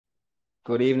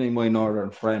Good evening, my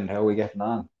northern friend. How are we getting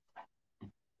on?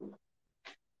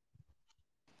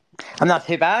 I'm not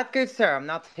too bad, good sir. I'm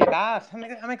not too bad.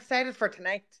 I'm excited for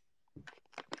tonight.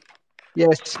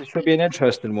 Yes, it should be an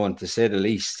interesting one to say the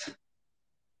least.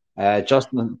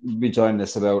 Justin will be joining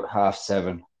us about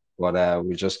 7:30, but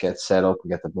we just get set up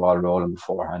and get the ball rolling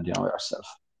beforehand, yourself.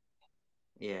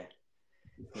 Yeah,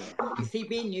 yeah. You see,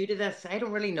 being new to this, I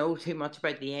don't really know too much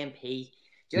about the MP.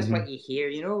 Just Hmm. what you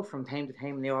hear, from time to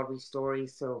time in the odd wee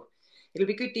stories. So it'll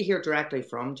be good to hear directly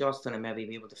from Justin and maybe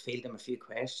be able to field him a few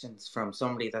questions from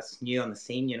somebody that's new on the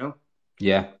scene.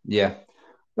 Yeah, yeah.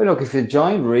 Well, look, if you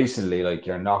joined recently, like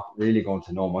you're not really going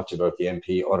to know much about the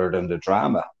MP other than the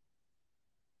drama.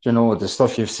 The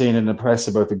stuff you've seen in the press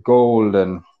about the gold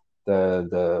and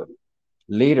the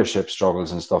leadership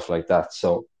struggles and stuff like that.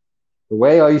 So the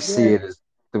way I see Yeah. it is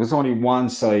there was only one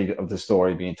side of the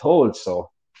story being told. So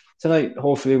tonight,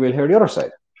 hopefully, we'll hear the other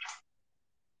side.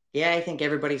 Yeah, I think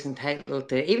everybody's entitled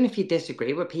to, even if you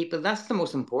disagree with people, that's the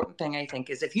most important thing, I think,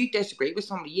 is if you disagree with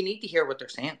somebody, you need to hear what they're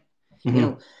saying. You Hmm.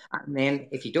 know, and then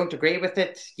if you don't agree with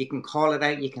it, you can call it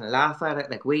out, you can laugh at it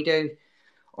like we do.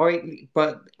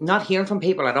 But not hearing from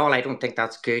people at all, I don't think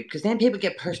that's good because then people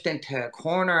get pushed into a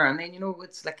corner and then,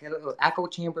 it's like a little echo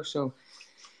chamber. So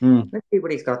Mm. let's see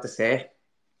what he's got to say.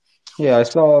 Yeah, I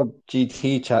saw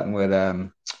GT chatting with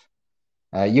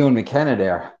Ewan McKenna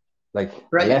there, like the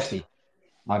Brilliant. lefty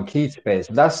on Keith's space.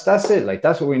 That's it. Like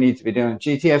that's what we need to be doing.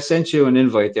 GT, I've sent you an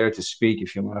invite there to speak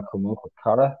if you want to come up with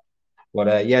Cara.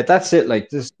 But yeah, that's it. Like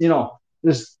just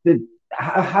there's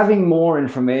having more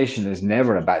information is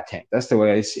never a bad thing. That's the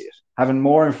way I see it. Having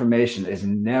more information is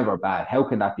never bad. How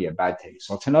can that be a bad thing?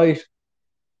 So tonight,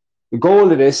 the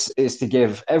goal of this is to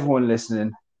give everyone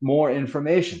listening more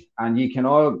information, and you can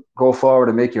all go forward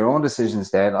and make your own decisions.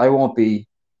 Then I won't be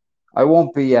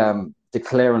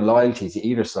declaring loyalty to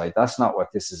either side. That's not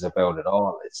what this is about at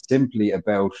all. It's simply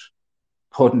about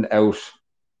putting out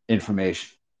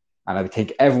information. And I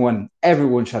think everyone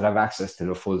should have access to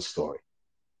the full story.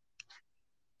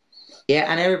 Yeah,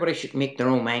 and everybody should make their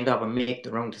own mind up and make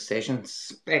their own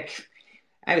decisions. Like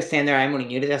I was saying there, I'm only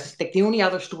new to this. Like the only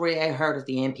other story I heard of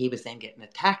the MP was them getting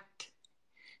attacked.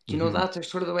 Do you know Mm-hmm. that? There's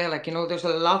sort of the way, like, there's a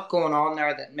lot going on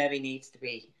there that maybe needs to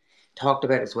be talked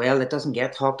about as well. That doesn't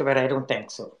get talked about, I don't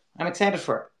think so. I'm excited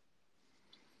for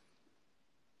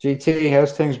it. GT,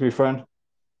 how's things, my friend?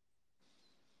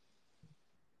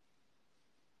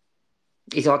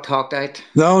 He's all talked out.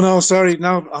 No, no, sorry.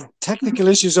 No, technical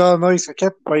issues all night. I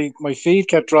kept my feed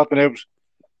kept dropping out.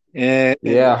 Yeah,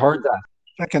 I heard that.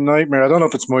 Like a nightmare. I don't know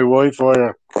if it's my Wi-Fi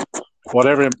or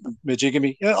whatever majigging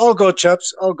me. Yeah, all good,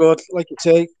 chaps. All good. Like you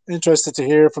say, interested to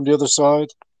hear from the other side.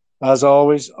 As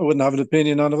always, I wouldn't have an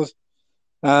opinion on it.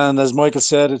 And as Michael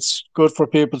said, it's good for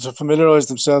people to familiarise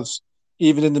themselves,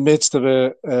 even in the midst of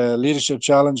a leadership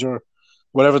challenge or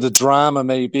whatever the drama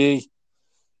may be.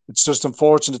 It's just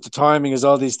unfortunate the timing as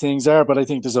all these things are, but I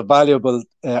think there's a valuable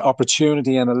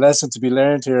opportunity and a lesson to be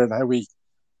learned here and how we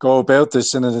go about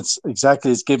this. And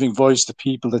it's giving voice to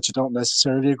people that you don't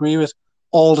necessarily agree with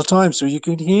all the time, so you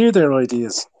can hear their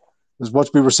ideas. Is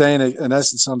what we were saying in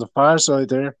essence on the far side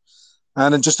there,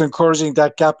 and then just encouraging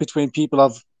that gap between people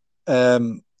of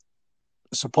um,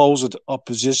 supposed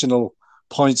oppositional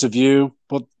points of view,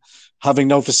 but having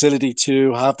no facility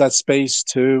to have that space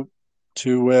to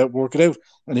work it out.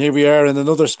 And here we are in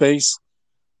another space,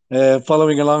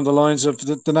 following along the lines of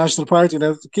the National Party.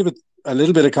 Now, to give it a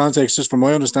little bit of context, just from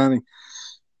my understanding,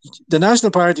 the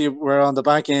National Party were on the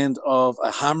back end of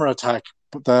a hammer attack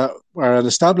that were an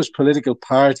established political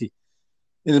party,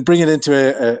 and bring it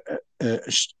into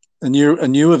a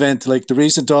new event like the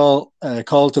recent doll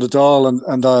call to the doll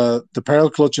and the pearl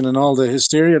clutching and all the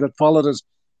hysteria that followed it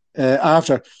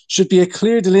after should be a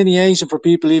clear delineation for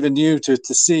people even new to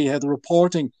see how the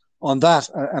reporting on that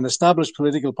an established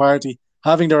political party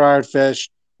having their art fesh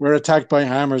were attacked by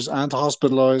hammers and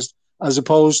hospitalized as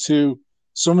opposed to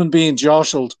someone being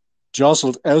jostled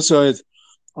outside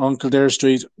on Kildare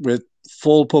Street with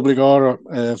full public order,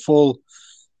 full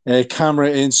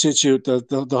camera in situ,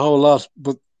 the whole lot.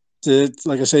 But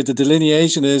like I say, the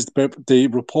delineation is the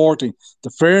reporting,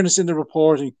 the fairness in the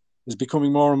reporting is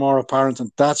becoming more and more apparent,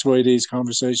 and that's why these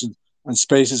conversations and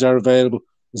spaces are available.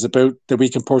 Is about that we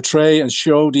can portray and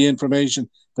show the information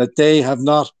that they have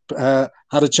not had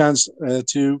a chance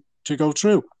to go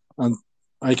through. And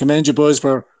I commend you boys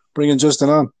for bringing Justin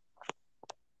on.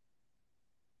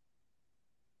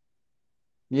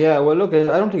 Yeah, well, look, I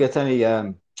don't think it's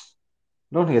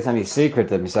any secret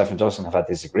that myself and Justin have had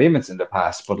disagreements in the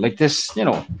past. But like this,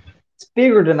 it's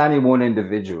bigger than any one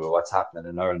individual. What's happening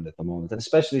in Ireland at the moment, and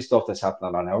especially stuff that's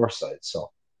happening on our side.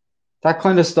 So that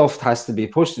kind of stuff has to be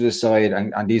pushed to the side,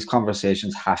 and these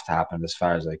conversations have to happen as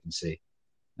far as I can see.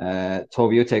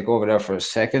 Toby, you take over there for a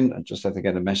second. I just have to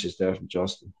get a message there from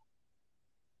Justin.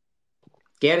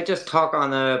 Yeah, to just talk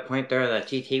on the point there that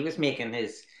GT was making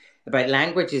is about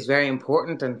language is very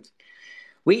important, and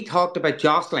we talked about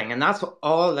jostling, and that's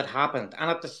all that happened. And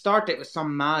at the start, it was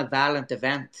some mad, violent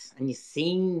event, and you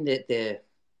seen the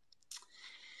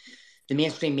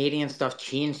mainstream media and stuff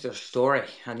changed their story,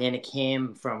 and then it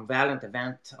came from violent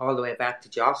event all the way back to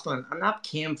jostling, and that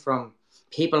came from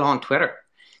people on Twitter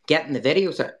getting the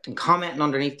videos out and commenting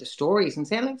underneath the stories and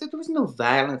saying like there was no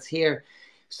violence here.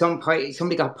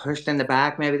 Somebody got pushed in the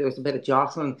back. Maybe there was a bit of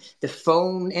jostling. The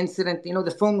phone incident,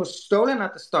 the phone was stolen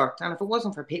at the start, and if it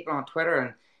wasn't for people on Twitter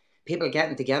and people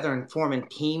getting together and forming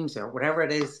teams or whatever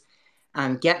it is,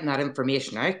 and getting that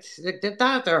information out,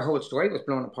 that their whole story was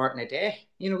blown apart in a day.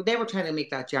 They were trying to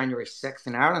make that January 6th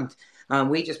in Ireland, and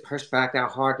we just pushed back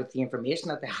that hard with the information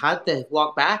that they had to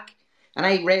walk back. And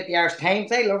I read the Irish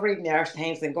Times. I love reading the Irish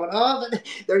Times and going, oh,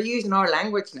 they're using our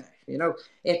language now.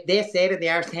 If they said in the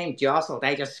Irish Times jostled,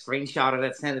 I just screenshotted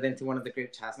it, sent it into one of the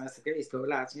group chats, and I said, there you go,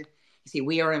 lads. You see,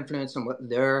 we are influencing what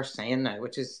they're saying now,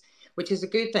 which is a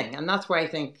good thing. And that's why I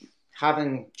think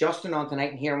having Justin on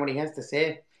tonight and hearing what he has to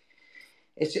say,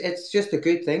 it's just a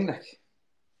good thing. Like,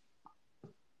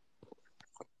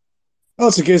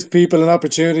 also gives people an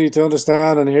opportunity to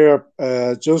understand and hear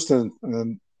Justin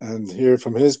and hear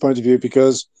from his point of view,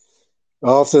 because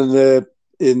often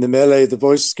in the melee the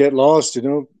voices get lost,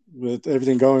 with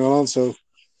everything going on. So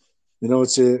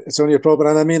it's only appropriate.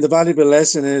 And I mean, the valuable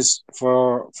lesson is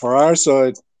for our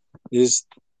side is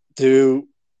to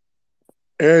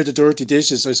air the dirty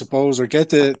dishes, I suppose, or get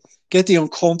the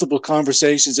uncomfortable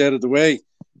conversations out of the way,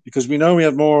 because we know we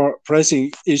have more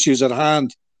pressing issues at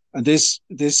hand, and this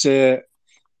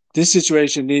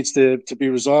situation needs to be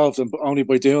resolved, and only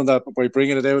by doing that, by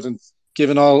bringing it out and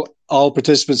giving all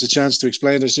participants a chance to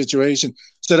explain their situation,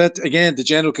 so that again the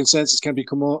general consensus can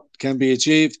be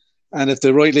achieved. And if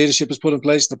the right leadership is put in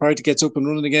place, the party gets up and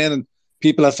running again, and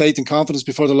people have faith and confidence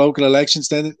before the local elections,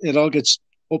 then it all gets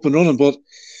up and running. But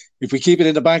if we keep it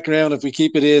in the background, if we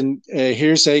keep it in a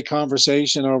hearsay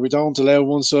conversation, or we don't allow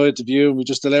one side to view and we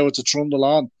just allow it to trundle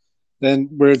on, then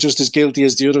we're just as guilty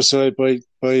as the other side by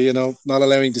not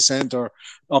allowing dissent or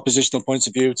oppositional points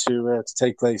of view to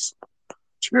take place.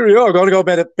 Sure, yeah, I'm going to go a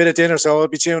bit of dinner, so I'll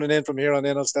be tuning in from here on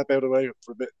in. I'll step out of the way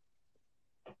for a bit.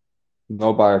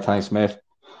 No bother, thanks, mate.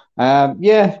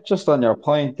 Yeah, just on your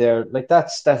point there, like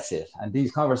that's it. And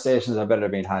these conversations are better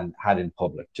being had in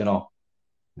public,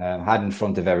 had in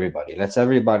front of everybody. Let's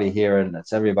everybody hear and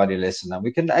let's everybody listen, and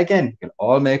we can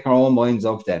all make our own minds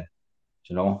up then,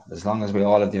 as long as we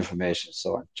all have the information.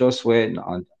 So I'm just waiting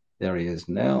on. There he is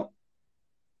now.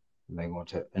 I'm going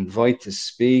to invite to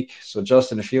speak. So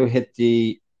Justin, if you hit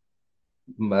the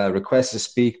request to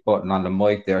speak button on the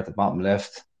mic there at the bottom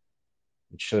left,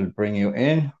 it should bring you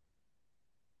in.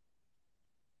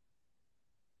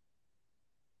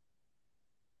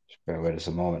 Just bear with us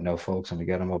a moment now, folks, and we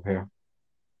get him up here.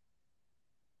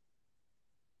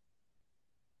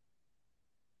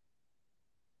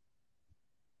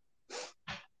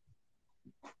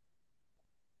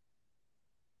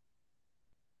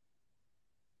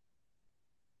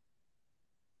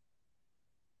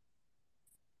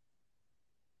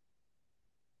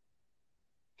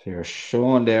 So you're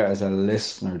shown there as a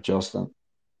listener, Justin.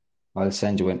 I'll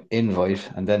send you an invite,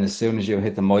 and then as soon as you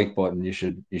hit the mic button, you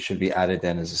should be added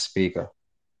then as a speaker.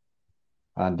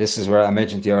 And this is where I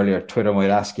mentioned to you earlier, Twitter might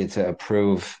ask you to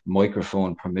approve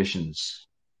microphone permissions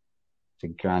to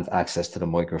grant access to the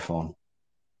microphone.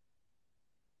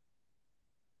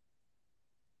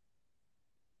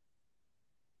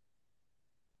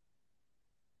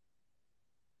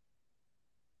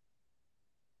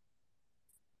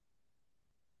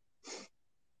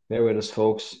 Bear with us,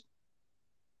 folks.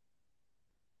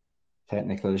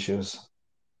 Technical issues.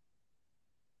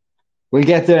 We'll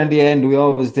get there in the end. We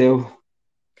always do.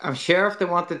 I'm sure if they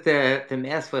wanted to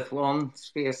mess with one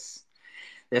space,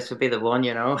 this would be the one,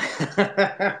 Yeah.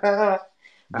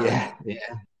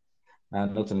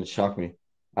 Nothing to shock me.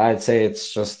 I'd say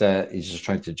it's just that he's just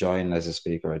trying to join as a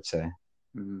speaker, I'd say.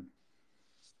 Mm-hmm.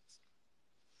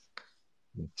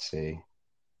 Let's see.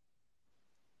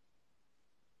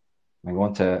 I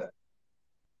want to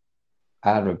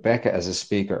add Rebecca as a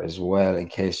speaker as well in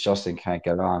case Justin can't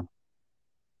get on.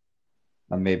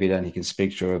 And maybe then he can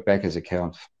speak through Rebecca's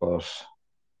account. But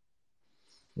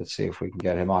let's see if we can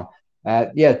get him on.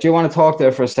 Yeah, do you want to talk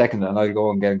there for a second? And I'll go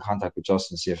and get in contact with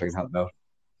Justin and see if I can help him out.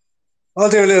 I'll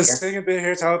do a little singing bit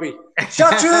here, Toby.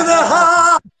 Shot through the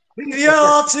heart,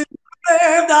 you're to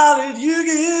darling,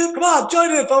 you. Come on,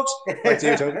 join in, folks. Back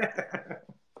to you, Toby.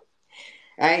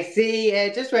 I see.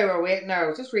 Just while we're waiting now, I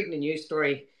was just reading a news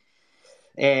story.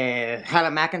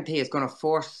 Helen McEntee is going to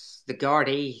force the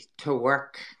Gardaí to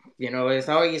work. You know, you're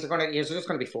just going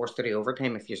to be forced to do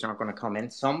overtime if you're not going to come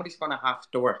in. Somebody's going to have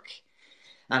to work.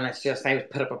 And it's just, I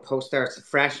put up a post there, it's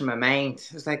fresh in my mind.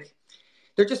 It's like,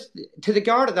 they're just, to the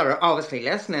Garda that are obviously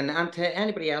listening, and to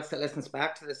anybody else that listens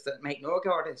back to this that might know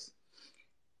Gardas,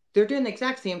 they're doing the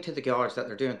exact same to the Guards that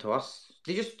they're doing to us.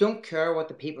 They just don't care what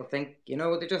the people think. You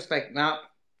know, they're just like, nah,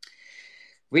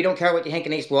 we don't care what you think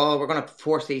in East Wall. We're going to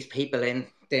force these people in.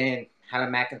 Then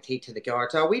Helen McEntee to the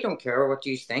Guards. Oh, we don't care what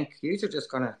you think. You're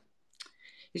just going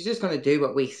to do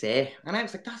what we say. And I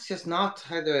was like, that's just not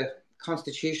how the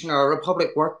Constitution or a republic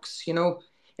works. You know,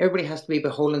 everybody has to be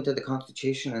beholden to the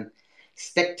Constitution and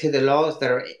stick to the laws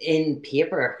that are in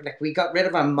paper. Like, we got rid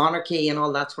of a monarchy and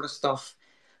all that sort of stuff,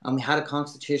 and we had a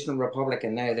constitutional republic,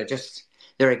 and now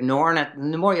they're ignoring it.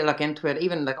 And the more you look into it,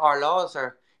 even like our laws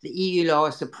are, the EU law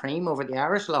is supreme over the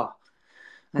Irish law.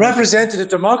 And representative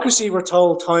democracy, we're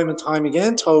told time and time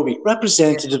again, Toby.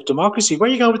 Representative democracy. Where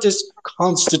are you going with this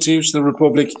constitutional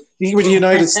republic? You think we're the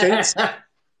United States?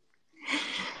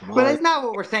 Well, isn't that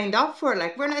what we're signed up for?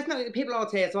 Like, it's not, people all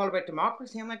say it's all about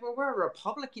democracy. I'm like, well, we're a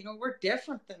republic, you know, we're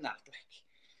different than that.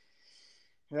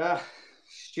 Like,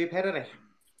 stupidity.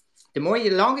 The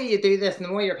longer you do this, and the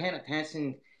more you're paying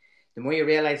attention, the more you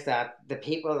realise that the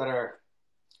people that are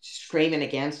screaming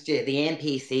against you, the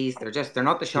NPCs, they're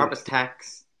not the sharpest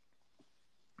tacks.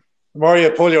 The more you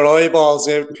pull your eyeballs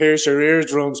out, pierce your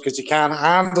eardrums because you can't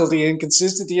handle the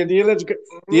inconsistency and the illegal,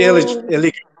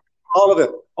 all of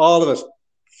it.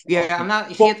 Yeah, I'm not.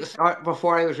 You see, at the start,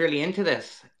 before I was really into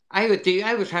this, I was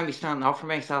trying to be standing up for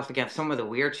myself against some of the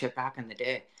weird shit back in the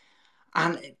day,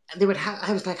 and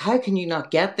I was like, how can you not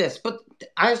get this? But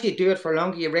as you do it for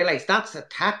longer, you realize that's a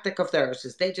tactic of theirs.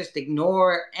 Is they just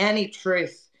ignore any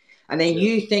truth, and then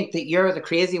you think that you're the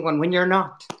crazy one when you're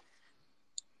not.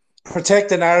 Protect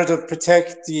the narrative.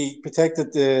 Protect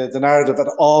the narrative at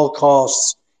all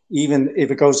costs, even if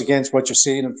it goes against what you're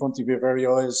seeing in front of your very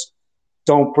eyes.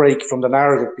 Don't break from the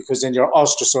narrative, because then you're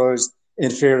ostracized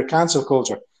in fear of cancel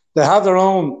culture. They have their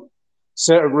own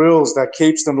set of rules that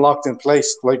keeps them locked in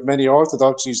place, like many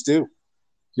orthodoxies do.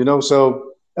 You know,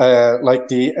 so like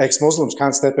the ex-Muslims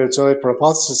can't step outside for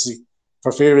apostasy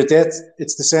for fear of death.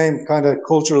 It's the same kind of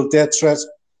cultural death threat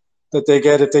that they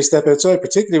get if they step outside,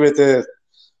 particularly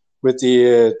with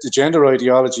the gender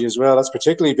ideology as well. That's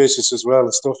particularly vicious as well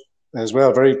and stuff as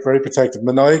well. Very, very protected,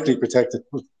 maniacally protected.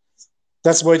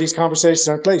 That's why these conversations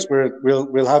are in place. Where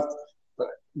we'll have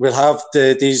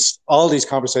all these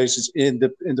conversations in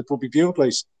the public viewing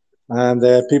place, and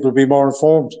people will be more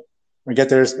informed and get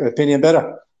their opinion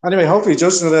better. Anyway, hopefully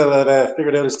Justin will have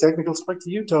figured out his technicals. Back to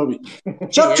you, Toby.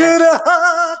 Jump to the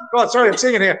heart. Oh, sorry, I'm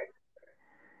singing here.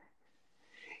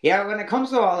 Yeah, when it comes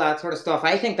to all that sort of stuff,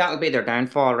 I think that'll be their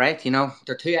downfall, right? You know,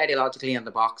 they're too ideologically in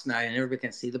the box now, and everybody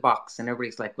can see the box, and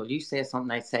everybody's like, well, you say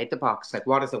something outside the box. Like,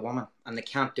 what is a woman? And they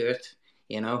can't do it,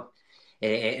 you know?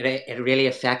 It really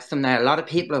affects them now. A lot of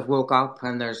people have woke up,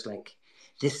 and there's like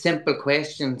these simple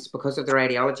questions. Because of their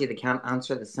ideology, they can't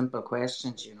answer the simple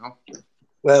questions, you know?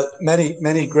 Well,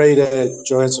 many great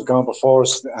giants have gone before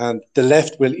us, and the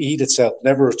left will eat itself.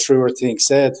 Never a truer thing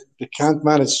said. They can't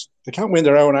win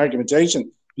their own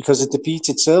argumentation, because it defeats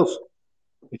itself.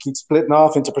 It keeps splitting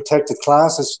off into protected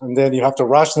classes, and then you have to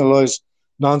rationalize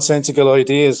nonsensical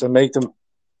ideas and make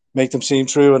them seem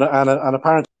true and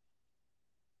apparent.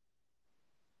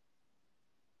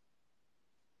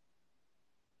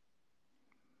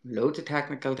 Loads of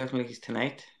technical difficulties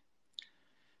tonight.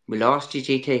 We lost you,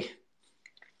 GT.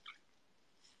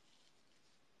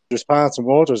 There's paths and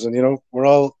waters, and you know we're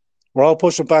all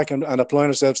pushing back and applying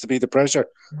ourselves to beat the pressure,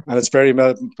 and it's very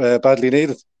badly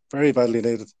needed. Very badly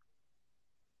needed.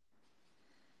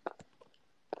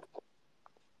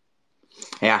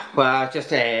 Yeah, well,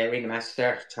 just reading the message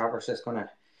there. Chopper's just going to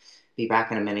be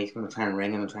back in a minute. He's going to try and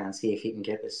ring him and try and see if he can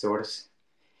get this sorted.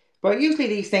 But usually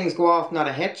these things go off not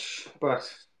a hitch,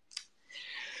 but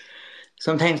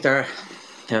sometimes they're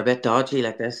a bit dodgy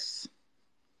like this.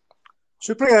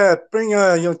 Should bring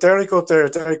young Derek up there.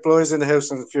 Derek Bly's in the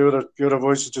house, and a few other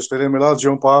voices just fit in. We'll all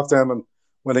jump off them, and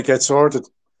when it gets sorted.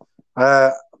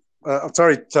 I'm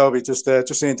sorry, Toby. Just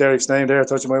seeing Derek's name there. I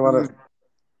thought you might want to.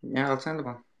 Yeah, I'll send him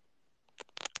one.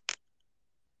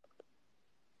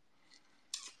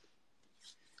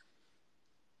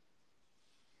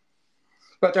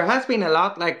 But there has been a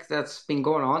lot like that's been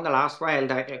going on the last while.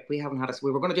 That we haven't had.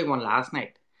 We were going to do one last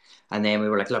night, and then we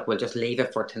were like, look, we'll just leave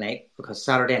it for tonight, because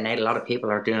Saturday night a lot of people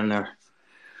are doing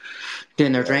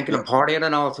Doing their drinking and partying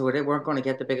and all, so they weren't going to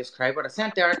get the biggest crowd. But I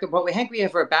sent Derek, but we think we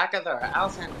have Rebecca there. I'll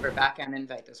send Rebecca an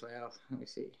invite as well. Let me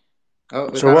see. Oh,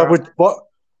 we So got her on.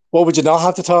 what would you not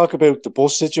have to talk about? The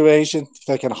bus situation,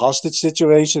 the kind of hostage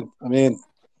situation. I mean,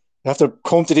 you have to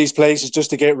come to these places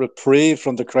just to get reprieve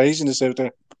from the craziness out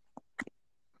there.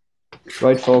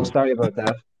 Right, folks, sorry about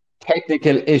that.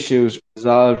 Technical issues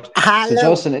resolved. So Hello.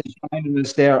 Justin is finding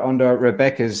us there under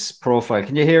Rebecca's profile.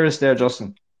 Can you hear us there,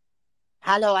 Justin?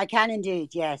 Hello, I can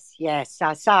indeed. Yes, yes.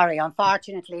 Sorry.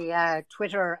 Unfortunately,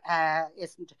 Twitter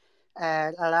isn't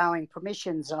allowing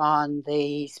permissions on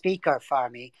the speaker for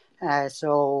me.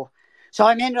 So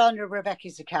I'm in under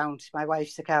Rebecca's account, my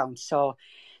wife's account. So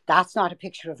that's not a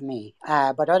picture of me.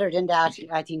 But other than that,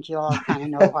 I think you all kind of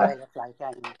know what I look like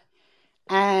anyway.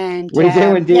 And We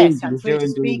do indeed. yes, I'm We free do to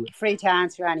indeed. speak, free to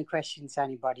answer any questions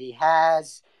anybody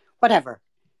has, whatever,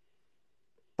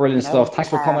 Brilliant stuff. Thanks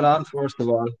for coming Um, on, first of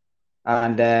all.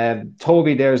 And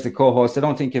Toby there's the co-host. I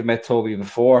don't think you've met Toby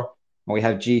before. And we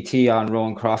have GT on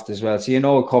Rowan Croft as well. So you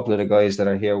know a couple of the guys that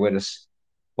are here with us.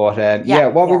 But yeah, yeah,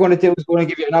 what we're yeah. going to do is going to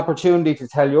give you an opportunity to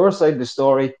tell your side of the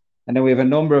story. And then we have a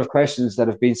number of questions that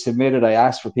have been submitted. I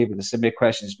asked for people to submit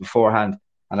questions beforehand,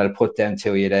 and I'll put them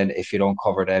to you then if you don't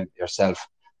cover them yourself.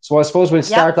 So I suppose we'll Yeah.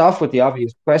 start off with the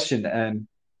obvious question.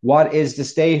 What is the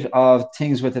state of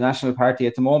things with the National Party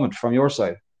at the moment from your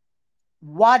side?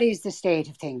 What is the state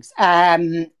of things?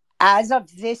 As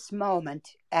of this moment,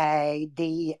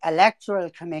 the Electoral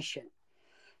Commission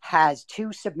has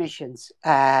two submissions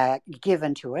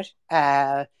given to it.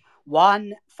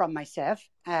 One from myself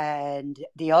and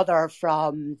the other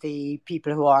from the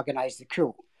people who organised the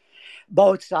coup.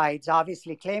 Both sides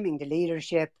obviously claiming the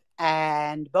leadership,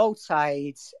 and both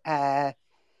sides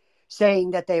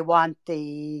saying that they want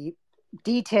the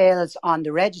details on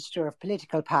the register of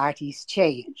political parties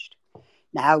changed.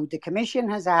 Now, the Commission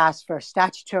has asked for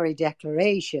statutory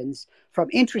declarations from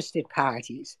interested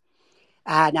parties.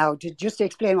 Now, just to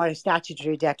explain what a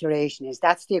statutory declaration is,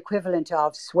 that's the equivalent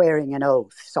of swearing an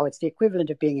oath. So it's the equivalent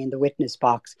of being in the witness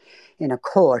box in a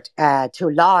court to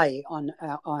lie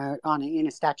in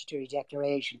a statutory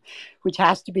declaration, which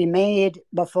has to be made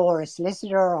before a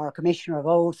solicitor or a commissioner of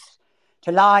oaths.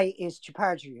 To lie is to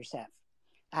perjure yourself.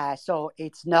 So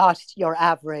it's not your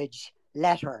average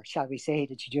letter, shall we say,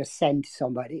 that you just send to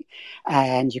somebody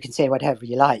and you can say whatever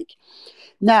you like.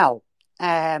 Now,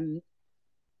 the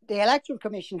Electoral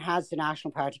Commission has the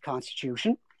National Party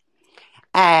Constitution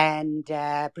and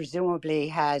presumably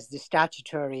has the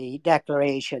statutory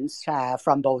declarations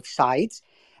from both sides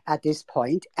at this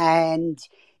point. And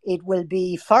it will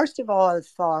be, first of all,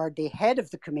 for the head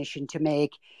of the Commission to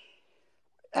make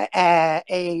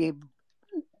a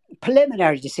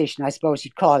preliminary decision, I suppose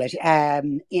you'd call it,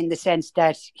 in the sense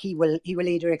that he will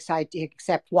either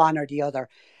accept one or the other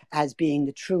as being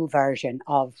the true version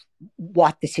of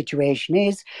what the situation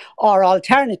is, or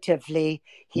alternatively,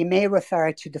 he may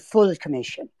refer to the full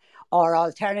commission, or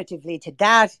alternatively to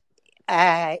that,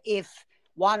 if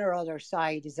one or other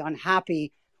side is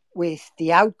unhappy with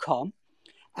the outcome,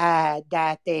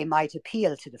 that they might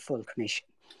appeal to the full commission.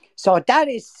 So that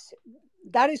is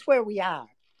where we are.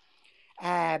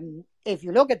 If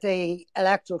you look at the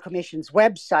Electoral Commission's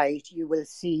website, you will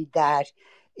see that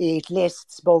it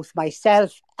lists both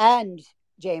myself and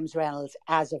James Reynolds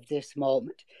as of this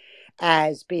moment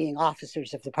as being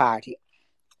officers of the party.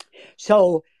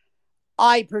 So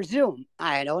I presume,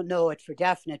 I don't know it for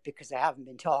definite because I haven't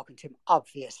been talking to him,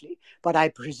 obviously, but I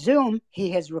presume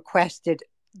he has requested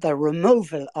the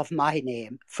removal of my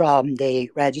name from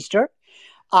the register.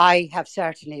 I have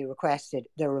certainly requested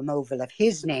the removal of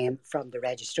his name from the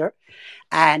register,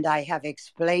 and I have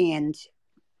explained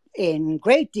in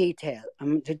great detail.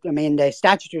 I mean, the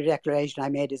statutory declaration I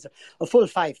made is a full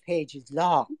 5 pages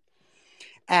long.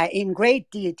 In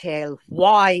great detail,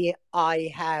 why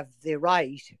I have the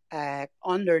right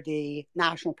under the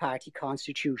National Party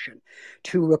Constitution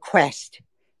to request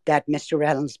that Mr.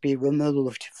 Reynolds be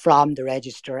removed from the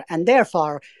register and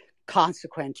therefore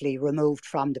consequently removed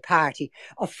from the party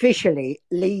officially,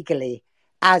 legally,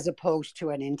 as opposed to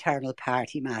an internal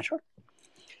party matter.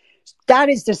 That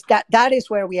is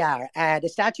where we are. The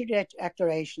statutory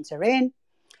declarations are in.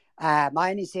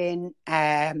 Mine is in.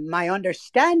 My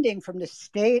understanding from the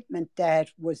statement that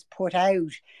was put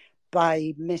out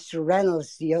by Mr.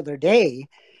 Reynolds yesterday,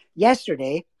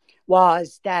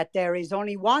 was that there is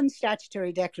only one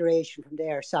statutory declaration from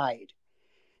their side.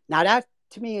 Now, that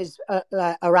to me is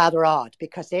a rather odd,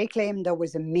 because they claimed there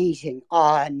was a meeting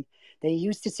on, they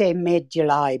used to say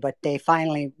mid-July, but they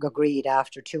finally agreed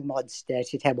after 2 months that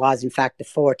it was in fact the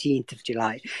 14th of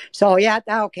July. So yeah,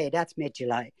 okay, that's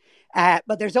mid-July.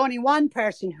 But there's only one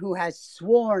person who has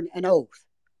sworn an oath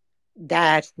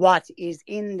that what is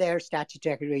in their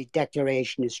statutory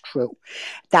declaration is true.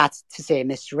 That's to say,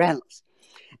 Mr. Reynolds.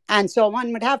 And so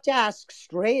one would have to ask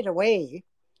straight away,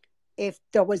 if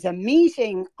there was a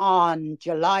meeting on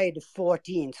July the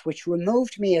 14th, which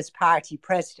removed me as party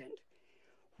president,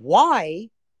 why,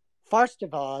 first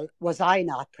of all, was I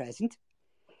not present?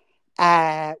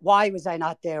 Why was I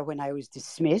not there when I was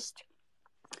dismissed?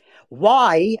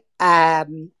 Why,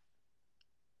 who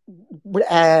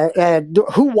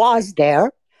was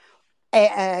there?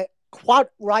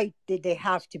 What right did they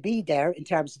have to be there in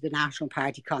terms of the National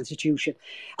Party constitution?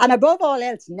 And above all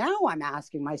else, now I'm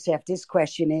asking myself this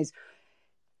question is,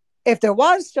 if there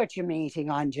was such a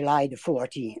meeting on July the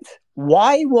 14th,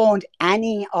 why won't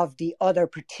any of the other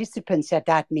participants at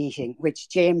that meeting, which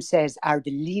James says are the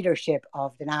leadership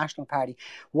of the National Party,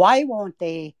 why won't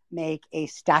they make a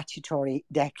statutory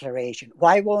declaration?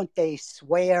 Why won't they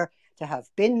swear to have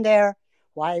been there?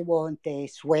 Why won't they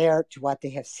swear to what they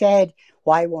have said?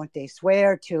 Why won't they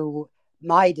swear to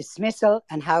my dismissal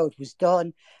and how it was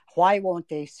done? Why won't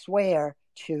they swear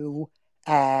to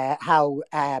how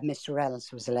Mr.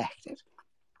 Reynolds was elected?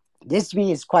 This to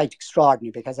me is quite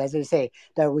extraordinary because, as I say,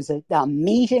 there was a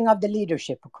meeting of the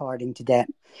leadership according to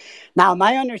them. Now,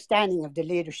 my understanding of the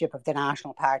leadership of the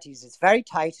national parties is very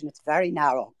tight and it's very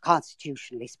narrow,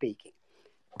 constitutionally speaking.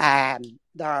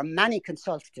 There are many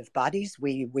consultative bodies.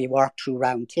 We work through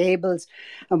round tables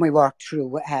and we work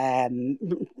through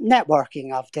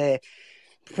networking of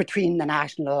between the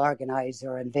national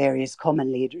organiser and various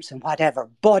common leaders and whatever.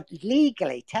 But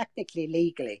legally, technically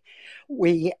legally,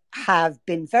 we have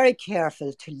been very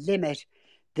careful to limit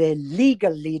the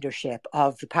legal leadership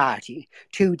of the party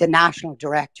to the National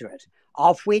Directorate,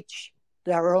 of which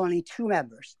there are only two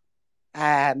members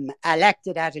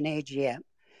elected at an AGM.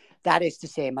 That is to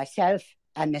say, myself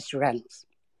and Mr. Reynolds.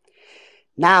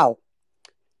 Now,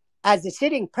 as the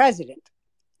sitting president,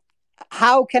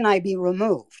 how can I be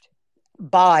removed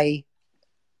by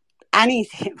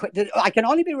anything? I can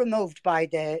only be removed by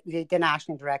the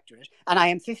National Directorate, and I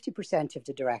am 50% of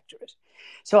the Directorate.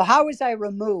 So how was I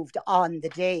removed on the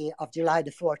day of July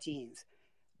the 14th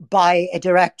by a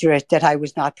Directorate that I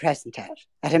was not present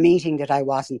at a meeting that I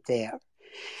wasn't there?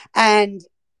 And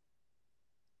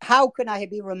how can I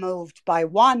be removed by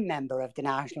one member of the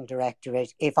National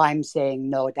Directorate if I'm saying,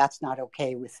 no, that's not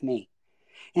okay with me?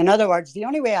 In other words, the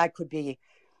only way I could be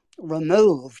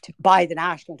removed by the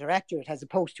National Directorate as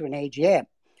opposed to an AGM,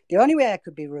 the only way I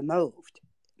could be removed,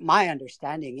 my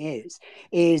understanding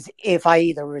is if I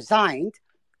either resigned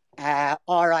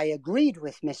or I agreed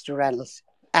with Mr. Reynolds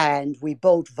and we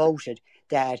both voted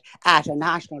that at a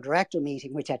National Director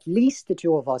meeting, which at least the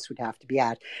two of us would have to be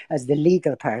at as the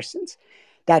legal persons,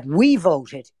 that we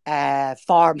voted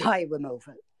for my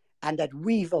removal and that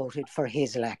we voted for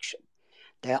his election.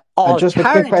 The Just a quick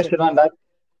alternative. question on that.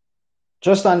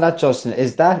 Just on that, Justin,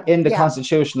 is that in the Yeah.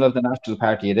 constitution of the National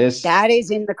Party? It is. That is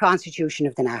in the constitution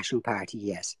of the National Party,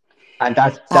 yes. And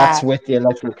that's with the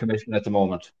Electoral Commission at the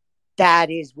moment. That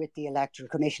is with the Electoral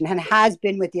Commission and has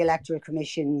been with the Electoral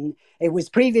Commission. It was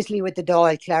previously with the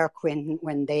Dáil Clerk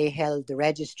when they held the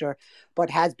register, but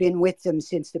has been with them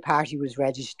since the party was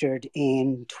registered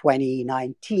in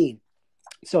 2019.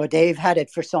 So they've had it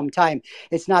for some time.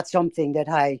 It's not something that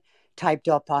I typed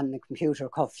up on the computer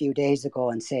a few days ago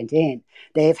and sent in.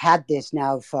 They've had this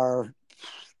now for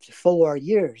 4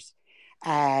 years.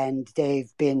 And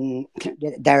they've been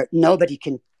there. Nobody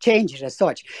can change it as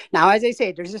such. Now, as I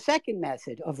say, there's a second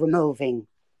method of removing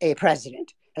a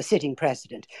president, a sitting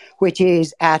president, which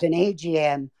is at an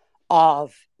AGM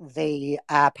of the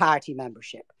party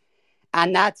membership.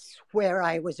 And that's where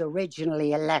I was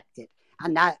originally elected,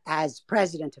 and that as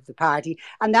president of the party.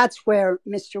 And that's where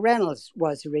Mr. Reynolds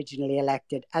was originally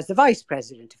elected as the vice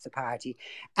president of the party.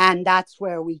 And that's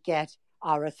where we get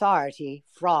our authority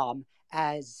from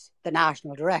as the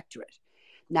National Directorate.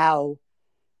 Now,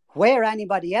 where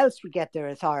anybody else would get their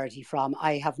authority from,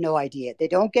 I have no idea. They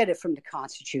don't get it from the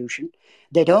Constitution.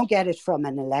 They don't get it from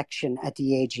an election at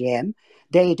the AGM.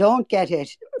 They don't get it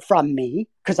from me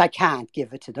because I can't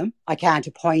give it to them. I can't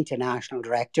appoint a National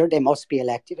Director. They must be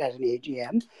elected at an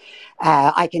AGM.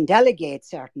 I can delegate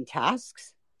certain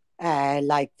tasks,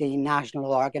 like the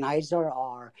national organiser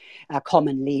or a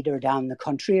common leader down the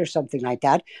country or something like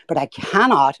that. But I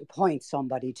cannot appoint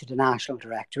somebody to the National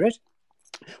Directorate.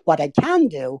 What I can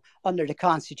do under the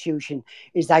Constitution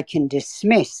is I can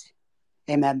dismiss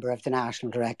a member of the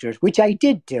National Directorate, which I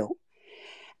did do.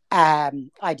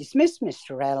 I dismissed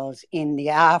Mr. Reynolds in the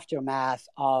aftermath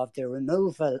of the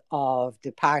removal of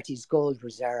the party's gold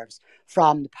reserves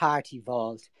from the party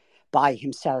vault by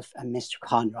himself and Mr.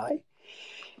 Conroy.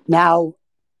 Now,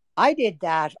 I did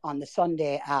that on the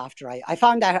Sunday after I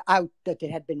found out that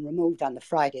it had been removed on the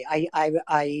Friday.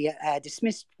 I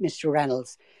dismissed Mr.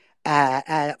 Reynolds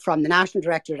from the National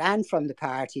Directorate and from the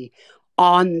party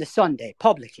on the Sunday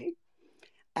publicly.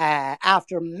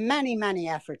 After many, many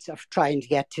efforts of trying to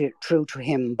get through to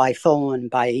him by phone,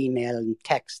 by email and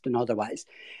text and otherwise.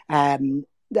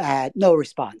 No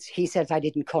response. He says I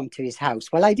didn't come to his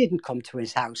house. Well, I didn't come to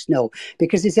his house, no,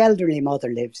 because his elderly mother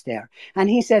lives there. And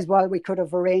he says, well, we could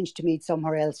have arranged to meet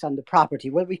somewhere else on the property.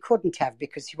 Well, we couldn't have,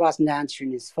 because he wasn't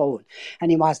answering his phone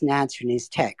and he wasn't answering his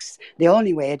texts. The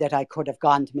only way that I could have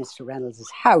gone to Mr.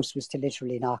 Reynolds' house was to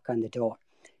literally knock on the door.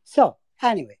 So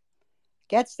anyway,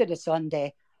 gets to the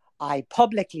Sunday, I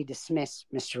publicly dismiss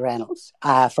Mr. Reynolds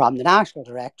from the National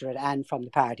Directorate and from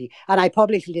the party. And I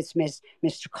publicly dismiss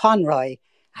Mr. Conroy,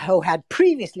 who had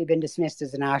previously been dismissed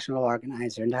as a national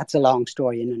organiser. And that's a long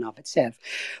story in and of itself,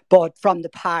 but from the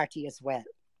party as well.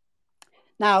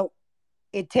 Now,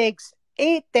 it takes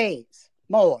 8 days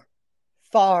more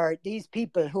for these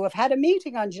people who have had a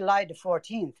meeting on July the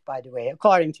 14th, by the way,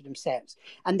 according to themselves.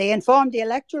 And they informed the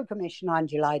Electoral Commission on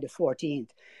July the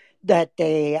 14th that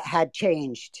they had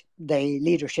changed the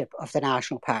leadership of the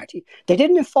National Party. They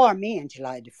didn't inform me on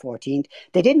July the 14th.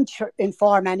 They didn't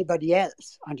inform anybody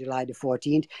else on July the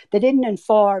 14th. They didn't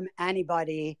inform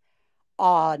anybody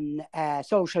on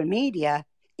social media,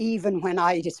 even when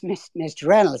I dismissed Mr.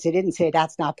 Reynolds. They didn't say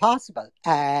that's not possible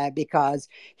because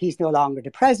he's no longer the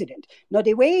president. No,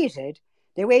 they waited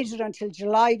until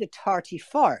July the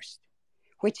 31st,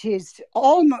 which is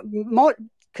almost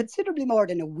considerably more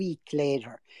than a week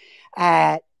later,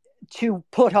 to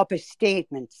put up a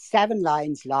statement 7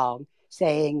 lines long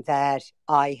saying that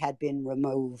I had been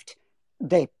removed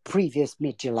the previous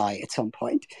mid-July at some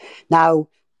point. Now,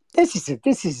 this is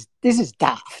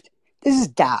daft. This is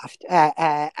daft,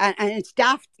 and it's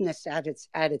daftness at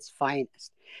its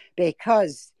finest,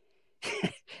 because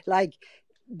like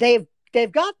they've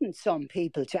gotten some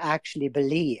people to actually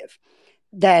believe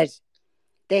that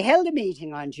they held a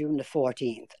meeting on June the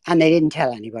 14th and they didn't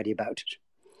tell anybody about it.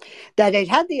 That they'd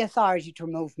had the authority to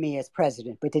remove me as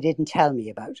president, but they didn't tell me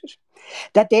about it.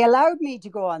 That they allowed me to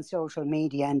go on social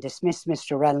media and dismiss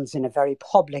Mr. Reynolds in a very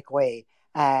public way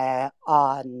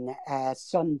on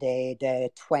Sunday, the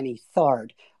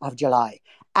 23rd of July.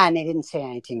 And they didn't say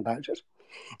anything about it.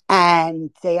 And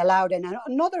they allowed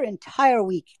another entire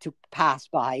week to pass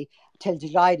by till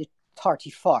July the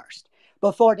 31st.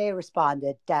 Before they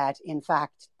responded that, in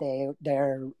fact, I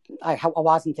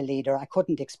wasn't the leader. I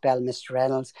couldn't expel Mr.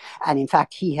 Reynolds. And in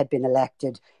fact, he had been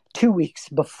elected 2 weeks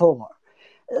before.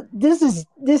 This is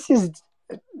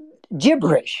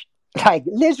gibberish. Like,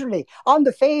 literally, on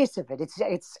the face of it,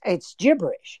 it's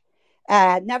gibberish.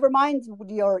 Never mind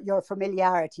your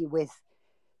familiarity with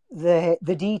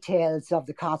the details of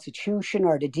the Constitution,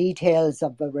 or the details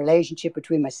of the relationship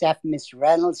between myself and Mr.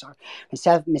 Reynolds, or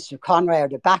myself and Mr. Conroy, or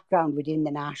the background within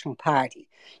the National Party.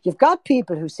 You've got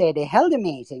people who say they held a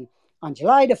meeting on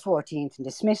July the 14th and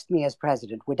dismissed me as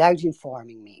president without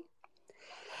informing me.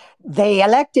 They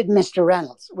elected Mr.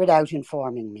 Reynolds without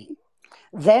informing me.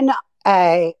 Then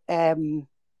I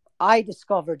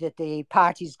discovered that the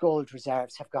party's gold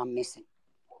reserves have gone missing.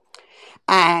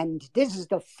 And this is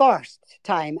the first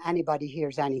time anybody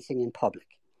hears anything in public,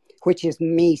 which is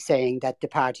me saying that the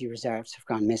party reserves have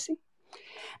gone missing,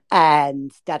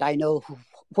 and that I know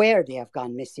where they have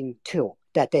gone missing to,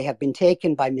 that they have been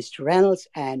taken by Mr. Reynolds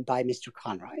and by Mr.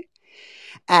 Conroy,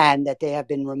 and that they have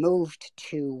been removed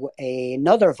to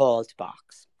another vault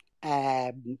box,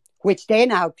 which they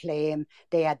now claim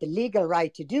they had the legal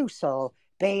right to do so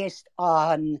based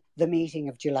on the meeting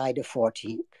of July the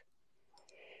 14th.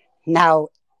 Now,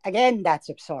 again, that's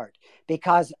absurd,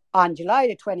 because on July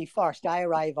the 21st, I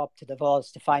arrive up to the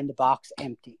vaults to find the box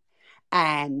empty.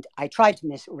 And I tried to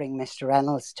ring Mr.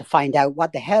 Reynolds to find out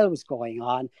what the hell was going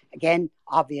on. Again,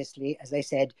 obviously, as I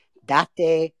said, that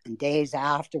day and days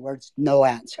afterwards, no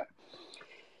answer.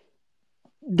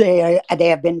 They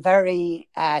have been very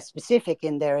specific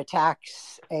in their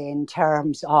attacks in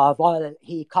terms of, well,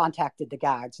 he contacted the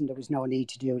guards and there was no need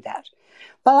to do that.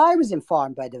 But I was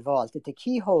informed by the vault that the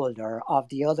key holder of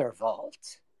the other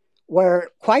vaults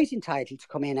were quite entitled to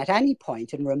come in at any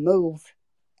point and remove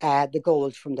the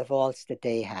gold from the vaults that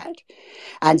they had.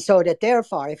 And so that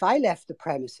therefore, if I left the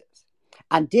premises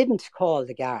and didn't call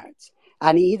the guards,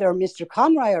 and either Mr.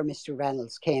 Conroy or Mr.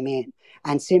 Reynolds came in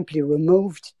and simply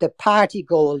removed the party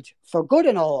gold for good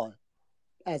and all,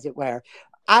 as it were,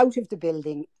 out of the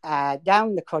building,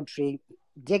 down the country,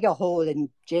 dig a hole in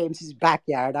James's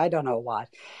backyard, I don't know what,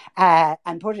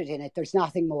 and put it in it. There's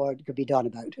nothing more that could be done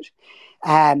about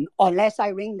it. Unless I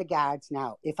ring the guards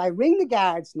now. If I ring the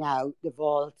guards now, the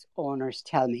vault owners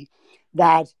tell me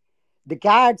that the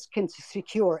guards can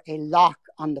secure a lock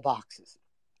on the boxes.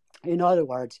 In other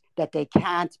words, that they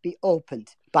can't be opened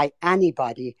by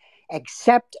anybody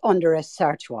except under a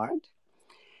search warrant.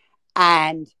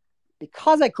 And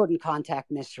because I couldn't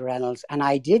contact Mr. Reynolds, and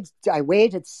I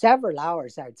waited several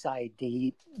hours outside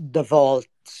the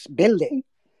vault's building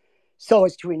so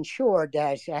as to ensure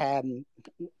that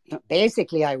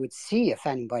basically I would see if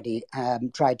anybody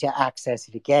tried to access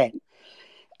it again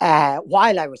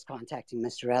while I was contacting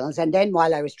Mr. Reynolds, and then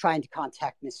while I was trying to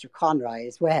contact Mr. Conroy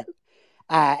as well.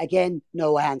 Again,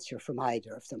 no answer from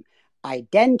either of them. I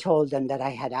then told them that I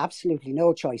had absolutely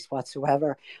no choice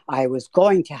whatsoever. I was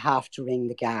going to have to ring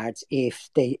the guards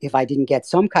if I didn't get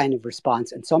some kind of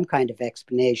response and some kind of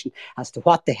explanation as to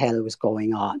what the hell was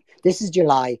going on. This is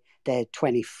July the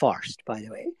 21st, by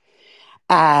the way.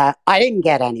 I didn't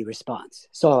get any response.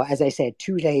 So, as I said,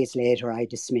 2 days later, I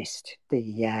dismissed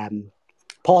the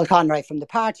Paul Conroy from the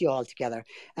party altogether,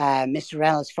 Mr.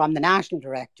 Reynolds from the National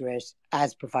Directorate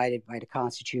as provided by the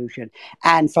Constitution,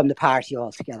 and from the party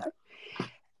altogether.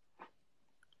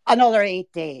 Another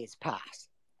 8 days pass,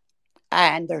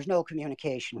 and there's no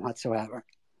communication whatsoever.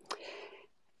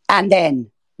 And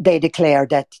then they declare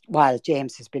that, well,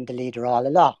 James has been the leader all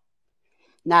along.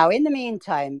 Now, in the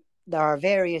meantime, there are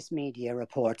various media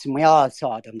reports, and we all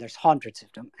saw them. There's hundreds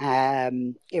of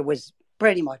them. It was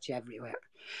pretty much everywhere.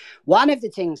 One of the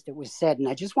things that was said, and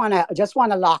I just want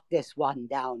to lock this one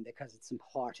down because it's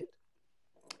important,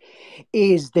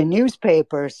 is the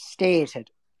newspapers stated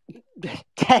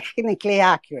technically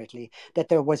accurately that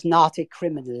there was not a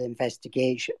criminal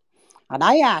investigation. And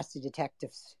I asked the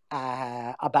detectives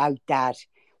about that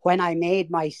when I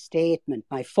made my statement,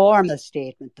 my formal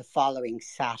statement, the following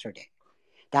Saturday.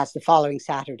 That's the following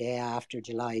Saturday after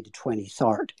July the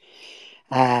 23rd.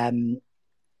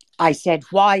 I said,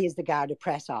 why is the Garda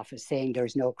press office saying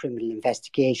there's no criminal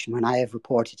investigation when I have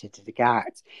reported it to the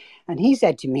guards? And he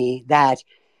said to me that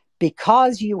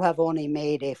because you have only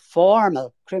made a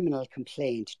formal criminal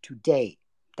complaint today,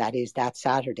 that is that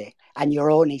Saturday, and you're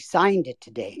only signed it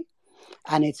today,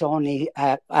 and it's only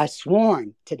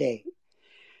sworn today,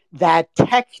 that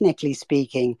technically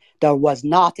speaking, there was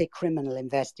not a criminal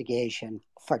investigation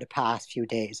for the past few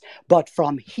days. But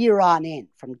from here on in,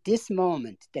 from this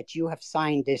moment that you have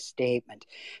signed this statement,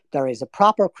 there is a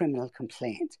proper criminal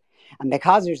complaint. And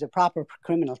because there's a proper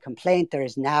criminal complaint, there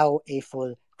is now a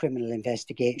full criminal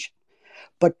investigation.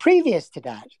 But previous to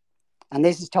that, and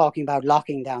this is talking about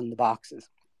locking down the boxes,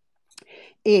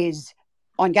 is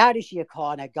An Garda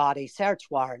Síochána got a search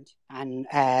warrant and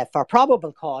for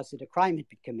probable cause that a crime had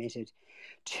been committed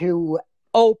to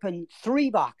open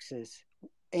 3 boxes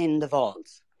in the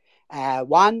vaults.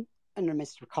 One under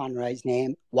Mr. Conroy's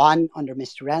name, one under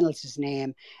Mr. Reynolds'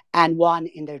 name, and one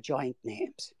in their joint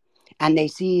names. And they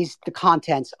seized the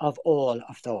contents of all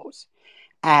of those.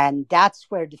 And that's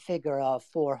where the figure of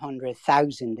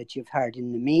 400,000 that you've heard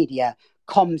in the media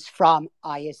comes from,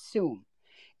 I assume,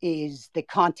 is the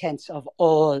contents of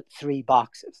all 3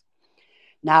 boxes.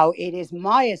 Now, it is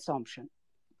my assumption,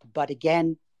 but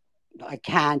again, I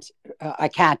can't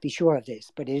be sure of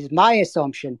this, but it is my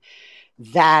assumption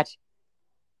that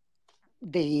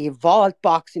the vault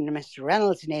box in Mr.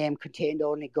 Reynolds' name contained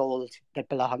only gold that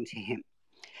belonged to him.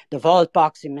 The vault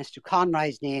box in Mr.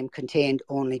 Conroy's name contained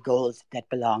only gold that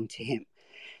belonged to him.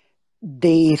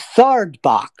 The 3rd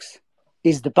box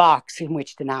is the box in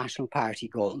which the National Party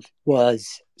gold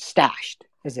was stashed,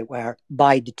 as it were,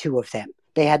 by the 2 of them.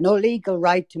 They had no legal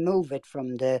right to move it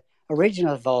from the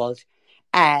original vault,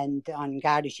 and An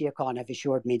Garda Síochána have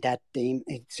assured me that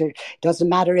it doesn't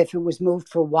matter if it was moved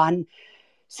for 1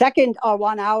 second or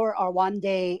 1 hour or 1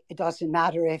 day. It doesn't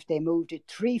matter if they moved it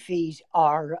 3 feet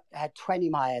or 20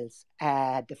 miles.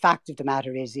 The fact of the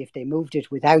matter is, if they moved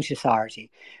it without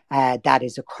authority, that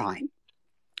is a crime.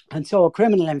 And so a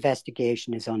criminal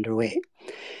investigation is underway.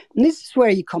 And this is where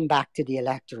you come back to the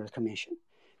Electoral Commission,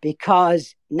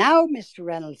 because now Mr.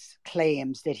 Reynolds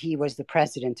claims that he was the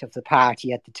president of the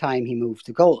party at the time he moved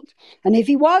the gold. And if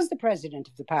he was the president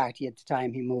of the party at the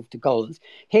time he moved the gold,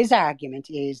 his argument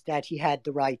is that he had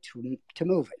the right to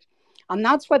move it. And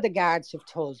that's what the guards have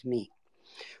told me,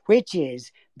 which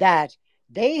is that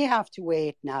they have to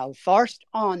wait now first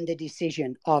on the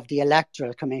decision of the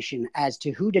Electoral Commission as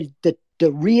to who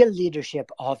the real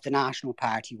leadership of the National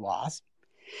Party was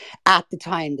at the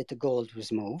time that the gold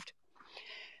was moved.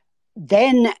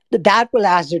 Then that will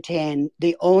ascertain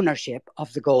the ownership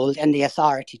of the gold and the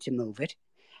authority to move it.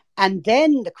 And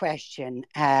then the question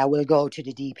will go to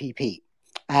the DPP.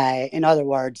 In other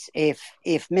words, if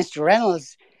Mr.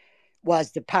 Reynolds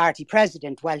was the party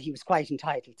president, well, he was quite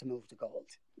entitled to move the gold.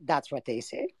 That's what they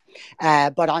say.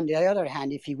 But on the other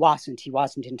hand, if he wasn't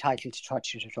entitled to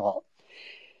touch it at all.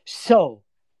 So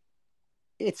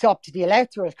it's up to the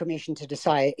Electoral Commission to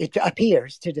decide, it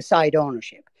appears, to decide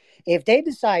ownership. If they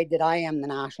decide that I am the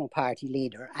National Party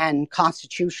leader, and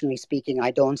constitutionally speaking,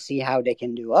 I don't see how they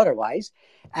can do otherwise,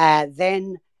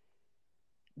 then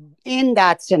in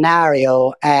that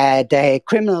scenario, the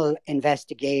criminal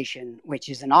investigation, which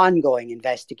is an ongoing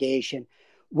investigation,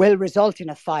 will result in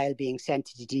a file being sent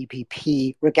to the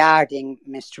DPP regarding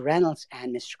Mr. Reynolds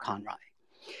and Mr. Conroy.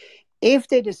 If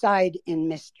they decide in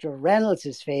Mr.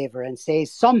 Reynolds' favour and say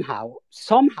somehow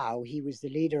he was the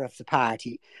leader of the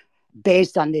party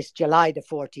based on this July the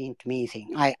 14th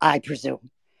meeting, I presume,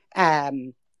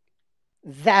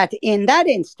 that in that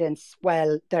instance,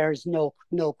 well, there's no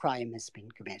crime has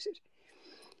been committed.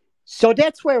 So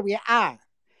that's where we are.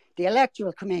 The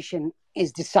Electoral Commission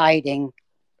is deciding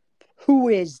who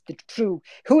is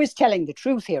telling the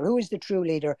truth here, who is the true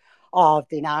leader of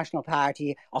the National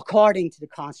Party according to the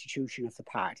constitution of the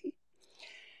party.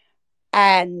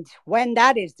 And when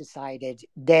that is decided,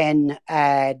 then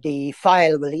the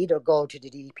file will either go to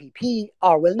the DPP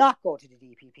or will not go to the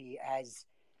DPP,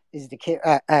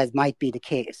 as might be the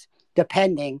case,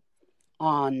 depending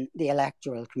on the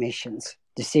Electoral Commission's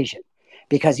decision.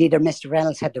 Because either Mr.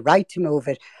 Reynolds had the right to move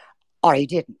it or he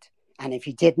didn't. And if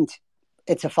he didn't,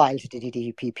 it's a file to the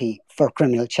DPP for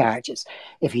criminal charges.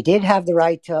 If he did have the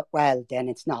right to, well, then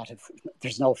it's not.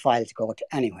 There's no file to go to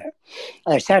anywhere.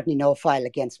 There's certainly no file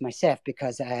against myself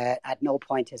because at no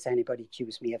point has anybody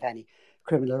accused me of any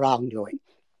criminal wrongdoing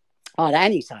on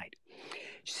any side.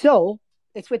 So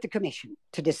it's with the Commission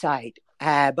to decide.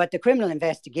 But the criminal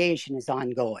investigation is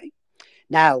ongoing.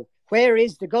 Now, where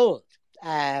is the gold?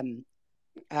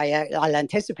 I'll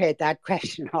anticipate that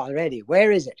question already.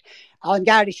 Where is it? On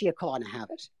Garda Síochána have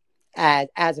it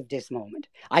as of this moment.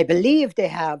 I believe they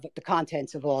have the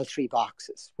contents of all three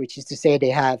boxes, which is to say they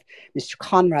have Mr.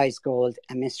 Conroy's gold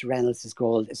and Mr. Reynolds'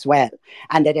 gold as well,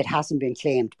 and that it hasn't been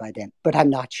claimed by them, but I'm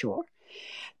not sure.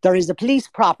 There is a Police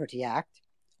Property Act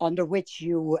under which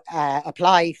you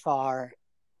apply for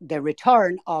the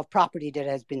return of property that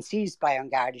has been seized by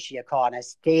Garda Síochána,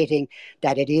 stating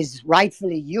that it is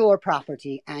rightfully your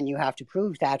property and you have to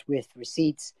prove that with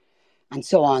receipts and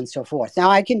so on and so forth.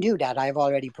 Now, I can do that. I've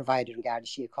already provided Garda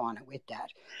Síochána with that.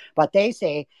 But they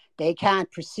say they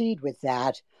can't proceed with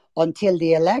that until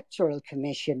the Electoral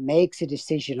Commission makes a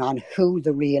decision on who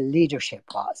the real leadership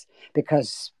was.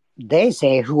 Because they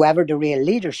say whoever the real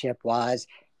leadership was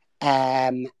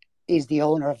is the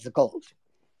owner of the gold.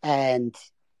 And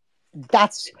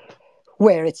that's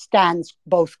where it stands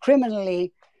both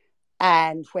criminally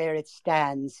and where it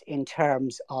stands in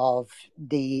terms of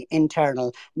the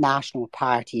internal National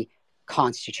Party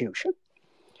constitution.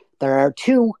 There are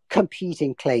two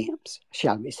competing claims,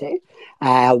 shall we say.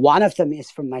 One of them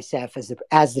is from myself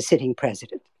as the sitting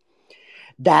president,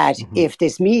 that if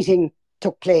this meeting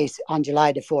took place on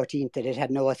July the 14th, that it had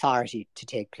no authority to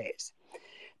take place.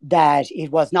 That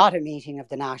it was not a meeting of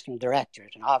the National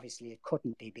Directorate, and obviously it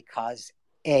couldn't be because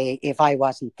if I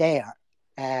wasn't there,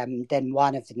 then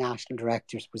one of the National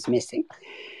Directors was missing.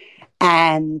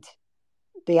 And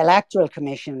the Electoral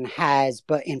Commission has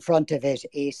but in front of it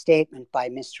a statement by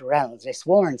Mr. Reynolds, a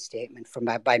sworn statement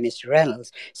by Mr.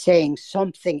 Reynolds saying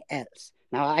something else.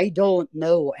 Now, I don't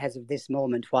know as of this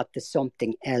moment what the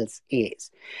something else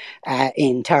is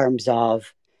in terms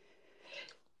of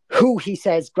who he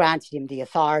says granted him the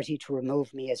authority to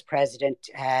remove me as president,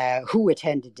 who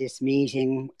attended this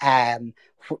meeting,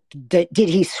 did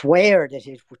he swear that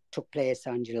it took place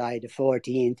on July the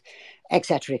 14th,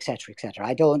 etc., etc., etc.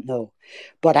 I don't know.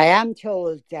 But I am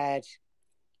told that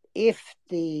if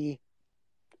the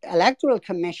Electoral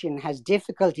Commission has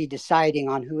difficulty deciding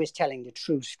on who is telling the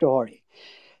true story,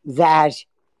 that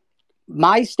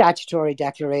my statutory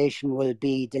declaration will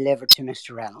be delivered to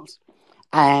Mr. Reynolds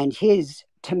and his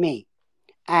to me,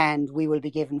 and we will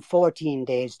be given 14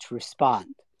 days to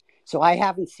respond. So I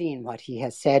haven't seen what he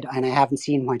has said, and I haven't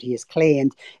seen what he has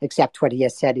claimed, except what he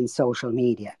has said in social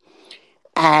media.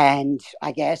 And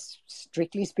I guess,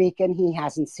 strictly speaking, he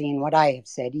hasn't seen what I have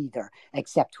said either,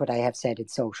 except what I have said in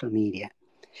social media.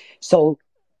 So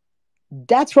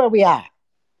that's where we are.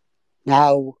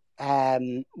 Now,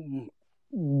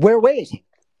 we're waiting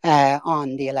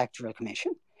on the Electoral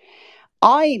Commission.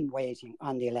 I'm waiting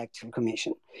on the Electoral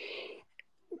Commission.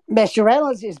 Mr.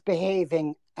 Reynolds is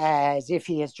behaving as if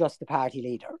he is just the party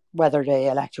leader, whether the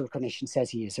Electoral Commission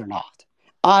says he is or not.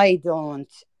 I don't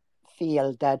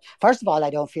feel that, first of all, I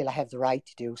don't feel I have the right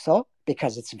to do so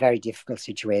because it's a very difficult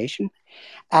situation.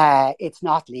 It's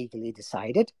not legally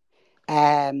decided.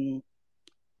 In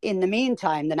the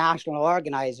meantime, the national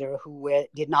organizer, who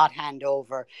did not hand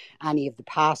over any of the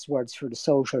passwords for the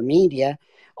social media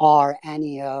or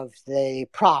any of the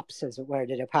props, as it were,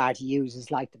 that a party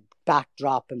uses, like the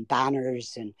backdrop and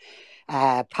banners and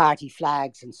party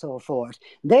flags and so forth,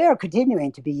 they are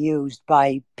continuing to be used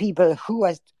by people who,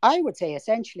 as I would say,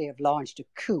 essentially have launched a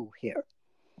coup here.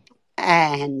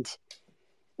 And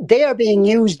they are being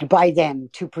used by them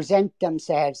to present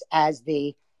themselves as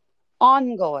the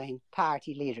ongoing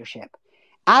party leadership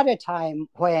at a time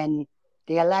when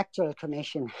the Electoral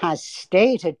Commission has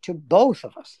stated to both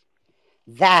of us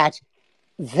that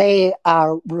they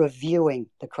are reviewing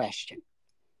the question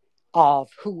of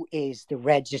who is the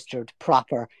registered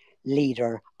proper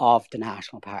leader of the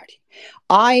National Party.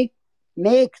 I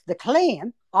make the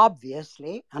claim,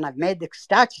 obviously, and I've made the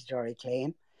statutory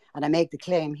claim, and I make the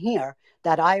claim here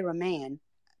that I remain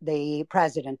the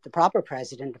president, the proper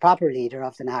leader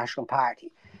of the National Party.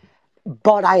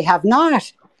 But I have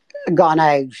not gone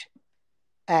out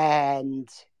and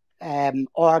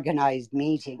organised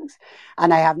meetings,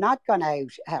 and I have not gone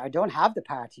out. I don't have the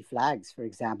party flags, for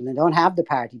example, and don't have the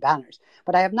party banners,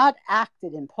 but I have not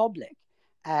acted in public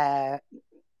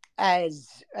as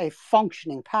a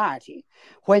functioning party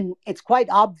when it's quite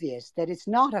obvious that it's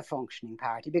not a functioning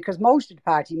party, because most of the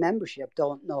party membership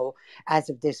don't know as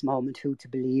of this moment who to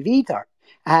believe either.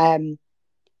 And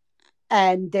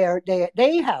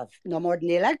they have, no more than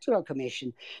the Electoral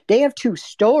Commission, they have two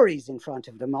stories in front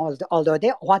of them, although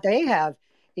what they have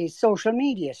is social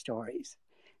media stories.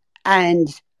 And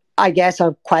I guess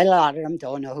quite a lot of them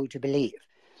don't know who to believe.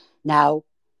 Now,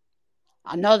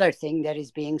 another thing that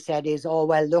is being said is, oh,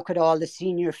 well, look at all the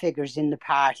senior figures in the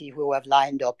party who have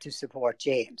lined up to support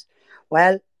James.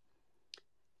 Well,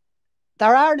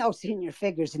 there are no senior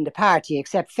figures in the party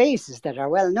except faces that are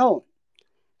well known.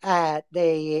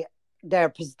 They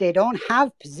don't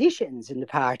have positions in the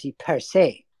party per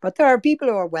se, but there are people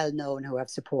who are well known who have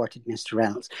supported Mr.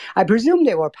 Reynolds. I presume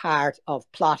they were part of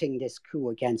plotting this coup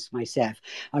against myself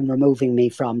and removing me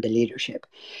from the leadership.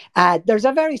 There's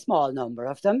a very small number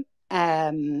of them.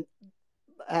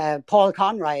 Paul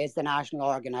Conroy, as the national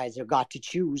organizer, got to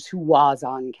choose who was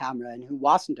on camera and who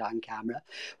wasn't on camera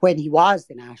when he was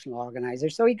the national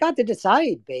organizer. So he got to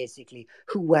decide, basically,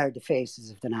 who were the faces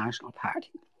of the National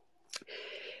Party.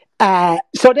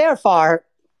 So therefore,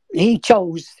 he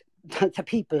chose the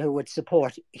people who would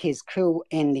support his coup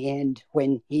in the end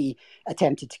when he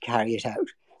attempted to carry it out.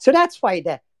 So that's why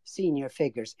the senior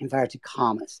figures, inverted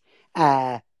commas,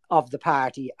 of the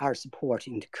party are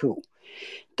supporting the coup.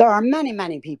 There are many,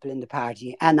 many people in the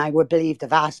party, and I would believe the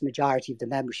vast majority of the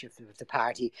membership of the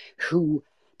party, who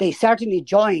they certainly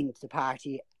joined the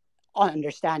party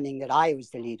understanding that I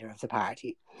was the leader of the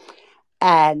party.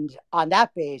 And on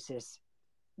that basis,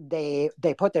 they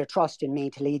put their trust in me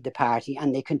to lead the party,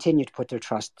 and they continue to put their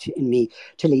trust in me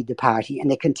to lead the party, and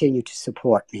they continue to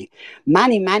support me.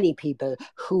 Many, many people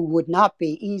who would not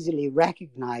be easily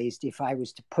recognized if I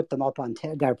was to put them up on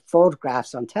their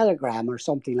photographs on Telegram or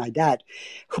something like that,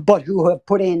 but who have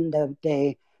put in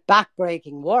the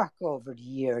backbreaking work over the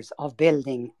years of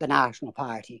building the National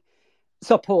Party,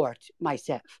 support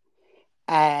myself.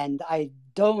 And I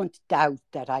don't doubt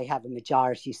that I have a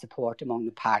majority support among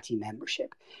the party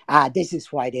membership. This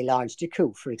is why they launched a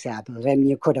coup, for example. I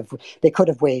mean, they could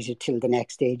have waited till the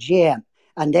next AGM,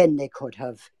 and then they could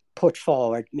have put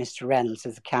forward Mr. Reynolds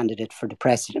as a candidate for the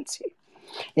presidency.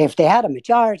 If they had a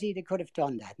majority, they could have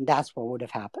done that, and that's what would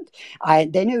have happened.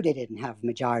 They knew they didn't have a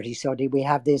majority, so we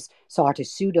have this sort of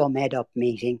pseudo-made-up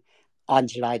meeting on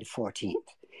July the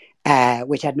 14th,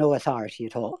 which had no authority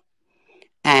at all.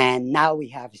 And now we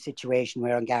have a situation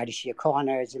where Garda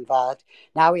Síochána is involved.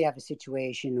 Now we have a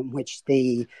situation in which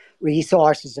the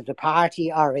resources of the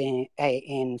party are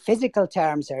in physical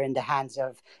terms are in the hands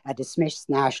of a dismissed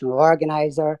national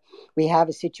organizer. We have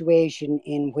a situation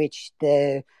in which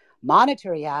the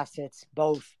monetary assets,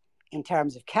 both in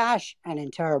terms of cash and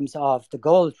in terms of the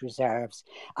gold reserves,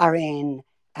 are in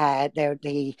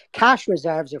the cash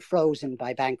reserves are frozen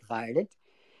by Bank of Ireland,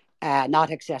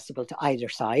 not accessible to either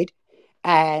side.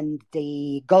 And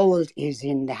the gold is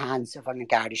in the hands of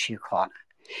Garda Síochána.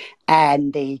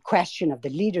 And the question of the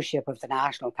leadership of the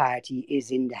National Party is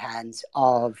in the hands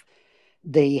of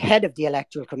the head of the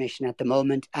Electoral Commission at the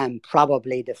moment, and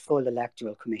probably the full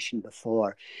Electoral Commission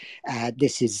before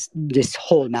this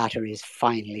whole matter is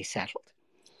finally settled.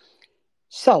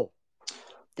 So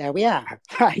there we are.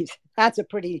 Right. That's a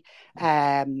pretty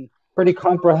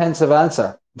comprehensive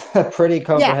answer. Pretty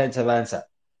comprehensive answer.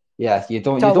 Yeah,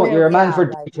 So you're a man yeah, for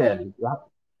like detail.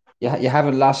 You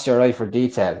haven't lost your eye for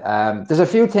detail. There's a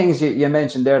few things you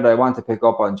mentioned there that I want to pick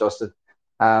up on, Justin.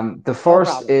 The no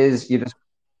first problem. is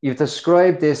you've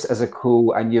described this as a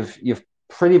coup, and you've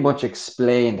pretty much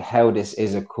explained how this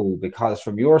is a coup, because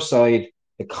from your side,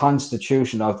 the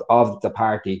constitution of the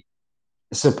party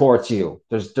supports you.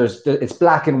 It's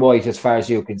black and white as far as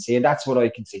you can see, and that's what I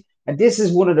can see. And this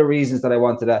is one of the reasons that I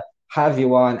wanted to have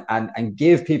you on and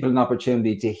give people an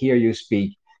opportunity to hear you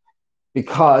speak,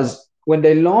 because when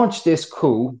they launched this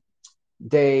coup,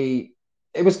 they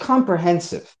it was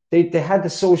comprehensive. They had the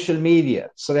social media,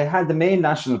 so they had the main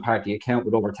National Party account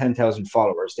with over 10,000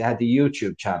 followers. They had the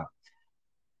YouTube channel,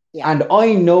 Yeah, and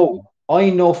I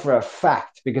know for a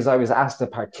fact, because I was asked to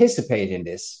participate in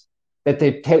this, that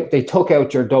they took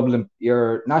out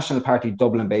your National Party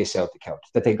Dublin Bay South account,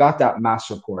 that they got that mass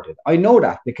reported. I know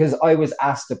that because I was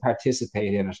asked to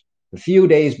participate in it a few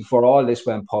days before all this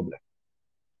went public.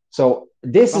 So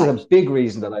this is a right. big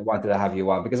reason that I wanted to have you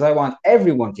on, because I want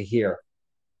everyone to hear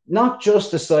not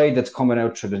just the side that's coming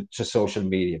out to social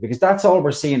media, because that's all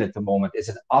we're seeing at the moment is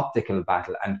an optical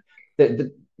battle. And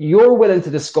you're willing to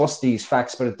discuss these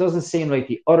facts, but it doesn't seem like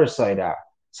the other side are.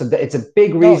 So it's a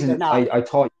big No, they're reason not. I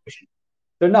thought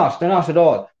they're not at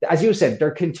all. As you said,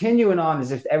 they're continuing on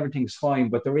as if everything's fine.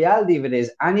 But the reality of it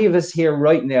is, any of us here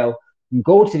right now can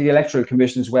go to the Electoral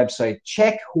Commission's website,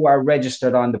 check who are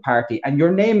registered on the party, and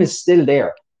your name is still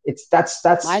there. My That's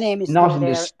name is not still in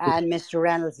there, this. and Mr.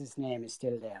 Reynolds' name is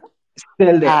still there.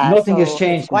 Still there. Nothing has So it's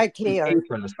changed quite since clear.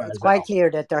 April, as far It's as I quite know.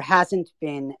 clear that there hasn't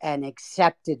been an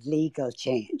accepted legal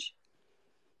change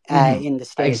Mm-hmm. in the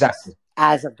Exactly. status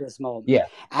as of this moment, Yeah.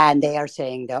 and they are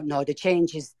saying that no, the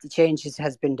changes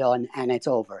has been done and it's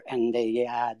over, and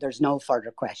there's no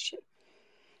further question.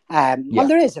 Well, Yeah.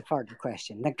 there is a further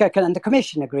question, and the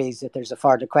Commission agrees that there's a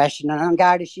further question, and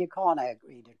Garda Síochána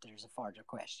agree that there's a further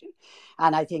question,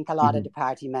 and I think a lot of Mm-hmm. the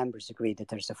party members agree that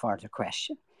there's a further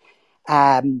question.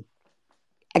 Um,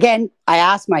 Again, I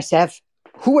asked myself,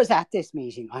 who was at this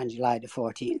meeting on July the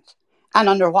 14th, and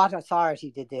under what authority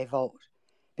did they vote?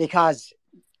 Because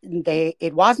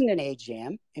it wasn't an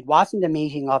AGM, it wasn't a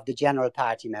meeting of the general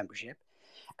party membership,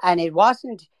 and it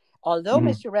wasn't. Although Mm-hmm.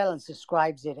 Mr. Reynolds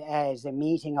describes it as a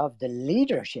meeting of the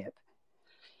leadership,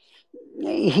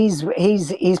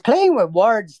 he's playing with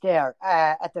words there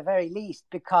at the very least,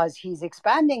 because he's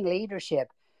expanding leadership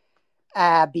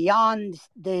beyond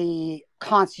the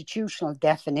constitutional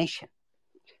definition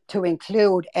to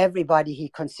include everybody he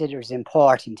considers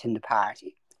important in the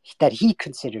party, that he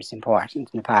considers important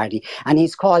in the party, and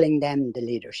he's calling them the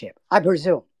leadership, I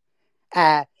presume.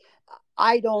 Uh,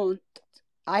 I don't.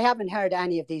 I haven't heard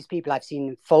any of these people. I've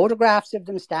seen photographs of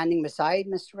them standing beside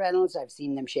Mr. Reynolds. I've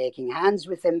seen them shaking hands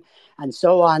with him, and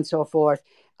so on and so forth.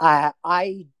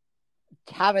 I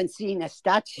haven't seen a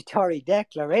statutory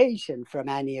declaration from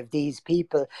any of these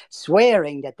people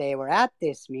swearing that they were at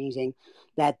this meeting,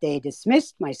 that they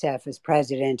dismissed myself as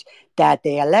president, that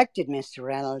they elected Mr.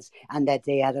 Reynolds, and that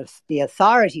they had the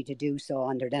authority to do so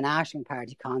under the National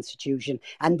Party Constitution.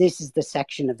 And this is the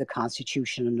section of the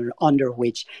Constitution under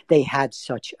which they had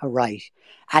such a right,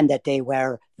 and that they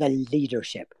were the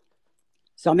leadership.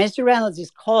 So Mr. Reynolds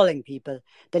is calling people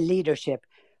the leadership,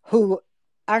 who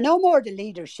are no more the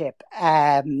leadership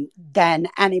than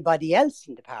anybody else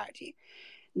in the party.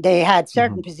 They had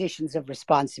certain Mm-hmm. positions of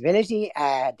responsibility.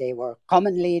 They were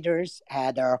common leaders.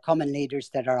 There are common leaders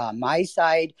that are on my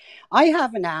side. I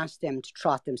haven't asked them to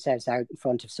trot themselves out in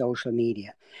front of social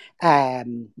media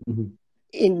Mm-hmm.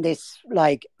 in this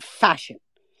fashion.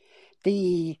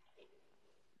 The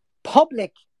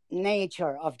public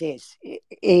nature of this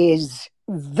is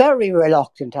very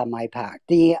reluctant on my part.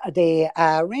 The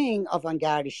ring of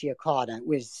Unvarnished Truth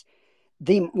was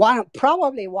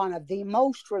probably one of the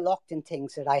most reluctant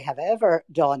things that I have ever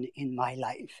done in my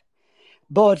life.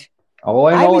 But Oh,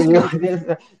 I I know was you. going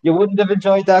to You wouldn't have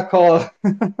enjoyed that call.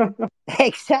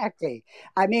 exactly.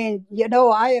 I mean,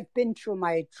 I have been through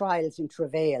my trials and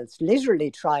travails,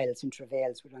 literally trials and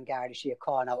travails with Unvarnished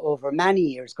Truth over many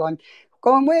years, going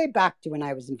way back to when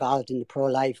I was involved in the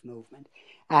pro-life movement.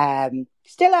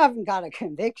 Still haven't got a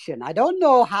conviction. I don't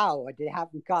know how. They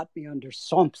haven't got me under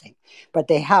something, but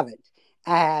they haven't.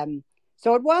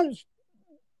 So it was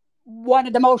one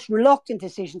of the most reluctant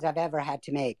decisions I've ever had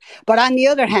to make. But on the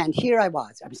other hand, here I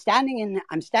was. I'm standing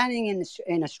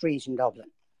in a street in Dublin,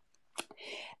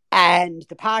 and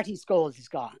the party's gold is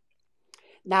gone.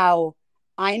 Now,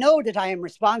 I know that I am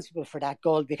responsible for that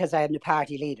gold because I am the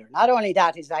party leader. Not only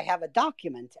that, is I have a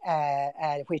document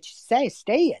which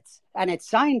states, and it's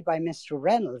signed by Mr.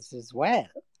 Reynolds as well.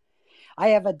 I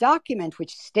have a document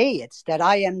which states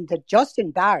that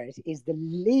Justin Barrett is the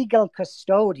legal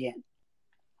custodian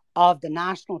of the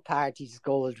National Party's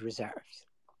gold reserves.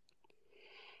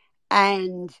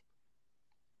 And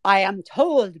I am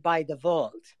told by the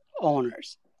vault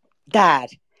owners that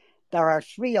there are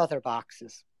 3 other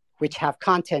boxes which have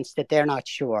contents that they're not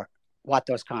sure what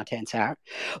those contents are,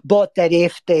 but that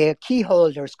if the key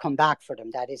holders come back for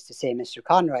them, that is to say Mr.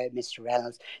 Conroy and Mr.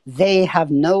 Reynolds, they have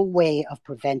no way of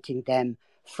preventing them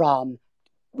from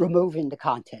removing the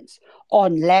contents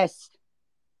unless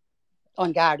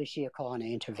An Garda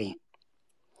Síochána intervene.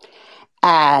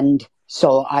 And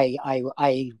so I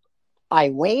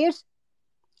wait,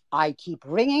 I keep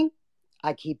ringing,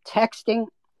 I keep texting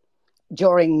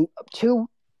during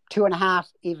 2.5,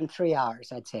 even 3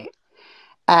 hours, I'd say.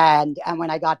 And when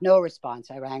I got no response,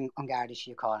 I rang An Garda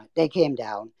Síochána. They came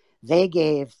down. They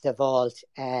gave the vault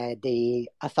the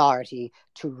authority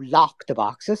to lock the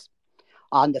boxes.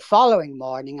 On the following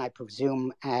morning, I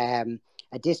presume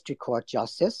a district court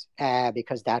justice,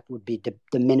 because that would be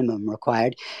the minimum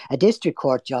required, a district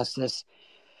court justice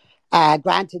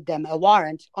granted them a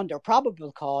warrant under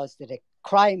probable cause that a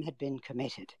crime had been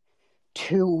committed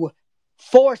to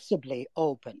forcibly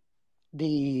open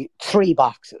the 3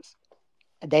 boxes.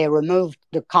 They removed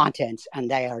the contents and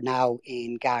they are now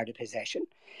in Garda possession.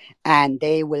 And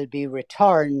they will be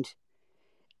returned.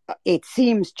 It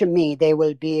seems to me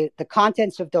the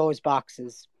contents of those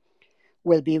boxes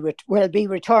will be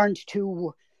returned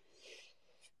to,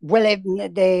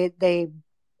 the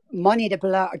money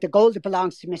the gold that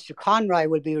belongs to Mr. Conroy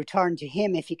will be returned to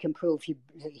him if he can prove he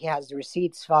has the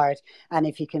receipts for it, and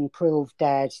if he can prove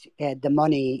that the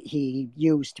money he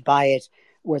used to buy it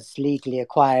was legally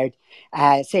acquired.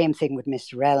 Same thing with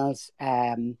Mr. Reynolds.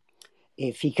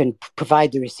 If he can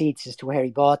provide the receipts as to where he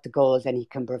bought the gold, then he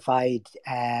can provide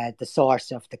the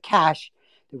source of the cash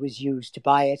that was used to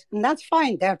buy it. And that's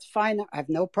fine. That's fine. I have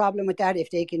no problem with that. If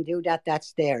they can do that,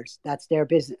 that's theirs. That's their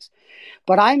business.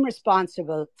 But I'm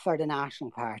responsible for the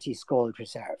National Party's gold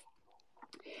reserve.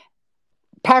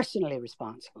 Personally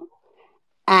responsible.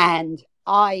 And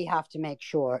I have to make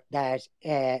sure that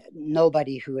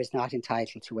nobody who is not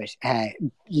entitled to it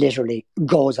literally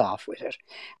goes off with it.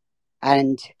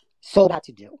 And so that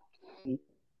to do.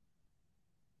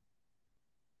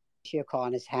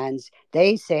 Síochána's hands.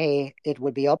 They say it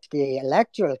would be up to the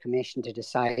Electoral Commission to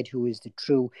decide who is the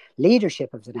true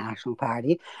leadership of the National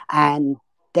Party, and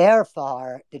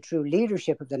therefore the true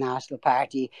leadership of the National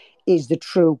Party is the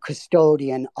true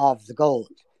custodian of the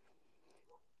gold.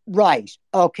 Right.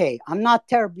 Okay. I'm not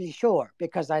terribly sure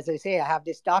because, as I say, I have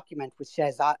this document which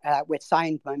says, which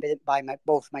signed by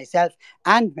both myself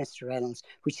and Mr. Reynolds,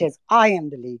 which says I am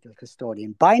the legal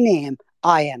custodian. By name,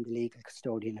 I am the legal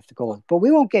custodian of the gold. But we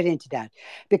won't get into that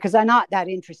because I'm not that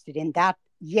interested in that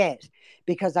yet,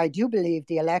 because I do believe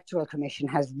the Electoral Commission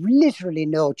has literally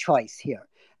no choice here.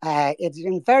 It's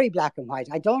in very black and white.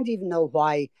 I don't even know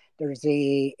why there's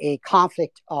a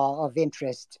conflict of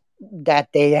interest that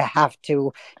they have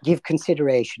to give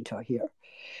consideration to here.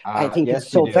 I think yes,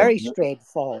 it's so very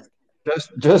straightforward.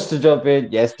 Just to jump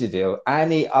in, yes, you do.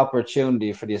 Any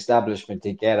opportunity for the establishment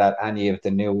to get at any of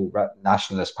the new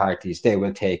nationalist parties, they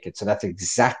will take it. So that's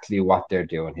exactly what they're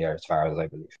doing here, as far as I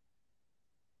believe.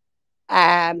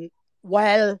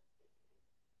 Well,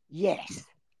 yes,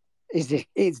 is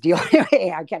the only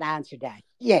way I can answer that.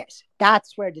 Yes,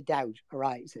 that's where the doubt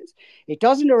arises. It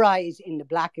doesn't arise in the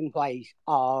black and white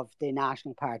of the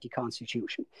National Party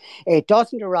constitution. It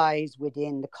doesn't arise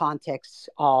within the context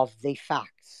of the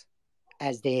facts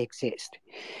as they exist.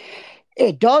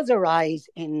 It does arise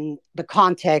in the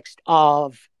context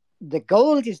of the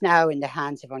gold is now in the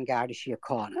hands of An Garda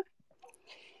Síochána.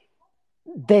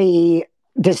 The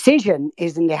decision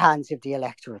is in the hands of the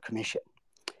Electoral Commission.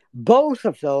 Both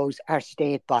of those are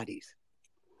state bodies.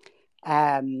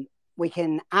 We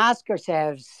can ask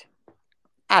ourselves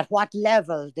at what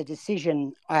level the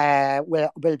decision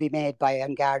will be made by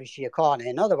An Garda Síochána.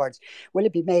 In other words, will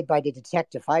it be made by the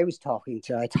detective I was talking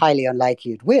to? It's highly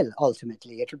unlikely it will,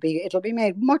 ultimately. It'll be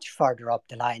made much further up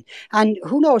the line. And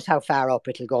who knows how far up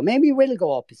it'll go. Maybe it will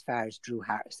go up as far as Drew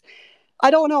Harris.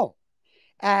 I don't know.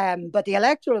 But the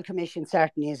Electoral Commission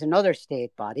certainly is another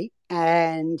state body,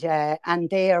 and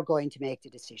they are going to make the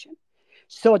decision.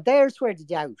 So there's where the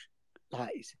doubt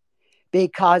lies,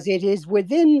 because it is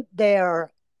within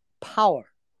their power,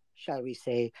 shall we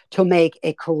say, to make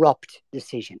a corrupt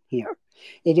decision here.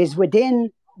 It is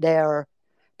within their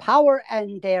power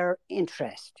and their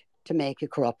interest to make a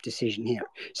corrupt decision here.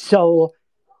 So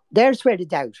there's where the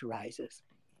doubt arises.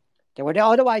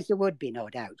 Otherwise, there would be no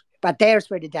doubt. But there's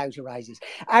where the doubt arises.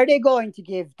 Are they going to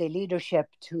give the leadership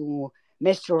to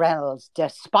Mr. Reynolds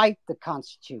despite the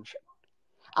Constitution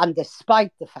and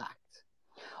despite the facts?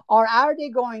 Or are they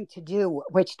going to do,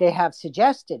 which they have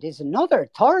suggested is another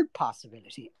third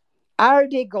possibility, are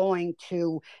they going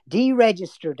to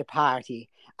deregister the party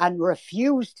and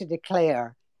refuse to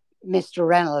declare Mr.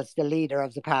 Reynolds the leader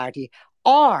of the party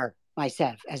or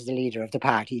myself as the leader of the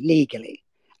party legally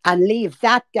and leave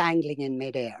that dangling in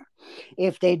midair?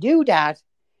 If they do that,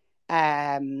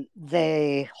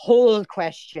 the whole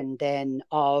question then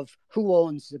of who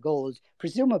owns the gold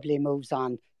presumably moves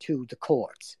on to the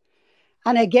courts.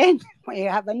 And again, we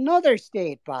have another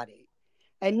state body,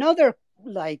 another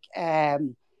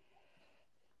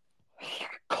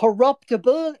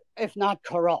corruptible, if not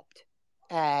corrupt,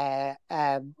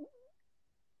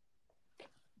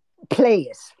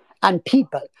 place and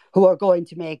people who are going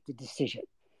to make the decision.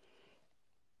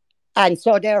 And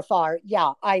so therefore,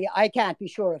 I can't be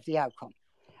sure of the outcome.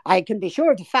 I can be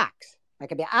sure of the facts. I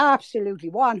can be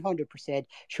absolutely 100%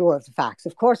 sure of the facts.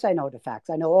 Of course, I know the facts.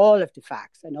 I know all of the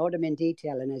facts. I know them in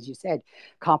detail. And as you said,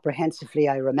 comprehensively,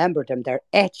 I remember them. They're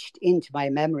etched into my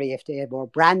memory. If they were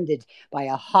branded by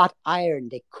a hot iron,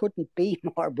 they couldn't be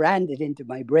more branded into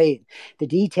my brain. The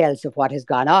details of what has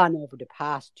gone on over the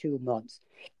past 2 months.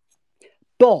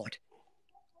 But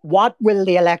what will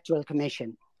the Electoral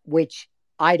Commission, which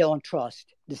I don't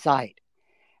trust, decide?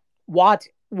 What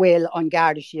will An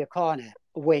Garda Síochána,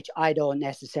 which I don't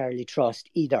necessarily trust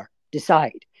either,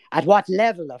 decide? At what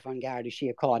level of An Garda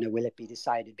Síochána will it be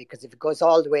decided? Because if it goes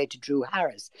all the way to Drew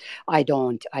Harris, I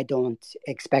don't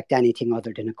expect anything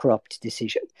other than a corrupt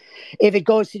decision. If it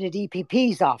goes to the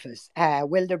DPP's office,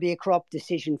 will there be a corrupt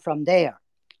decision from there?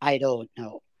 I don't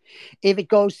know. If it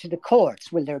goes to the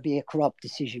courts, will there be a corrupt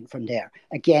decision from there?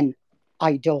 Again,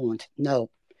 I don't know.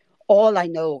 All I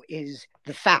know is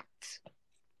the facts.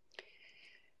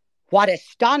 What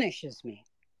astonishes me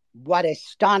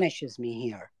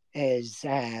here is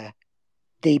the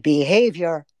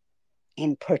behaviour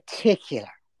in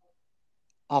particular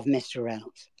of Mr.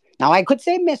 Reynolds. Now, I could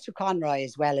say Mr. Conroy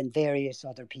as well and various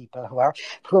other people who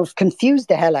have confused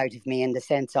the hell out of me in the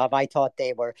sense of I thought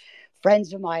they were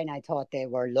friends of mine. I thought they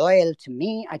were loyal to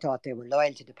me. I thought they were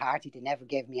loyal to the party. They never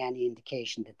gave me any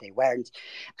indication that they weren't,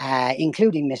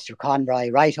 including Mr.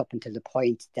 Conroy, right up until the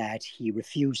point that he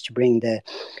refused to bring the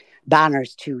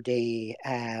banners to the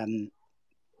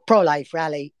pro-life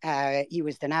rally. He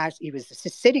was the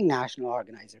sitting national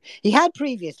organizer. He had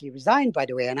previously resigned, by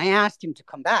the way, and I asked him to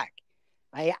come back.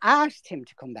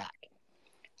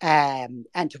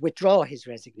 And to withdraw his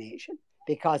resignation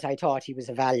because I thought he was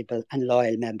a valuable and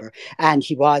loyal member. And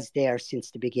he was there since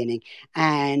the beginning.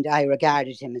 And I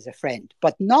regarded him as a friend,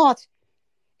 but not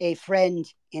a friend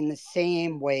in the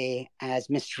same way as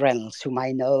Mr. Reynolds, whom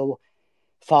I know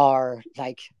for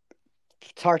like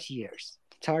 30 years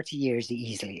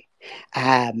easily.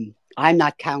 I'm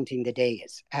not counting the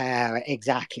days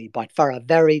exactly, but for a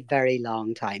very, very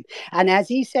long time. And as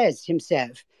he says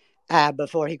himself,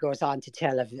 before he goes on to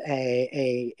tell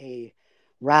a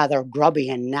rather grubby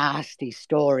and nasty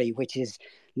story, which is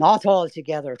not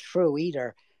altogether true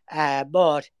either,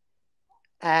 but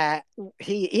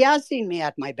he has seen me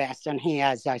at my best, and he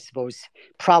has, I suppose,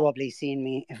 probably seen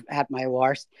me at my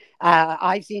worst.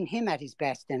 I've seen him at his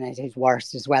best and at his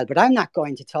worst as well, but I'm not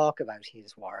going to talk about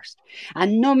his worst.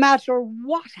 And no matter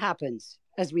what happens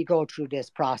as we go through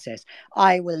this process,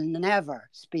 I will never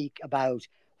speak about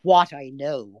what I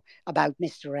know about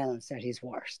Mr. Reynolds at his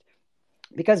worst.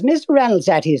 Because Mr. Reynolds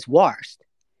at his worst,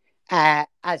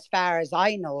 as far as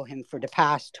I know him for the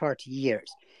past 30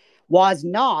 years, was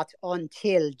not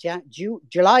until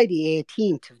July the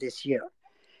 18th of this year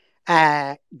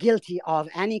guilty of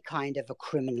any kind of a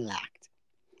criminal act.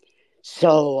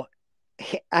 So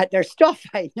there's stuff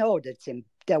I know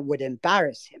that would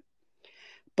embarrass him.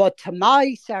 But to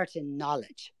my certain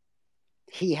knowledge,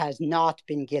 he has not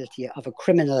been guilty of a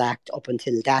criminal act up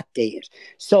until that date.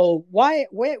 So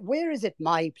where is it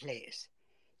my place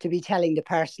to be telling the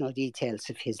personal details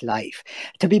of his life,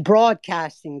 to be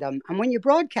broadcasting them? And when you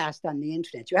broadcast on the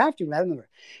internet, you have to remember,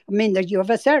 I mean, you have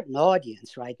a certain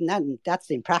audience, right? And that's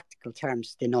in practical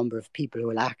terms the number of people who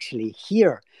will actually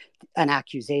hear an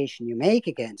accusation you make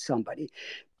against somebody.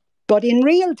 But in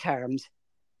real terms,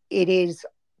 it is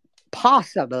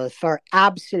possible for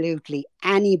absolutely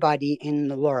anybody in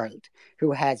the world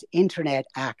who has internet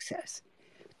access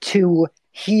to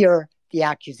hear the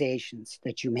accusations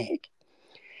that you make.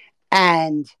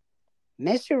 And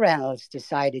Mr. Reynolds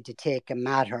decided to take a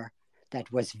matter that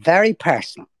was very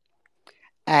personal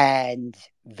and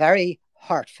very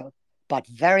hurtful, but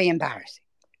very embarrassing.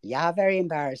 Yeah, very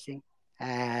embarrassing.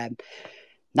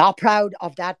 Not proud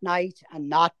of that night and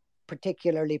not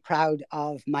particularly proud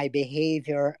of my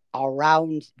behavior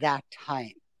around that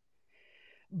time,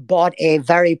 but a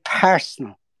very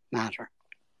personal matter.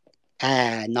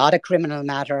 Not a criminal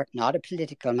matter, not a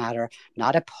political matter,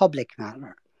 not a public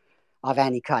matter of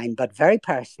any kind, but very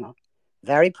personal,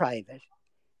 very private.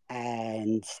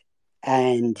 And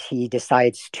he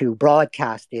decides to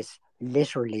broadcast this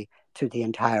literally to the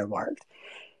entire world.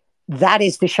 That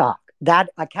is the shock. That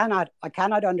I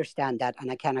cannot understand that,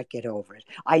 and I cannot get over it.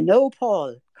 I know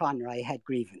Paul Conroy had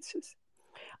grievances.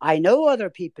 I know other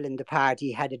people in the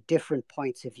party had a different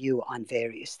points of view on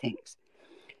various things.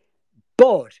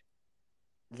 But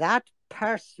that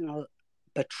personal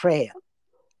betrayal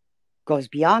goes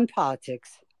beyond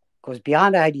politics, goes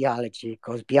beyond ideology,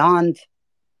 goes beyond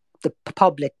the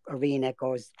public arena,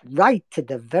 goes right to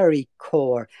the very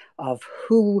core of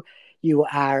who you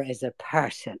are as a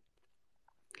person.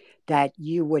 That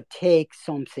you would take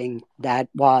something that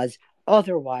was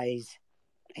otherwise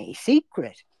a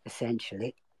secret,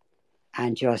 essentially,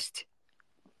 and just,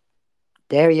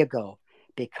 there you go.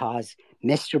 Because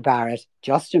Mr. Barrett,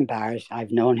 Justin Barrett,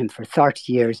 I've known him for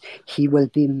 30 years, he will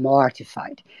be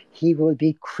mortified. He will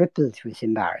be crippled with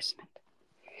embarrassment.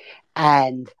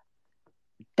 And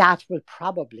that will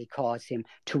probably cause him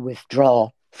to withdraw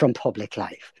from public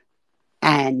life.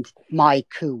 And my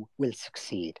coup will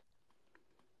succeed.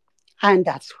 And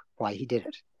that's why he did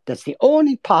it. That's the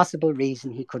only possible reason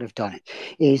he could have done it,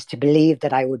 is to believe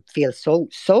that I would feel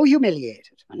so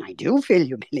humiliated. And I do feel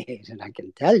humiliated, I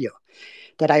can tell you,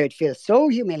 that I would feel so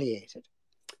humiliated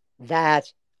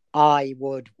that I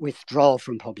would withdraw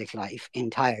from public life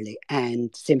entirely and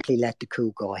simply let the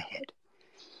coup go ahead.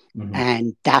 Mm-hmm.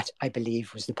 And that, I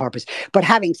believe, was the purpose. But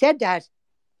having said that,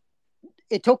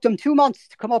 it took them 2 months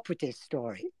to come up with this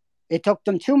story. It took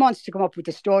them 2 months to come up with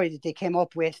the story that they came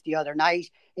up with the other night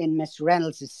in Mr.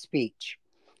 Reynolds' speech.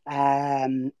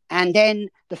 And then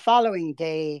the following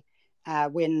day,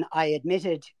 when I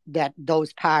admitted that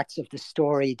those parts of the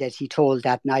story that he told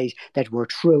that night that were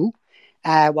true,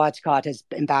 what's called, as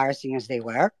embarrassing as they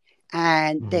were,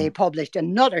 and they published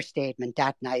another statement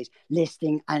that night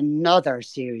listing another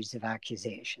series of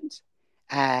accusations,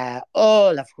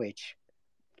 all of which,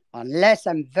 unless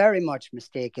I'm very much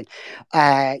mistaken,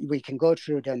 we can go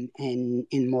through them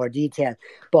in more detail,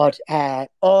 but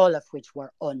all of which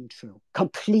were untrue,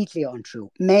 completely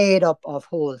untrue, made up of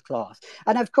whole cloth.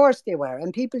 And of course they were,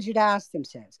 and people should ask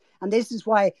themselves. And this is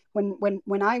why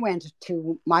when I went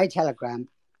to my Telegram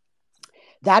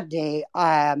that day,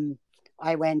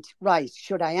 I went, right,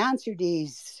 should I answer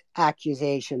these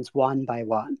accusations one by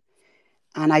one?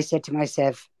 And I said to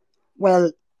myself,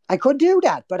 well, I could do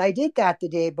that, but I did that the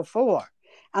day before.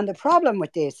 And the problem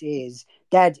with this is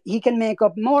that he can make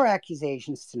up more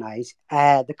accusations tonight.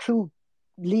 The coup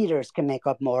leaders can make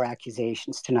up more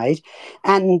accusations tonight.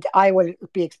 And I will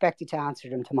be expected to answer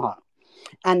them tomorrow.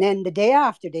 And then the day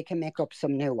after, they can make up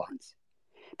some new ones.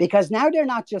 Because now they're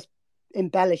not just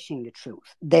embellishing the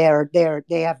truth. They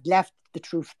have left the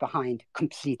truth behind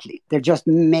completely. They're just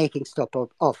making stuff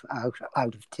up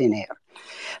out of thin air.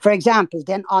 For example,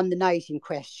 then on the night in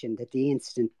question, that the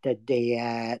incident that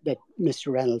that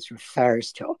Mr. Reynolds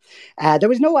refers to, there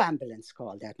was no ambulance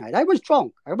called that night. I was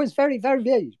drunk. I was very, very,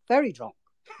 very, very drunk.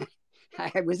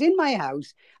 I was in my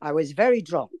house. I was very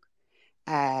drunk.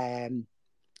 How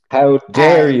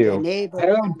dare you?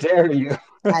 How dare you?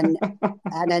 and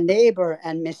a neighbour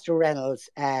and Mr. Reynolds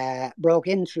broke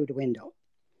in through the window.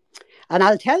 And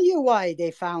I'll tell you why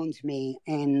they found me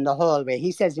in the hallway.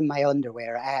 He says in my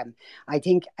underwear. I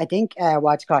think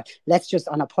what's called, let's just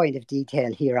on a point of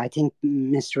detail here. I think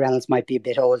Mr. Reynolds might be a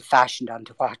bit old-fashioned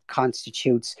onto what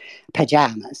constitutes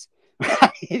pajamas,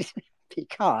 right?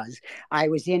 Because I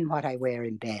was in what I wear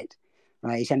in bed,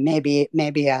 right? And maybe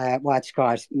what's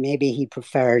called, maybe he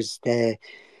prefers the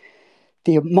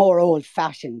more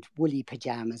old-fashioned woolly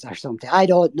pajamas or something. I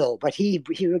don't know, but he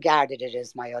regarded it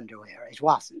as my underwear. It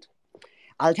wasn't.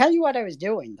 I'll tell you what I was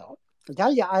doing, though. I'll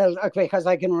tell you, because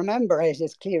I can remember it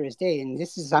as clear as day, and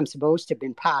this is, I'm supposed to have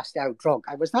been passed out drunk.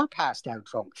 I was not passed out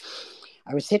drunk.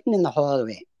 I was sitting in the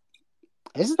hallway.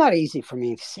 This is not easy for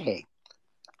me to say,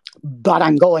 but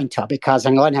I'm going to, because I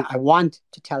want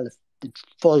to tell the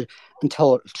full and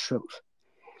total truth.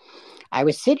 I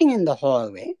was sitting in the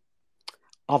hallway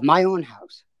of my own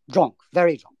house, drunk,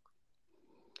 very drunk,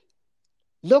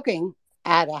 looking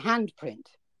at a handprint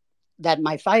that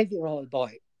my 5-year-old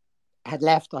boy had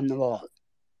left on the wall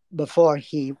before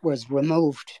he was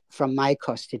removed from my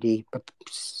custody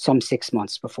some 6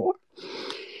 months before.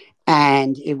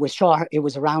 And it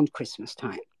was around Christmas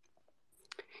time.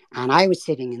 And I was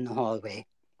sitting in the hallway,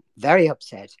 very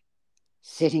upset,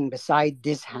 sitting beside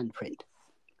this handprint.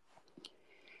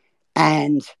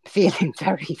 and feeling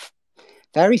very,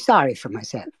 very sorry for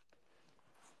myself.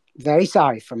 Very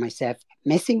sorry for myself,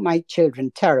 missing my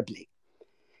children terribly,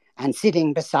 and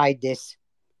sitting beside this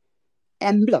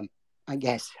emblem, I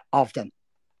guess, of them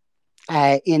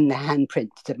in the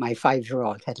handprint that my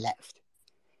 5-year-old had left.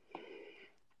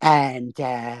 And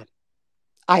I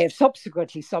have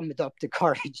subsequently summoned up the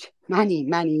courage many,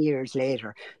 many years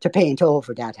later to paint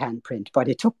over that handprint, but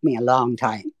it took me a long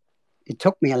time. It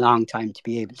took me a long time to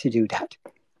be able to do that.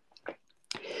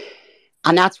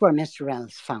 And that's where Mr.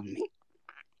 Reynolds found me.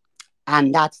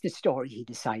 And that's the story he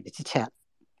decided to tell.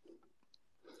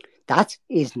 That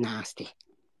is nasty.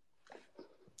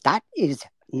 That is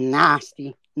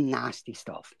nasty, nasty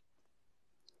stuff.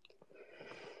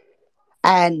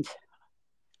 And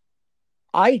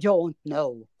I don't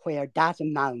know where that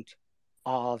amount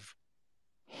of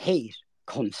hate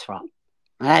comes from.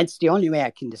 And that's the only way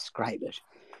I can describe it.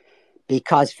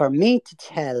 Because for me to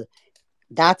tell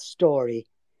that story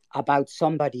about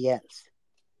somebody else,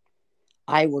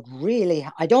 I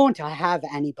don't have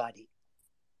anybody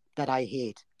that I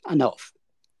hate enough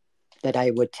that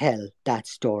I would tell that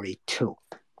story to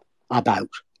about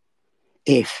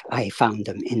if I found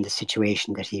them in the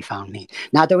situation that he found me.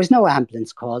 Now, there was no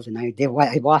ambulance called, and I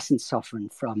wasn't suffering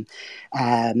from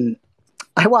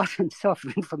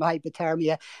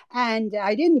hypothermia, and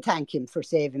I didn't thank him for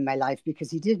saving my life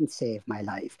because he didn't save my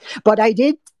life. But I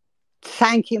did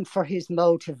thank him for his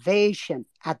motivation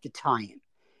at the time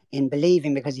in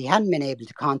believing, because he hadn't been able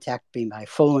to contact me by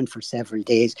phone for several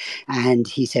days, and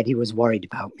he said he was worried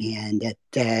about me and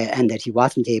that he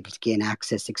wasn't able to gain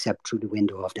access except through the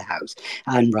window of the house.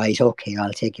 And right, okay,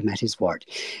 I'll take him at his word.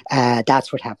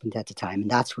 That's what happened at the time, and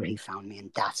that's where he found me,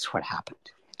 and that's what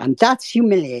happened. And that's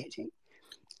humiliating,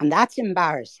 and that's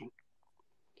embarrassing.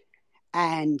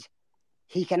 And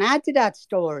he can add to that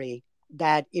story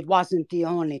that it wasn't the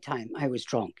only time I was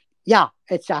drunk. Yeah,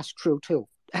 that's true too.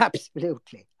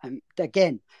 Absolutely. I'm,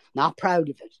 again, not proud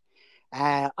of it.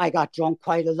 I got drunk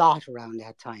quite a lot around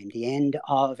that time. The end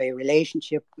of a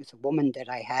relationship with a woman that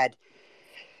I had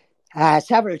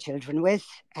several children with.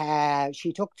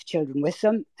 She took the children with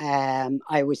them.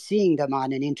 I was seeing them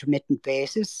on an intermittent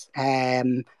basis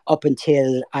up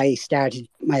until I started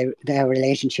my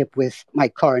relationship with my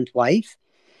current wife.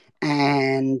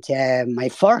 And my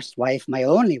first wife, my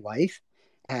only wife,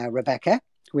 Rebecca,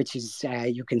 which is,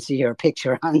 you can see her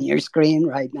picture on your screen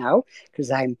right now, because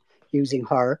I'm using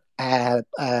her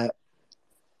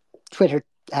Twitter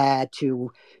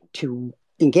to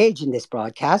engage in this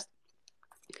broadcast.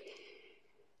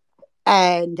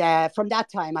 And from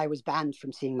that time, I was banned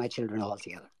from seeing my children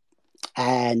altogether.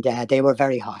 And they were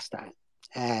very hostile.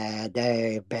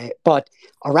 But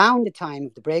around the time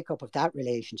of the breakup of that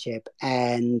relationship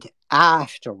and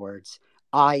afterwards,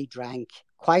 I drank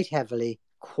quite heavily,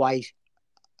 quite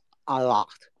a lot.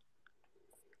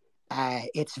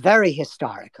 It's very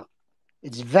historical.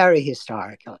 It's very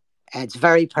historical. It's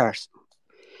very personal.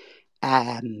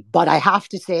 But I have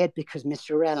to say it because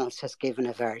Mr. Reynolds has given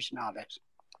a version of it.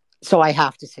 So I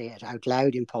have to say it out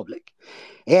loud in public.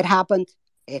 It happened.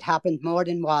 It happened more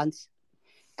than once.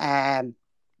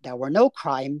 There were no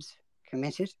crimes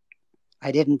committed.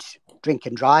 I didn't drink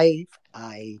and drive.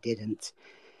 I didn't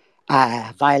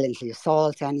violently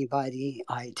assault anybody.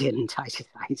 I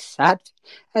sat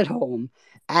at home,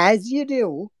 as you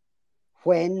do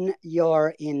when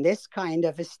you're in this kind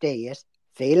of a state,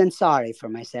 feeling sorry for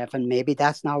myself. And maybe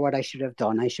that's not what I should have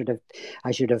done. I should have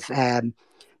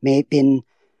been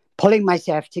pulling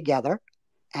myself together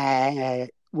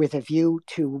with a view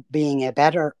to being a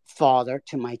better father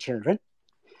to my children.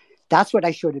 That's what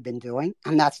I should have been doing,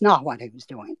 and that's not what I was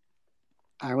doing.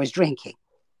 I was drinking,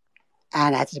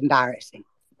 and that's embarrassing.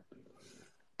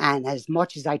 And as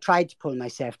much as I tried to pull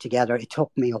myself together, it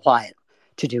took me a while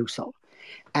to do so.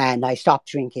 And I stopped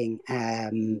drinking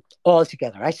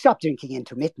altogether. I stopped drinking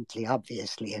intermittently,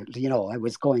 obviously. You know, I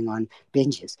was going on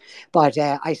binges. But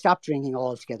I stopped drinking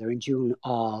altogether in June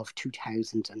of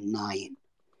 2009.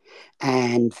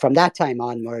 And from that time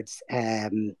onwards,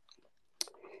 I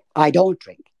don't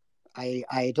drink.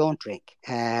 I don't drink.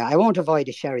 I won't avoid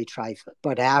a sherry trifle,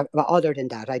 but other than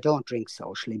that, I don't drink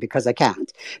socially because I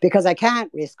can't. Because I can't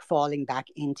risk falling back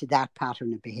into that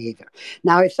pattern of behaviour.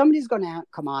 Now, if somebody's going to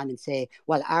come on and say,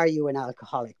 well, are you an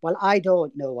alcoholic? Well, I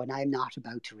don't know, and I'm not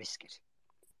about to risk it.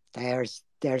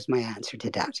 There's my answer to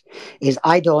that, is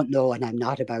I don't know, and I'm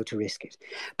not about to risk it.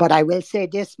 But I will say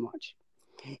this much,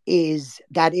 is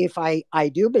that if I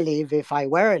do believe if I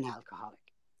were an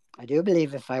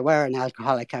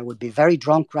alcoholic, I would be very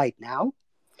drunk right now.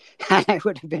 And I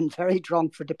would have been very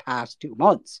drunk for the past 2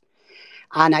 months.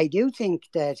 And I do think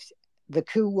that the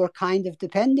coup were kind of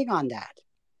depending on that.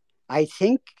 I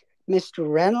think Mr.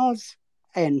 Reynolds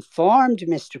informed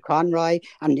Mr. Conroy,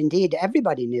 and indeed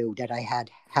everybody knew that I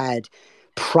had had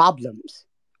problems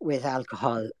with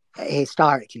alcohol,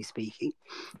 historically speaking,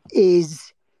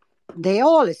 is they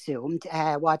all assumed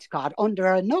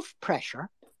under enough pressure,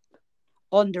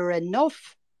 under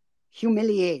enough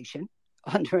humiliation,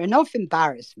 under enough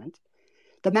embarrassment,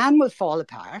 the man will fall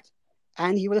apart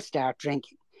and he will start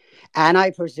drinking. And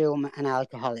I presume an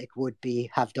alcoholic would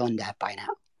have done that by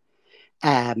now.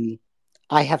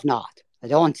 I have not. I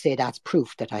don't say that's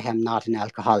proof that I am not an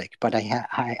alcoholic, but I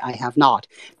have not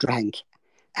drank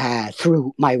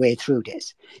through my way through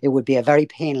this. It would be a very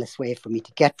painless way for me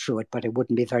to get through it, but it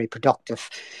wouldn't be very productive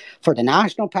for the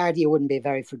National Party. It wouldn't be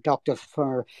very productive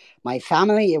for my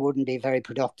family. It wouldn't be very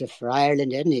productive for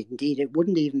Ireland. And indeed, it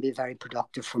wouldn't even be very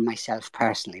productive for myself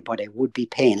personally, but it would be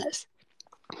painless.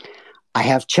 I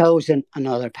have chosen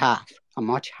another path, a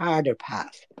much harder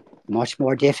path, much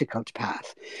more difficult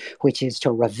path, which is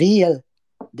to reveal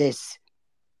this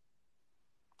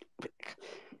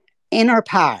inner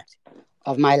part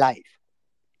of my life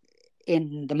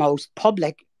in the most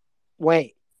public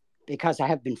way, because I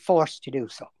have been forced to do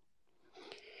so,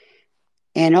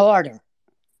 in order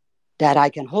that I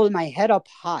can hold my head up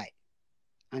high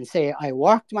and say I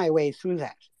worked my way through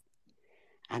that,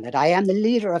 and that I am the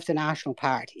leader of the National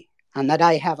Party, and that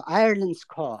I have Ireland's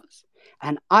cause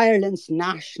and Ireland's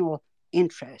national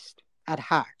interest at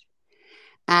heart,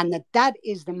 and that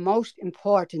is the most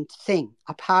important thing,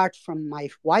 apart from my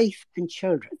wife and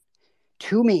children,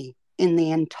 to me in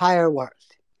the entire world,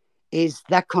 is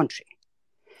that country.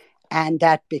 And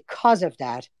that because of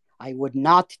that, I would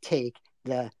not take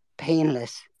the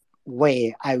painless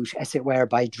way out, as it were,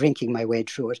 by drinking my way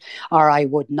through it, or I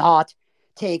would not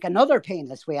take another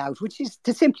painless way out, which is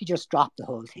to simply just drop the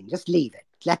whole thing, just leave it,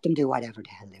 let them do whatever the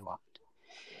hell they want.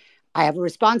 I have a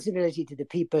responsibility to the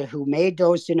people who made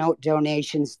those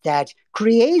donations that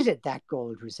created that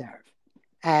gold reserve,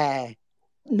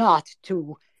 not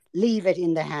to leave it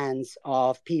in the hands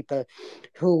of people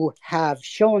who have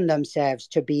shown themselves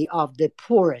to be of the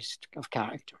poorest of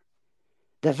character,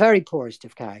 the very poorest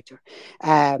of character.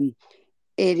 It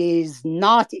is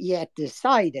not yet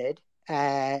decided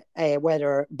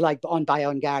whether, like by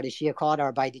An Garda Síochána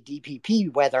or by the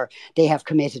DPP, whether they have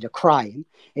committed a crime.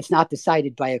 It's not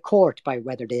decided by a court by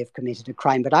whether they have committed a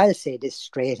crime, but I'll say this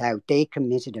straight out. They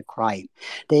committed a crime.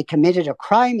 They committed a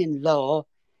crime in law,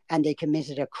 and they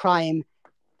committed a crime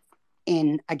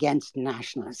against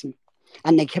nationalism,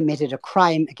 and they committed a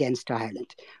crime against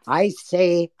Ireland. I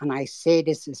say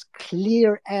this as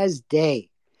clear as day,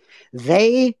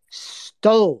 they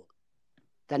stole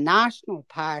the National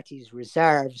Party's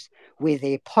reserves with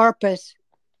a purpose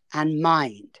and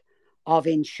mind of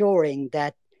ensuring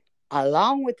that,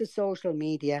 along with the social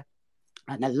media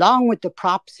and along with the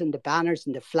props and the banners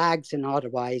and the flags and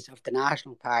otherwise of the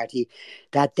National Party,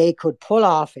 that they could pull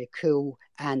off a coup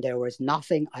and there was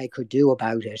nothing I could do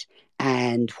about it.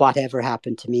 And whatever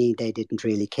happened to me, they didn't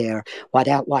really care.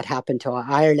 What happened to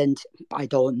Ireland, I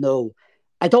don't know.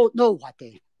 I don't know what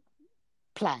they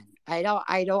plan. I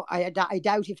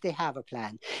doubt if they have a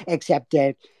plan, except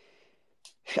that,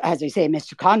 as I say,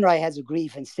 Mr. Conroy has a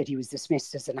grievance that he was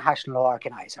dismissed as a national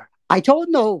organiser. I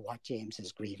don't know what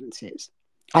James's grievance is.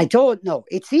 I don't know.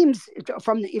 It seems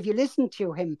if you listen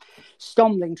to him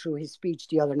stumbling through his speech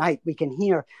the other night, we can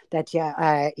hear that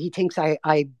he thinks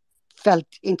I felt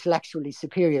intellectually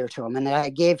superior to him, and I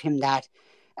gave him that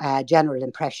general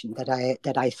impression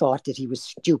that I thought that he was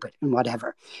stupid and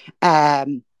whatever.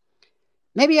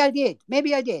 Maybe I did.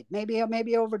 Maybe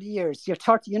over the years, you're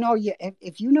 30.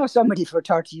 If you know somebody for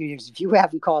 30 years, if you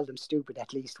haven't called them stupid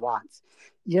at least once,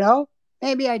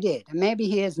 maybe I did. And maybe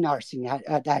he is nursing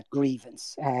that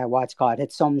grievance,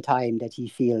 at some time, that he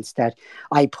feels that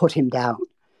I put him down,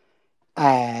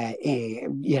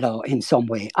 in some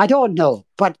way. I don't know,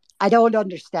 but I don't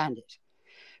understand it,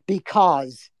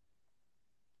 because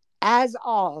as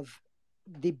of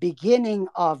the beginning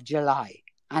of July,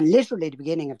 and literally the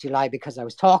beginning of July, because I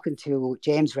was talking to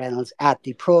James Reynolds at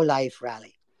the pro-life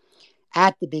rally.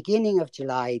 At the beginning of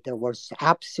July, there was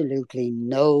absolutely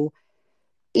no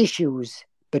issues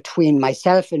between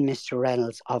myself and Mr.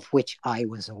 Reynolds of which I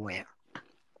was aware.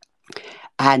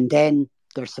 And then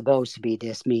there's supposed to be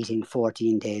this meeting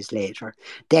 14 days later.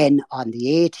 Then on the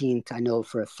 18th, I know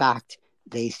for a fact,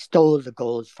 they stole the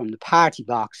gold from the party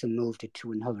box and moved it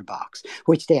to another box,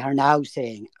 which they are now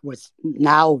saying was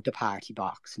now the party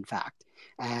box, in fact,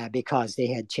 because they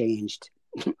had changed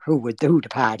who the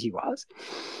party was.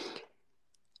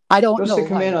 I don't know. Just to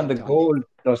come in on the gold,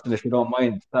 Justin, if you don't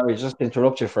mind. Sorry, just to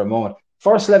interrupt you for a moment.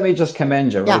 first, let me just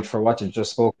commend you, Yeah. right, for what you've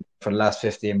just spoken for the last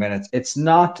 15 minutes. It's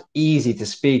not easy to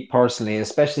speak personally,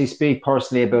 especially speak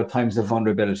personally about times of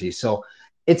vulnerability. So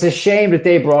it's a shame that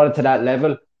they brought it to that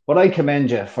level, but I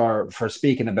commend you for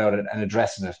speaking about it and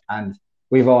addressing it. And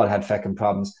we've all had feckin'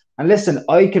 problems. And listen,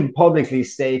 I can publicly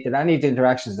state that any of the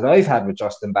interactions that I've had with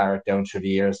Justin Barrett down through the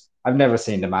years, I've never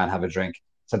seen the man have a drink.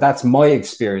 So that's my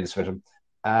experience with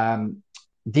him.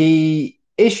 The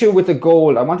issue with the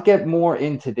goal, I want to get more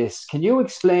into this. Can you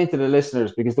explain to the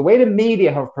listeners, because the way the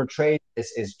media have portrayed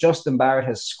this is Justin Barrett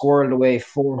has squirreled away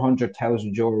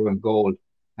 400,000 euro in gold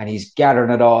and he's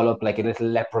gathering it all up like a little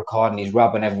leprechaun and he's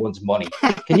robbing everyone's money.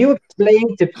 Can you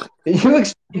explain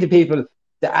to people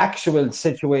the actual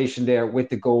situation there with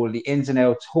the gold, the ins and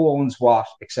outs, who owns what,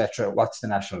 etc.? What's the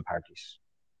national parties?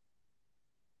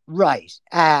 Right.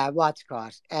 What's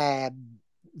got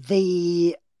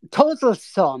the total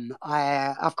sum?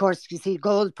 Of course, you see,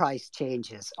 gold price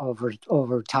changes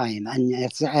over time, and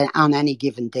it's on any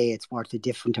given day, it's worth a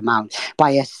different amount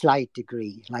by a slight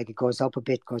degree. Like it goes up a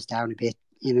bit, goes down a bit,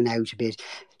 in and out a bit,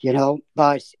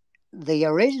 But the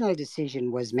original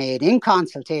decision was made in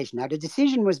consultation. Now, the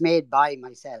decision was made by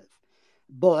myself,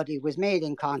 but it was made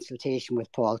in consultation with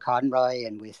Paul Conroy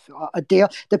and with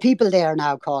the people they are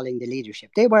now calling the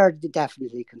leadership. They were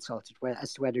definitely consulted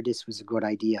as to whether this was a good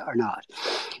idea or not.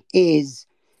 Is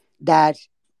that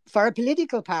for a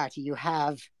political party, you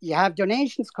have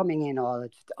donations coming in all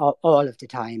of the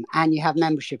time, and you have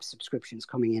membership subscriptions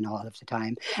coming in all of the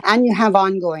time, and you have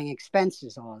ongoing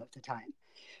expenses all of the time.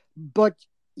 But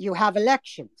you have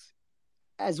elections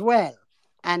as well.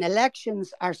 And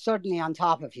elections are suddenly on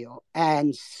top of you.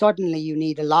 And suddenly you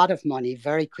need a lot of money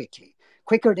very quickly,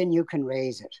 quicker than you can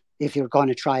raise it. If you're going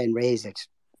to try and raise it,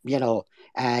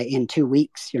 in 2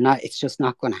 weeks, it's just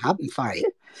not going to happen for you.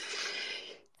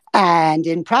 And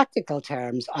in practical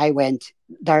terms,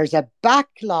 there's a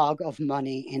backlog of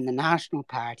money in the National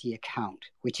Party account,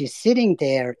 which is sitting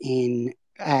there in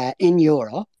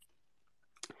euro.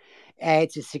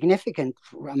 It's a significant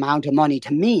amount of money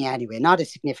to me, anyway. Not a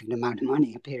significant amount of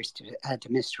money, appears to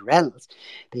Mr. Reynolds,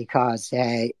 because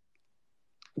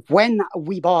when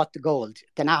we bought the gold,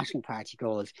 the National Party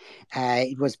gold,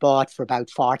 it was bought for about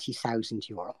 40,000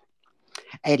 euro.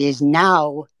 It is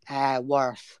now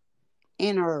worth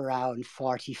in or around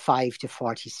 45 to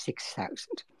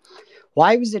 46,000.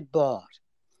 Why was it bought?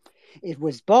 It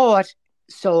was bought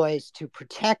so as to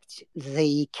protect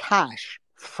the cash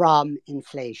from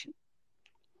inflation.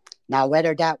 Now,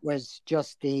 whether that was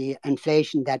just the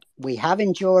inflation that we have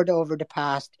endured over the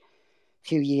past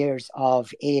few years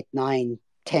of 8, 9,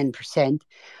 10%,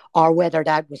 or whether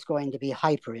that was going to be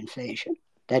hyperinflation,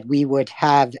 that we would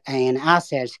have an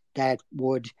asset that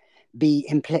would be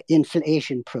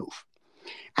inflation proof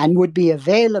and would be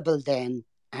available then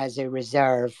as a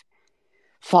reserve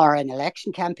for an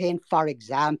election campaign, for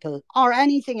example, or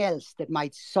anything else that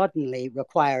might suddenly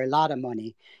require a lot of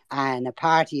money. And a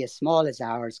party as small as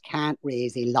ours can't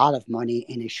raise a lot of money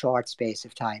in a short space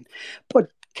of time,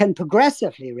 but can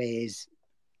progressively raise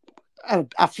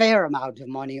a fair amount of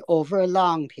money over a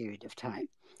long period of time.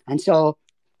 And so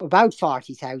about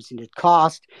 40,000 it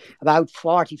cost, about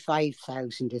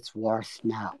 45,000 it's worth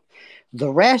now.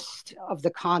 The rest of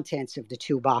the contents of the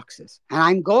two boxes, and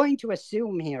I'm going to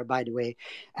assume here, by the way,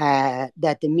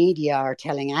 that the media are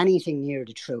telling anything near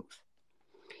the truth,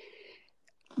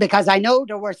 because I know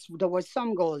there was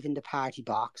some gold in the party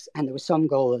box, and there was some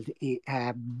gold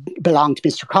belonged to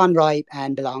Mr. Conroy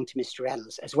and belonged to Mr.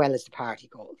 Reynolds, as well as the party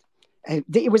gold.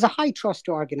 It was a high trust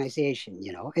organization,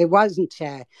 It wasn't.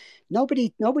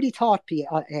 Nobody thought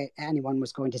anyone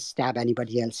was going to stab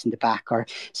anybody else in the back, or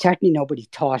certainly nobody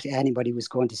thought anybody was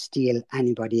going to steal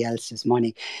anybody else's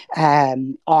money,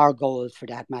 or gold for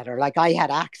that matter. Like I had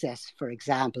access, for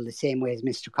example, the same way as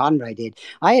Mr. Conroy did.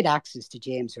 I had access to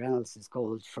James Reynolds'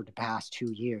 gold for the past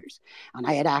 2 years, and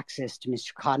I had access to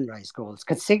Mr. Conroy's gold,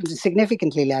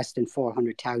 significantly less than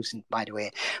 400,000, by the way,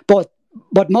 but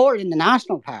more in the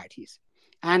national parties.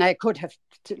 And I could have,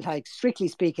 strictly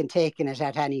speaking, taken it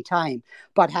at any time.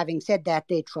 But having said that,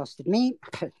 they trusted me.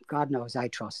 God knows I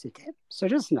trusted them. So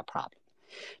there isn't a problem.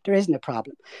 There isn't a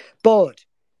problem. But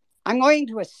I'm going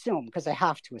to assume, because I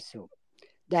have to assume,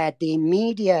 that the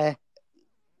media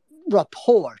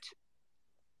report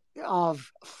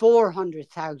of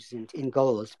 400,000 in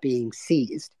gold being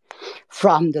seized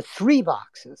from the three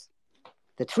boxes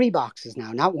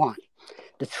now, not one,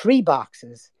 the three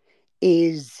boxes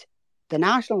is the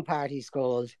National Party's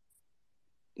gold,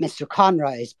 Mr.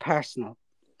 Conroy's personal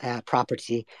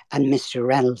property, and Mr.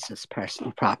 Reynolds'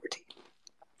 personal property.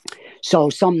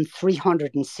 So some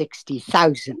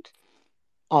 360,000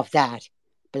 of that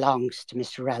belongs to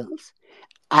Mr. Reynolds.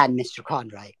 and Mr.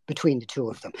 Conroy, between the two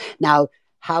of them. Now,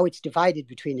 how it's divided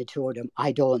between the two of them,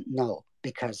 I don't know,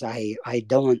 because I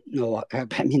don't know. I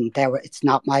mean,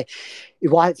 it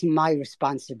wasn't my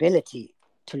responsibility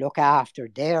to look after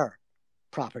their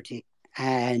property,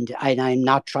 and I'm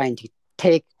not trying to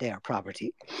take their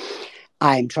property.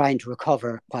 I'm trying to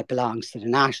recover what belongs to the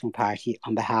National Party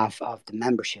on behalf of the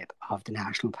membership of the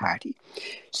National Party.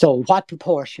 So what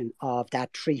proportion of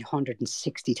that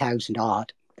 360,000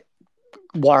 odd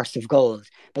worth of gold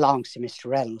belongs to Mr.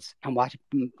 Reynolds and what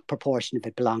proportion of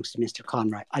it belongs to Mr.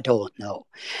 Conroy, I don't know.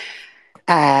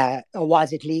 Or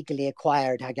was it legally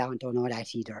acquired? I don't know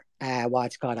that either.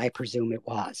 What's God? I presume it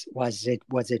was. Was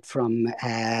it from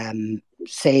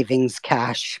savings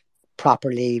cash,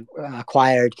 properly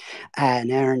acquired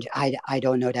and earned? I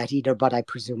don't know that either, but I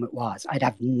presume it was. I'd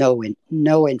have no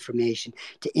information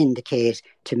to indicate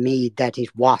to me that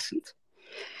it wasn't,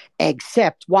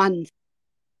 except one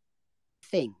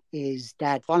thing is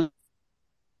that one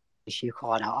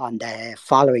on the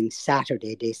following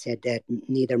Saturday, they said that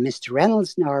neither Mr.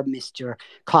 Reynolds nor Mr.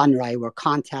 Conroy were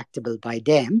contactable by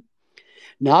them,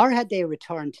 nor had they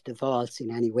returned to the vaults in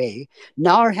any way,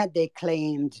 nor had they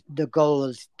claimed the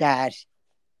gold that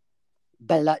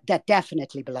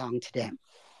definitely belonged to them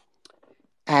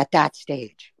at that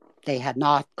stage. They had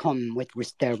not come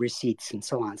with their receipts and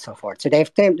so on and so forth. So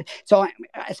they've claimed. So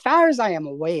as far as I am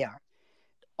aware,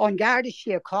 An Garda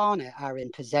Síochána are in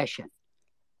possession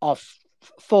of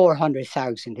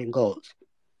 400,000 in gold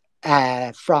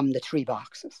from the 3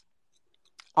 boxes,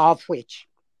 of which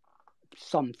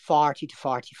some 40 to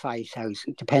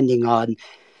 45,000, depending on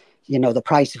the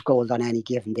price of gold on any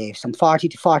given day. Some 40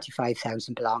 to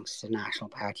 45,000 belongs to the National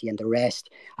Party, and the rest,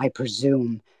 I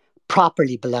presume,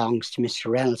 properly belongs to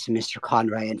Mr. Reynolds and Mr.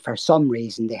 Conroy, and for some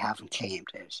reason they haven't claimed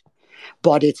it.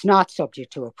 But it's not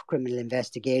subject to a criminal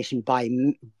investigation by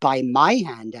my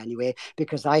hand anyway,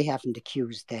 because I haven't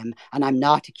accused them, and I'm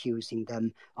not accusing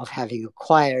them of having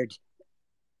acquired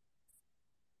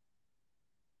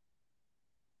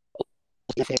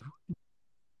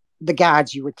the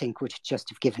guards. You would think would just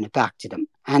have given it back to them,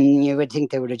 and you would think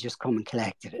they would have just come and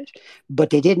collected it. But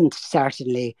they didn't,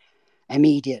 certainly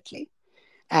immediately.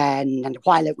 And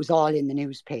while it was all in the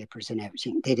newspapers and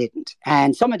everything, they didn't.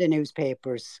 And some of the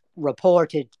newspapers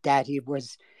reported that it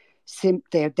was the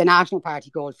National Party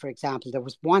gold, for example. There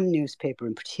was one newspaper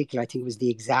in particular, I think it was the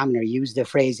Examiner, used the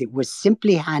phrase, it was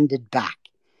simply handed back.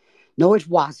 No, it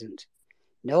wasn't.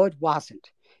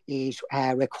 It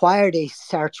required a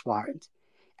search warrant,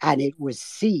 and it was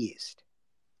seized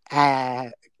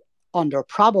under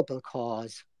probable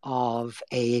cause of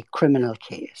a criminal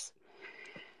case.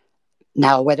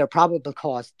 Now, whether probable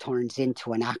cause turns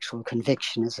into an actual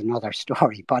conviction is another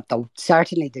story, but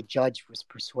certainly the judge was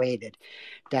persuaded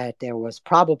that there was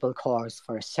probable cause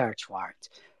for a search warrant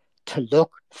to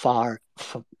look for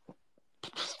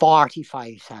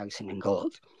 45,000 in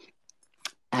gold.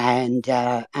 And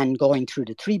going through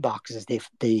the 3 boxes,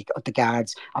 the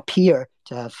guards appear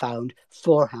to have found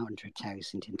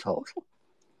 400,000 in total.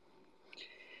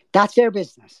 That's their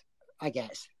business, I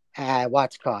guess.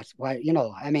 What's cost? Well,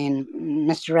 I mean,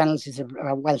 Mr. Reynolds is a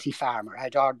wealthy farmer.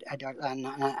 And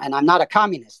I'm not a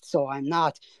communist, so I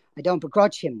don't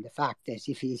begrudge him the fact that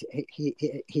if he's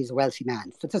a wealthy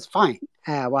man. So that's fine.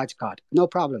 What's got? No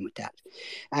problem with that.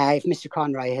 If Mr.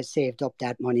 Conroy has saved up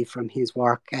that money from his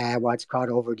work, what's got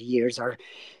over the years, or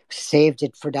saved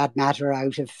it for that matter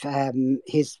out of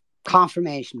his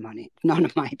confirmation money, none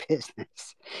of my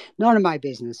business. None of my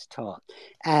business at all.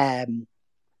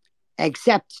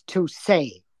 Except to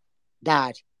say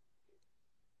that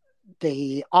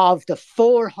of the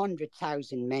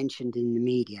 400,000 mentioned in the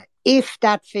media, if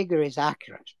that figure is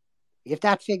accurate,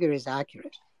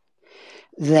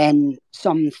 then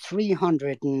some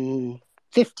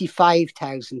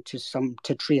 355,000 to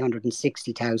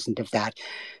 360,000 of that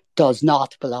does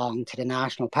not belong to the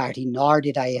National Party, nor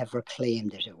did I ever claim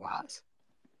that it was.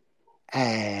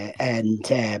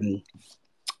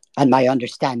 And my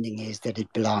understanding is that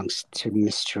it belongs to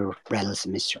Mr. Reynolds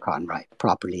and Mr. Conroy,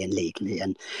 properly and legally,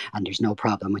 and there's no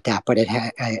problem with that. But it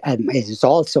is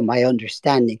also my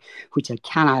understanding, which I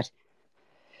cannot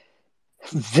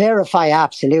verify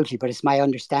absolutely, but it's my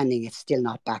understanding it's still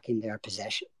not back in their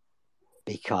possession,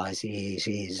 because it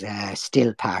is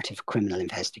still part of a criminal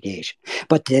investigation.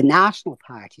 But the National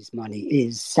Party's money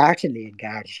is certainly in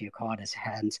Garda Síochána's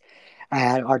hands,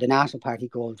 or the National Party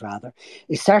gold rather,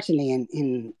 is certainly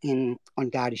on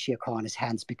Garda Síochána's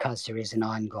hands, because there is an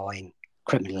ongoing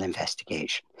criminal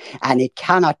investigation. And it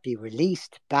cannot be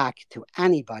released back to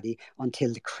anybody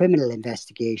until the criminal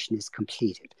investigation is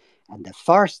completed. And the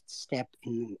first step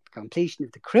in completion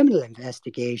of the criminal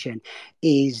investigation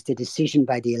is the decision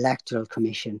by the Electoral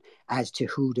Commission as to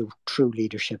who the true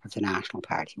leadership of the National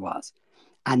Party was.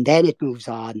 And then it moves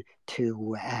on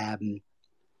to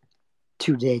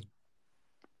the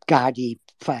Gardaí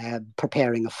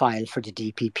preparing a file for the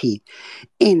DPP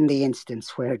in the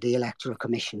instance where the Electoral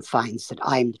Commission finds that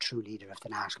I'm the true leader of the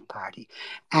National Party.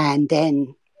 And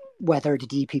then whether the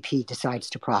DPP decides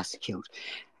to prosecute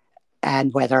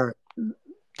and whether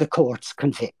the courts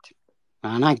convict.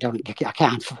 And I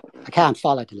can't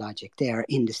follow the logic there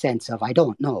in the sense of I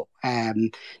don't know.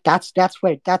 That's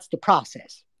the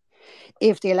process.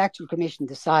 If the Electoral Commission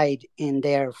decide in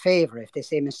their favour, if they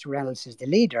say Mr. Reynolds is the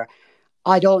leader,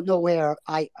 I don't know where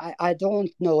I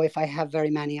don't know if I have very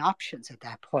many options at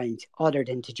that point other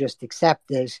than to just accept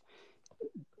that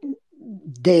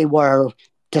they were,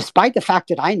 despite the fact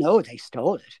that I know they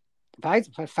stole it, despite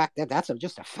the fact that that's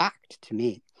just a fact to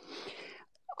me.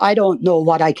 I don't know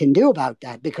what I can do about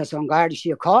that because An Garda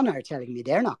Síochána are telling me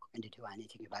they're not going to do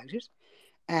anything about it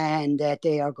and that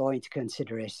they are going to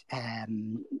consider it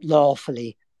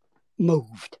lawfully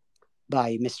moved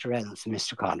by Mr. Reynolds and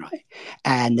Mr. Conroy,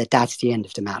 and that's the end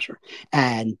of the matter.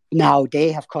 And now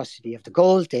they have custody of the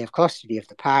gold, they have custody of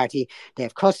the party, they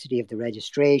have custody of the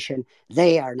registration.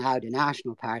 They are now the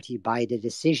National Party by the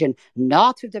decision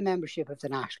not of the membership of the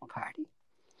National Party,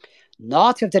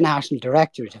 not of the National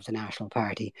Directorate of the National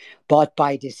Party, but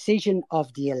by decision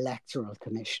of the Electoral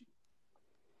Commission.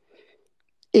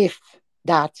 If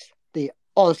that's the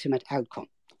ultimate outcome.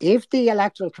 If the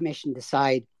Electoral Commission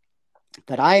decide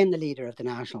that I am the leader of the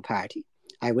National Party,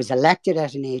 I was elected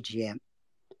at an AGM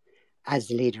as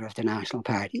the leader of the National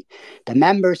Party. The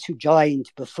members who joined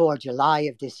before July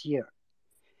of this year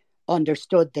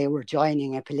understood they were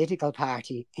joining a political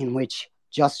party in which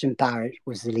Justin Barrett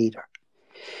was the leader.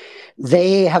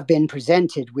 They have been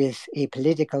presented with a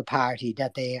political party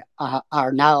that they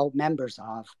are now members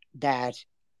of, that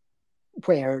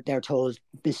where they're told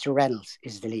Mr. Reynolds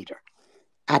is the leader.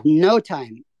 At no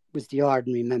time was the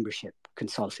ordinary membership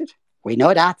consulted. We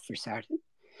know that for certain.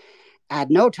 At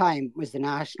no time was the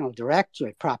National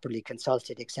Directorate properly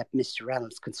consulted, except Mr.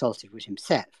 Reynolds consulted with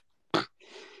himself.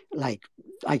 Like,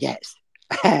 I guess.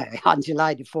 On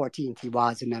July the 14th, he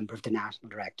was a member of the National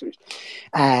Directorate.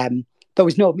 There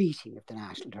was no meeting of the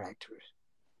National Directorate.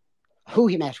 Who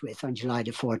he met with on July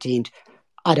the 14th,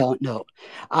 I don't know.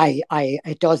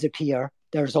 It does appear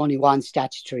there's only one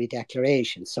statutory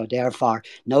declaration, so therefore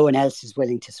no one else is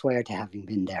willing to swear to having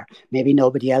been there. Maybe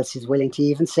nobody else is willing to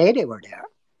even say they were there.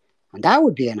 And that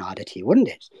would be an oddity, wouldn't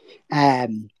it?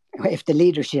 If the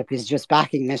leadership is just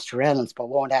backing Mr. Reynolds but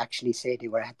won't actually say they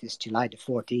were at this July the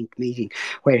 14th meeting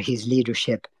where his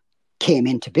leadership came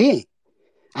into being.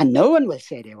 And no one will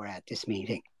say they were at this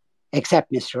meeting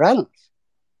except Mr. Reynolds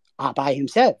by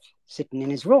himself, sitting in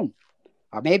his room.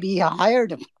 Or maybe he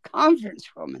hired a conference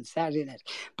room and sat in it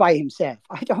by himself.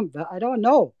 I don't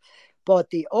know.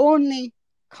 But there's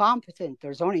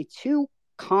only two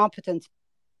competent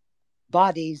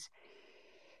bodies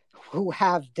who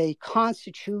have the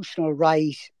constitutional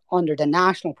right under the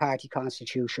National Party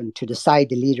Constitution to decide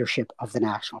the leadership of the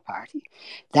National Party.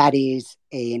 That is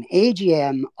an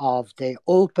AGM of the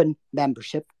open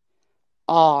membership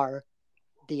or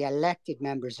the elected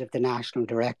members of the National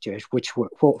Directorate,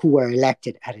 who were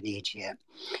elected at an AGM.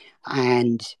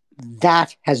 And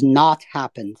that has not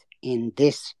happened in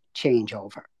this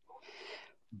changeover.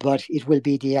 But it will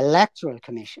be the Electoral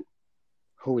Commission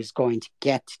who is going to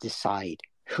get to decide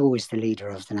who is the leader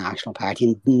of the National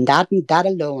Party. And that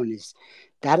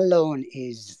alone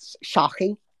is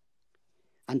shocking,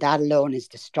 and that alone is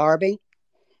disturbing,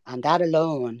 and that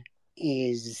alone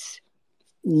is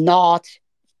not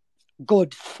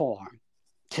good form,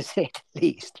 to say the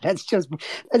least. Let's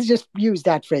just use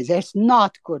that phrase. It's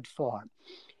not good form.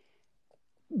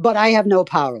 But I have no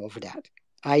power over that.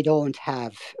 I don't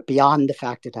have, beyond the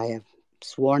fact that I have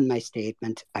sworn my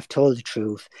statement, I've told the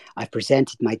truth, I've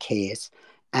presented my case,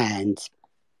 and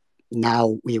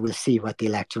now we will see what the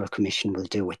Electoral Commission will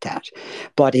do with that.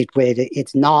 But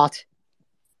it's not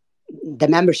the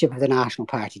membership of the National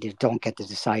Party that don't get to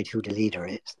decide who the leader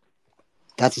is.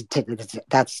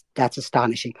 That's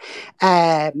astonishing.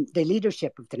 The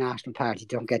leadership of the National Party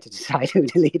don't get to decide who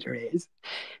the leader is.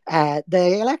 The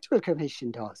Electoral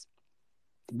Commission does.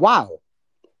 Wow.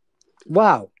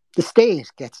 The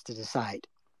state gets to decide.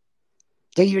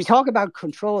 So you talk about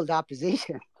controlled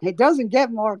opposition. It doesn't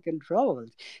get more controlled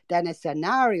than a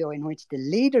scenario in which the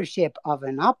leadership of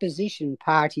an opposition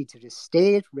party to the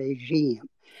state regime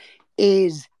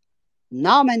is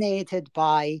nominated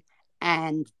by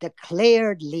and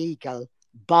declared legal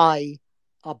by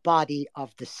a body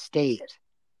of the state.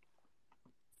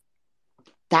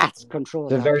 That's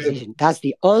controlled opposition. That's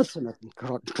the ultimate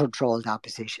controlled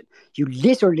opposition. You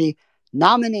literally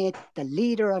nominate the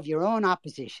leader of your own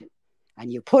opposition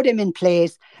and you put him in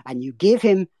place and you give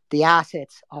him the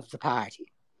assets of the party.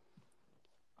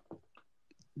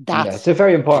 It's a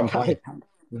very important point.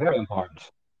 Very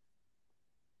important.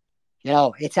 You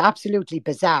know, it's absolutely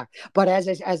bizarre. But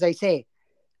as I say,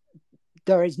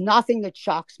 there is nothing that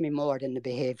shocks me more than the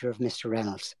behaviour of Mr.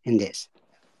 Reynolds in this.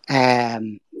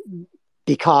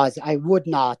 Because I would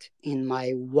not, in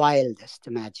my wildest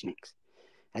imaginings,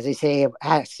 as I say,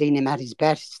 I've seen him at his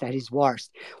best, at his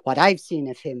worst. What I've seen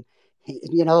of him,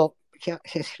 you know,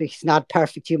 he's not a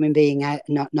perfect human being,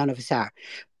 none of us are.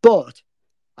 But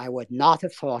I would not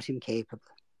have thought him capable.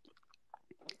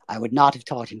 I would not have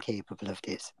thought him capable of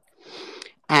this.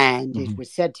 And it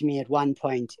was said to me at one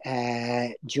point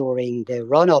during the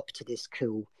run-up to this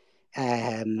coup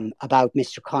about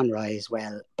Mr. Conroy as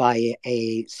well, by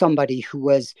somebody who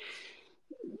was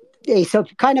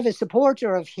kind of a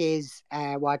supporter of his,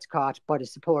 but a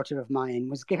supporter of mine,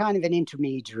 was kind of an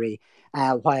intermediary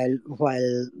while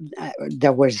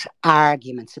there was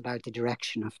arguments about the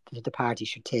direction of the party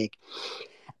should take.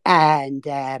 And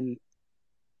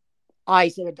I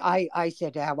said,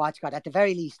 at the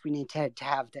very least, we need to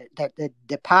have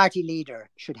the party leader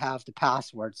should have the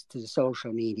passwords to the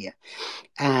social media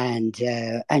and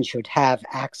should have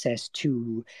access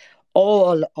to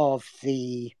all of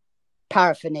the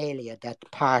paraphernalia that the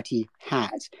party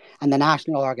has. And the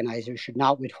national organizer should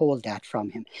not withhold that from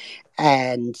him.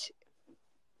 And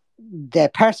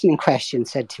the person in question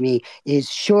said to me,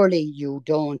 surely you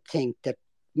don't think that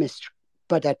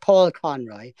that Paul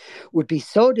Conroy would be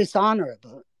so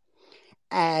dishonourable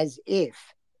as if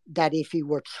he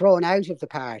were thrown out of the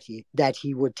party, that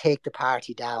he would take the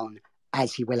party down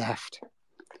as he were left.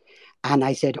 And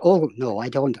I said, oh, no, I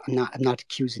don't. I'm not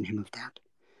accusing him of that.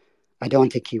 I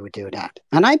don't think he would do that.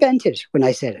 And I meant it when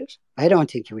I said it. I don't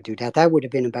think he would do that. That would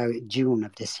have been about June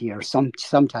of this year,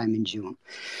 sometime in June.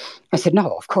 I said,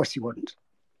 no, of course he wouldn't.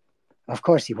 Of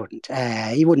course he wouldn't.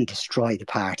 He wouldn't destroy the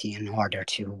party in order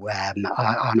to,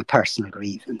 on a personal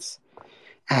grievance.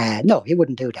 No, he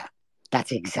wouldn't do that.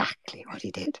 That's exactly what he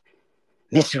did.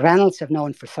 Mr. Reynolds, I've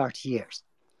known for 30 years.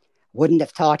 Wouldn't have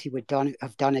thought he would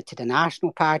have done it to the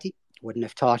National Party. Wouldn't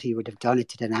have thought he would have done it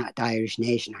to the Irish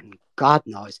nation. And God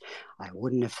knows, I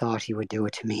wouldn't have thought he would do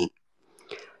it to me.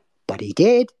 But he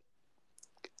did.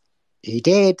 He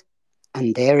did.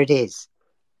 And there it is.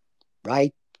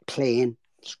 Right, plain,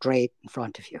 straight in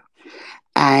front of you.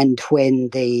 And when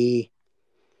the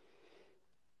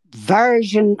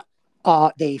first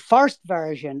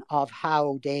version of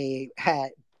how Mr.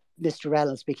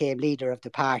 Reynolds became leader of the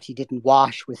party didn't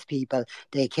wash with people,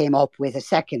 they came up with a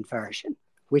second version,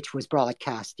 which was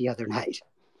broadcast the other night.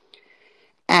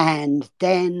 And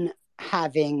then,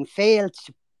 having failed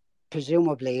to,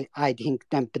 presumably, I think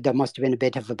there must have been a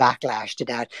bit of a backlash to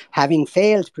that, having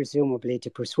failed presumably to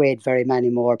persuade very many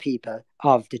more people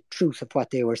of the truth of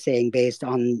what they were saying based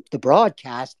on the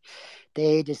broadcast,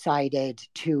 they decided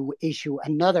to issue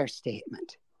another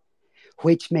statement,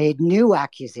 which made new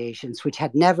accusations which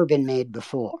had never been made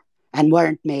before and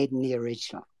weren't made in the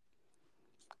original.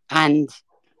 And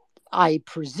I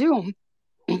presume,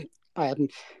 I'm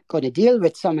going to deal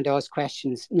with some of those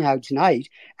questions now tonight,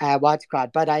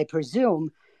 but I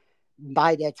presume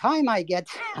by the time I get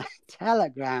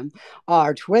Telegram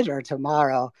or Twitter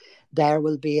tomorrow, there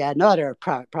will be another,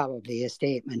 probably a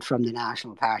statement from the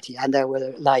National Party, and there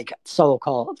will, like,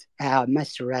 so-called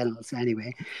Mr. Reynolds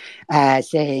anyway,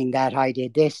 saying that I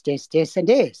did this, and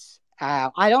this.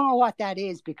 I don't know what that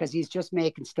is, because he's just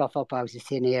making stuff up out of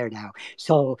thin air now.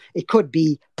 So it could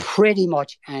be pretty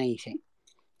much anything.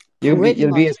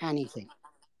 Anything.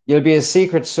 You'll be a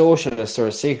secret socialist or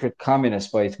a secret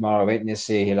communist by tomorrow. Wait and you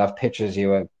see. He'll have pictures of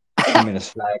you a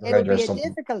communist flag around or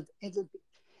something.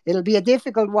 It'll be a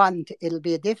difficult one. It'll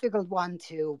be a difficult one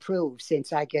to prove,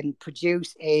 since I can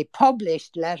produce a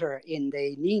published letter in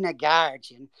the Nina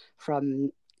Guardian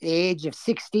from the age of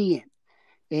 16,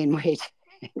 in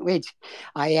which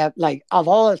I have, like, of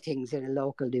all things, in a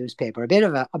local newspaper, a bit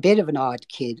of an odd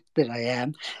kid that I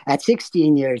am. At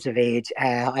 16 years of age,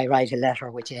 I write a letter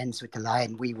which ends with the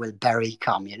line, "We will bury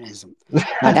communism."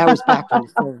 Now, that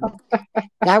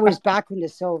was back when the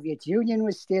Soviet Union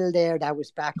was still there. That was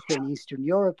back when Eastern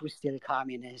Europe was still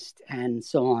communist, and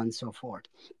so on and so forth,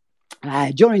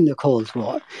 during the Cold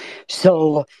War.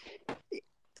 So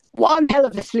one hell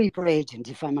of a sleeper agent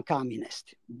if I'm a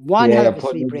communist. One hell Yeah, of a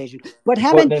sleeper agent. But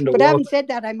putting in the work. having said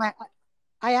that,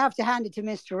 I have to hand it to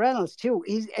Mr. Reynolds too.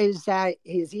 He's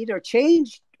either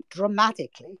changed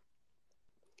dramatically,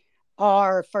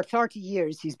 or for 30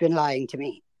 years he's been lying to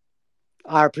me,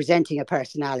 or presenting a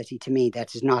personality to me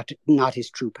that is not his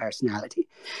true personality.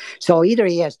 So either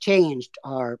he has changed,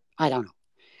 or I don't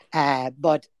know.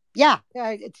 But yeah,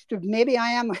 maybe I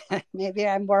am. Maybe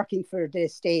I'm working for the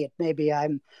state. Maybe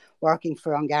I'm working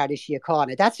for An Garda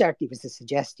Síochána. That certainly was the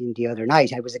suggestion the other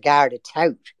night. I was a Garda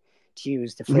tout, to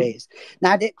use the phrase.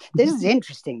 Now, this is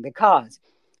interesting, because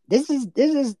this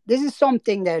is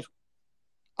something that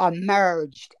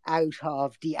emerged out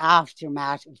of the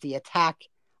aftermath of the attack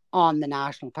on the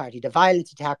National Party, the violent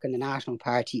attack on the National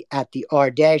Party at the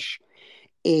Ardèche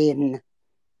in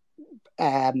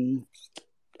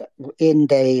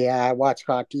the what's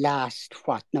called last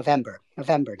November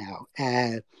now.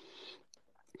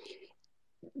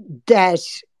 That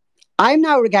I'm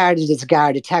now regarded as a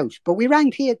Garda tout, but we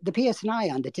rang the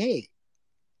PSNI on the day.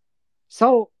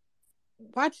 So,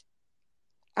 what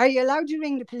are you allowed to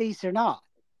ring the police or not?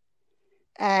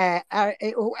 Are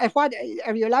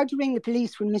you allowed to ring the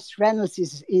police when Mr. Reynolds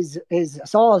is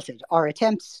assaulted, or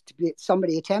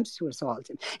somebody attempts to assault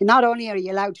him? And not only are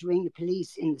you allowed to ring the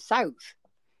police in the south,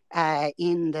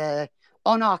 in the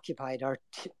unoccupied or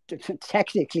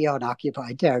technically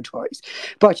unoccupied territories,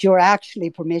 but you're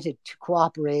actually permitted to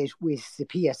cooperate with the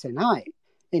PSNI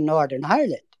in Northern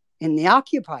Ireland, in the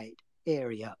occupied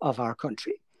area of our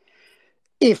country.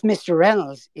 If Mr.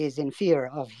 Reynolds is in fear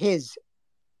of his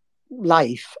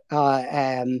life,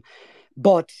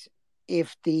 but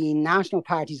if the National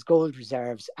Party's gold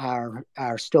reserves are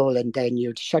stolen, then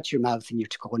you'd shut your mouth and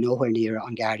you'd go nowhere near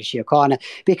An Garda Síochána,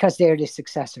 because they're the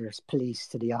successors police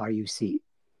to the RUC,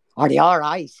 or the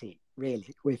RIC,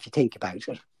 really, if you think about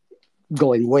it,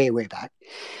 going way back.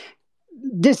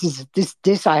 This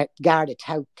Garda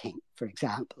tout thing, for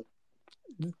example,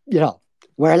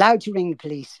 we're allowed to ring the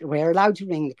police. We're allowed to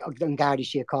ring An Garda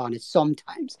Síochána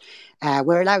sometimes.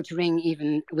 We're allowed to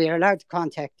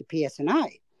contact the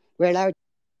PSNI. We're allowed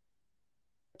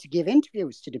to give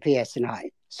interviews to the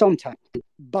PSNI sometimes.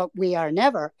 But we are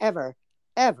never, ever,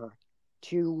 ever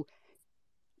to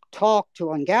talk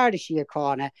to An Garda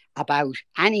Síochána about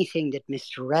anything that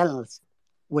Mr. Reynolds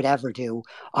would ever do,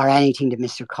 or anything that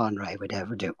Mr. Conroy would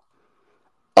ever do.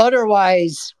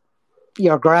 Otherwise,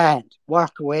 you're grand.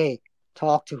 Work away.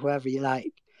 Talk to whoever you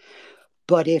like.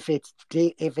 But if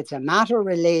it's a matter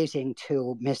relating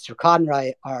to Mr.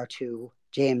 Conroy or to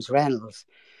James Reynolds,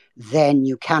 then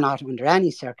you cannot, under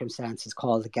any circumstances,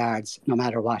 call the guards, no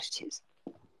matter what it is.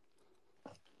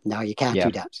 No, you can't do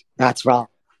that. That's wrong.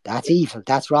 That's evil.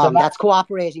 That's wrong. That's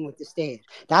cooperating with the state.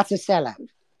 That's a sellout.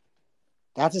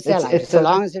 That's a sellout. So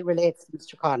long as it relates to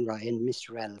Mr. Conroy and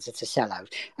Mr. Reynolds, it's a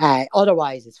sellout.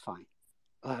 Otherwise, it's fine.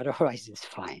 But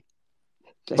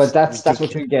that's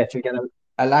what you get. You get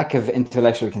a lack of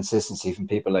intellectual consistency from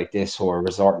people like this who are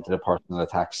resorting to the personal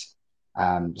attacks.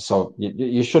 So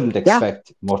you shouldn't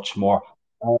expect much more.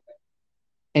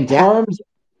 In terms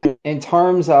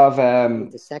of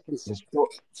the second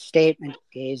statement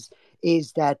is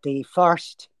that the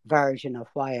first version of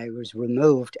why I was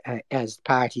removed as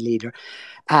party leader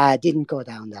didn't go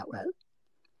down that well.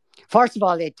 First of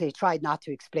all, they tried not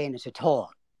to explain it at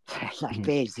all.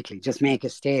 Basically just make a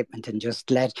statement and just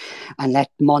let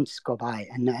months go by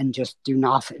and just do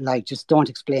nothing, just don't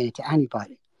explain it to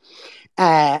anybody.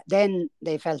 Then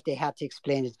they felt they had to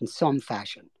explain it in some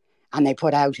fashion, and they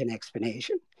put out an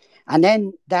explanation, and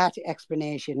then that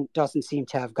explanation doesn't seem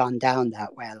to have gone down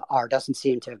that well, or doesn't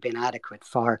seem to have been adequate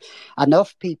for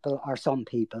enough people, or some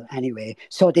people anyway,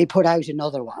 so they put out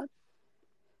another one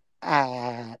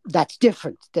that's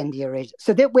different than the original.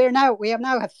 So that we have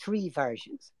now three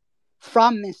versions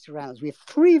from Mr. Reynolds. We have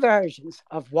three versions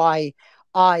of why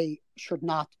I should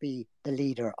not be the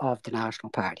leader of the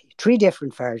National Party. Three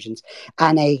different versions,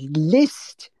 and a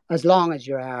list as long as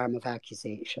your arm of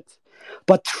accusations.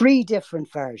 But three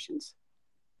different versions.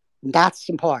 That's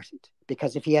important,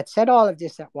 because if he had said all of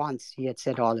this at once, he had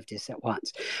said all of this at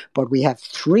once. But we have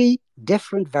three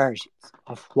different versions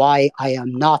of why I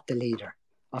am not the leader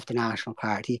of the National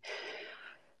Party.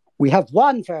 We have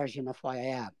one version of why I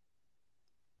am.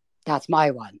 That's my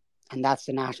one, and that's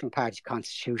the National Party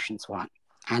Constitution's one.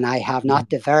 And I have not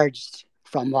diverged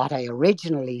from what I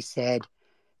originally said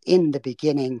in the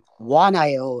beginning, one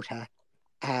iota,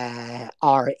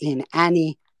 or in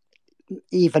any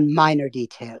even minor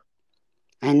detail.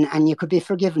 And you could be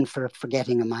forgiven for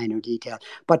forgetting a minor detail,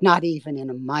 but not even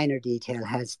in a minor detail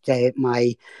has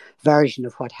my version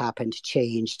of what happened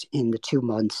changed in the 2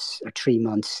 months or 3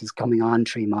 months, is coming on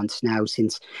 3 months now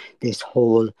since this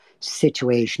whole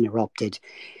situation erupted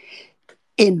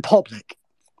in public.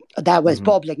 That was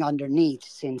bubbling underneath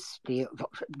since the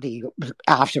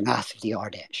aftermath of the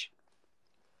Ardèche.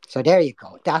 So there you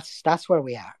go. That's where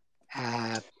we are.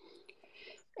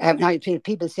 Now,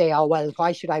 people say, "Oh well,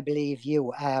 why should I believe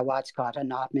you, Wadscott, and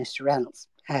not Mr. Reynolds?"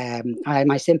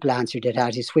 My simple answer to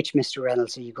that is, which Mr.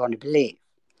 Reynolds are you going to believe?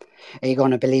 Are you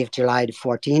going to believe July the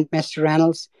 14th, Mr.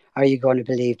 Reynolds? Are you going to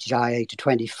believe July the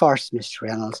 21st, Mr.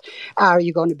 Reynolds? Are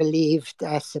you going to believe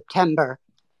September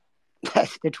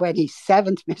the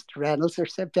 27th, Mr. Reynolds, or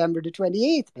September the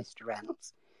 28th, Mr.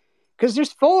 Reynolds? Because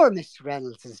there's 4 Mr.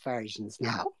 Reynolds' versions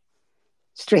now.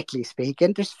 Strictly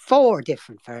speaking, there's 4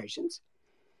 different versions.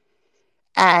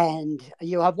 And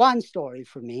you have one story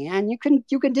for me, and you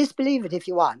can disbelieve it if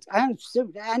you want.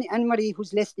 Anybody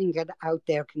who's listening out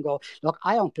there can go, look,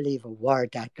 I don't believe a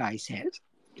word that guy says.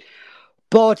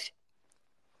 But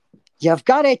you've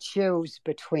got to choose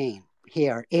between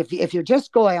here. If you're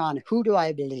just going on, who do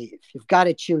I believe? You've got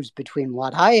to choose between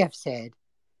what I have said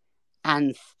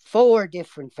and 4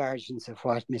 different versions of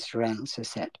what Mr. Reynolds has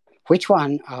said. Which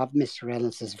one of Mr.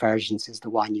 Reynolds' versions is the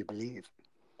one you believe?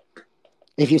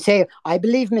 If you say, I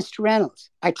believe Mr. Reynolds,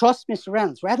 I trust Mr.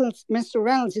 Reynolds. Mr.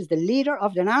 Reynolds is the leader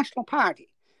of the National Party.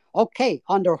 Okay,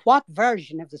 under what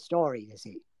version of the story is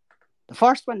he? The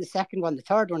first one, the second one, the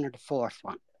third one, or the fourth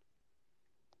one?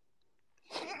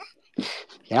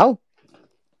 You know,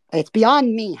 it's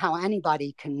beyond me how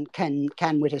anybody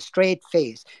can with a straight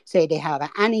face say they have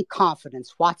any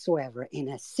confidence whatsoever in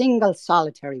a single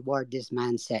solitary word this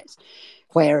man says,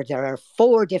 where there are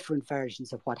 4 different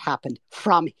versions of what happened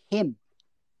from him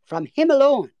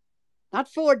alone. Not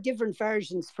 4 different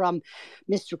versions from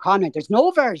Mr. Conroy. There's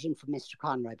no version from Mr.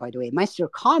 Conroy, by the way. Mr.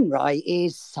 Conroy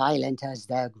is silent as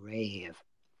the grave.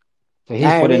 So he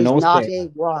put in no not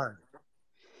statement. a word.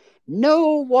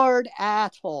 No word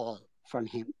at all from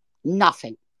him.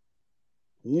 Nothing.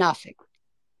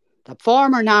 The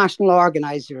former national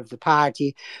organizer of the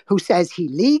party, who says he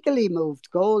legally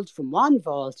moved gold from one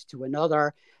vault to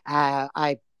another,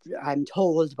 I'm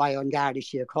told by Unvarnished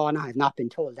Truth. I've not been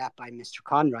told that by Mr.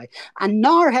 Conroy, and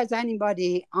nor has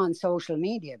anybody on social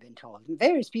media been told. And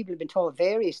various people have been told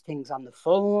various things on the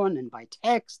phone and by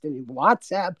text and in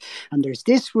WhatsApp, and there's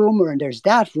this rumour and there's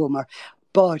that rumour,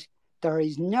 but there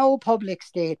is no public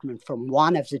statement from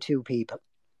one of the 2 people,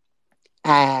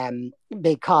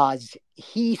 because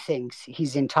he thinks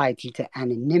he's entitled to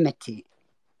anonymity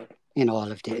in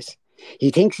all of this.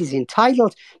 He thinks he's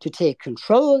entitled to take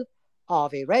control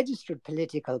of a registered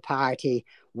political party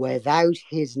without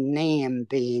his name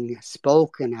being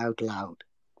spoken out loud.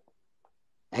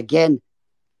 Again,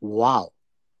 wow.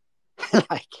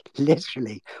 Like,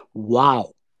 literally,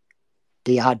 wow.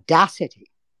 The audacity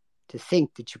to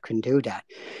think that you can do that.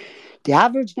 The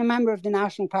average member of the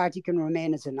National Party can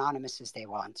remain as anonymous as they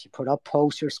want. You put up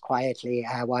posters quietly,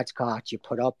 you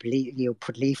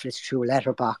put leaflets through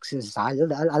letterboxes.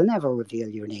 I'll never reveal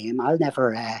your name. I'll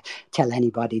never tell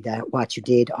anybody that what you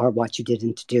did or what you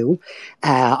didn't do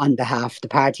on behalf of the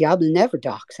party. I will never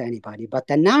dox anybody. But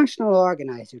the national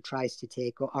organizer tries to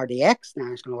take, or the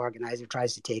ex-national organizer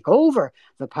tries to take over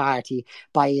the party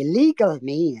by illegal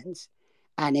means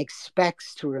and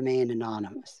expects to remain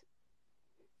anonymous,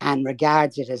 and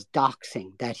regards it as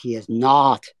doxing, that he is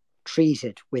not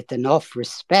treated with enough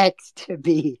respect to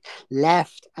be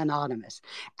left anonymous.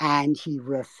 And he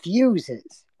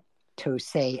refuses to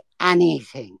say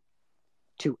anything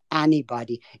to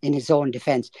anybody in his own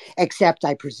defense, except,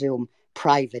 I presume,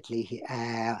 privately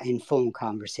in phone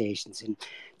conversations, in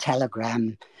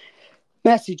Telegram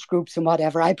message groups and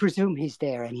whatever. I presume he's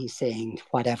there and he's saying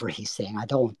whatever he's saying. I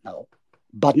don't know.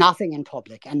 But nothing in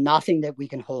public, and nothing that we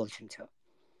can hold him to.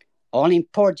 Only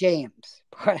poor James.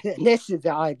 This is,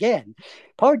 again,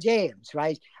 poor James,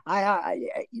 right?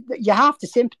 You have to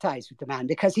sympathise with the man,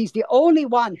 because he's the only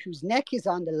one whose neck is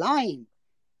on the line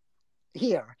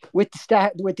here with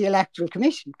the Electoral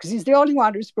Commission, because he's the only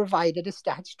one who's provided a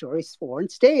statutory sworn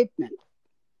statement.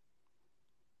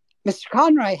 Mr.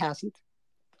 Conroy hasn't.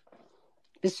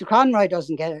 Mr. Conroy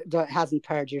hasn't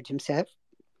perjured himself.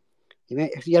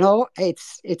 You know,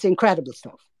 it's incredible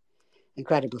stuff.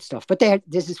 Incredible stuff. But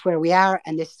this is where we are,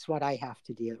 and this is what I have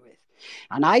to deal with.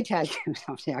 And I tell you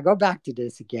something, I go back to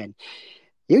this again.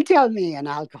 You tell me an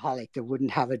alcoholic that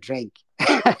wouldn't have a drink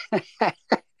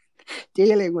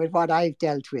dealing with what I've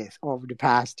dealt with over the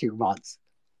past 2 months.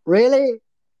 Really?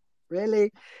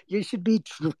 You should be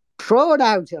thrown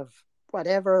out of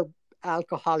whatever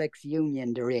alcoholics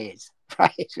union there is,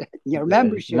 right? Your Yeah,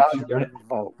 membership should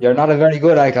vote. you're not a very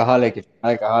good alcoholic if you're an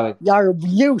alcoholic. You're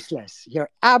useless. You're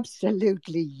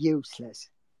absolutely useless.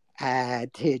 That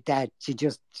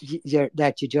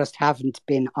you just haven't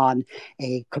been on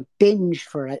a binge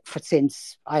for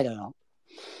since, I don't know,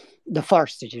 the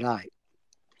 1st of July.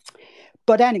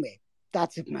 But anyway,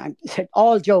 that's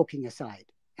all joking aside.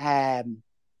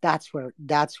 That's where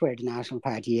the National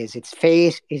Party is. Its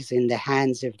fate is in the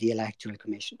hands of the Electoral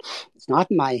Commission. It's not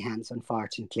in my hands,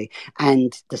 unfortunately.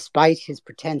 And despite his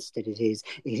pretense that it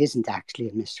isn't actually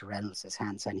in Mr. Reynolds'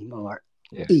 hands anymore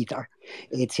either.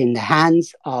 It's in the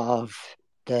hands of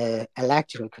the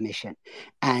Electoral Commission,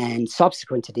 and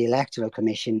subsequent to the Electoral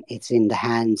Commission, it's in the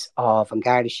hands of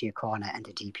Garda Síochána and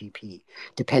the DPP,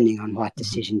 depending on what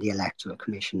decision the Electoral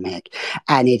Commission make.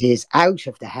 And it is out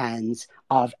of the hands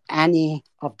of any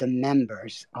of the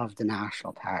members of the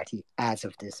National Party as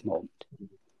of this moment.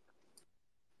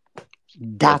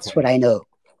 That's what I know.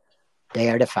 They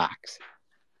are the facts.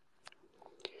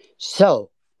 So,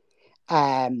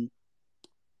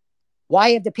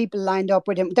 why have the people lined up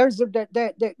with him? Are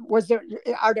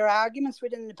there arguments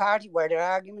within the party? Were there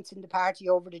arguments in the party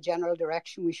over the general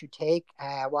direction we should take?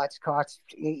 What's caught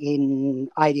in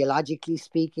ideologically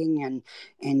speaking, and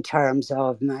in terms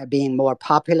of being more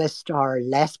populist or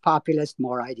less populist,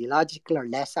 more ideological or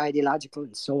less ideological,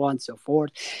 and so on and so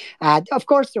forth. Of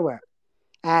course there were.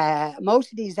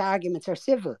 Most of these arguments are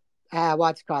civil.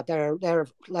 They're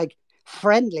like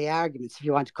friendly arguments, if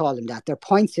you want to call them that. They're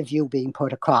points of view being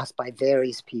put across by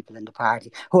various people in the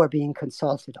party who are being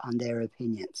consulted on their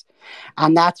opinions.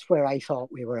 And that's where I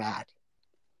thought we were at.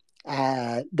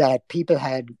 That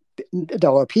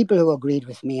there were people who agreed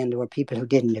with me and there were people who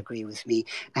didn't agree with me.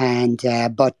 And,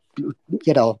 but,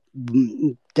 you know,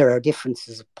 there are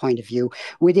differences of point of view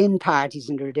within parties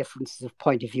and there are differences of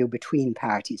point of view between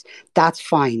parties. That's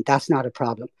fine. That's not a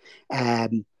problem.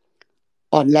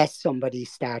 Unless somebody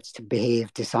starts to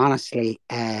behave dishonestly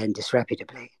and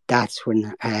disreputably. That's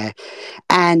when,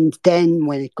 and then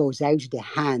when it goes out of the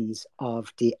hands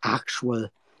of the actual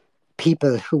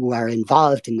people who are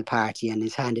involved in the party and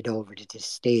is handed over to the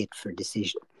state for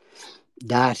decision.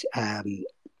 That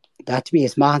to me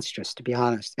is monstrous, to be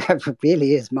honest. It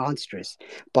really is monstrous.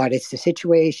 But it's the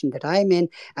situation that I'm in,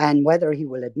 and whether he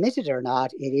will admit it or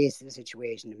not, it is the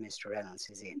situation that Mr. Reynolds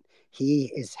is in.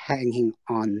 He is hanging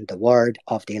on the word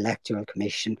of the Electoral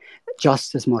Commission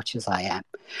just as much as I am,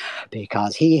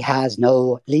 because he has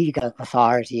no legal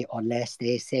authority unless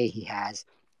they say he has.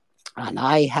 And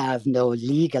I have no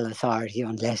legal authority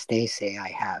unless they say I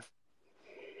have.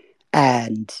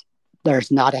 And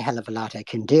there's not a hell of a lot I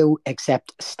can do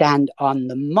except stand on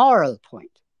the moral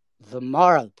point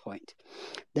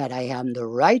that I am the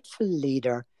rightful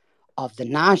leader of the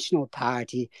National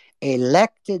Party,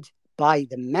 elected by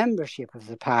the membership of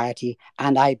the party,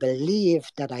 and I believe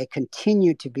that I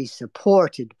continue to be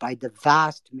supported by the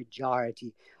vast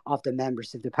majority of the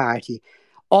members of the party,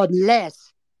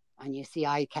 unless, and you see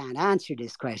I can't answer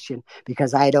this question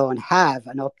because I don't have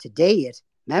an up-to-date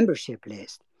membership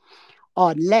list,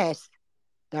 unless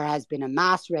there has been a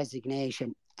mass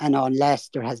resignation and unless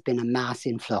there has been a mass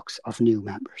influx of new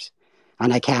members.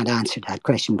 And I can't answer that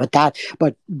question. But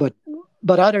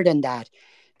other than that,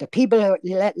 the people,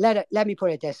 let me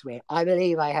put it this way. I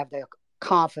believe I have the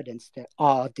confidence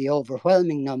of the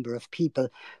overwhelming number of people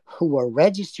who were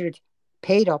registered,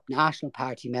 paid up National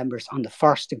Party members on the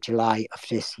 1st of July of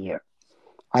this year.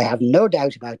 I have no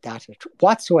doubt about that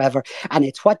whatsoever. And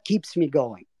it's what keeps me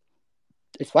going.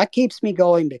 It's what keeps me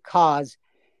going because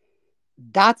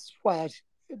that's why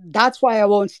I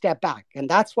won't step back, and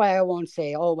that's why I won't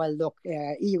say, "Oh well, look,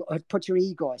 put your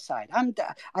ego aside."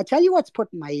 I tell you what's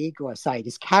putting my ego aside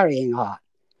is carrying on.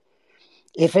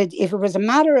 If it was a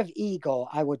matter of ego,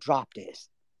 I would drop this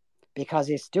because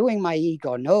it's doing my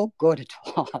ego no good at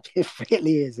all. It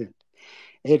really isn't.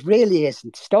 It really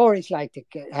isn't. Stories like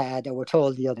that were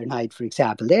told the other night, for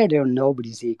example, they're doing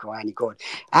nobody's ego any good.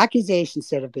 Accusations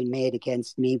that have been made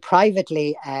against me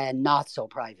privately and not so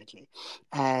privately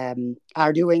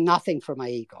are doing nothing for my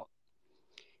ego.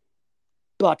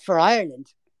 But for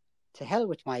Ireland, to hell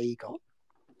with my ego.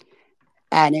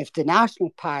 And if the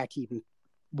National Party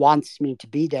wants me to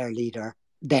be their leader,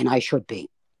 then I should be.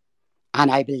 And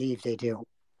I believe they do.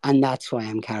 And that's why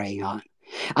I'm carrying on.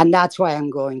 And that's why I'm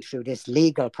going through this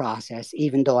legal process,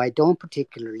 even though I don't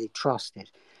particularly trust it.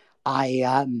 I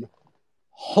am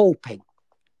hoping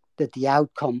that the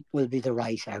outcome will be the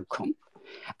right outcome.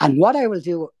 And what I will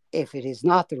do if it is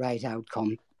not the right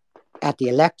outcome at the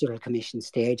Electoral Commission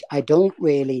stage, I don't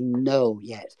really know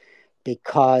yet,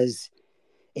 because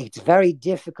it's very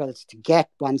difficult to get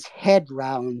one's head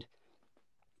round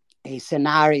a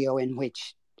scenario in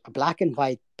which a black and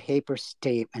white paper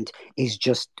statement is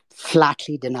just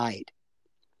flatly denied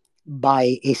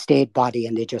by a state body,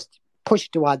 and they just push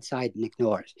it to one side and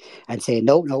ignore it and say,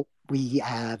 no, we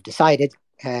have decided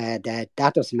that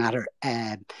doesn't matter.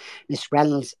 Mr.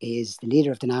 Reynolds is the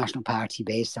leader of the National Party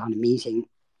based on a meeting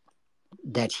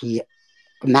that he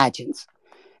imagines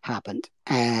happened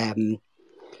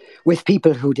with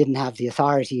people who didn't have the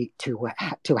authority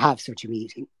to have such a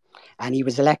meeting. And he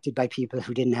was elected by people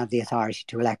who didn't have the authority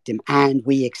to elect him, and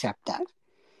we accept that.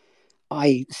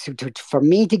 For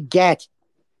me to get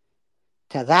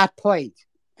to that point,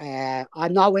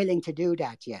 I'm not willing to do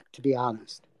that yet, to be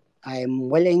honest. I'm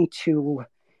willing to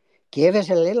give it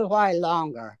a little while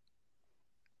longer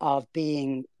of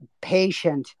being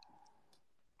patient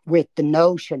with the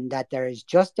notion that there is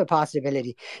just a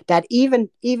possibility that even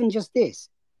just this,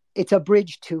 it's a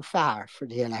bridge too far for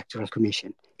the Electoral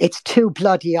Commission. It's too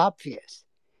bloody obvious.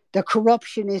 The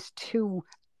corruption is too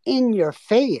in your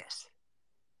face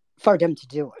for them to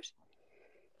do it,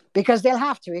 because they'll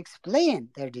have to explain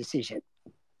their decision,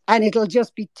 and it'll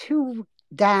just be too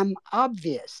damn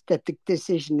obvious that the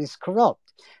decision is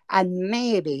corrupt. And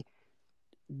maybe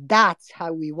that's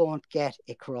how we won't get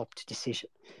a corrupt decision.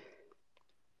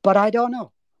 But I don't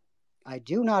know. I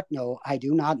do not know. I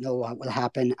do not know what will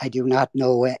happen. I do not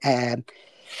know.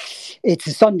 It's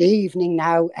a Sunday evening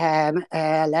now.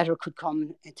 A letter could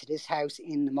come into this house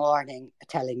in the morning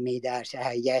telling me that,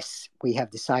 yes, we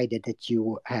have decided that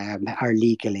you are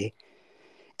legally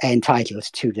entitled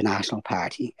to the National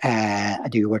Party.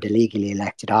 You were the legally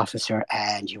elected officer,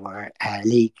 and you were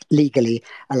legally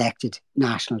elected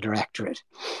National Directorate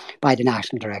by the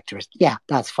National Directorate. Yeah,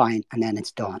 that's fine. And then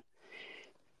it's done.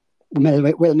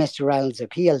 Will Mr. Reynolds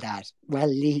appeal that? Well,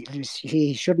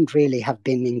 he shouldn't really have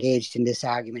been engaged in this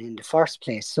argument in the first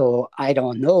place. So I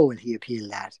don't know, will he appeal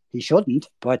that? He shouldn't,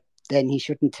 but then he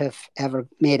shouldn't have ever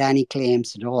made any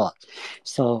claims at all.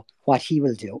 So what he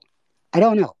will do, I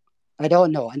don't know. And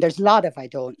there's a lot of I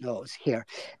don't knows here.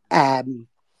 For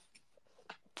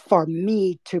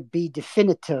me to be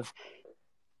definitive,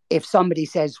 if somebody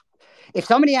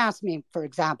asks me, for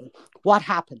example, what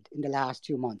happened in the last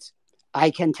 2 months, I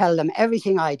can tell them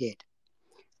everything I did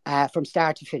from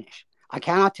start to finish. I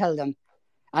cannot tell them,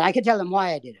 and I can tell them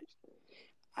why I did it.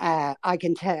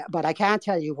 But I can't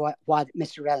tell you what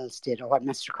Mr. Reynolds did, or what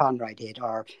Mr. Conroy did,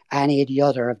 or any of the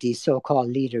other of these so-called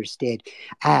leaders did,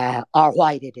 or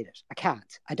why they did it. I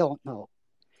can't. I don't know.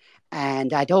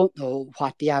 And I don't know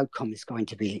what the outcome is going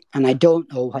to be. And I don't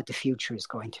know what the future is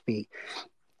going to be.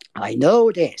 I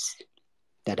know this,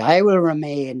 that I will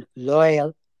remain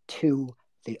loyal to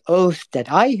the oath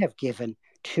that I have given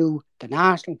to the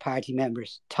National Party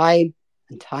members time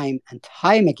and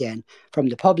time again from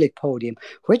the public podium,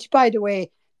 which, by the way,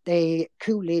 the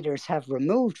coup leaders have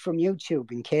removed from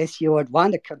YouTube, in case you would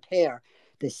want to compare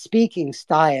the speaking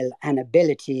style and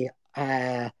ability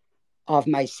of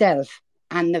myself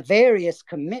and the various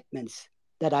commitments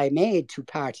that I made to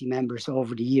party members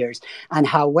over the years, and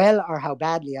how well or how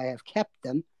badly I have kept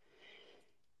them,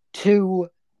 to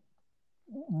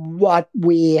what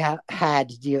we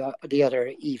had the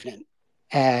other evening,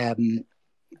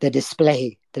 the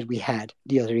display that we had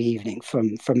the other evening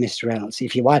from Mr. Reynolds.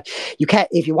 If you want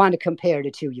to compare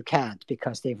the two, you can't,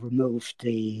 because they've removed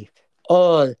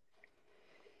all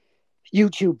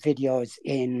YouTube videos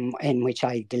in which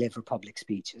I deliver public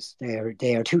speeches.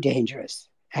 They are too dangerous.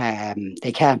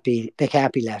 They can't be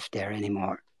left there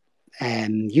anymore.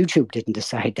 YouTube didn't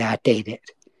decide that; they did.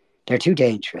 They're too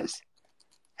dangerous.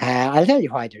 I'll tell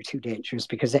you why they're too dangerous,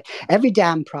 because every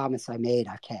damn promise I made,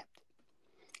 I kept.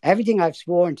 Everything I've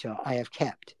sworn to, I have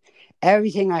kept.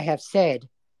 Everything I have said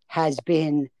has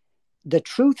been the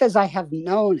truth as I have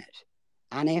known it.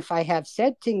 And if I have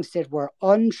said things that were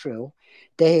untrue,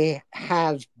 they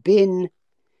have been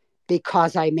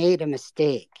because I made a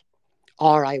mistake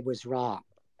or I was wrong.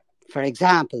 For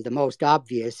example, the most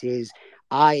obvious is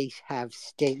I have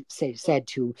said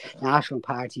to National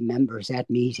Party members at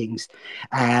meetings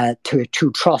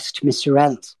to trust Mr.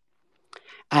 Reynolds.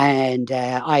 And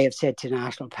I have said to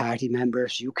National Party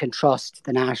members, you can trust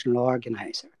the national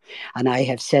organiser. And I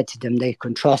have said to them, they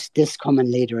can trust this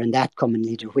common leader and that common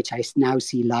leader, which I now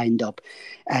see lined up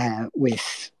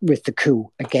with the coup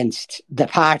against the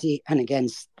party and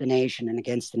against the nation and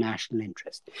against the national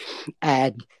interest.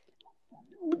 And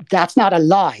that's not a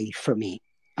lie for me.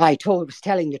 I was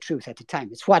telling the truth at the time.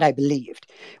 It's what I believed.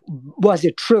 Was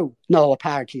it true? No,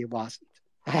 apparently it wasn't.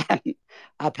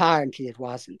 Apparently it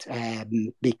wasn't,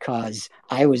 because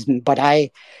I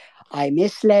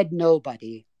misled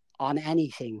nobody on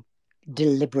anything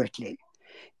deliberately.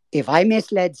 If I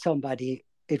misled somebody,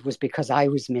 it was because I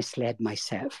was misled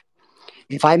myself.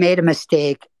 If I made a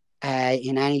mistake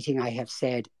in anything I have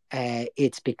said,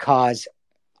 it's because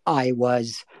I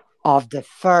was of the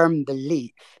firm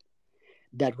belief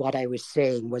that what I was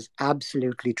saying was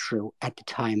absolutely true at the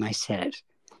time I said it.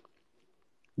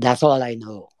 That's all I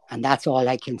know. And that's all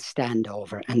I can stand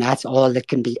over. And that's all that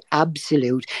can be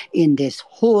absolute in this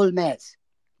whole mess.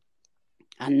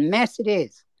 And mess it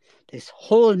is. This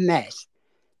whole mess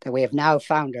that we have now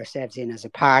found ourselves in as a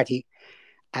party.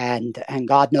 And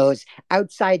God knows,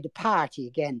 outside the party,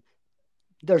 again,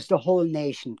 there's the whole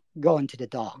nation going to the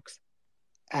dogs.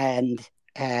 And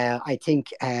I think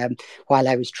while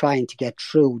I was trying to get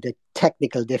through the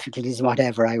technical difficulties and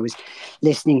whatever, I was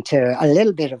listening to a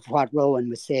little bit of what Rowan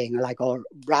was saying, or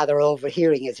rather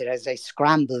overhearing it as I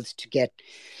scrambled to get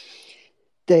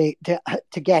to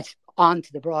get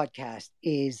onto the broadcast.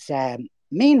 Is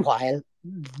meanwhile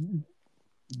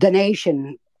the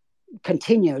nation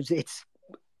continues its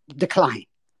decline,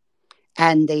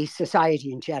 and the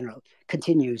society in general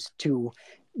continues to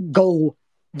go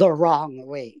the wrong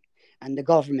way, and the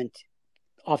government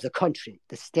of the country,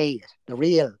 the state, the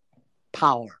real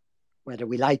power, whether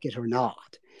we like it or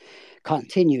not,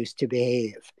 continues to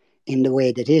behave in the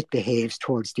way that it behaves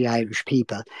towards the Irish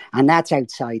people, and that's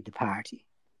outside the party.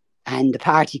 And the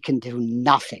party can do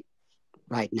nothing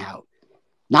right now.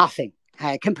 Nothing.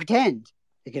 Can pretend.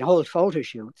 They can hold photo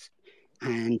shoots.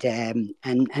 And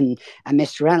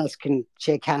Mr. Reynolds can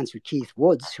shake hands with Keith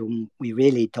Woods, whom we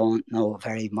really don't know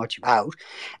very much about.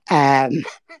 I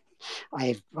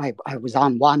was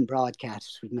on one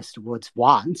broadcast with Mr. Woods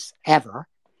once, ever,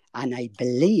 and I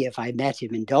believe I met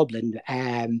him in Dublin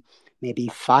maybe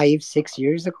 5-6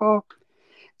 years ago.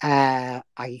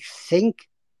 I think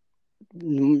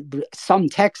some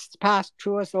texts passed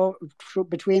through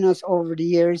between us over the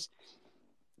years.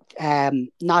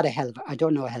 Not a hell of I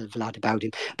don't know a hell of a lot about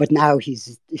him, but now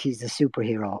he's a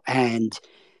superhero, and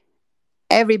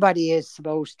everybody is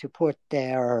supposed to put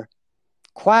their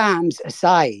qualms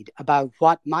aside about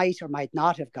what might or might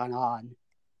not have gone on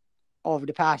over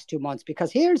the past 2 months,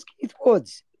 because here's Keith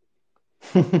Woods.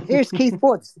 Here's Keith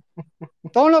Woods.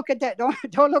 Don't look at that.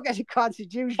 Don't look at the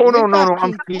Constitution. Oh no,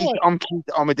 I'm Keith. I'm Keith.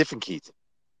 I'm a different Keith.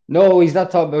 No, he's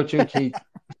not talking about you, Keith.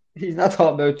 He's not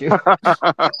talking about you.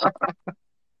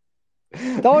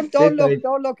 Don't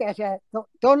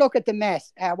look at the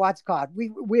mess. What's called?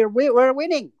 We're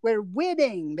winning. We're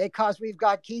winning because we've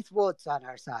got Keith Woods on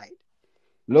our side.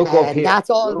 Look up here. That's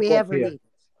all we ever need.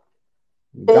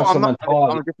 That's someone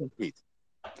tall. I'm a different Keith.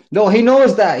 No, he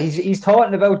knows that. He's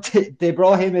talking about they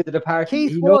brought him into the party.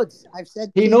 Keith Woods. I've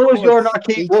said he Keith knows Woods you're not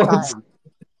Keith Woods.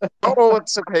 Oh,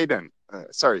 it's okay then.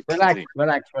 Sorry. Relax.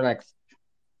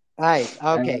 Right.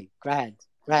 Okay. Grand.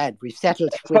 We've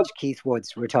settled which Keith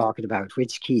Woods we're talking about.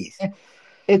 Which Keith?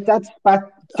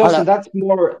 Justin, that's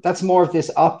more of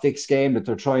this optics game that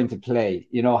they're trying to play.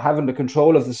 You know, having the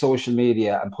control of the social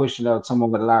media and pushing out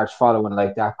someone with a large following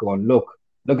like that, going, look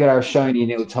at our shiny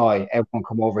new toy. Everyone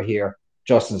come over here.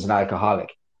 Justin's an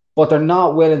alcoholic. But they're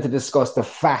not willing to discuss the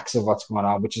facts of what's going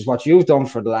on, which is what you've done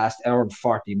for the last hour and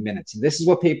 40 minutes. And this is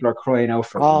what people are crying out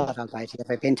for. Oh,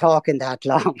 I've been talking that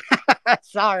long.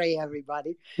 Sorry,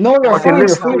 everybody. No, you're fine. You're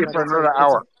fine for another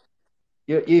hour.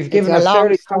 You've given a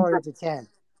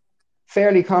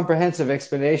fairly comprehensive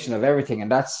explanation of everything, and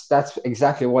that's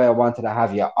exactly why I wanted to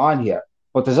have you on here.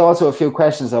 But there's also a few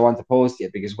questions I want to pose to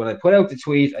you, because when I put out the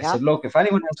tweet, I said, look, if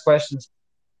anyone has questions,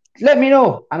 let me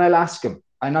know, and I'll ask them.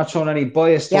 I'm not showing any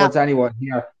bias towards anyone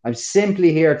here. I'm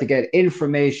simply here to get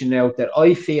information out that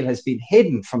I feel has been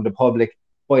hidden from the public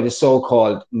by the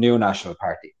so-called New National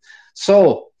Party.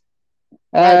 So,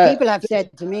 people have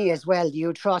said to me as well, do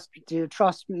you trust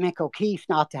Mick O'Keefe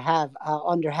not to have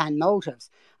underhand motives?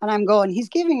 And I'm going, he's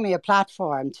giving me a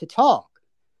platform to talk.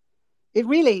 It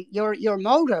really, your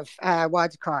motive,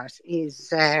 Wadcart, is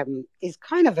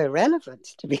kind of irrelevant,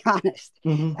 to be honest.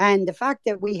 Mm-hmm. And the fact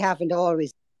that we haven't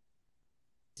always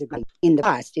in the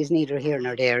past is neither here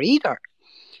nor there either.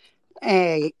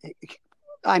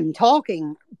 I'm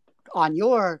talking on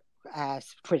your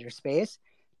Twitter space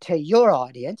to your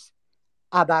audience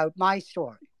about my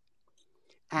story,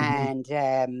 and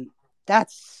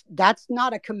that's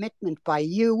not a commitment by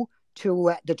you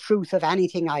to the truth of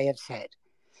anything I have said,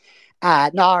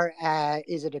 nor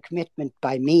is it a commitment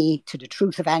by me to the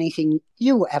truth of anything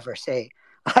you ever say.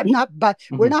 I'm not, but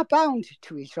we're not bound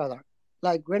to each other.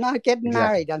 Like, we're not getting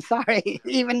married. I'm sorry,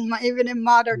 even in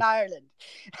modern Ireland,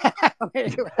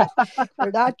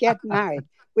 we're not getting married.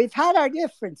 We've had our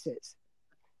differences.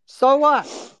 So what?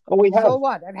 Oh, we have. So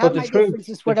what? I've had my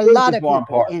differences with a lot of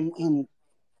people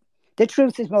The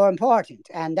truth is more important,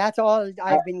 and that's all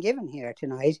I've been given here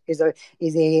tonight is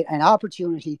an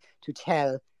opportunity to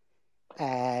tell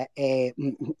uh, a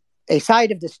a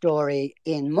side of the story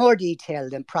in more detail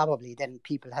than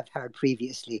people have heard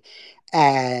previously.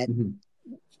 Mhm.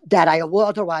 That I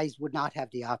otherwise would not have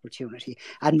the opportunity.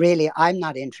 And really, I'm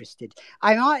not interested.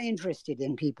 I'm not interested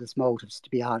in people's motives,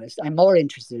 to be honest. I'm more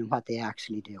interested in what they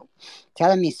actually do.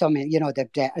 Telling me something,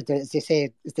 as they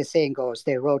say, as the saying goes,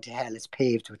 the road to hell is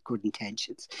paved with good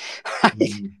intentions. Right?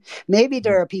 Mhm. Maybe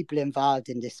there are people involved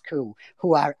in this coup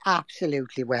who are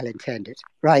absolutely well intended,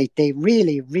 right? They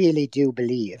really, really do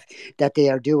believe that they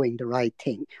are doing the right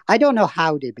thing. I don't know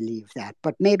how they believe that,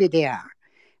 but maybe they are.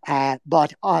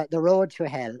 But the road to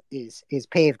hell is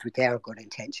paved with their good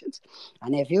intentions.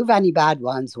 And if you've any bad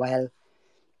ones, well,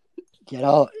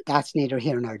 that's neither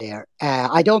here nor there.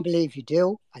 I don't believe you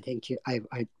do. I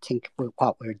think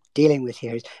what we're dealing with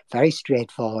here is very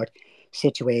straightforward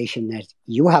situation that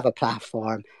you have a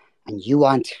platform and you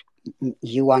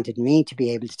wanted me to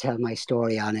be able to tell my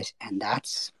story on it, and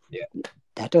Yeah.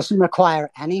 that doesn't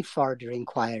require any further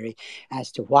inquiry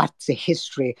as to what's the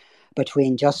history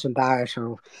between Justin Barrett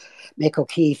or Mick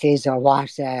O'Keefe is, or what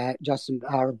Justin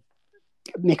or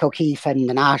Mick O'Keefe and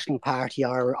the National Party,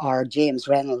 or James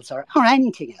Reynolds, or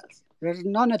anything else.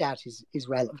 None of that is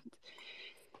relevant.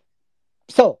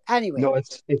 So anyway, No, there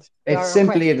it's are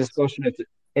simply a questions. discussion.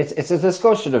 It's a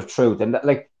discussion of truth, and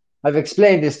like I've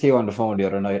explained this to you on the phone the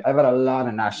other night. I've had a lot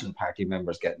of National Party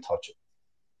members get in touch with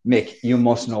me. Mick, you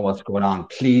must know what's going on.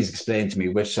 Please explain to me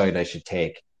which side I should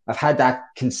take. I've had that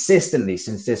consistently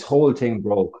since this whole thing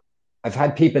broke. I've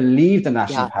had people leave the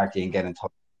National Yeah, Party and get in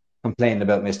touch complaining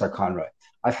about Mr. Conroy.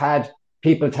 I've had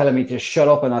people telling me to shut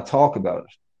up and not talk about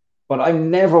it. But I'm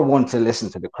never one to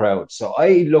listen to the crowd. So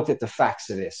I looked at the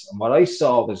facts of this. And what I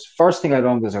saw was first thing I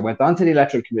done was I went onto the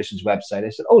Electoral Commission's website. I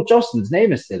said, oh, Justin's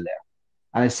name is still there.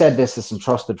 And I said this to some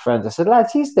trusted friends. I said,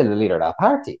 lads, he's still the leader of that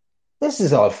party. This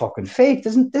is all fucking fake.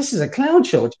 This is a clown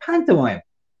show. It's pantomime.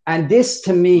 And this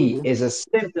to me mm-hmm. is a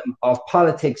symptom of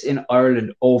politics in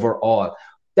Ireland overall.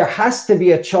 There has to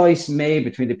be a choice made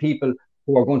between the people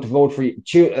who are going to vote for you,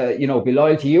 be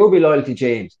loyal to you or be loyal to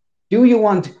James. Do you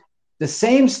want the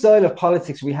same style of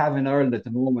politics we have in Ireland at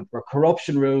the moment, where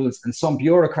corruption rules and some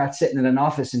bureaucrat sitting in an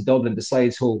office in Dublin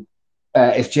decides who,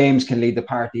 if James can lead the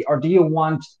party? Or do you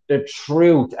want the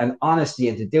truth and honesty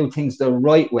and to do things the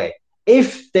right way?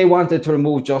 If they wanted to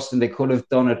remove Justin, they could have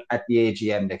done it at the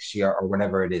AGM next year or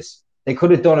whenever it is. They could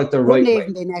have done it the Wouldn't right way.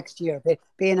 even be next year, but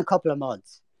be in a couple of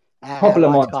months. Couple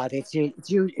of What's months. called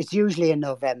it's usually in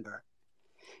November,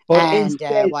 But and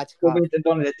instead, what's they called went and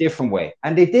done it a different way.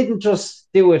 And they didn't just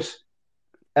do it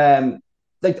um,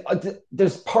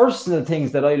 there's personal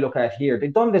things that I look at here.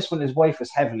 They've done this when his wife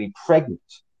was heavily pregnant.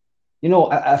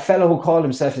 A fellow who called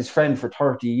himself his friend for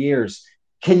 30 years.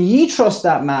 Can ye trust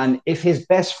that man if his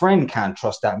best friend can't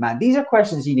trust that man? These are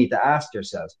questions you need to ask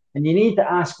yourselves. And you need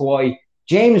to ask why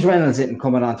James Reynolds isn't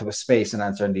coming onto a space and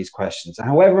answering these questions. And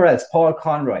however else, Paul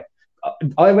Conroy,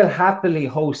 I will happily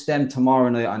host them tomorrow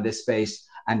night on this space,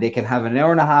 and they can have an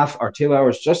hour and a half or 2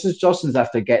 hours, just as Justin's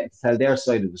after getting to tell their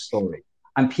side of the story.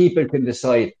 And people can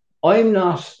decide.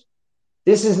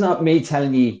 This is not me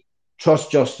telling you trust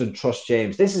Justin, trust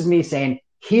James. This is me saying,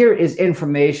 here is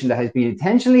information that has been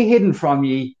intentionally hidden from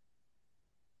you.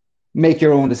 Make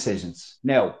your own decisions.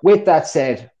 Now, with that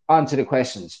said, on to the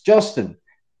questions. Justin,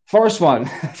 first one.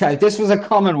 This was a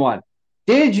common one.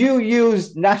 Did you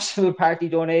use National Party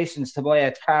donations to buy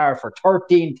a car for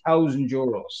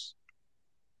 €13,000?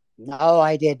 No,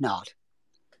 I did not.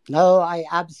 No, I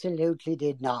absolutely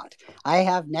did not. I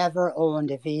have never owned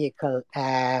a vehicle.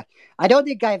 I don't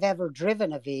think I've ever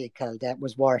driven a vehicle that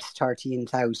was worth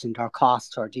 13,000 or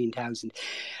cost 13,000.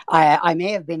 I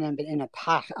may have been in a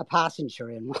passenger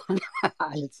in one,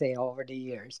 I'll say, over the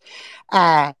years.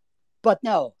 But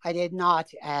no, I did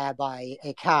not buy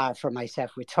a car for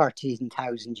myself with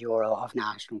 €13,000 of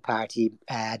National Party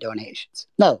donations.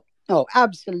 No, no,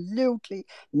 absolutely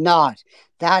not.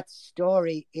 That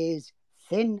story is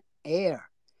thin air.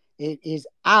 It is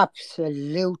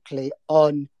absolutely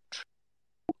untrue.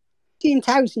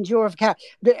 €13,000 of car.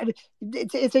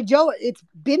 It's a joke. It's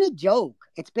been a joke.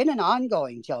 It's been an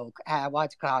ongoing joke.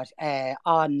 What's called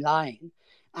online.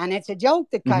 And it's a joke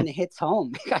that kind of hits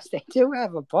home because they do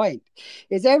have a point.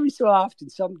 Is every so often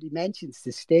somebody mentions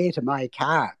the state of my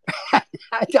car.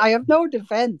 I have no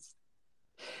defense.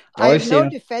 I I've have seen no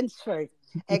it. defense for it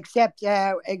except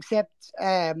 5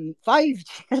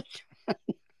 children.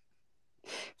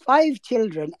 5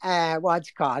 children,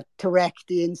 what's called, to wreck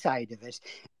the inside of it.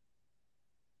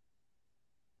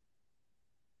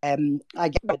 I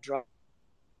get a drunk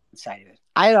inside of it.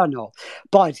 I don't know.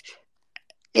 But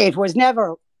It was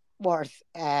never worth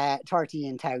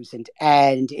 13,000,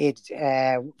 and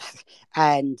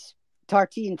and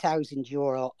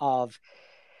 €13,000 of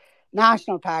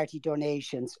National Party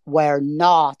donations were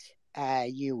not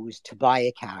used to buy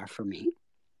a car for me.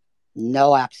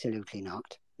 No, absolutely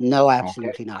not. No,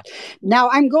 absolutely not. Now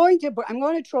I'm going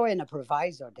to throw in a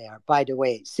proviso there, by the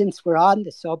way, since we're on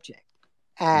the subject,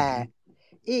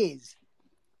 is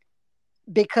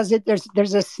because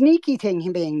there's a sneaky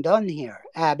thing being done here,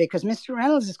 because Mr.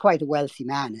 Reynolds is quite a wealthy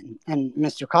man, and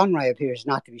Mr. Conroy appears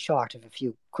not to be short of a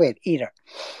few quid either.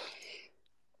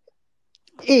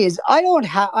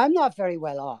 I'm not very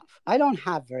well off. I don't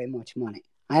have very much money.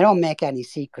 I don't make any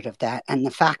secret of that. And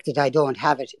the fact that I don't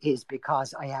have it is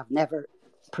because I have never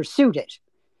pursued it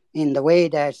in the way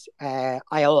that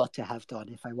I ought to have done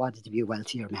if I wanted to be a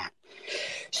wealthier man.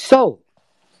 So,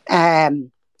 are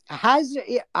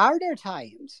there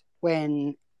times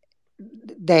when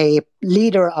the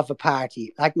leader of a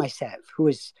party, like myself, who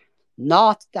is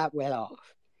not that well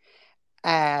off,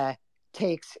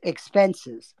 takes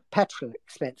expenses, petrol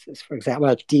expenses, for example,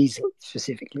 well, diesel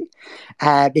specifically,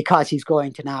 because he's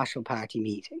going to National Party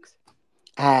meetings,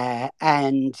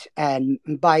 and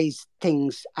buys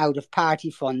things out of party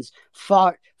funds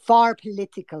for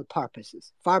political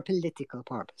purposes.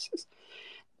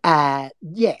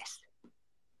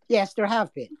 Yes, there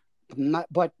have been,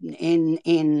 but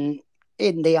in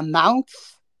the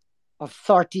amounts of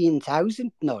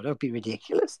 13,000, no, that would be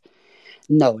ridiculous.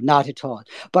 No, not at all.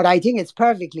 But I think it's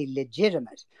perfectly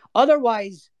legitimate.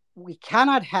 Otherwise, we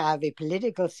cannot have a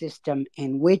political system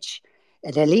in which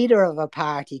the leader of a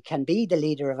party can be the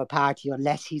leader of a party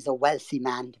unless he's a wealthy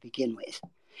man to begin with.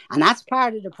 And that's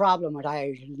part of the problem with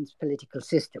Ireland's political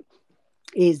system,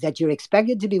 is that you're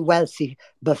expected to be wealthy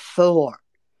before,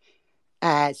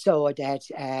 so that,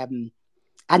 and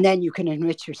then you can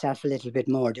enrich yourself a little bit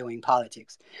more doing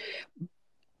politics.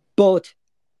 But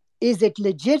is it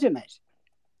legitimate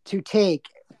to take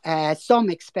some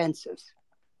expenses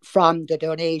from the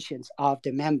donations of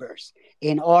the members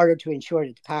in order to ensure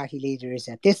that the party leader is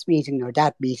at this meeting or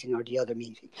that meeting or the other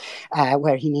meeting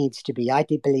where he needs to be? I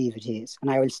do believe it is,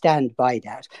 and I will stand by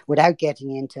that without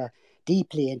getting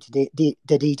deeply into the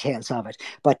details of it.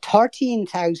 But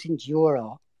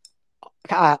 €13,000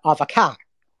 of a car,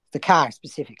 the car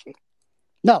specifically,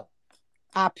 no,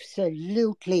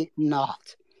 absolutely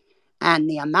not. And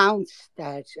the amounts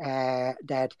that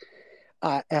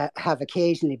have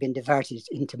occasionally been diverted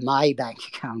into my bank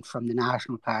account from the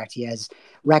National Party as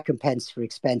recompense for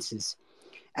expenses,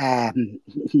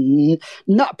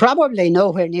 probably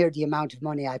nowhere near the amount of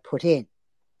money I put in,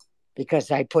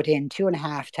 because I put in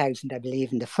 2,500, I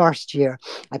believe, in the first year.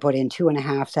 I put in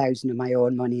 2,500 of my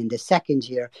own money in the second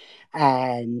year,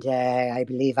 and I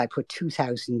believe I put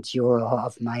 €2,000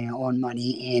 of my own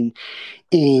money in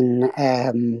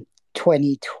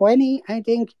 2020, I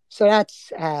think. So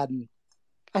that's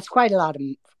quite a lot of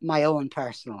my own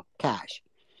personal cash,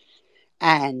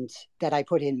 and that I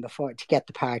put in before to get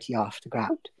the party off the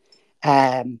ground.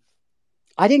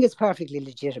 I think it's perfectly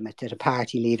legitimate that a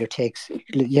party leader takes,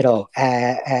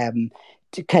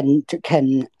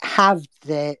 can have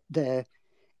the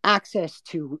access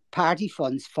to party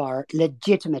funds for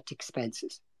legitimate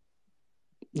expenses.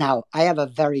 Now, I have a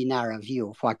very narrow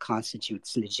view of what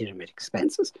constitutes legitimate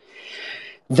expenses.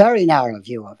 Very narrow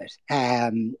view of it.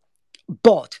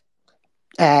 But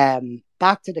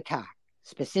back to the car,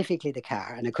 specifically the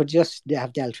car, and I could just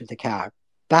have dealt with the car.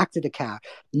 Back to the car.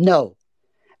 No,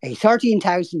 a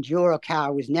 €13,000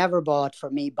 car was never bought for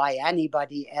me by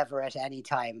anybody ever at any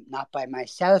time. Not by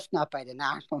myself, not by the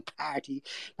National Party,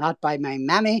 not by my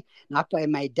mammy, not by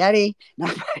my daddy,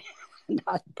 not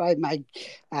by my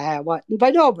by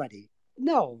nobody.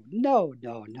 No.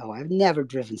 I've never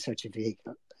driven such a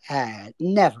vehicle.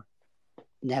 Never.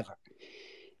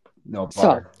 No bother. So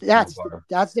no bother.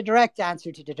 that's the direct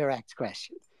answer to the direct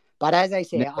question. But as I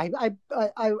say, I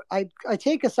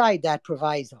take aside that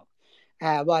proviso.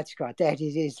 That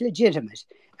it is legitimate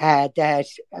that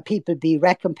people be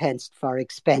recompensed for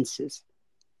expenses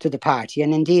to the party.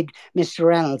 And indeed, Mr.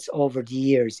 Reynolds, over the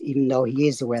years, even though he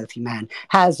is a wealthy man,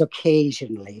 has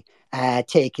occasionally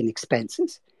taken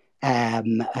expenses,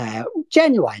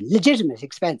 genuine, legitimate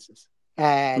expenses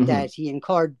that he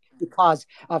incurred because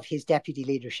of his deputy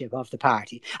leadership of the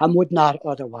party and would not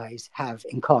otherwise have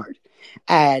incurred.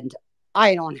 And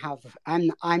I'm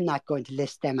not going to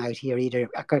list them out here either,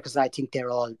 because I think they're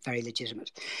all very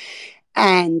legitimate.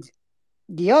 And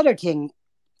the other thing,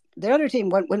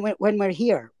 when we're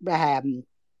here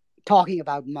talking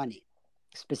about money,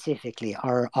 specifically,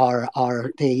 or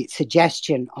the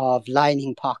suggestion of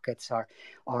lining pockets,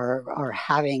 or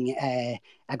having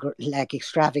like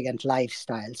extravagant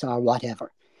lifestyles or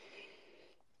whatever.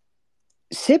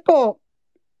 SIPO,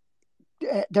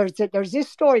 there's this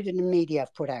story that the media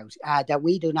have put out that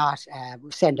we do not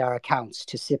send our accounts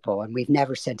to SIPO, and we've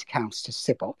never sent accounts to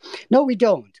SIPO. No, we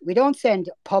don't. We don't send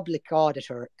public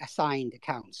auditor assigned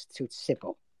accounts to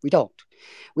SIPO. We don't.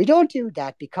 We don't do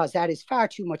that because that is far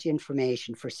too much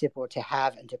information for SIPO to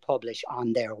have and to publish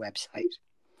on their website,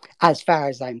 as far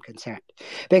as I'm concerned.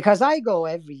 Because I go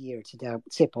every year to the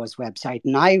SIPO's website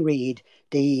and I read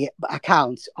the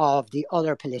accounts of the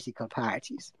other political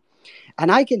parties.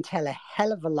 And I can tell a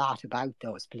hell of a lot about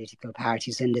those political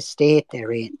parties and the state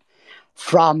they're in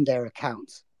from their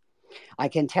accounts. I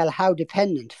can tell how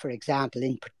dependent, for example,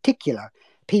 in particular,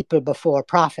 people before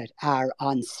profit are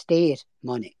on state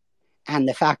money, and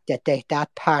the fact that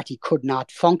that party could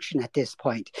not function at this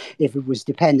point if it was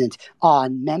dependent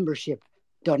on membership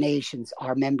donations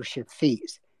or membership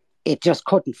fees. It just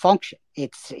couldn't function.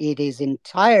 It is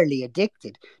entirely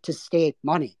addicted to state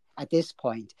money at this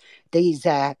point. These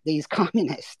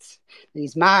communists,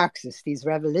 these Marxists, these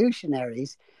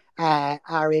revolutionaries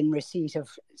are in receipt of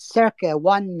circa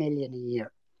 1 million a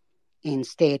year in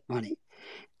state money.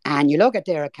 And you look at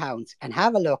their accounts and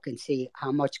have a look and see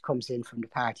how much comes in from the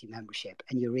party membership,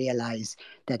 and you realise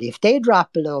that if they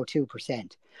drop below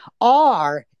 2%,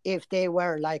 or if they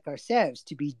were like ourselves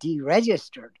to be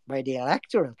deregistered by the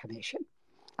Electoral Commission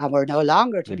and were no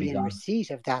longer to be in receipt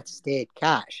of that state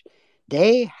cash,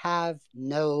 they have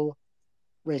no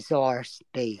resource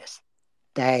base.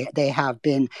 They have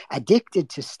been addicted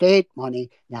to state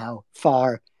money now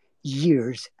for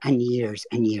years and years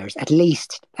and years, at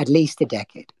least a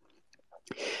decade.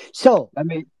 So, Let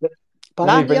me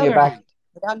on bring you back.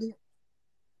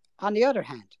 On the other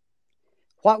hand,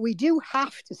 what we do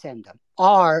have to send them,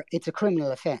 or it's a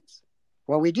criminal offence,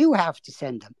 what we do have to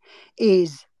send them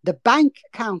is the bank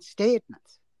account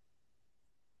statements.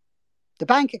 The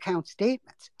bank account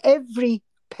statements, every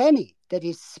penny that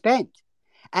is spent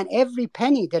and every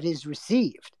penny that is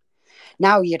received.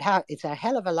 Now, it's a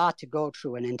hell of a lot to go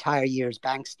through an entire year's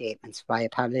bank statements by a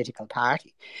political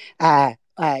party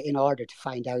in order to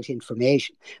find out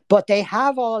information. But they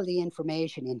have all the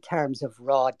information in terms of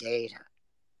raw data.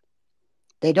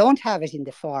 They don't have it in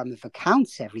the form of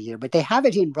accounts every year, but they have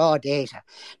it in raw data.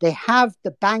 They have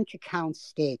the bank account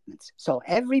statements. So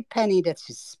every penny that's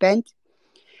spent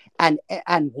and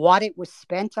what it was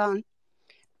spent on,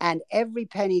 and every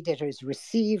penny that is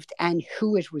received and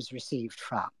who it was received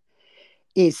from,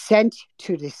 is sent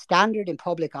to the Standard and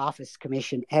Public Office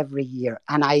Commission every year.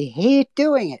 And I hate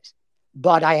doing it,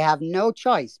 but I have no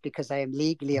choice because I am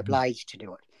legally obliged to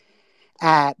do it.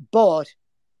 But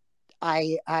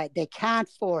they can't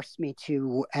force me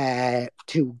to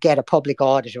get a public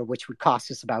auditor, which would cost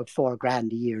us about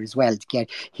 $4,000 a year as well, to get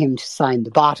him to sign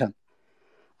the bottom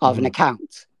of an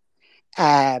account.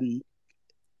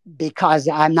 Because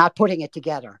I'm not putting it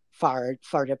together for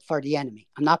the enemy.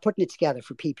 I'm not putting it together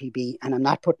for PPB, and I'm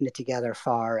not putting it together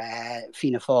for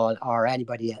Fianna Fáil or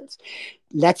anybody else.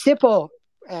 Let SIPO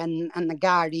and the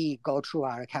Gardaí go through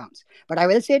our accounts. But I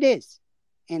will say this,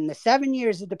 in the 7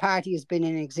 years that the party has been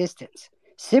in existence,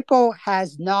 SIPO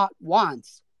has not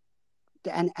once,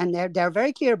 and they're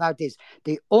very clear about this,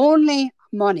 the only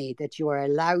money that you are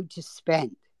allowed to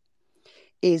spend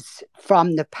is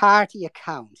from the party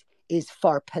account is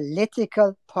for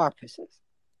political purposes.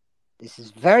 This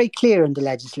is very clear in the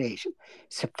legislation.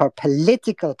 So for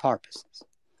political purposes.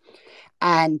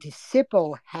 And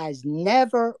SIPO has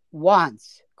never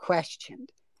once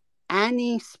questioned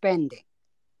any spending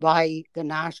by the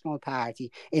National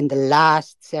Party in the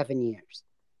last 7 years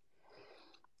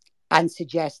and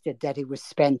suggested that it was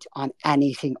spent on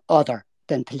anything other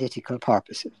than political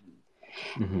purposes.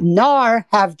 Nor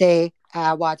have they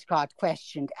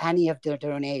questioned any of the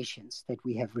donations that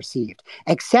we have received,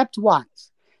 except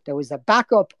once. There was a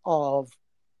backup of,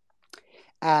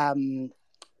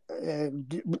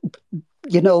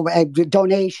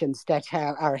 donations that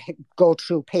go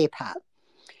through PayPal.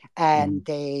 And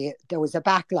there was a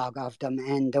backlog of them,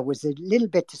 and there was a little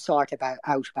bit to sort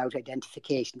out about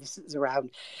identification. This is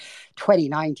around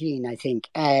 2019, I think,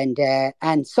 and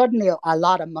suddenly a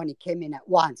lot of money came in at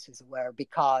once, as it were,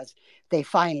 because they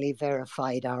finally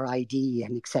verified our ID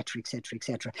and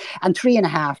etc. And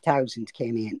 3,500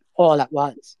 came in all at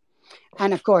once,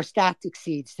 and of course that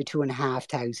exceeds the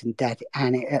 2,500 that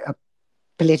a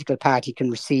political party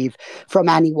can receive from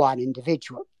any one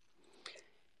individual.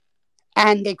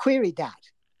 And they queried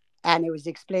that. And it was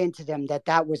explained to them that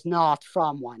that was not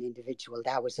from one individual.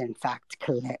 That was in fact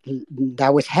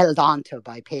that was held onto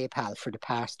by PayPal for the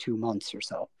past 2 months or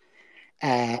so.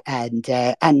 And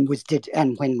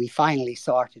when we finally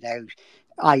sorted out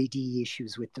ID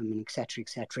issues with them, and etc.,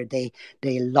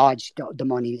 they lodged the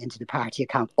money into the party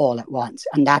account all at once,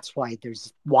 and that's why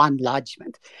there's one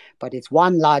lodgement, but it's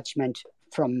one lodgement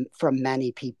from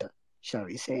many people, shall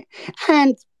we say?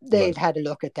 And they've had a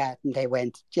look at that, and they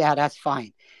went, "Yeah, that's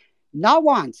fine." Not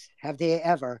once have they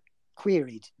ever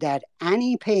queried that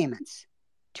any payments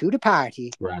to the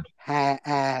party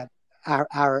are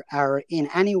in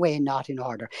any way not in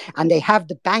order. And they have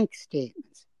the bank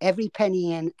statements, every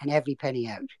penny in and every penny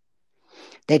out.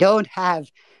 They don't have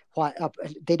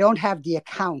they don't have the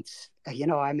accounts. You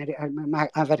know, I've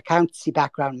an accountancy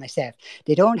background myself.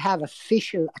 They don't have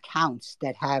official accounts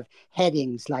that have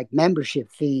headings like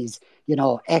membership fees, you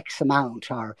know, X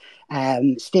amount, or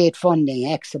state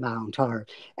funding X amount, or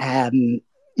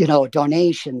you know,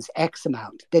 donations X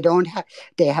amount. They don't have.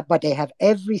 But they have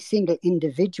every single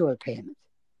individual payment,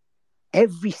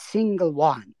 every single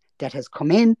one that has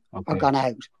come in or gone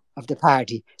out of the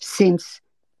party since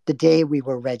the day we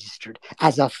were registered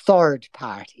as a third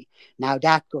party. Now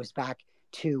that goes back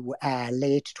to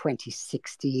late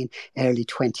 2016, early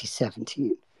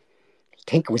 2017. I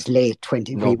think it was late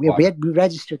 20. We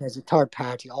registered as a third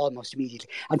party almost immediately.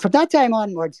 And from that time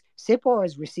onwards, SIPO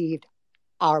has received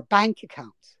our bank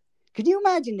accounts. Can you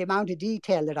imagine the amount of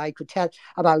detail that I could tell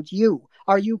about you,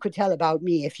 or you could tell about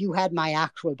me, if you had my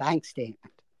actual bank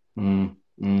statement?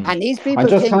 And these people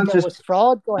think there was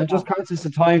fraud going on. I'm just conscious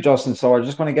of time, Justin, so I'm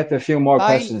just going to get to a few more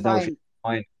questions now, if you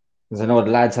don't mind, because I know the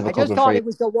lads have a couple. I just thought it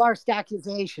was the worst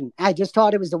accusation. I just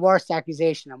thought it was the worst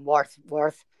accusation and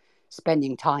worth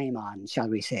spending time on, shall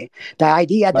we say. The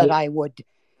idea that I would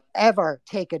ever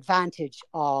take advantage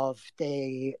of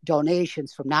the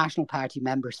donations from National Party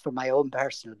members for my own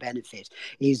personal benefit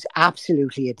is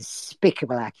absolutely a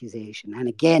despicable accusation. And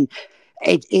again,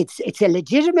 it's a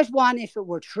legitimate one if it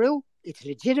were true. It's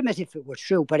legitimate if it were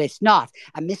true, but it's not.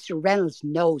 And Mr. Reynolds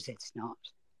knows it's not.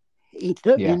 He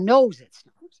knows it's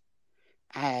not.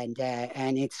 And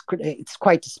it's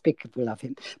quite despicable of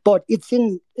him. But it's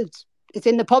in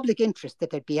the public interest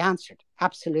that it be answered,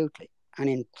 absolutely, and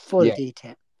in full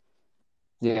detail.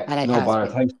 Yeah, and no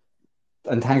bother. Thanks,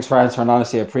 and thanks for answering.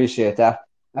 Honestly, I appreciate that.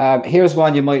 Here's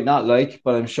one you might not like,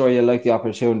 but I'm sure you'll like the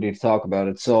opportunity to talk about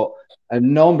it. So, a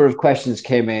number of questions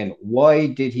came in. Why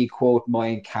did he quote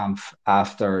Mein Kampf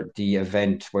after the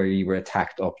event where you were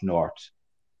attacked up north?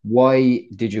 Why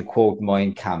did you quote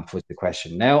Mein Kampf was the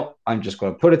question. Now, I'm just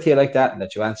going to put it to you like that and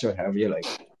let you answer it however you like.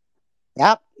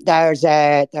 Yeah, there's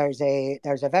a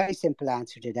very simple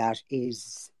answer to that.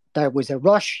 Is there was a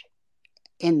rush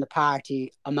in the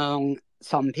party among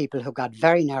some people who got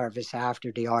very nervous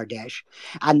after the Ardèche,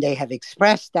 and they have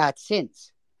expressed that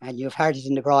since. And you've heard it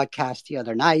in the broadcast the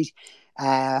other night.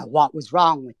 What was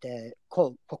wrong with the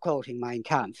quoting Mein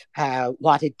Kampf,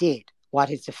 what it did, what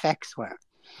its effects were,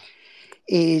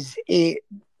 they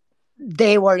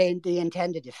were in the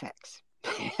intended effects.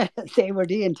 They were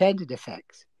the intended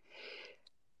effects.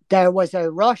 There was a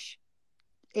rush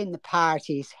in the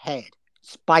party's head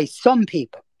by some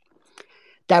people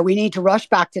that we need to rush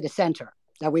back to the centre,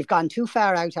 that we've gone too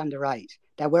far out on the right,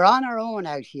 that we're on our own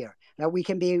out here, that we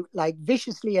can be like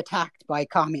viciously attacked by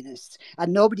communists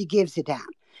and nobody gives a damn.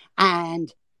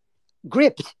 And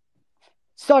gripped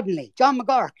suddenly, John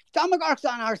McGurk's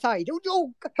on our side.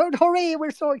 Oh, hooray,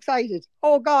 we're so excited.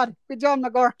 Oh God, John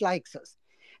McGurk likes us.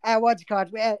 What's it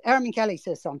called? Herman Kelly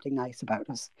says something nice about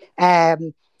us.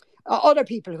 Other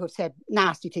people who have said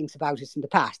nasty things about us in the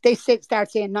past, they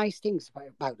start saying nice things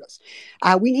about us.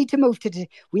 We need to move to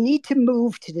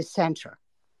the centre.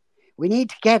 We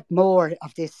need to get more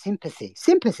of this sympathy.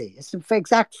 Sympathy is the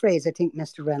exact phrase I think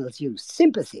Mr. Reynolds used.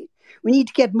 Sympathy. We need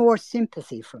to get more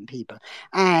sympathy from people.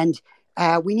 And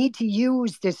we need to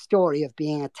use this story of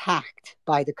being attacked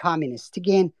by the communists to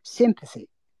gain sympathy.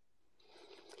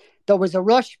 There was a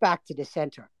rush back to the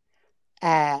centre,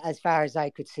 as far as I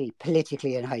could see,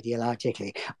 politically and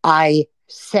ideologically. I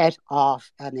set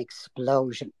off an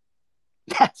explosion.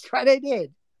 That's what I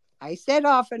did. I set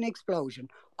off an explosion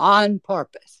on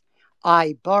purpose.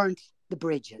 I burnt the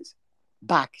bridges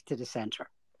back to the centre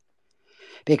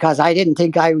because I didn't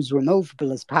think I was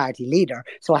removable as party leader,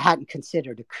 so I hadn't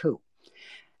considered a coup.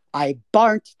 I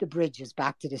burnt the bridges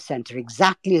back to the centre,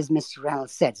 exactly as Mr.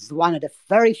 Reynolds said. It's one of the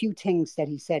very few things that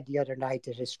he said the other night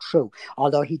that is true,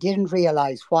 although he didn't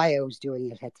realise why I was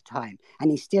doing it at the time,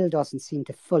 and he still doesn't seem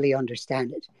to fully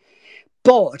understand it.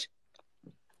 But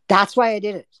that's why I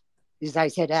did it. Is I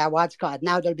said, what's God?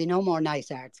 Now there'll be no more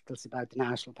nice articles about the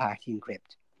National Party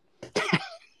encrypt.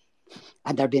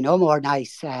 And there'd be no more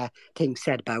nice things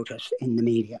said about it in the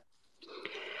media,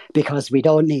 because we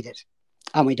don't need it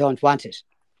and we don't want it.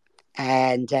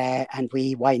 And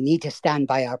we need to stand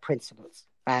by our principles.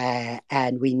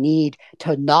 And we need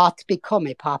to not become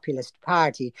a populist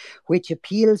party which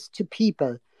appeals to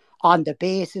people on the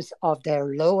basis of their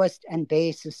lowest and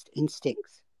basest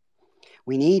instincts.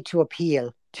 We need to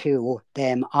appeal to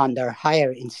them on their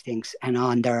higher instincts and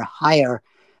on their higher,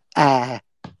 on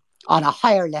a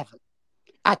higher level.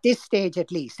 At this stage,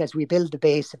 at least, as we build the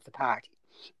base of the party.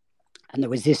 And there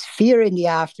was this fear in the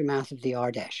aftermath of the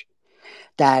Ardèche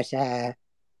that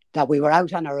we were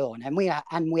out on our own, and we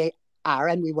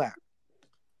were.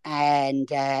 And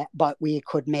but we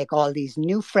could make all these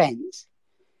new friends,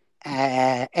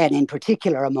 and in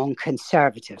particular among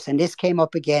conservatives. And this came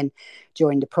up again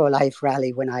during the pro-life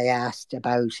rally when I asked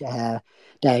about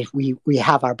that we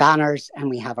have our banners and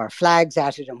we have our flags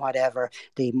at it and whatever.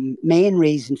 The main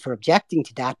reason for objecting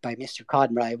to that by Mr.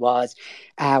 Conroy was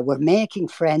we're making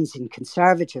friends in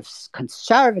conservative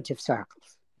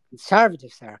circles,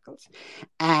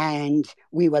 and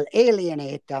we will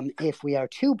alienate them if we are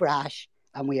too brash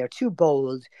and we are too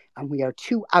bold and we are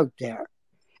too out there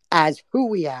as who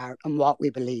we are and what we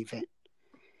believe in.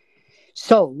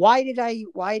 So why did I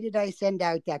send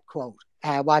out that quote?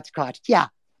 Yeah,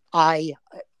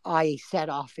 I set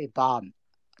off a bomb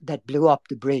that blew up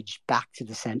the bridge back to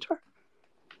the centre.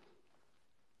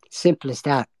 Simple as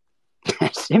that.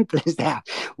 Simple as that.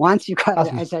 Once you got,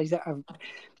 as I said,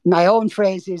 my own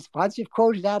phrase is, once you've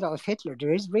quoted Adolf Hitler,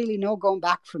 there is really no going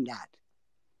back from that.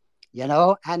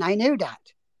 And I knew that.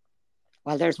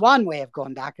 Well, there's one way of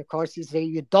going back, of course, is that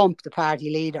you dump the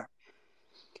party leader.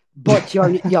 But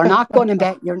you're not going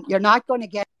to you're not going to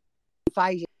get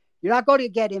invited. You're not going to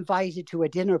get invited to a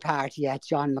dinner party at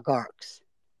John McGurk's.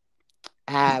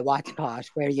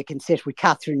 Where you can sit with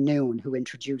Catherine Noone, who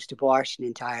introduced abortion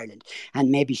into Ireland, and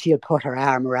maybe she'll put her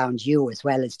arm around you as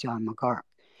well as John McGurk.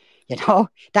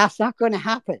 That's not going to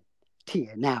happen to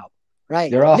you now,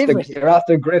 right? You're off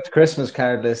the great Christmas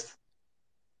card list.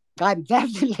 I'm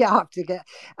definitely off to get,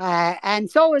 and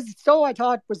so I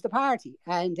thought was the party,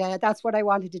 and that's what I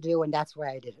wanted to do, and that's why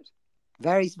I did it.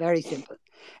 Very, very simple.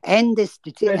 End this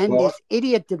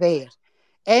idiot debate.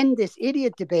 End this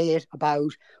idiot debate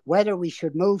about whether we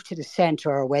should move to the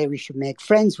centre or whether we should make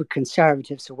friends with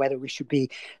conservatives or whether we should be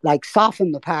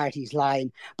soften the party's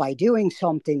line by doing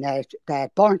something that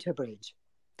burnt a bridge.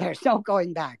 There's no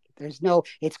going back.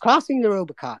 It's crossing the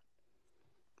Rubicon.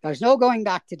 There's no going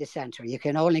back to the centre. You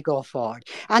can only go forward.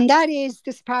 And that is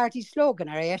this party's slogan,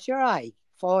 RASURI,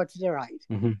 forward to the right.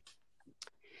 Mm-hmm.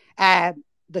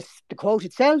 The quote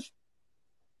itself,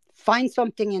 find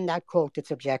something in that quote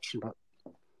that's objectionable.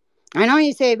 I know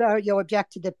you say you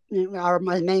object to or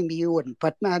maybe you wouldn't,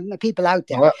 but people out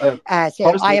there say,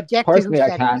 I object to who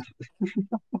said it.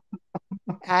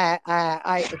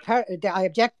 I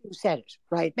object to who said it,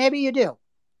 right? Maybe you do.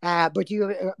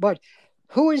 But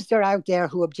who is there out there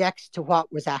who objects to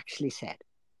what was actually said?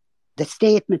 The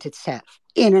statement itself,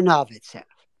 in and of itself.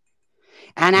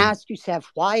 And ask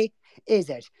yourself, why is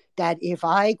it that if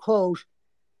I quote,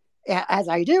 as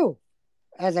I do,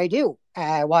 Lenin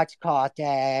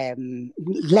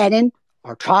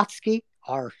or Trotsky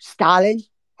or Stalin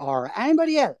or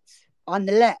anybody else on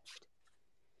the left,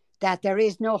 that there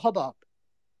is no hubbub,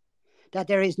 that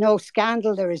there is no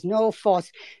scandal, there is no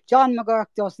fuss. John McGurk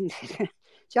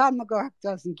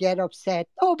doesn't get upset.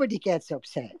 Nobody gets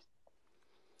upset.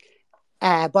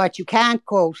 But you can't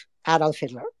quote Adolf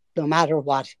Hitler, no matter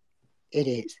what it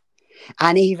is.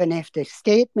 And even if the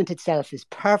statement itself is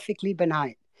perfectly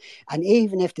benign, and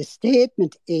even if the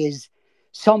statement is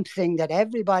something that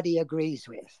everybody agrees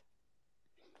with,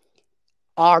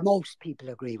 or most people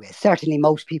agree with, certainly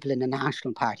most people in the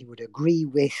National Party would agree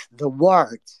with the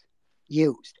words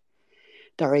used,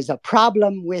 there is a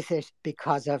problem with it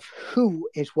because of who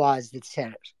it was that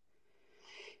said it.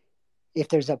 If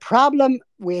there's a problem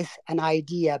with an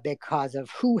idea because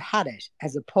of who had it,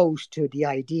 as opposed to the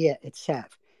idea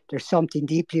itself, there's something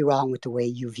deeply wrong with the way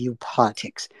you view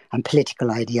politics and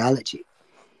political ideology.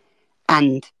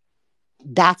 And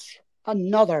that's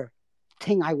another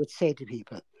thing I would say to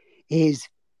people is,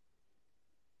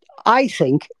 I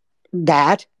think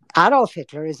that Adolf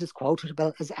Hitler is as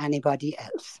quotable as anybody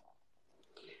else.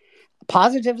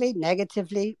 Positively,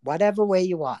 negatively, whatever way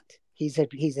you want. He's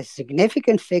a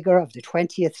significant figure of the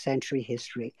 20th century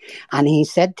history. And he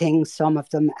said things, some of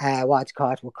them were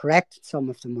correct, some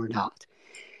of them were not.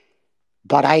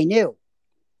 But I knew,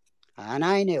 and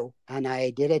I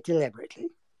did it deliberately,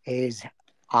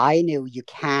 I knew you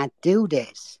can't do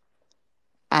this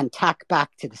and tack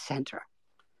back to the centre.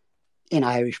 in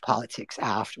Irish politics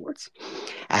afterwards.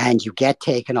 And you get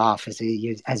taken off, as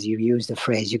you use the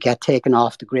phrase, you get taken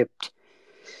off the gripped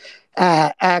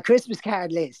Christmas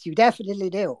card list. You definitely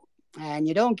do. And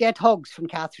you don't get hugs from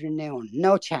Catherine Noon.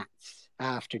 No chance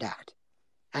after that.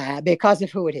 Because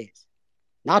of who it is.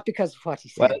 Not because of what he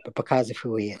said, but because of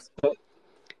who he is.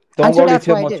 Don't worry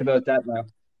too much about that now.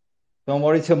 Don't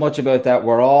worry too much about that.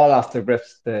 We're all off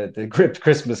the gripped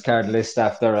Christmas card list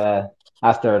after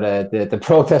the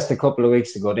protest a couple of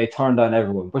weeks ago. They turned on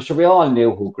everyone. But sure, we all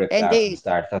knew who gripped are from the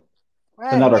start. That's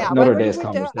another day's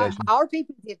conversation. Our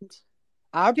people didn't.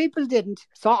 Our people didn't.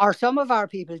 Or some of our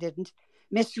people didn't.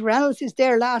 Mr. Reynolds is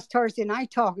there last Thursday night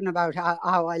talking about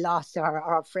how I lost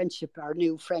our friendship, our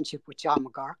new friendship with John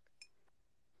McGurk.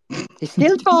 He's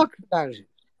still talking about it.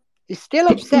 He's still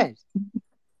upset.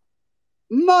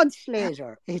 Months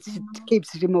later, it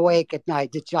keeps him awake at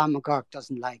night that John McGurk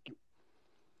doesn't like him.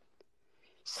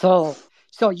 So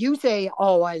you say,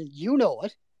 oh, well, you know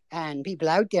it, and people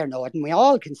out there know it, and we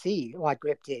all can see what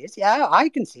gripped is. Yeah, I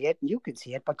can see it, and you can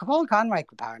see it, but Paul Conroy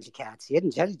apparently can't see it,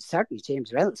 and certainly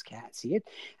James Reynolds can't see it,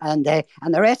 and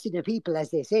the rest of the people,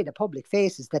 as they say, the public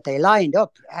faces that they lined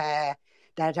up,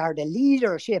 that are the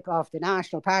leadership of the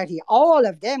National Party, all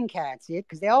of them can't see it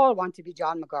because they all want to be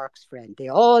John McGurk's friend. They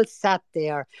all sat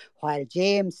there while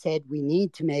James said, we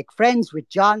need to make friends with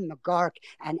John McGurk,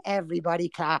 and everybody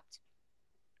clapped.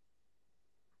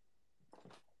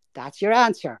 That's your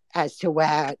answer as to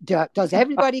does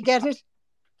everybody get it?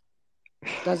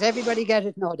 Does everybody get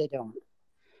it? No, they don't.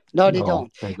 No, they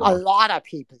don't. A lot of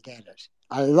people get it.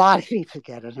 A lot of people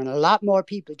get it, and a lot more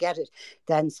people get it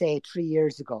than, say, 3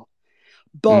 years ago.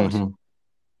 But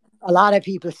a lot of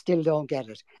people still don't get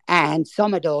it, and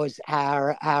some of those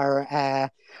or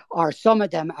some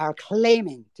of them are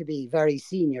claiming to be very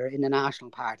senior in the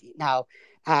National Party. Now,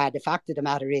 the fact of the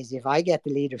matter is, if I get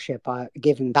the leadership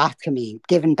given to me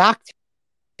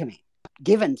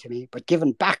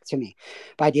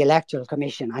by the Electoral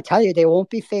Commission, I tell you, they won't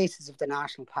be faces of the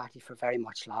National Party for very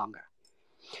much longer.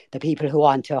 The people who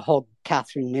want to hug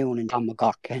Catherine Noon and John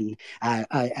McGurk and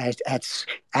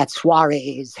at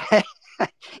soirees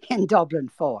in Dublin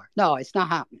 4. No, it's not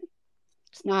happening.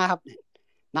 It's not happening.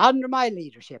 Not under my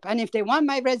leadership. And if they want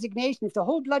my resignation, if the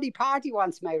whole bloody party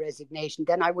wants my resignation,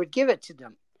 then I would give it to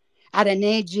them at an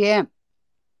AGM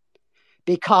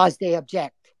because they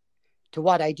object to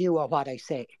what I do or what I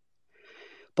say.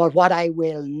 But what I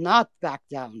will not back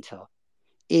down to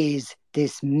is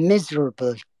this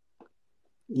miserable,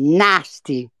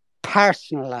 nasty,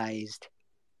 personalized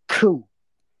coup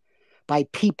by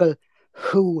people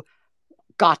who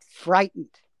got frightened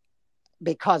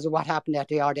because of what happened at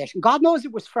the Ardèche. God knows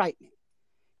it was frightening.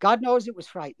 God knows it was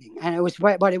frightening. And it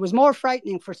was more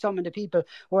frightening for some of the people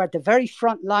who are at the very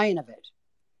front line of it.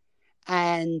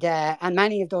 And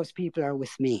many of those people are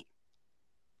with me.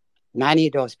 Many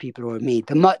of those people were me.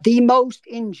 The most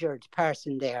injured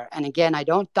person there, and again, I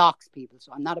don't dox people,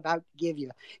 so I'm not about to give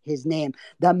you his name.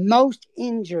 The most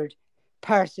injured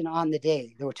person on the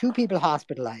day, there were 2 people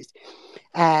hospitalized.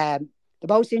 The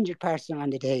most injured person on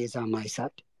the day is on my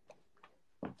side.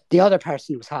 The other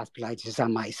person who was hospitalized is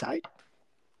on my side.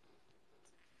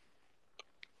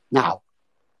 Now,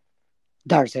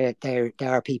 there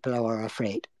are people who are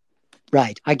afraid.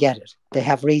 Right, I get it. They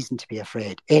have reason to be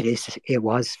afraid. It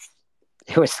was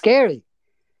scary.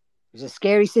 It was a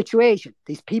scary situation.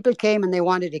 These people came and they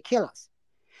wanted to kill us.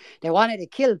 They wanted to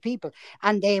kill people.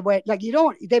 And they were like,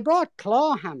 they brought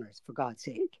claw hammers, for God's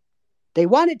sake. They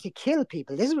wanted to kill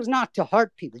people. This was not to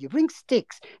hurt people. You bring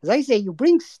sticks. As I say, you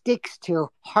bring sticks to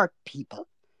hurt people.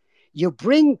 You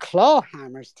bring claw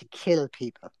hammers to kill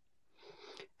people.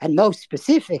 And most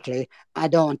specifically, I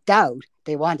don't doubt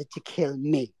they wanted to kill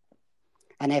me.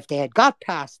 And if they had got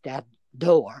past that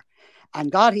door and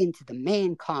got into the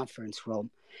main conference room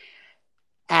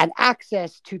and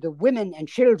access to the women and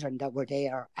children that were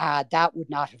there, that would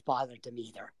not have bothered them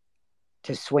either,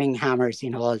 to swing hammers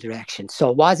in all directions.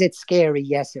 So was it scary?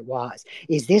 Yes, it was.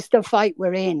 Is this the fight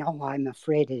we're in? Oh, I'm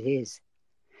afraid it is.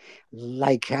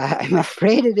 I'm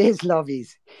afraid it is,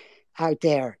 lovies, out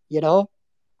there, The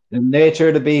nature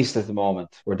of the beast at the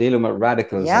moment. We're dealing with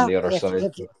radicals on the other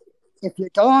side.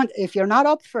 If you're not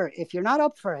up for it, you're not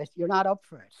up for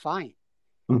it. Fine.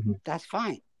 Mm-hmm. That's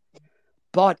fine.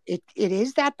 But it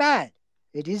is that bad.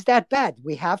 It is that bad.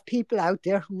 We have people out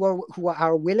there who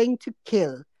are willing to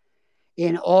kill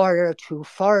in order to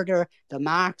further the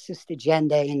Marxist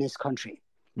agenda in this country.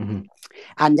 Mm-hmm.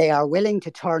 And they are willing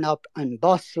to turn up on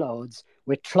busloads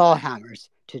with claw hammers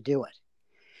to do it.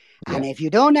 Yeah. And if you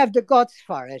don't have the guts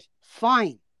for it,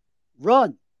 fine,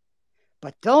 run.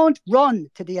 But don't run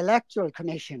to the Electoral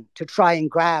Commission to try and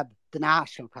grab the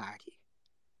National Party.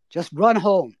 Just run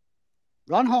home.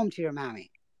 Run home to your mammy,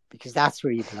 because that's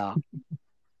where you belong.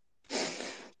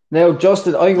 Now,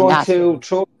 Justin, And that's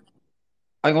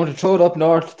I'm going to throw it up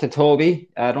north to Toby.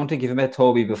 I don't think you've met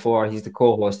Toby before. He's the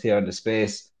co-host here on the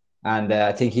space, and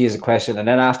I think he has a question. And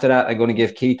then after that, I'm going to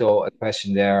give Keto a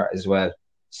question there as well.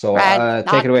 So Grant,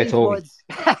 take it not away, Keith Toby. Woods.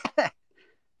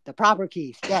 The proper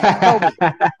Keith. Yes, Toby.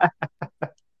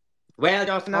 Well,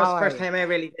 Dawson, that was How the are first you? time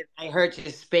I heard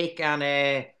you speak, and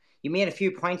you made a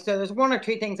few points there. There's one or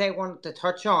two things I wanted to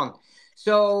touch on.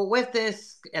 So, with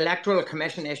this electoral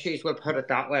commission issues, we'll put it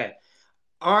that way.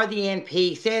 Are the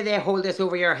NP, say they hold this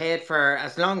over your head for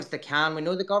as long as they can? We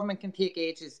know the government can take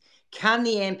ages. Can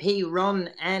the NP run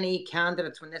any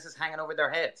candidates when this is hanging over their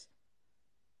heads?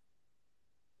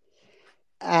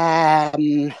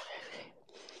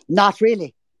 Not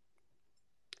really.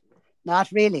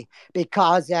 Not really,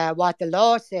 because what the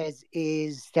law says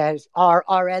is that,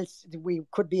 or else we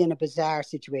could be in a bizarre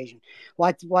situation.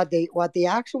 What the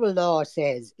actual law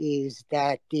says is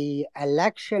that the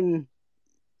election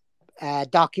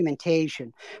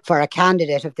documentation for a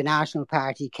candidate of the National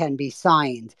Party can be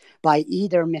signed by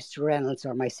either Mr. Reynolds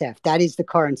or myself. That is the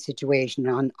current situation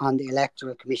on the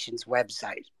Electoral Commission's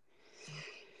website.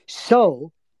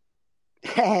 So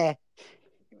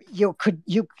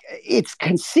it's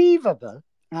conceivable.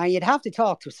 Now, you'd have to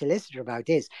talk to a solicitor about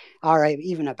this, or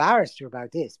even a barrister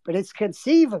about this, but it's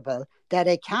conceivable that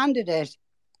a candidate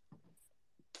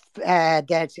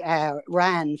that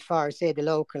ran for, say, the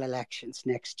local elections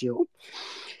next June,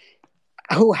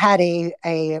 who had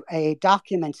a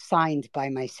document signed by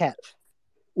myself,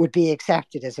 would be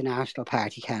accepted as a National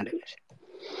Party candidate.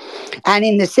 And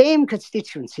in the same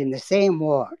constituency, in the same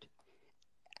ward,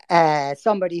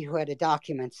 somebody who had a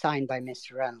document signed by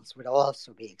Mr. Reynolds would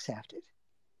also be accepted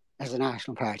as a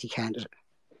National Party candidate.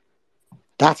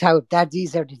 This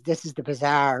is the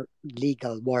bizarre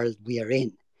legal world we are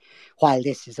in while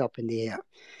this is up in the air.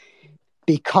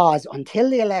 Because until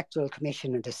the Electoral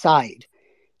Commission decide,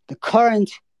 the current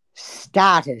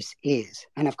status is,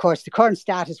 and of course the current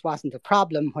status wasn't a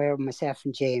problem where myself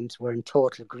and James were in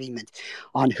total agreement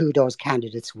on who those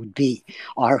candidates would be,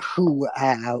 or who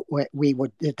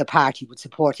the party would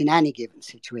support in any given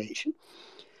situation.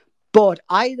 But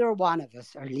either one of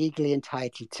us are legally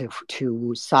entitled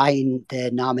to sign the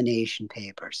nomination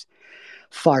papers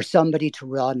for somebody to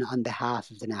run on behalf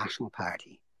of the National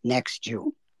Party next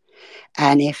June.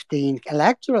 And if the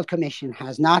Electoral Commission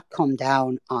has not come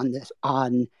down on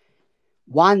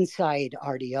one side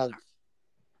or the other,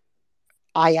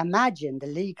 I imagine the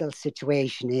legal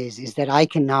situation is that I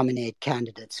can nominate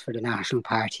candidates for the National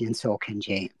Party, and so can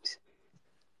James.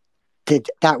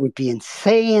 That would be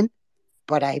insane,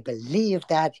 but I believe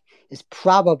that is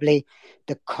probably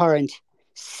the current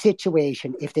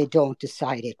situation if they don't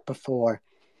decide it before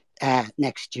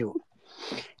next June.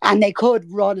 And they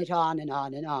could run it on and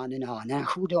on and on and on. And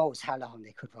who knows how long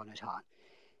they could run it on.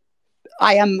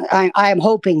 I am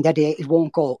hoping that it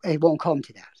won't come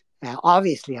to that.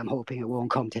 Obviously, I'm hoping it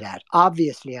won't come to that.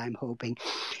 Obviously, I'm hoping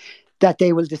that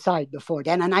they will decide before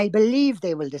then. And I believe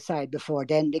they will decide before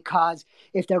then, because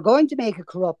if they're going to make a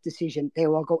corrupt decision,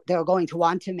 they're going to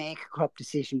want to make a corrupt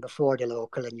decision before the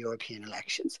local and European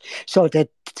elections, so that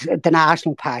the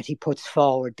National Party puts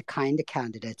forward the kind of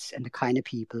candidates and the kind of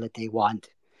people that they want,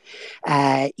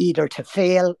 either to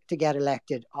fail to get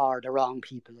elected or the wrong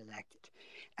people elected.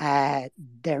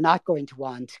 They're not going to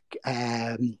want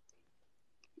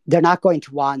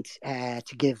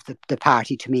to give the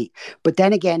party to me. But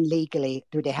then again, legally,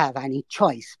 do they have any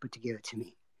choice but to give it to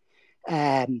me?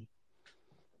 I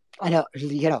know,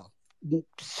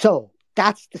 so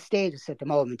that's the status at the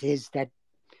moment, is that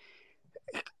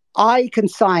I can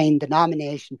sign the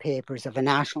nomination papers of a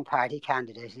National Party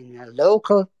candidate in a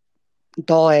local,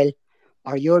 Dáil,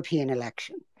 or European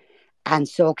election, and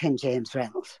so can James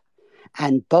Reynolds.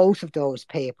 And both of those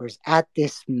papers at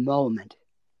this moment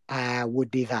would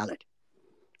be valid,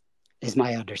 is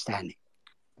my understanding.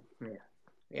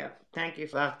 Yeah. Thank you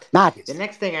for that. Madness. The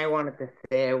next thing I wanted to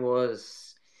say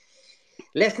was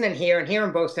listening here and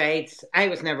hearing both sides. I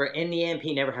was never in the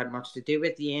NP, never had much to do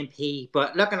with the NP,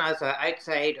 but looking as an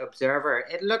outside observer,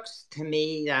 it looks to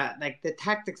me that like the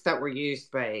tactics that were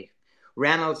used by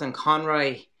Reynolds and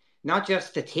Conroy, not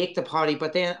just to take the party,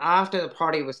 but then after the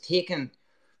party was taken,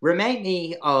 remind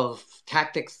me of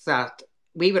tactics that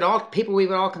people we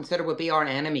would all consider would be our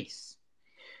enemies.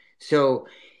 So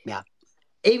yeah,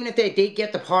 even if they did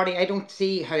get the party, I don't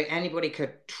see how anybody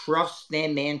could trust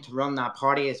them then to run that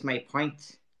party, is my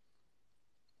point.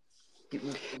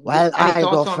 Well, any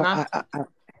thoughts on that?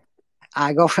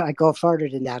 I go further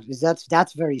than that, because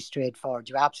that's very straightforward.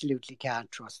 You absolutely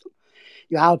can't trust them.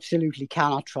 You absolutely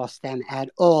cannot trust them at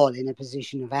all in a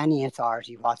position of any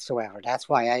authority whatsoever. That's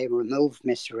why I removed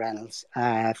Mr. Reynolds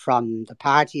from the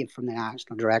party and from the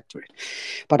National Directorate.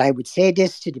 But I would say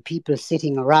this to the people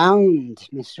sitting around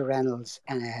Mr. Reynolds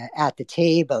at the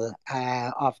table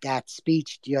of that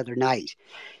speech the other night,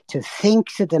 to think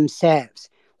to themselves,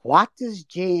 what does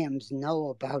James know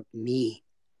about me?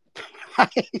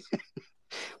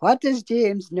 What does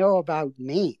James know about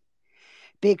me?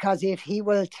 Because if he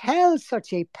will tell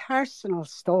such a personal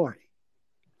story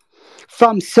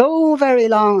from so very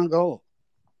long ago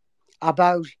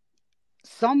about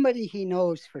somebody he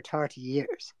knows for 30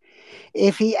 years,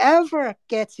 if he ever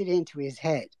gets it into his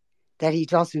head that he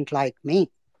doesn't like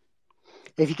me,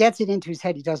 if he gets it into his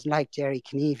head he doesn't like Jerry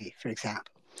Knievy, for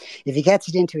example, if he gets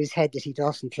it into his head that he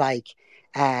doesn't like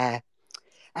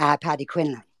Paddy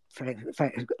Quinlan,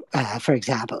 for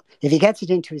example, if he gets it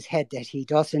into his head that he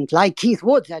doesn't like Keith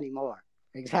Woods anymore,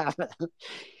 for example,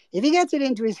 if he gets it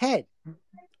into his head,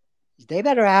 they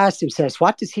better ask themselves,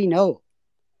 what does he know?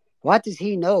 What does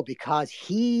he know? Because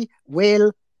he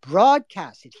will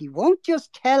broadcast it. He won't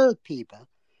just tell people.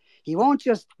 He won't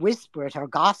just whisper it or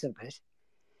gossip it.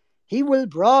 He will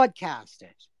broadcast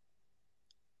it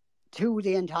to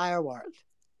the entire world.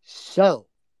 So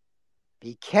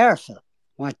be careful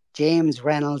what James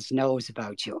Reynolds knows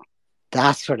about you.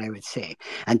 That's what I would say.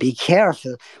 And be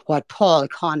careful what Paul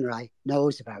Conroy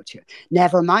knows about you.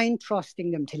 Never mind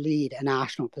trusting them to lead a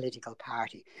national political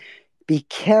party. Be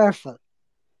careful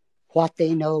what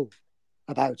they know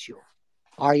about you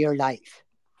or your life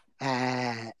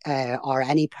or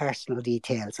any personal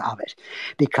details of it,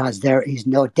 because there is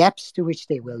no depths to which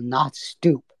they will not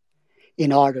stoop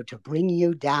in order to bring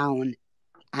you down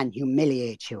and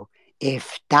humiliate you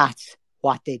if that's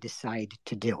what they decide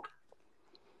to do.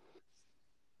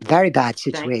 Very bad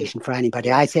situation for anybody.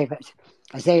 Yeah. I say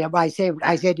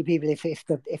to people,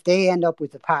 if they end up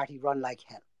with the party run like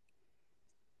hell,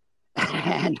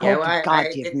 and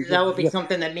that would be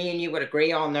something that me and you would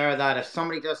agree on there, that if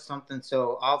somebody does something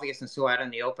so obvious and so out in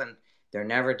the open, they're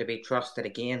never to be trusted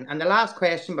again. And the last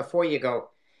question before you go,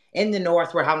 in the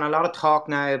north we're having a lot of talk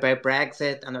now about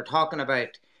Brexit, and they're talking about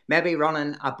maybe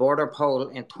running a border poll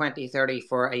in 2030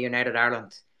 for a United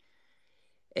Ireland.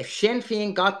 If Sinn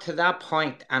Féin got to that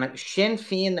point and it was Sinn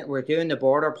Féin that were doing the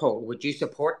border poll, would you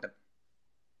support them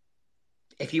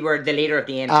if you were the leader of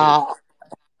the NP?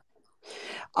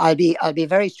 I'll be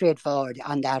very straightforward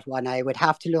on that one. I would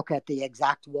have to look at the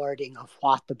exact wording of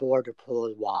what the border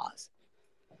poll was,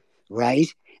 right?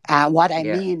 What I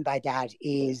mean by that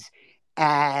is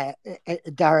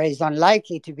there is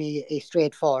unlikely to be a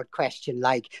straightforward question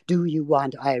like, do you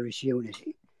want Irish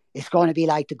unity? It's going to be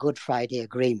like the Good Friday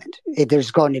Agreement.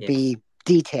 There's going to be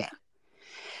detail.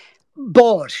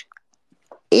 But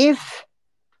if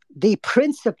the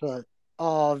principle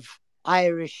of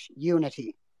Irish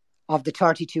unity of the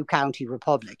 32 county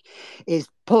republic is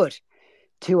put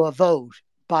to a vote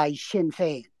by Sinn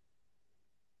Féin,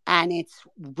 and it's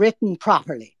written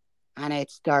properly, and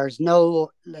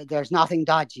there's nothing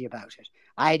dodgy about it,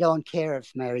 I don't care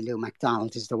if Mary Lou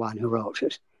McDonald is the one who wrote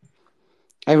it.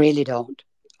 I really don't.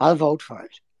 I'll vote for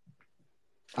it.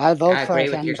 I'll vote for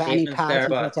it, and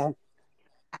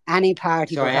any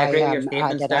party. So I agree with your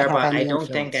statements there, but I don't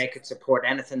think I could support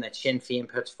anything that Sinn Féin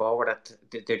puts forward.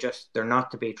 They're not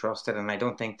to be trusted, and I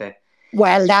don't think that.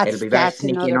 Well, it'll be very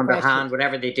sneaky and underhand.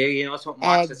 Whatever they do, it's what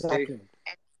Marxists do.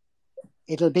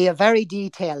 It'll be a very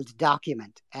detailed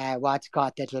document. That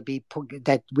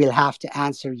we'll have to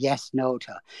answer yes, no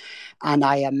to, and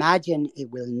I imagine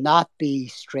it will not be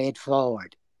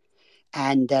straightforward,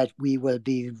 and that we will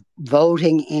be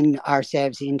voting in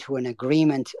ourselves into an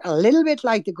agreement, a little bit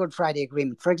like the Good Friday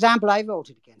Agreement. For example, I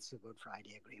voted against the Good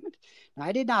Friday Agreement. Now,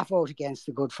 I did not vote against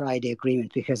the Good Friday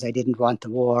Agreement because I didn't want the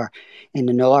war in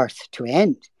the North to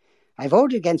end. I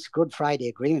voted against the Good Friday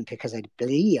Agreement because I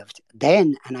believed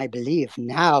then, and I believe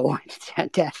now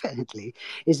definitely,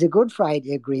 is the Good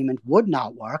Friday Agreement would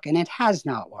not work, and it has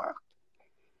not worked.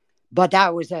 But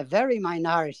that was a very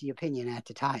minority opinion at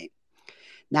the time.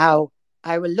 Now,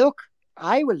 I will look,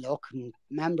 and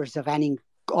members of any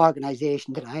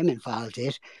organisation that I'm involved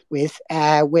with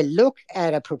will look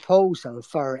at a proposal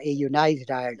for a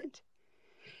United Ireland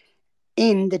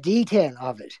in the detail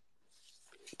of it.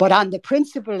 But on the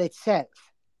principle itself,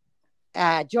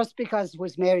 just because it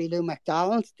was Mary Lou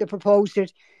McDonald that proposed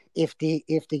it, if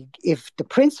the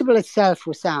principle itself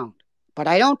was sound, but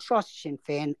I don't trust Sinn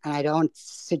Féin, and I don't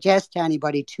suggest to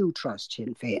anybody to trust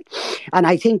Sinn Féin. And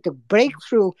I think the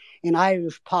breakthrough in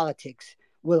Irish politics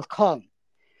will come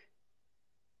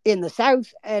in the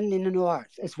south and in the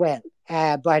north as well,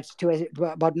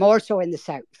 but more so in the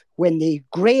south, when the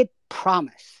great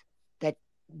promise, that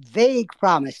vague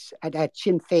promise that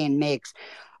Sinn Féin makes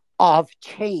of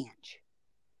change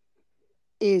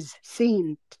is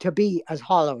seen to be as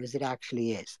hollow as it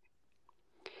actually is.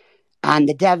 And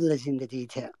the devil is in the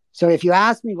detail. So if you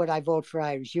ask me, would I vote for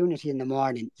Irish unity in the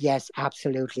morning? Yes,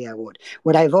 absolutely I would.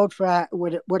 Would I vote for,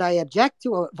 would I object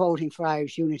to voting for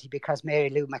Irish unity because Mary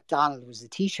Lou MacDonald was the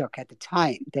Taoiseach at the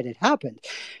time that it happened?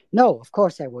 No, of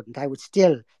course I wouldn't. I would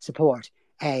still support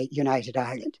a United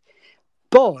Ireland.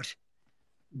 But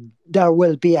there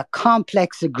will be a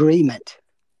complex agreement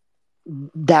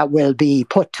that will be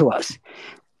put to us.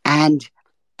 And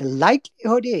the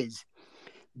likelihood is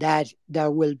that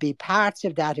there will be parts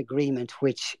of that agreement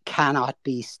which cannot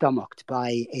be stomached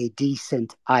by a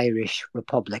decent Irish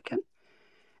Republican,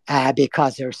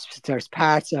 because there's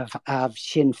parts of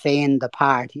Sinn Féin, the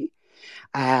party,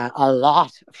 a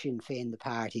lot of Sinn Féin, the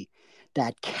party,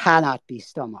 that cannot be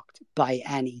stomached by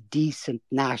any decent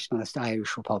nationalist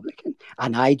Irish Republican.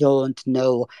 And I don't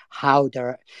know how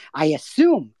I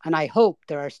assume and I hope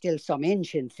there are still some in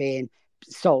Sinn Féin,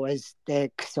 so as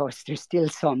there's still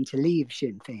some to leave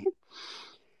Sinn Féin.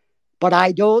 But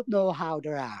I don't know how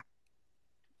there are.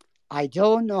 I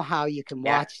don't know how you can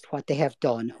watch what they have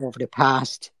done over the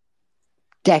past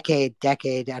decade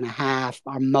and a half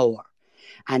or more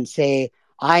and say,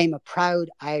 I'm a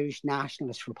proud Irish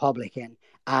nationalist Republican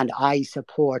and I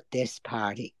support this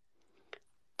party.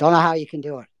 Don't know how you can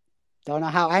do it. Don't know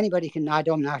how anybody can.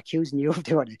 I'm not accusing you of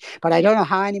doing it, but I don't know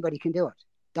how anybody can do it.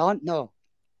 Don't know.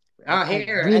 I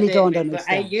really don't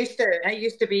understand. I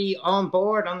used to be on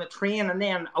board on the train, and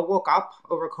then I woke up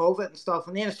over COVID and stuff,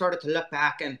 and then I started to look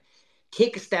back and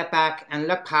take a step back and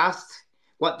look past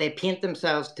what they paint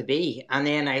themselves to be. And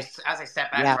then as I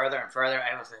stepped back further and further,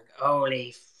 I was like,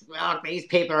 holy fuck, these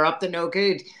people are up to no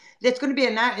good. It's going to be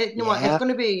it's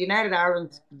going to be a United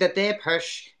Ireland that they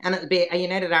push, and it'll be a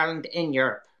United Ireland in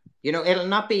Europe. It'll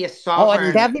not be a sovereign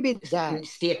it'll definitely be that.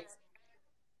 State.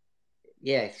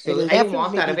 Yeah, so I don't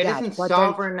want that. If it isn't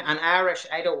sovereign and Irish,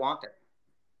 I don't want it.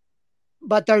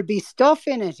 But there'll be stuff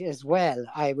in it as well.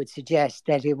 I would suggest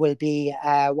that it will be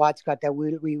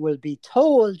we will be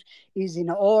told is in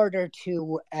order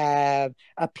to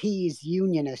appease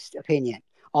Unionist opinion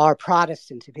or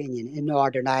Protestant opinion in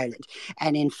Northern Ireland,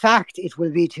 and in fact, it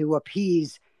will be to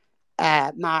appease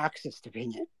Marxist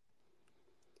opinion.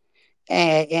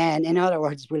 And in other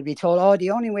words, we'll be told,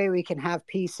 the only way we can have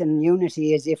peace and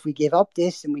unity is if we give up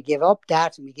this and we give up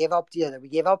that and we give up the other. We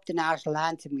give up the national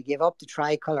anthem, we give up the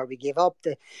tricolour, we give up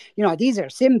these are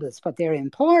symbols, but they're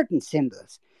important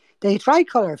symbols. The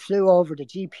tricolour flew over the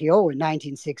GPO in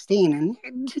 1916,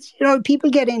 and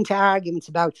people get into arguments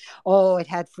about, it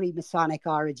had Freemasonic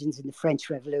origins in the French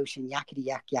Revolution, yakety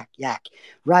yak, yak, yak.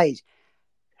 Right.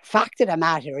 Fact of the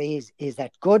matter is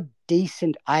that good,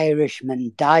 decent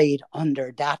Irishmen died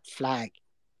under that flag.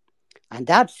 And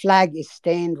that flag is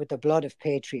stained with the blood of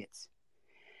patriots.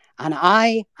 And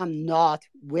I am not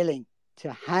willing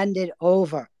to hand it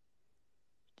over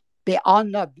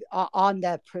on the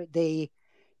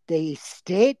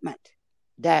statement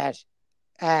that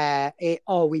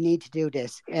we need to do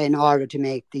this in order to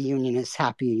make the Unionists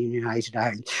happy in United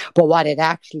Ireland. But what it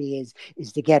actually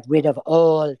is to get rid of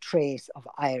all trace of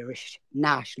Irish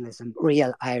nationalism,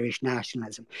 real Irish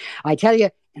nationalism. I tell you,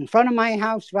 in front of my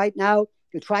house right now,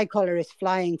 the tricolour is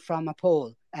flying from a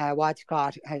pole. A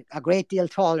great deal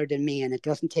taller than me, and it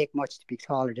doesn't take much to be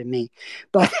taller than me.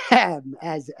 But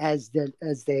as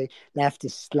the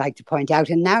leftists like to point out,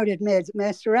 and now that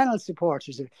Mr. Reynolds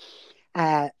supporters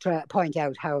are to point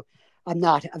out how I'm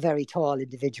not a very tall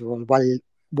individual. Well,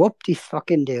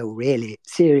 whoop-de-fucking-do, really.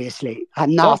 Seriously,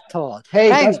 I'm not tall.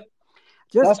 Hey,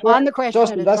 just on the question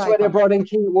Justin, of the that's why they brought in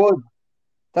Keith Woods.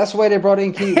 That's why they brought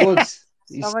in Keith Woods.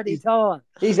 Somebody tall.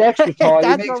 He's extra tall.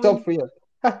 He makes up for you.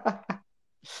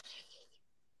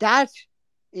 That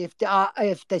if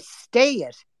the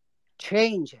state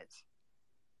changes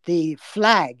the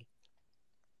flag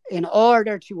in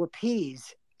order to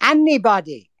appease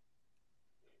anybody,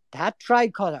 that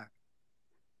tricolour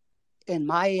in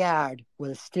my yard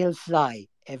will still fly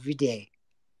every day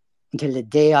until the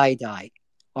day I die,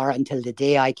 or until the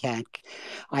day I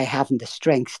haven't the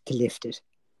strength to lift it.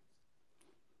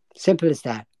 Simple as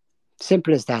that.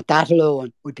 Simple as that. That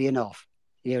alone would be enough.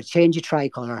 Change your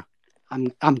tricolour.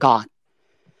 I'm gone.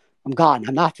 I'm gone.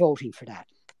 I'm not voting for that.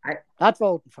 Not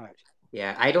voting for it.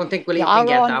 Yeah, I don't think we'll even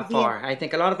get that far. I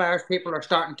think a lot of Irish people are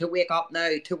starting to wake up now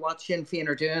to what Sinn Féin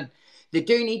are doing. They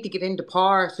do need to get into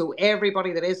power, so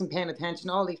everybody that isn't paying attention,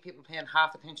 all these people paying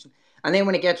half attention, and then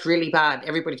when it gets really bad,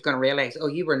 everybody's going to realise, oh,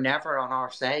 you were never on our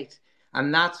side.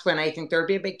 And that's when I think there'll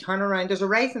be a big turnaround. There's a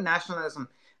rise in nationalism,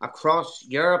 across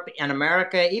Europe and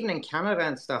America, even in Canada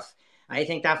and stuff. I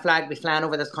think that flag will be flying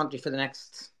over this country for the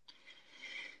next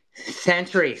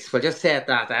centuries. We'll just say it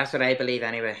that. That's what I believe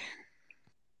anyway.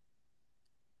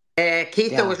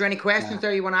 Keith, was there any questions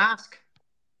there you want to ask?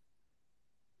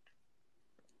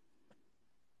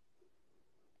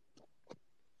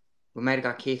 We might have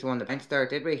got Keith on the bench there,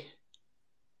 did we?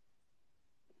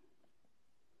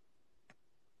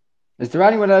 Is there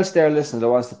anyone else there listening that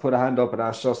wants to put a hand up and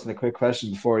ask Justin a quick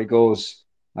question before he goes?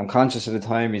 I'm conscious of the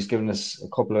time. He's given us a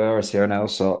couple of hours here now.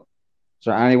 So is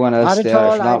there anyone else Not at there?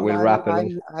 all. If not, we'll wrap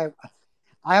it up.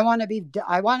 I want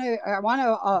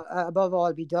to above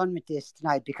all be done with this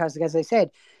tonight, because, as I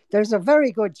said, there's a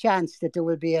very good chance that there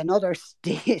will be another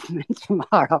statement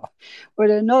tomorrow with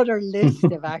another list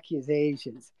of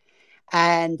accusations.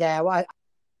 And what?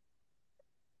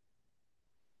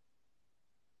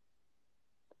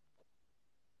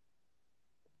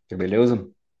 Did we lose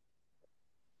him?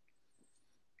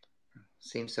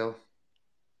 Seems so.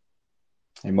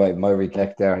 He might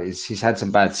reconnect there. He's had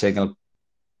some bad signal.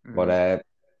 But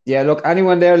yeah, look,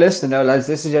 anyone there listening now, lads,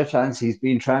 this is your chance. He's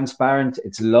been transparent.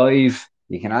 It's live.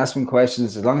 You can ask him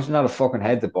questions. As long as you're not a fucking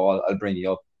head the ball, I'll bring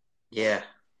you up. Yeah.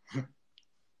 You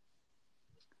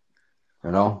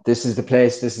know, this is the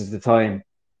place, this is the time.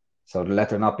 So to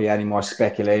let there not be any more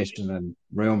speculation and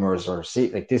rumors or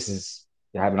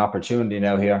you have an opportunity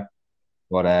now here.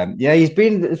 But yeah, he's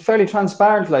been fairly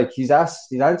transparent. Like he's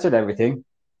answered everything.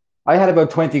 I had about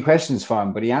 20 questions for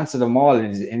him, but he answered them all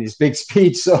in his big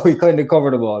speech, so he kind of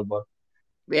covered them all. But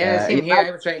yeah, same here. I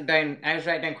was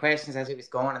writing down questions as he was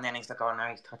going, and then he's like, "Oh, now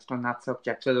he's touched on that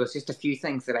subject." So there was just a few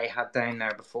things that I had down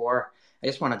there before. I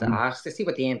just wanted to ask to see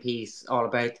what the MP's all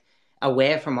about,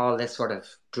 away from all this sort of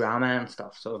drama and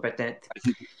stuff. So about that,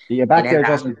 you back there,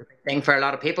 Justin? Thing for a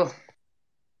lot of people.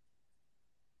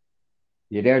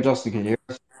 You there, Justin? Can you hear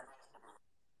us?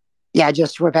 Yeah,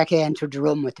 just Rebecca entered the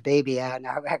room with the baby, and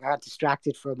I got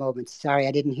distracted for a moment. Sorry,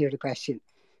 I didn't hear the question.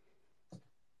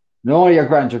 No, you're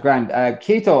grand. You're grand.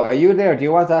 Keto, are you there? Do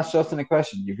you want to ask Justin a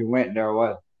question? You've been waiting there a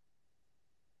while.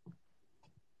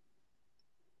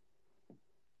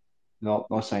 No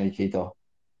sign of Keto.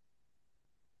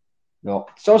 No,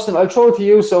 Justin, I'll throw it to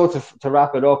you. So to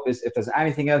wrap it up, is if there's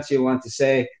anything else you want to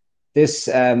say. This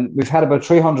we've had about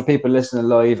 300 people listening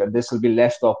live, and this will be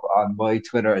left up on my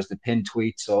Twitter as the pinned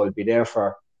tweet. So it'll be there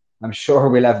for. I'm sure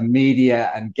we'll have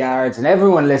media and guards and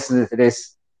everyone listening to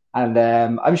this. And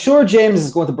I'm sure James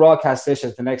is going to broadcast this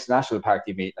at the next National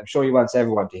Party meet. I'm sure he wants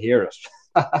everyone to hear it.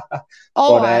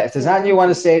 But if there's anything you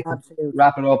want to say to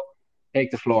wrap it up,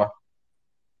 take the floor.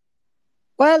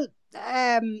 Well,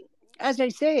 as I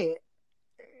say,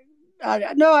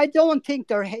 no, I don't think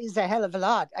there is a hell of a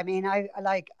lot. I mean,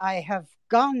 I have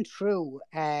gone through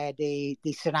the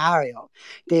scenario.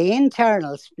 The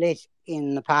internal split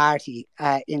in the party,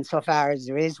 insofar as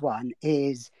there is one,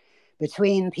 is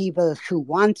between people who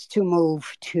want to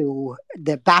move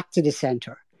back to the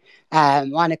centre,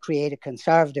 want to create a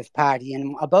conservative party,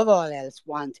 and above all else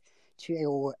want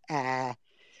to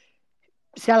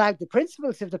sell out the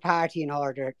principles of the party in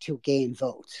order to gain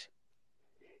votes.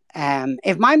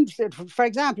 For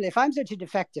example, if I'm such a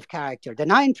defective character, the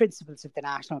 9 principles of the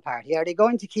National Party, are they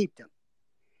going to keep them?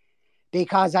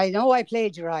 Because I know I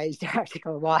plagiarised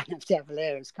Article 1 of De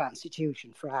Valera's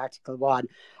Constitution for Article 1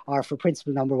 or for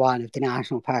Principle number 1 of the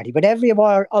National Party. But every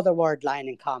other word, line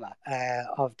and comma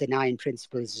of the 9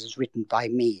 principles is written by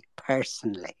me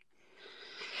personally.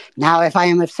 Now, if I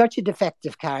am such a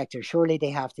defective character, surely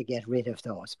they have to get rid of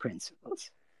those principles.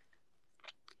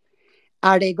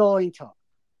 Are they going to?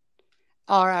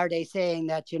 Or are they saying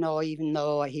that, even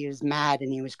though he was mad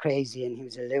and he was crazy and he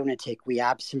was a lunatic, we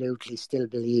absolutely still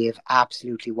believe,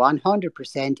 absolutely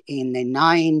 100% in the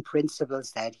 9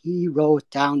 principles that he wrote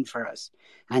down for us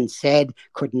and said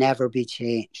could never be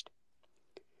changed?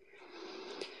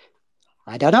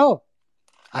 I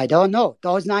don't know.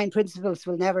 Those 9 principles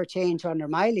will never change under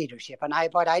my leadership. But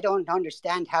I don't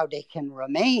understand how they can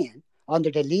remain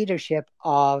under the leadership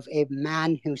of a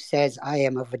man who says I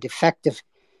am of a defective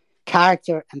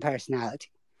character and personality.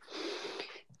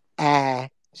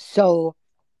 So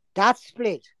that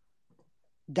split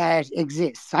that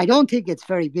exists, I don't think it's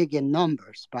very big in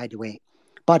numbers, by the way,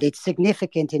 but it's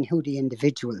significant in who the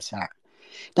individuals are.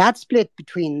 That split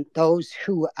between those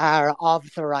who are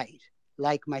of the right,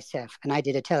 like myself, and I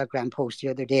did a Telegram post the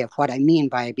other day of what I mean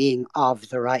by being of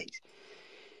the right,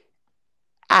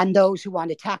 and those who want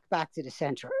to tack back to the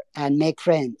centre and make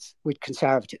friends with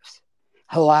conservatives,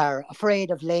 who are afraid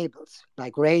of labels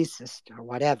like racist or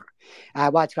whatever.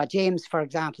 What James, for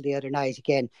example, the other night,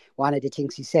 again, one of the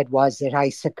things he said was that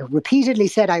I repeatedly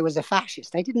said I was a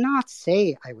fascist. I did not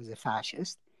say I was a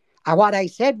fascist. And what I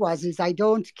said is I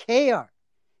don't care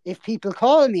if people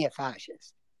call me a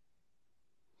fascist.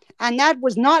 And that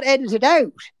was not edited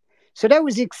out. So that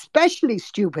was especially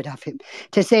stupid of him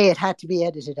to say it had to be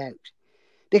edited out.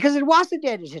 Because it wasn't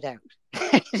edited out.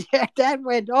 That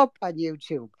went up on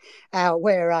YouTube,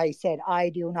 where I said, I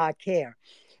do not care.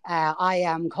 I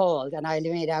am called, and I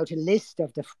made out a list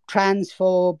of the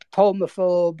transphobe,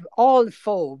 homophobe, all the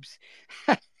phobes,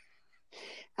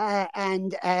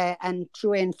 and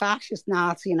threw in fascist,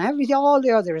 Nazi, and everything, all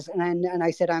the others. And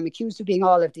I said, I'm accused of being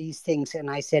all of these things. And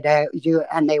I said,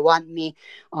 and they want me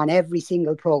on every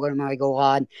single program I go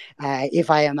on, if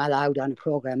I am allowed on a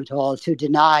program at all, to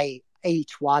deny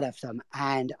each one of them.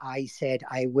 And I said,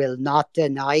 I will not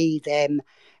deny them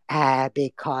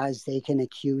because they can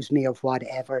accuse me of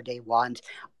whatever they want.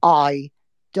 I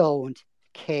don't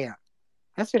care.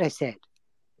 That's what I said.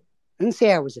 I didn't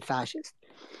say I was a fascist.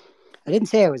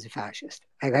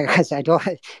 Because I don't.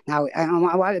 Now,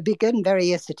 I'd be getting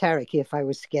very esoteric if I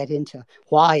was to get into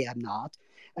why I'm not.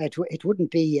 It wouldn't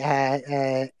be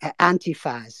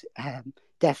anti-fas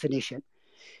definition.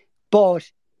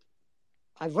 But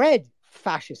I've read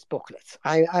fascist booklets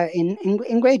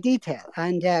in great detail,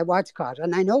 and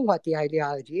and I know what the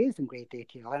ideology is in great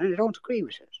detail, and I don't agree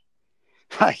with it.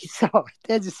 Right, so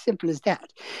that's as simple as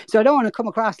that. So I don't want to come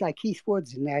across like Keith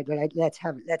Woods in there. But let's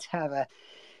have a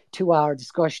 2-hour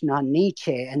discussion on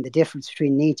Nietzsche and the difference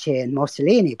between Nietzsche and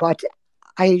Mussolini. But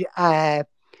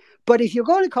but if you're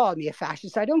going to call me a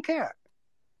fascist, I don't care.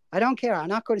 I don't care. I'm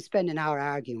not going to spend an hour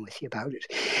arguing with you about it.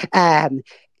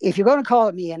 If you're going to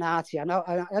call me a Nazi, I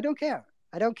don't care.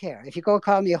 I don't care. If you're going to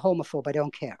call me a homophobe, I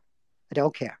don't care. I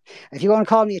don't care. If you're going to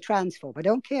call me a transphobe, I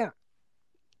don't care.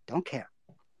 Don't care.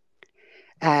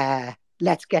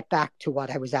 Let's get back to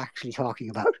what I was actually talking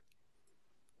about.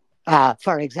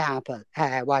 For example,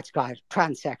 what's called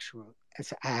transsexual,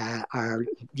 or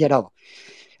the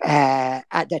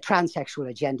transsexual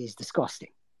agenda is disgusting.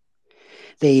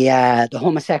 The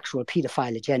homosexual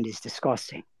pedophile agenda is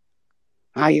disgusting.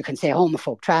 Now you can say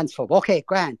homophobe, transphobe. Okay,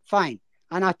 grand, fine.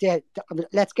 I'm not there.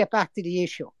 Let's get back to the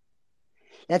issue.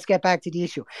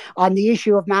 On the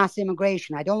issue of mass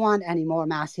immigration, I don't want any more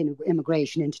mass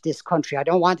immigration into this country. I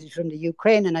don't want it from the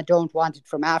Ukraine, and I don't want it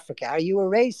from Africa. Are you a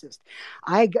racist?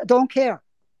 I don't care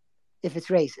if it's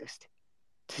racist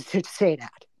to say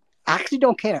that. I actually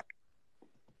don't care.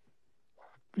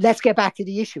 Let's get back to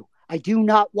the issue. I do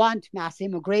not want mass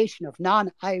immigration of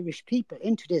non-Irish people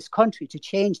into this country to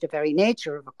change the very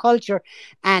nature of a culture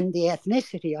and the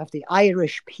ethnicity of the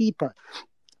Irish people.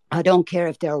 I don't care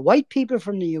if they're white people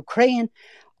from the Ukraine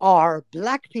or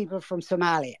black people from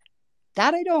Somalia.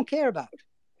 That I don't care about.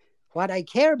 What I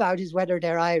care about is whether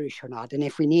they're Irish or not. And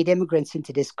if we need immigrants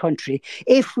into this country,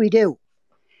 if we do,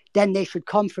 then they should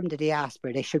come from the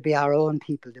diaspora. They should be our own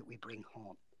people that we bring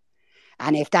home.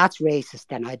 And if that's racist,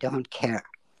 then I don't care.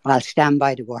 I'll stand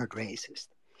by the word racist.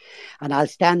 And I'll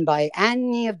stand by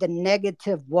any of the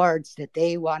negative words that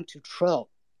they want to throw,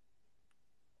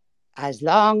 as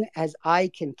long as I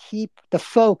can keep the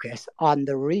focus on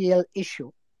the real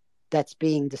issue that's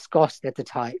being discussed at the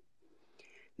time.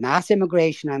 Mass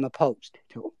immigration, I'm opposed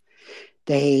to.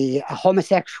 The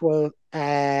homosexual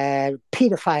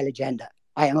pedophile agenda,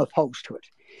 I am opposed to it.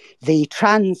 The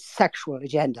transsexual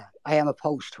agenda, I am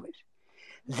opposed to it.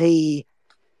 The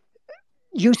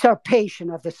usurpation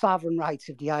of the sovereign rights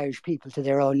of the Irish people to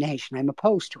their own nation, I'm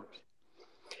opposed to it.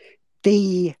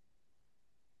 The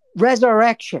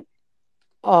resurrection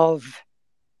of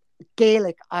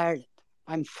Gaelic Ireland,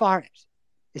 I'm for it.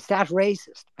 Is that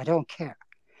racist? I don't care.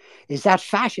 Is that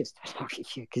fascist?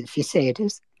 If you say it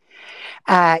is.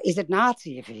 Is it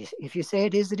Nazi? If you say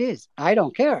it is, it is. I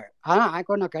don't care. I'm not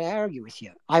going to argue with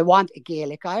you. I want a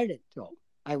Gaelic Ireland, though.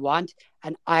 I want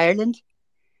an Ireland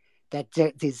that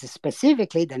is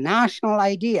specifically the national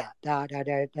idea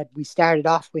that we started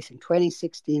off with in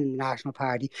 2016 in the National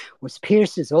Party, was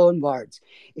Pearse's own words,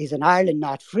 is an Ireland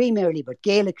not free merely but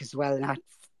Gaelic as well, not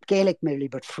Gaelic merely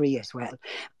but free as well.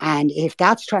 And if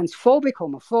that's transphobic,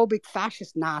 homophobic,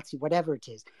 fascist, Nazi, whatever it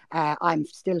is, I'm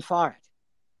still for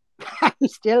it. I'm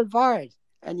still for it.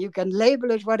 And you can label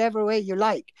it whatever way you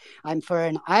like. I'm for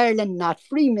an Ireland not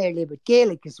free merely but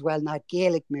Gaelic as well, not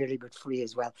Gaelic merely but free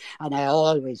as well. And I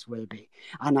always will be.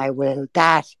 And I will.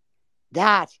 That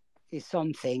is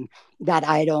something that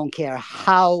I don't care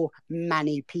how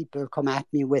many people come at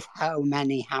me with how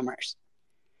many hammers.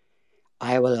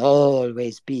 I will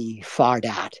always be for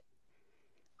that.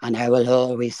 And I will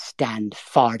always stand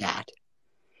for that.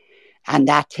 And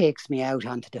that takes me out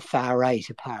onto the far right,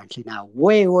 apparently now.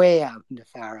 Way, way out in the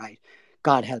far right.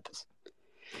 God help us.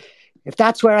 If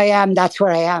that's where I am, that's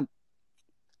where I am.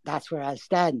 That's where I'll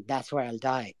stand. That's where I'll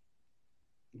die.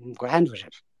 I'm grand with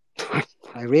it.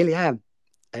 I really am.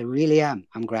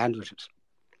 I'm grand with it.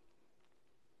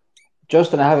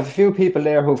 Justin, I have a few people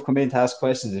there who've come in to ask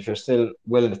questions. If you're still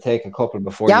willing to take a couple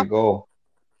before Yeah. you go.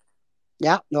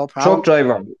 Yeah, no problem.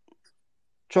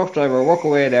 Truck driver, walk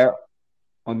away there.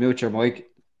 Unmute your mic.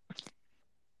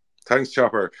 Thanks,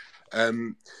 Chopper.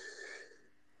 I've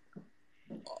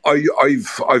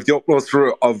the utmost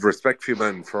of respect for you,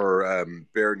 man, for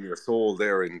bearing your soul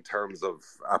there in terms of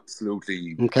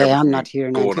absolutely Okay, I'm not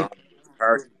hearing going anything. on,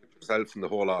 part yourself and the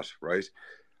whole lot, right?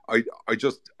 I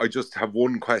just have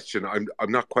one question.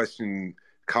 I'm not questioning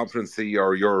competency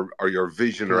or your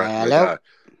vision or anything Hello? like that.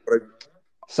 But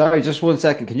Sorry, just 1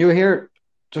 second. Can you hear?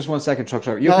 Just 1 second, truck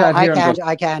driver. You No, can't I hear him. can't.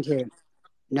 I can't hear him.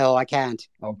 No, I can't.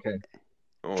 Okay.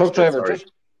 oh, Truck shit, driver, sorry.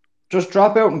 just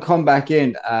drop out and come back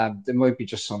in. There might be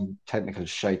just some technical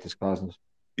shite that's causing it.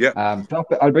 Yeah,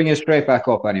 I'll bring you straight back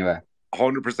up anyway.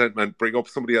 100%, man. Bring up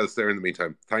somebody else there in the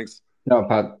meantime. Thanks. No,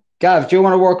 Pat. Gav, do you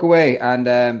want to work away?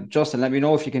 And Justin, let me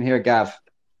know if you can hear Gav.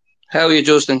 How are you,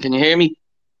 Justin? Can you hear me?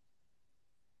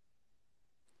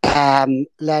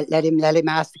 Let him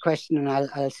ask the question, and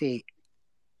I'll see.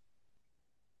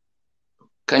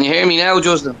 Can you hear me now,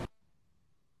 Justin?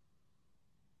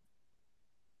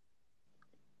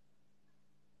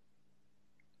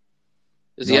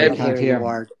 Is he No, you able? can't hear him.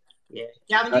 word. Yeah.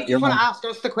 Gavin, do you just want to ask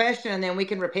us the question and then we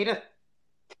can repeat it?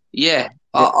 Yeah.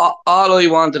 All I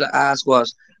wanted to ask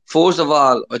was, first of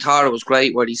all, I thought it was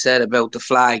great what he said about the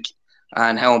flag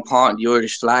and how important the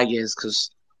Irish flag is,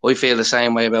 because I feel the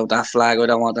same way about that flag. I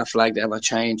don't want that flag to ever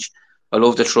change. I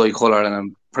love the tricolour and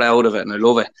I'm proud of it and I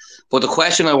love it. But the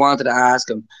question I wanted to ask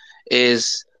him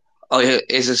is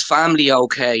his family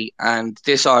okay? And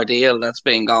this ordeal that's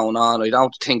been going on, I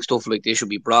don't think stuff like this should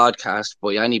be broadcast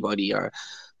by anybody, or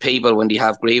people when they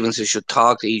have grievances should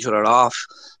talk to each other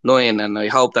offline. And I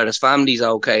hope that his family's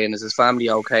okay, and is his family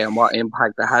okay, and what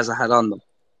impact that has had on them.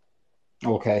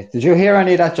 Okay. Did you hear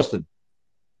any of that, Justin?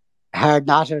 Heard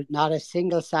not a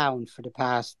single sound for the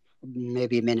past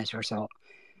maybe a minute or so.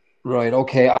 Right.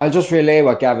 Okay. I'll just relay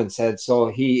what Gavin said. So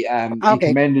he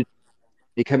commended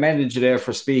you there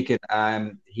for speaking.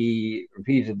 He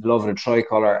repeated the love of the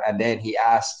tricolour, and then he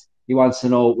wants to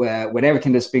know with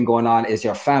everything that's been going on, is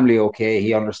your family okay?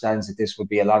 He understands that this would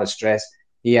be a lot of stress.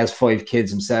 He has 5 kids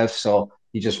himself, so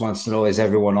he just wants to know, is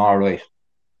everyone all right?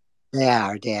 They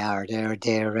are. They're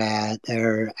grand.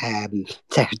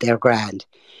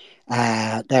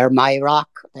 They're my rock.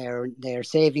 They're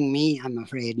saving me. I'm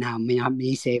afraid now, not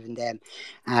me saving them.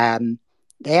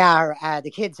 They are. The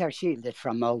kids are shielded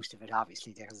from most of it,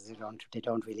 obviously, because they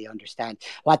don't really understand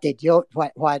what they do.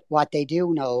 What they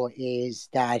do know is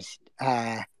that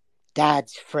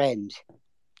Dad's friend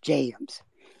James,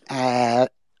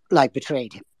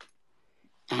 betrayed him,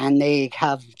 and they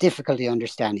have difficulty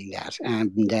understanding that.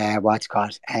 And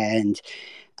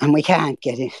we can't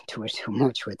get into it too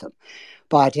much with them.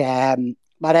 But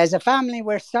as a family,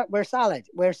 we're solid.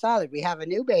 We're solid. We have a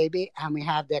new baby, and we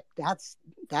have that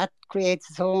creates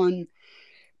its own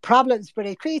problems, but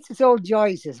it creates its own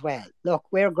joys as well. Look,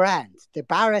 we're grand. The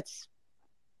Barretts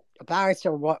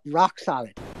are rock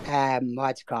solid. And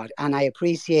I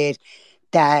appreciate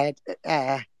that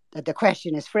the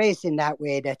question is phrased in that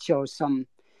way that shows some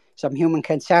human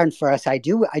concern for us. I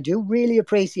do really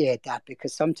appreciate that,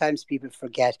 because sometimes people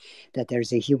forget that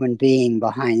there's a human being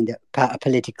behind a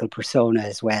political persona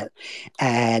as well,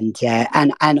 and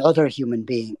other human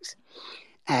beings.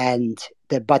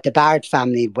 But the Barrett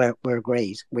family, we're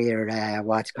great. We're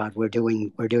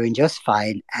doing just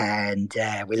fine, and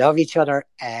we love each other,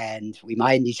 and we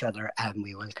mind each other, and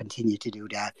we will continue to do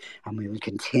that, and we will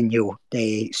continue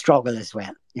the struggle as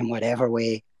well in whatever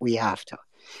way we have to.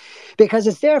 Because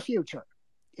it's their future.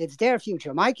 It's their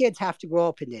future. My kids have to grow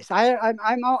up in this.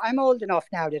 I'm old enough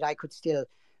now that I could still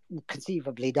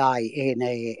conceivably die in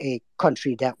a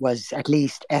country that was at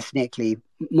least ethnically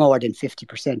more than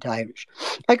 50% Irish.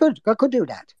 I could do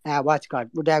that.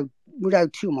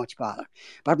 Without too much bother.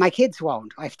 But my kids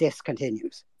won't if this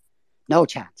continues. No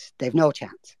chance. They've no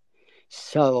chance.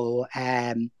 So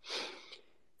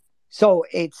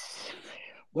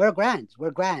we're grand,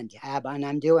 and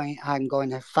I'm going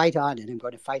to fight on, and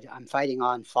I'm fighting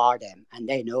on for them, and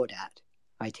they know that.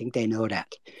 I think they know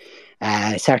that.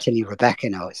 Certainly Rebecca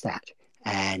knows that,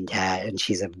 and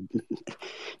she's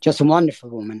just a wonderful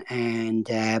woman, and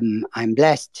I'm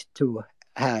blessed to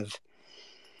have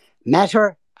met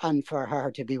her, and for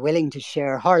her to be willing to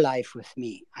share her life with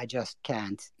me. I just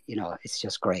can't, it's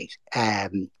just great.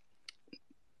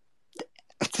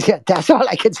 That's all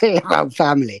I can say about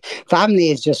family. Family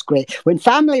is just great. When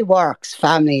family works,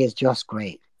 family is just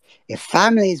great. If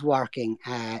family is working,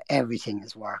 everything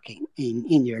is working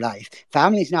in your life.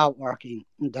 Family's not working,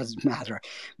 it doesn't matter. I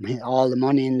mean, all the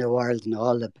money in the world and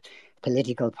all the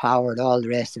political power and all the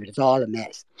rest of it, it's all a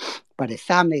mess. But if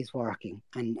family's working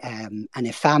and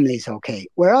if family's okay,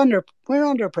 we're under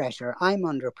pressure. I'm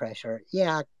under pressure.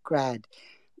 Yeah, grad.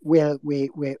 We're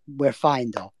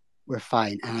fine though. We're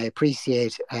fine, and I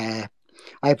appreciate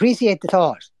the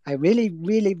thought. I really,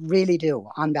 really, really do.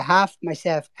 On behalf of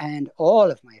myself and all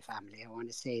of my family, I want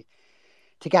to say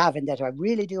to Gavin that I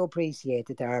really do appreciate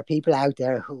that there are people out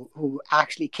there who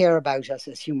actually care about us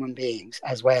as human beings,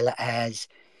 as well as,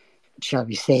 shall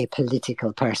we say,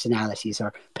 political personalities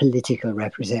or political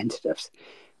representatives.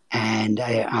 And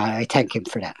I thank him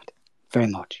for that very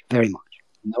much, very much.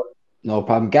 No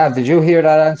problem. Gav, did you hear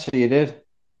that answer? You did?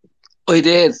 I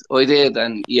did,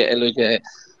 and yeah, like,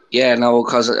 no,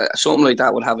 because something like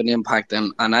that would have an impact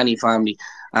on any family.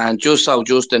 And just so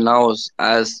Justin knows,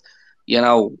 as you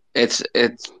know, it's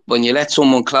when you let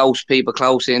people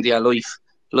close into your life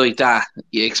like that,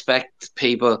 you expect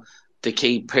people to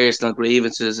keep personal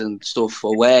grievances and stuff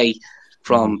away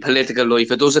from political life.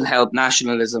 It doesn't help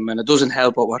nationalism, and it doesn't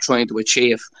help what we're trying to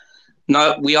achieve.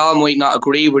 Now, we all might not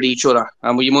agree with each other,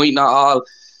 and we might not all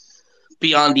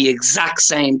be on the exact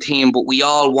same team, but we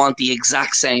all want the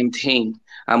exact same thing.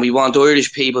 And we want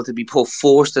Irish people to be put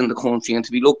first in the country and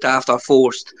to be looked after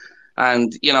first.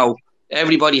 And,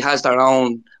 everybody has their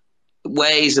own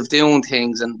ways of doing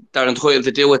things and they're entitled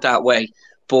to do it that way.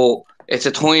 But it's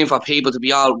a time for people to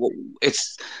be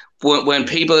it's when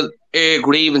people air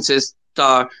grievances,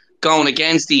 they're going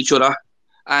against each other.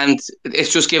 And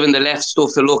it's just giving the left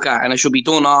stuff to look at. And it should be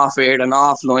done off air and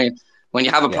offline. When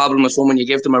you have a problem with someone, you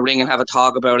give them a ring and have a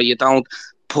talk about it. You don't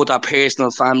put our personal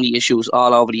family issues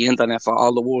all over the internet for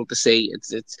all the world to see.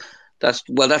 That's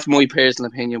my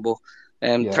personal opinion. But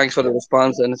thanks for the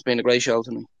response, and it's been a great show to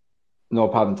me. No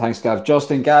problem. Thanks, Gav.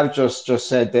 Justin, Gav just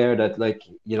said there that, like,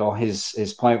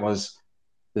 his point was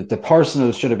that the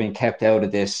personal should have been kept out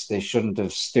of this. They shouldn't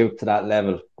have stooped to that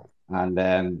level. And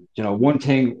one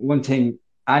thing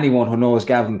anyone who knows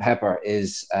Gavin Pepper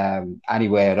is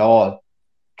anyway at all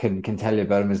can tell you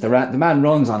about him is the man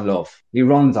runs on love. He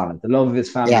runs on it. The love of his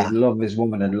family, the love of his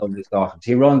woman, and the love of his daughters.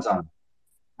 He runs on it.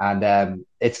 And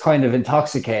it's kind of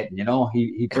intoxicating,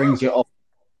 he brings you up.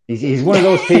 He's one of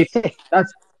those people.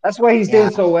 That's why he's doing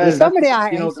so well. He's somebody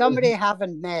I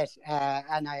haven't met,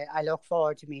 and I look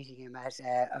forward to meeting him at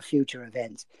a future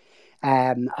event.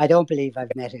 I don't believe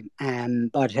I've met him,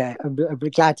 but I'd be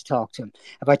glad to talk to him.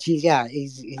 But he's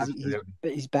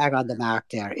back on the mark.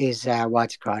 There is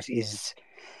what's called is.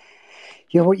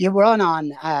 You run on.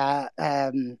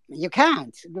 You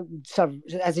can't. So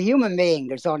as a human being,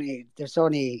 there's only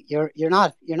you're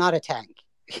not a tank.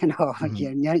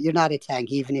 You're not a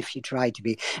tank, even if you try to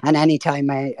be. And anytime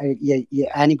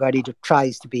anybody that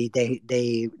tries to be,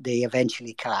 they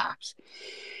eventually collapse.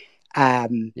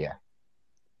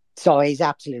 So he's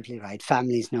absolutely right.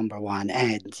 Family's number one,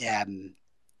 and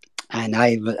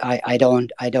I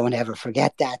don't ever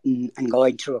forget that. And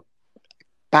going through a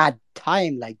bad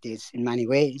time like this, in many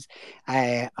ways,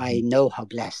 I know how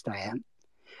blessed I am.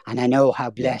 And I know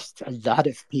how blessed a lot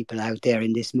of people out there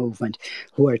in this movement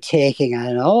who are taking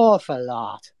an awful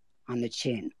lot on the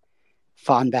chin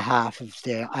on behalf of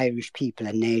the Irish people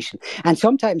and nation. And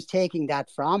sometimes taking that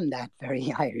from that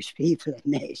very Irish people and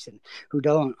nation who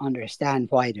don't understand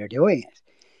why they're doing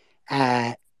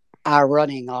it, are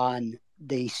running on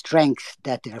the strength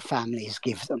that their families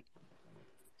give them.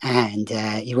 And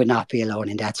he would not be alone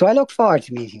in that. So I look forward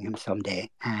to meeting him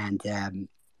someday. And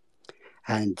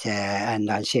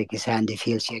I'll shake his hand if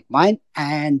he'll shake mine.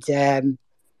 And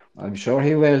I'm sure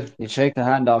he will. He'll shake the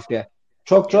hand off you.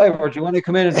 Truck driver, do you want to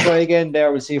come in and try again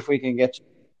there? We'll see if we can get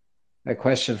a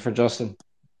question for Justin.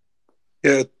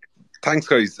 Yeah, thanks,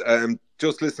 guys.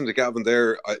 Just listen to Gavin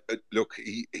there. Look,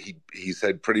 he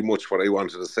said pretty much what I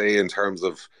wanted to say in terms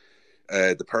of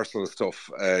the personal stuff.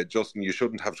 Justin, you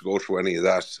shouldn't have to go through any of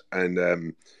that.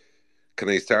 And can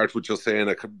I start with just saying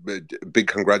a big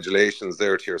congratulations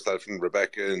there to yourself and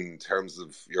Rebecca in terms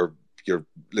of your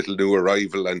little new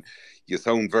arrival, and you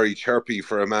sound very chirpy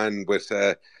for a man with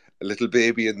a little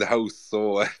baby in the house.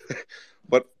 So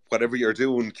whatever you're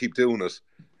doing, keep doing it.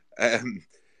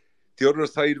 The other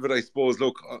side of it, I suppose,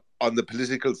 look, on the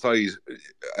political side,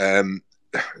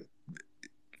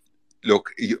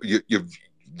 look,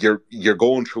 you're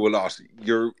going through a lot.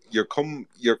 You're coming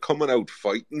out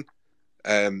fighting.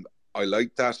 I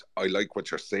like that. I like what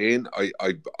you're saying.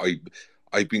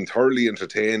 I've been thoroughly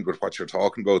entertained with what you're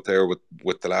talking about there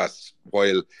with the last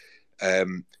while.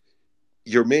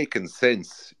 You're making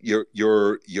sense.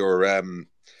 You're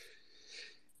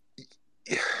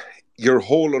your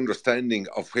whole understanding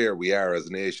of where we are as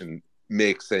a nation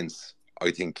makes sense.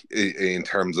 I think in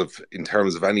terms of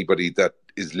anybody that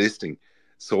is listening.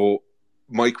 So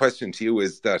my question to you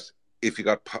is that if you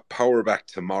got power back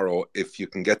tomorrow, if you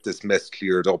can get this mess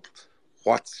cleared up,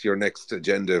 what's your next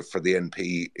agenda for the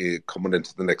NP coming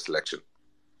into the next election?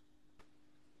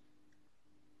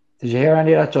 Did you hear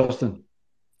any of that, Justin?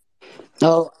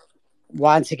 No.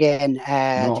 Once again,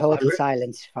 No, total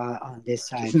silence on this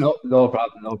side. no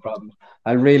problem, no problem.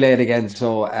 I'll relay it again.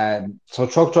 So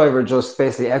truck driver just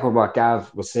basically echoed what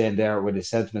Gav was saying there with his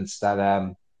sentiments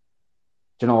that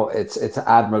it's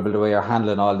admirable the way you're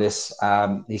handling all this.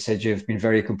 He said you've been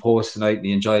very composed tonight and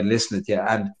he enjoyed listening to you.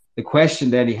 And the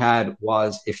question then he had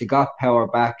was, if you got power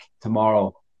back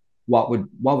tomorrow, what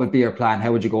would be your plan?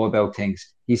 How would you go about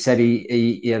things? He said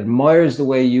he admires the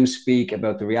way you speak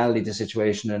about the reality of the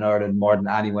situation in Ireland more than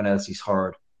anyone else he's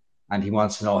heard. And he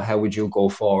wants to know, how would you go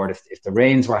forward if the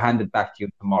reins were handed back to you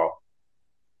tomorrow?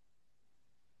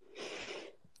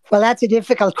 Well, that's a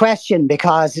difficult question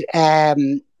because it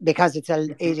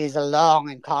is a long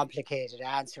and complicated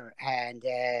answer, and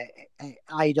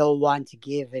I don't want to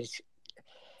give it.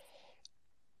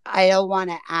 I don't want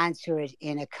to answer it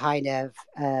in a kind of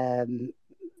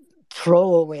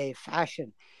throwaway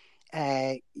fashion.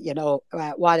 One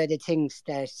of the things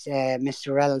that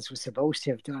Mr. Reynolds was supposed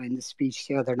to have done in the speech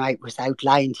the other night was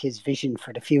outlined his vision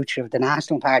for the future of the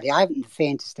National Party. I haven't the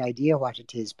faintest idea what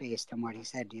it is based on what he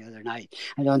said the other night.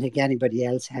 I don't think anybody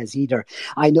else has either.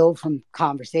 I know from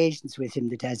conversations with him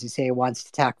that, as you say, he wants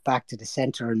to tack back to the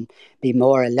centre and be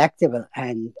more electable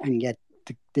and get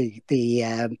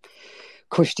the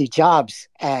cushy jobs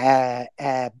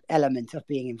element of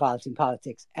being involved in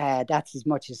politics. That's as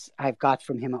much as I've got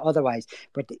from him otherwise.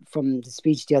 But from the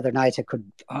speech the other night, I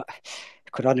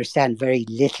could understand very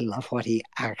little of what he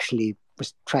actually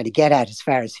was trying to get at as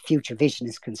far as future vision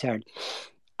is concerned.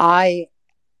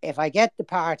 If I get the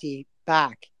party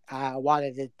back, one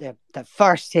of the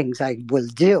first things I will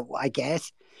do, I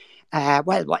guess,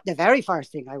 the very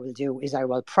first thing I will do is I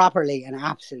will properly and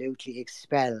absolutely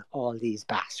expel all these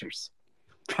bastards.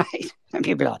 Right, let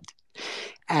me be blunt.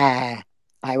 I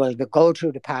will go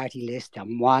through the party list,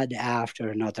 and one after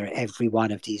another, every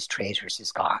one of these traitors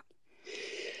is gone.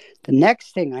 The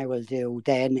next thing I will do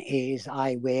then is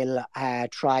I will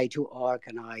try to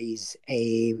organise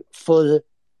a full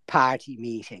party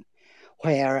meeting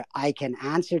where I can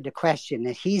answer the question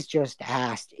that he's just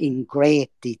asked in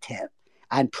great detail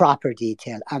and proper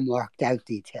detail and worked out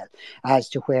detail as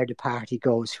to where the party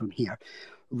goes from here,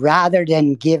 rather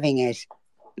than giving it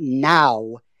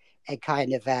now a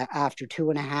kind of after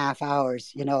 2.5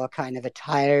 hours, a kind of a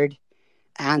tired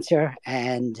answer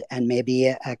and maybe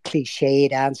a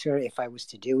cliched answer. If I was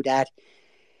to do that,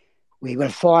 we will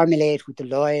formulate with the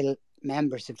loyal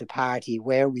members of the party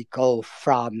where we go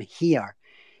from here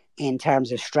in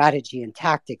terms of strategy and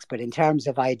tactics, but in terms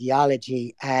of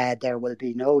ideology, there will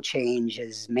be no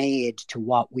changes made to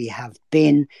what we have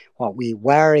been, what we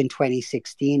were in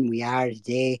 2016. We are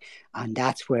today, and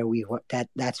that's where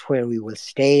that's where we will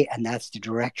stay, and that's the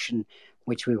direction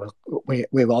which we will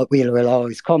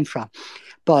always come from.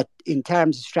 But in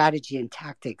terms of strategy and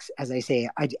tactics, as I say,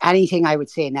 anything I would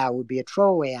say now would be a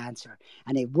throwaway answer,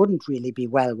 and it wouldn't really be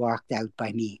well worked out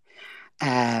by me.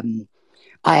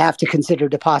 I have to consider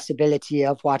the possibility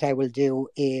of what I will do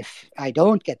if I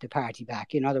don't get the party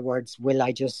back. In other words, will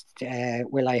I just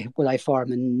will I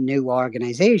form a new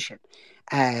organisation?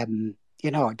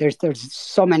 There's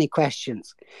so many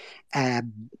questions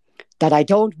that I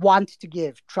don't want to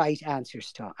give trite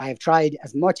answers to. I have tried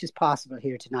as much as possible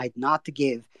here tonight not to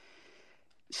give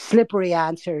slippery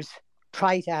answers,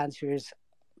 trite answers,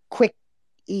 quick,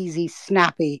 easy,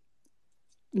 snappy,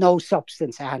 no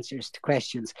substance answers to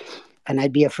questions. And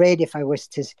I'd be afraid if I was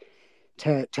to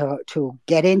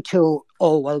get into,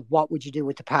 what would you do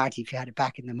with the party if you had it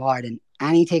back in the morning?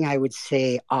 Anything I would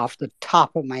say off the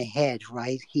top of my head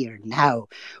right here now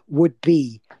would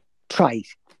be trite.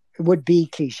 It would be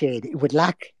cliched. It would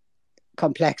lack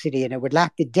complexity and it would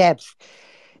lack the depth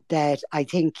that I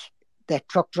think that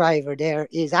truck driver there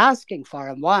is asking for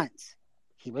and wants.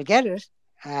 He will get it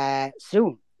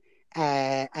soon.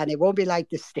 And it won't be like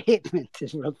the statement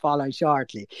that will follow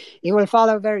shortly. It will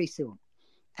follow very soon.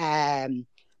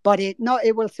 But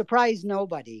it will surprise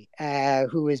nobody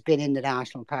who has been in the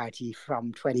National Party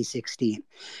from 2016.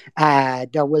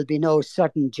 There will be no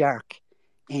sudden jerk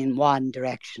in one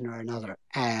direction or another.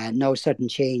 No sudden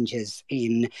changes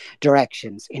in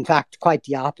directions. In fact, quite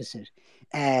the opposite.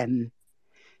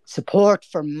 Support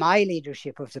for my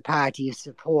leadership of the party is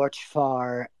support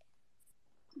for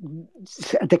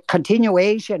the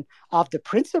continuation of the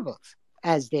principles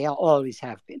as they always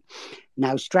have been.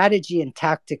 Now, strategy and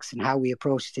tactics and how we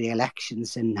approach the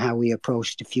elections and how we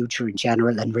approach the future in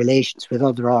general and relations with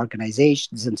other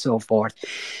organizations and so forth,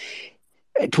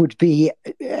 it would be,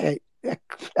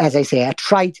 as I say, a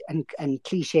trite and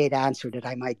cliched answer that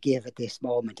I might give at this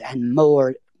moment. And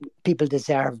more people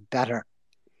deserve better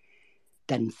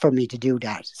than for me to do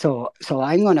that. So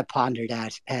I'm going to ponder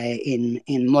that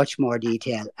in much more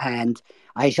detail. And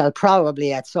I shall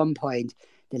probably at some point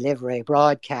deliver a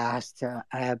broadcast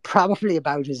probably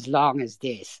about as long as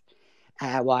this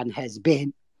one has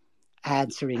been,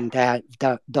 answering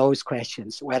those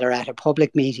questions, whether at a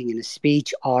public meeting, in a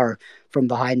speech, or from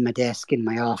behind my desk in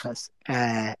my office.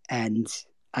 And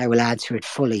I will answer it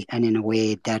fully and in a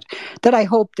way that I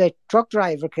hope that Truck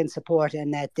Driver can support,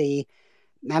 and that the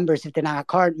members of the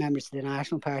current members of the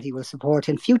National Party will support,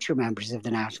 and future members of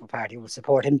the National Party will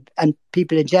support, and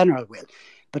people in general will.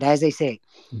 But as I say,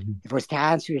 if I was to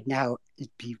answer it now,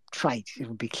 it'd be trite. It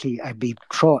would be I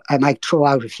might throw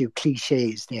out a few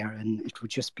cliches there, and it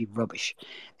would just be rubbish.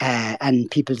 And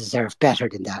people deserve better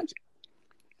than that.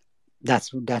 That's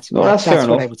fair what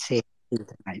enough. I would say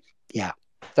tonight. Yeah.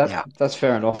 That's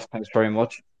fair enough. Thanks very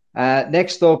much.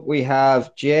 Next up, we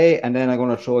have Jay, and then I'm going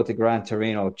to throw it to Gran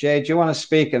Torino. Jay, do you want to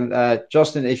speak? And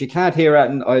Justin, if you can't hear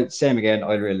it, same again,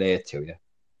 I'll relay it to you.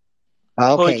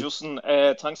 Okay. Hi, Justin.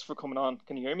 Thanks for coming on.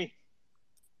 Can you hear me?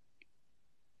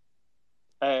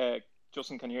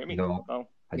 Justin, can you hear me? No.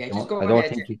 I just go don't ahead,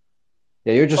 think Jay.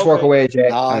 Yeah, you just work away, Jay.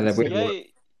 No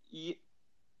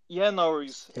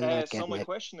worries. So my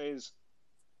question is,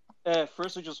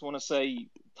 first I just want to say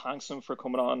thanks to him for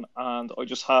coming on, and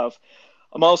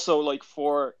I'm also like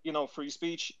for free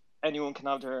speech. Anyone can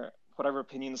have their whatever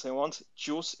opinions they want.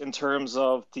 Just in terms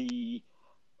of the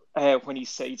when he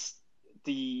states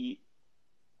the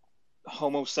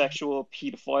homosexual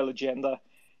pedophile agenda,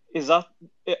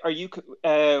 are you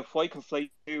why conflate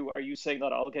you? Are you saying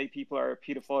that all gay people are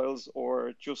pedophiles,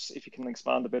 or just if you can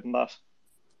expand a bit on that?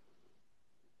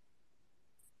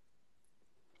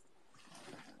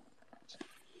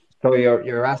 So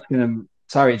you're asking him.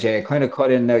 Sorry, Jay, I kind of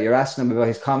cut in now. You're asking him about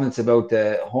his comments about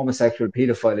the homosexual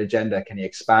pedophile agenda. Can you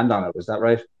expand on it? Was that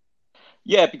right?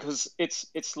 Yeah, because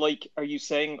it's like, are you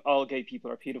saying all gay people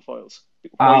are pedophiles?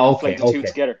 Why conflate the two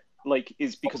together? Like,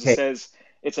 is because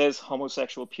it says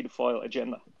homosexual pedophile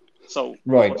agenda. So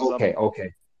right,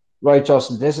 okay. Right,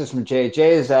 Justin. This is from Jay.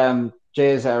 Jay is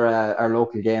our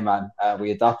local gay man. We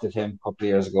adopted him a couple of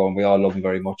years ago, and we all love him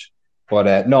very much.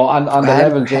 But no, on the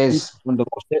level, Jay's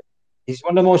he's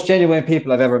one of the most genuine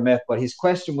people I've ever met. But his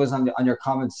question was on your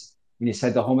comments when you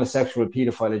said the homosexual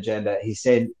pedophile agenda. He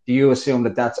said, "Do you assume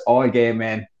that that's all gay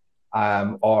men,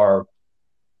 or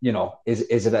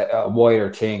is it a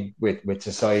wider thing with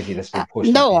society that's been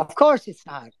pushed?" No, of course it's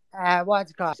not.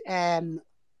 What's it called?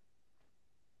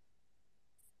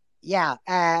 Yeah,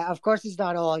 of course it's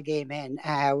not all gay men.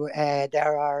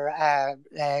 There are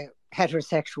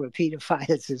heterosexual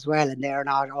pedophiles as well, and they're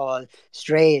not all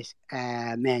straight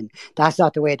men. That's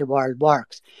not the way the world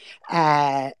works.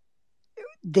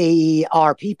 They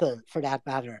are people, for that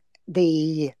matter.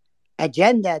 The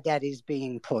agenda that is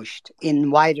being pushed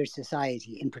in wider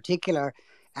society, in particular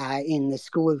in the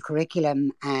school curriculum,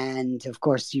 and of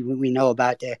course we know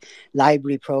about the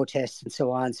library protests and so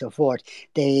on and so forth.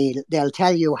 They'll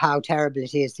tell you how terrible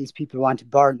it is these people want to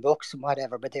burn books and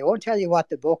whatever, but they won't tell you what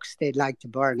the books they'd like to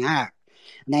burn are.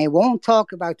 And they won't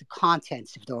talk about the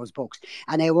contents of those books,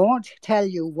 and they won't tell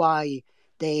you why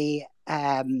they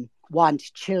want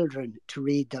children to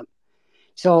read them.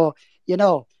 So,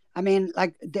 I mean,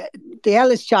 like the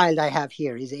eldest child I have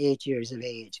here is 8 years of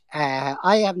age.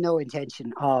 I have no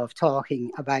intention of talking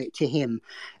to him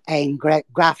in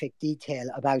graphic detail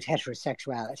about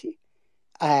heterosexuality.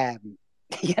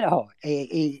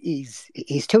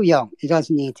 He's too young. He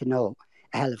doesn't need to know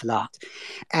a hell of a lot.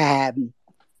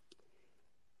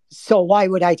 So why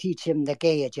would I teach him the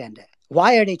gay agenda?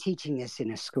 Why are they teaching this in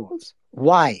his schools?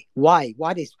 Why?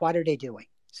 What are they doing?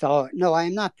 So no,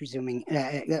 I'm not presuming.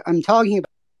 I'm talking about.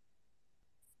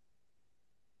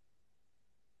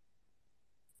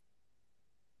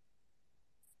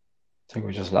 I think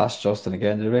we just lost Justin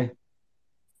again, did we?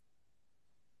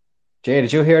 Jay,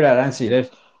 did you hear that answer? You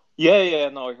did? Yeah,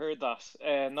 no, I heard that.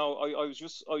 No, I was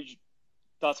just,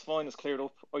 that's fine, it's cleared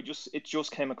up. It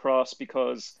just came across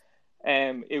because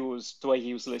it was the way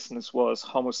he was listing this was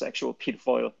homosexual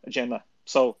pedophile agenda.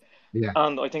 So, yeah.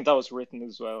 And I think that was written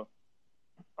as well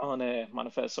on a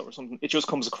manifesto or something. It just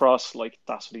comes across like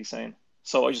that's what he's saying.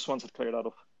 So I just wanted to clear that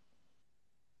up.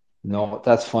 No,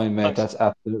 that's fine, mate. Thanks. That's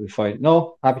absolutely fine.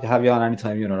 No, happy to have you on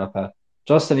anytime, you know that, Pat.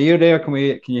 Justin, are you there? Can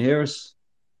you hear us?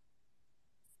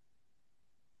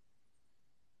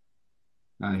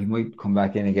 He might come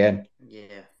back in again. Yeah.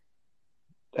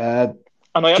 And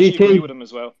I actually agree GT. with him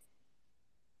as well.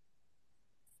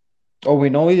 Oh, we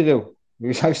know you do.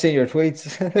 I've seen your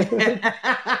tweets.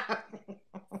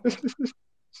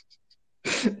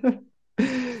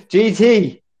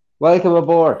 GT, welcome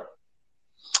aboard.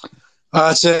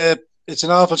 It's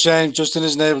an awful shame Justin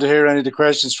isn't able to hear any of the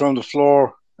questions from the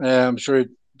floor. I'm sure,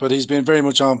 but he's been very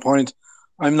much on point.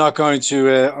 I'm not going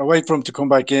to. I'll wait for him to come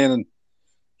back in, and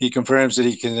he confirms that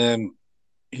he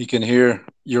can hear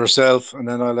yourself, and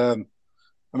then I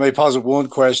may posit one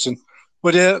question.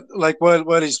 But yeah, like while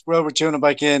we're tuning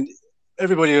back in,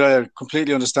 everybody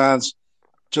completely understands.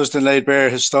 Justin laid bare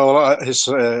his soul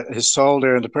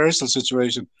there in the personal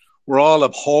situation. We're all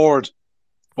abhorred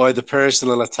by the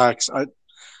personal attacks.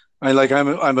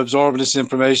 I'm absorbing this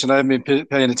information. I haven't been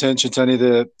paying attention to any of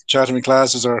the chattering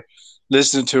classes or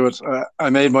listening to it. I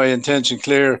made my intention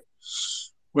clear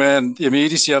when the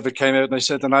immediacy of it came out, and I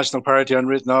said the National Party aren't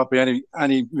written off by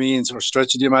any means or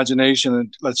stretch of the imagination,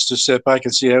 and let's just sit back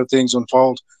and see how things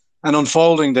unfold. And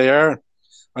unfolding they are.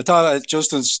 I thought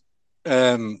Justin's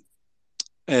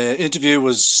interview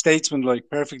was statesmanlike,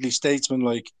 perfectly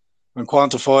statesmanlike and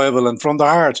quantifiable and from the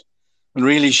heart, and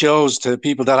really shows to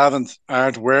people that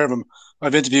aren't aware of him.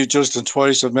 I've interviewed Justin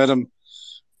twice. I've met him.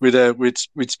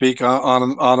 We'd speak on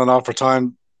and off for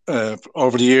time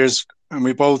over the years, and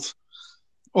we both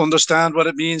understand what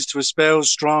it means to espouse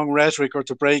strong rhetoric or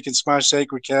to break and smash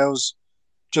sacred cows.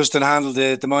 Justin handled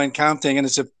the Mein Kampf thing, and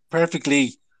it's a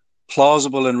perfectly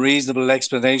plausible and reasonable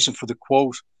explanation for the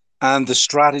quote and the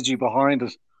strategy behind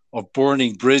it of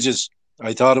burning bridges.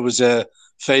 I thought it was a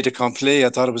fait accompli. I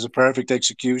thought it was a perfect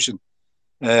execution.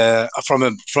 From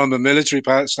a military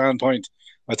standpoint,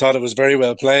 I thought it was very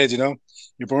well played. You know,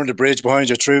 you burn the bridge behind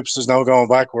your troops. There's no going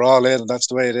back. We're all in, and that's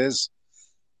the way it is.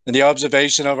 And the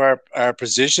observation of our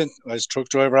position, as truck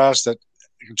driver asked, that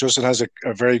Justin has a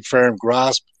very firm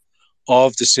grasp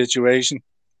of the situation.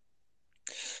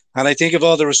 And I think of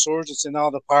all the resurgence in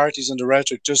all the parties and the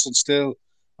rhetoric,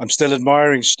 I'm still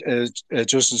admiring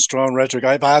Justin's strong rhetoric.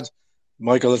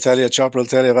 Michael will tell you, Chopper will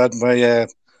tell you,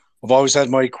 I've always had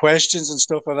my questions and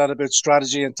stuff like that about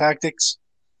strategy and tactics,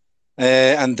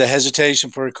 and the hesitation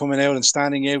for coming out and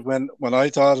standing out when I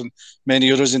thought, and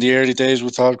many others in the early days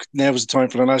would thought now was the time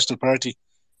for the National Party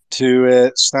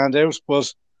to stand out.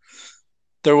 But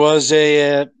there was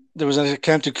an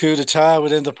attempted coup d'etat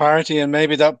within the party, and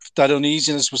maybe that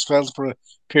uneasiness was felt for a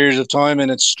period of time, and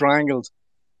it strangled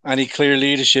any clear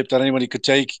leadership that anybody could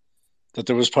take. That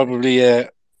there was probably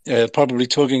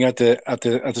tugging at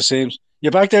the seams. You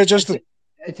back there, Justin?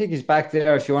 I think he's back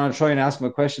there. If you want to try and ask him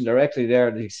a question directly there,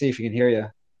 to see if he can hear you.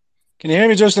 Can you hear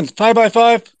me, Justin?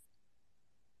 5x5?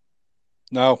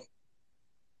 No.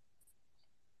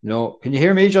 No. Can you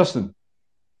hear me, Justin?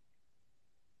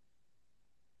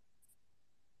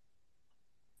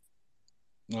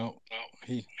 No.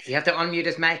 You have to unmute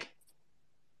his mic.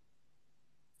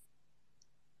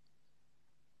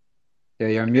 Yeah,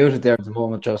 you're muted there at the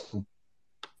moment, Justin.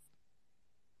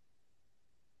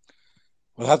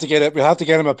 We'll have to get it. We'll have to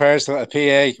get him a PA.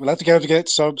 We'll have to get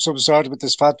some sorted with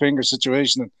this fat finger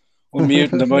situation and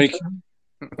unmuting the mic.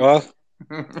 Well,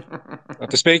 have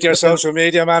to speak to your social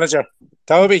media manager.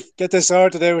 Toby, get this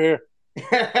sorted out here.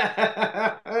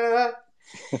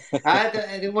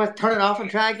 Turn it off and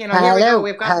try again. Hello. Here we go.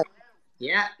 We've got.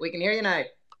 Yeah, we can hear you now.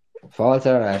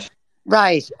 Falter, Ash.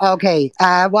 Right. Okay.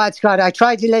 What's got? I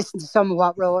tried to listen to some of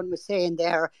what Rowan was saying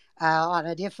there on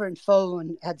a different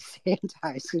phone at the same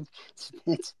time. So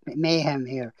it's mayhem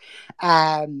here.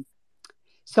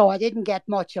 So I didn't get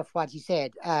much of what he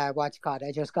said. What's got?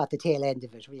 I just got the tail end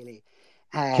of it, really.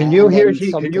 Can you hear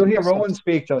Rowan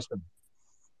speak, Justin?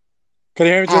 Can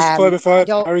you hear me just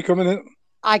 5x5? Are we coming in?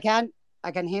 I can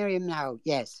hear him now.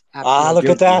 Yes. Absolutely. Look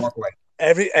at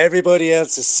that. Everybody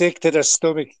else is sick to their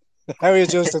stomach. How are you,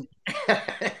 Justin?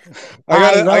 How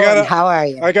are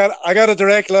you? I got a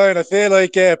direct line. I feel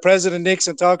like President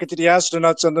Nixon talking to the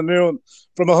astronauts on the moon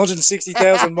from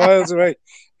 160,000 miles away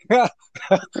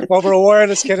over a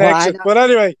wireless connection. But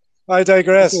anyway, I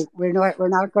digress. Okay, we're not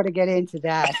going to get into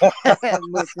that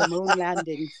with the moon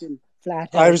landings and flat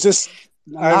Earth. I was just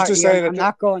saying. I'm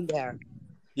not going there.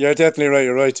 You're definitely right.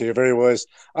 You're right. You're very wise.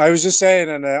 I was just saying,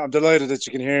 and I'm delighted that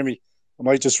you can hear me. I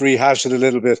might just rehash it a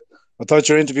little bit. I thought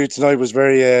your interview tonight was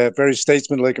very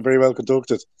statesmanlike and very well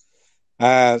conducted.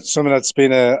 Someone that's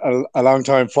been a long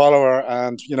time follower,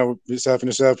 and yourself,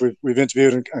 we've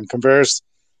interviewed and conversed.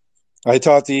 I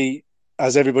thought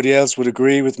as everybody else would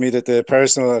agree with me, that the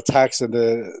personal attacks and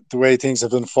the way things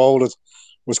have unfolded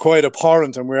was quite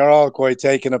abhorrent, and we are all quite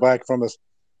taken aback from it.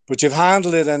 But you've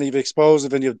handled it, and you've exposed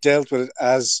it, and you've dealt with it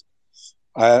as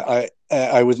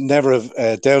I would never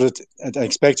have doubted. I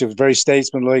expect you very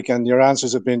statesmanlike, and your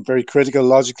answers have been very critical,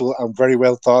 logical, and very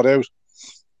well thought out.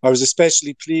 I was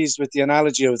especially pleased with the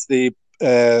analogy of the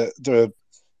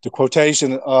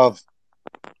quotation of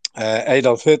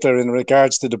Adolf Hitler in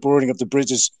regards to the burning of the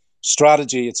bridges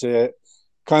strategy. It's a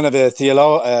kind of a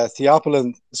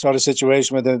Theopolis sort of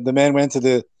situation where the men went to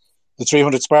the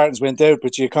 300 Spartans went out,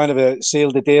 but you kind of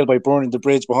sealed the deal by burning the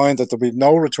bridge behind that. There'll be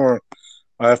no return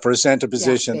for a centre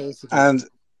position, and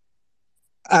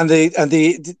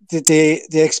the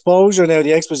exposure now,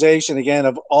 the exposition again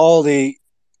of all the,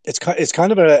 it's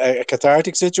kind of a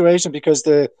cathartic situation, because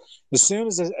as soon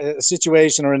as a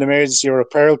situation or an emergency or a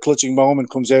pearl clutching moment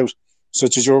comes out,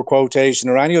 such as your quotation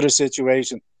or any other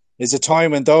situation, is a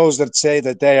time when those that say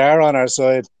that they are on our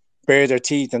side bare their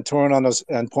teeth and turn on us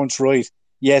and punch right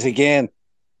yet again.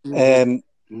 We're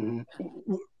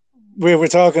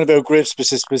talking about grips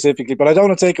specifically, but I don't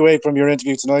want to take away from your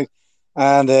interview tonight.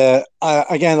 And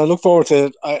again, I look forward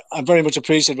to. I'm very much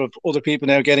appreciative of other people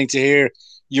now getting to hear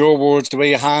your words, the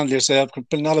way you handle yourself.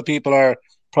 But a lot of people are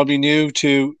probably new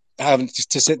to having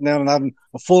to sit down and having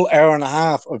a full hour and a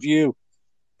half of you,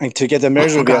 and to get the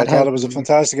measure of you. I thought it was a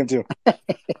fantastic interview.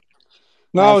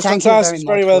 No, it's fantastic. It's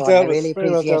very well dealt with. I really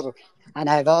appreciate it. And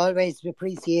I've always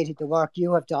appreciated the work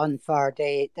you have done for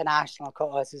the national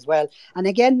cause as well. And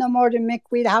again, no more than Mick,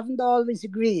 we haven't always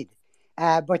agreed.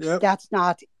 But that's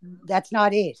not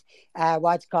it.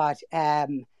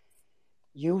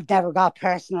 You've never got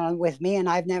personal with me, and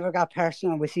I've never got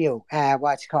personal with you.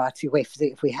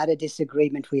 If we had a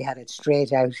disagreement, we had it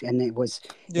straight out, and it was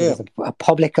a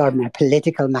public or a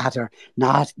political matter,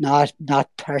 not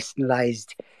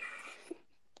personalised.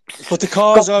 But the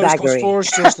cause always comes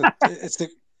first, Justin.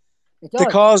 The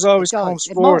cause always comes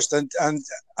first, and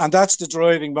that's the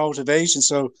driving motivation.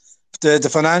 So the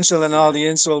financial and all the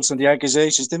insults and the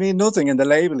accusations, they mean nothing in the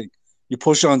labelling. You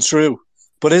push on through.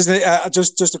 But isn't it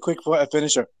just a quick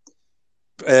finisher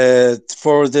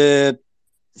for the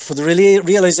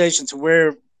realization to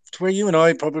where you and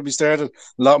I probably started,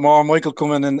 a lot more Michael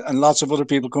coming and lots of other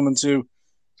people coming to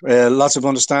lots of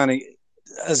understanding,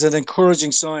 as an encouraging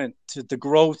sign to the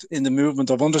growth in the movement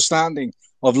of understanding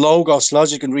of logos,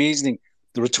 logic and reasoning,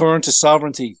 the return to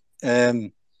sovereignty,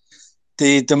 the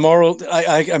moral.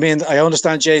 I mean, I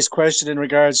understand Jay's question in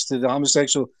regards to the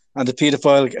homosexual and the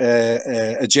paedophile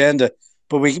agenda,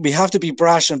 but we have to be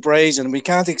brash and brazen. We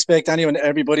can't expect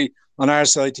everybody on our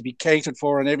side to be catered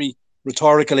for in every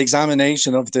rhetorical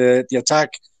examination of the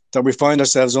attack that we find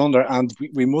ourselves under. And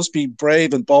we must be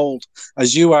brave and bold,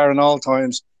 as you are in all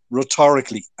times,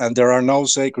 rhetorically. And there are no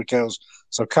sacred cows.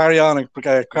 So carry on,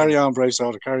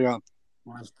 Bracewater, carry on.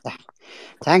 Well,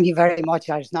 thank you very much.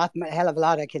 There's not a hell of a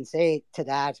lot I can say to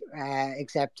that,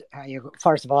 except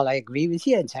first of all, I agree with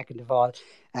you, and second of all,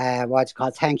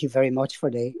 thank you very much for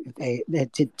to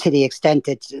the extent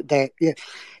that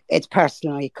it's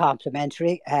personally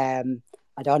complimentary. I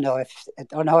don't know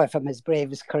if I'm as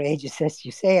brave, as courageous as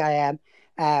you say I am,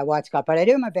 but I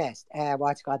do my best.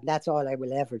 That's all I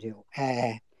will ever do.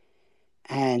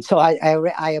 And so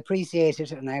I appreciate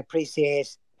it, and I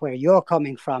appreciate where you're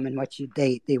coming from and what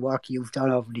the work you've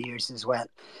done over the years as well.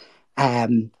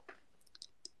 Ireland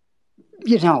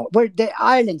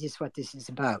is what this is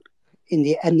about in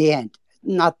the end,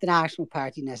 not the National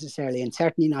Party necessarily, and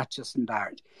certainly not Justin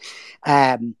Barrett.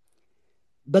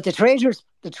 But the traitors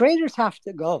have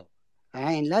to go. I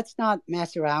mean, let's not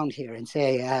mess around here and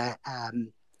say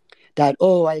that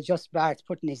Justin Barrett's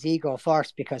putting his ego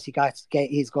first because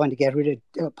he's going to get rid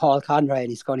of Paul Conroy and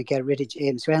he's going to get rid of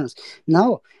James Reynolds.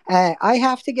 No, I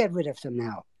have to get rid of them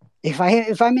now. If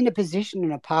I'm in a position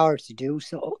and a power to do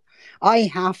so, I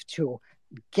have to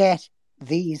get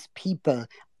these people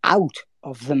out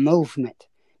of the movement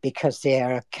because they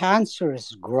are a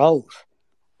cancerous growth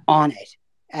on it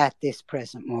at this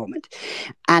present moment.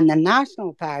 And the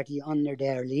National Party under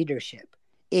their leadership,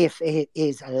 if it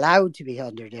is allowed to be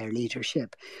under their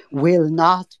leadership, will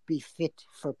not be fit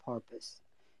for purpose.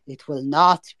 It will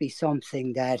not be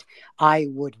something that I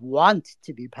would want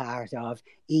to be part of,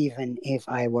 even if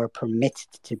I were permitted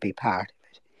to be part of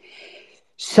it.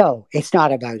 So it's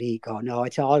not about ego. No,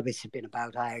 it's always been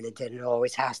about Ireland, and it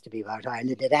always has to be about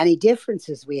Ireland. And any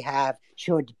differences we have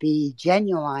should be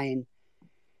genuine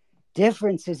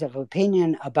differences of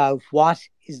opinion about what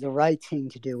is the right thing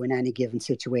to do in any given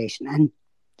situation. And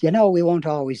we won't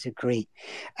always agree,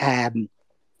 but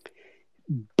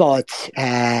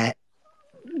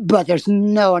there's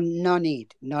no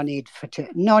need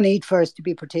for us to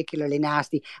be particularly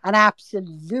nasty, and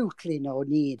absolutely no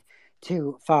need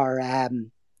for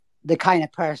the kind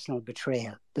of personal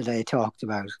betrayal that I talked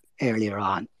about earlier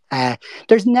on.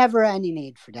 There's never any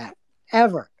need for that.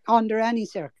 ever, under any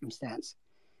circumstance.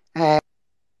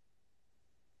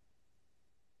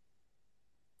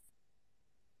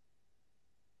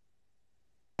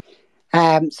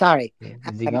 Sorry.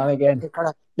 Is he gone again?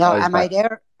 No, Oh, he's am I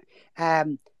back.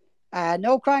 there?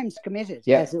 No crimes committed,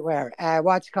 Yeah. as it were.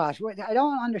 What's caught? I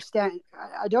don't understand.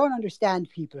 I don't understand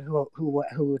people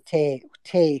who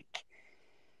take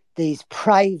these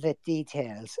private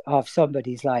details of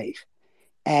somebody's life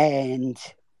and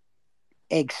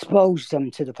expose them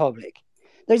to the public.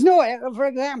 There's no, for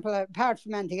example, apart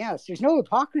from anything else, there's no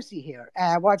hypocrisy here.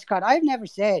 What's called? I've never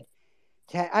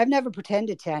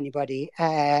pretended to anybody.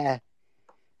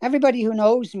 Everybody who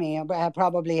knows me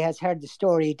probably has heard the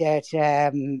story that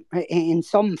in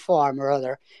some form or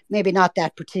other, maybe not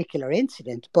that particular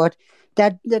incident, but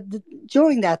that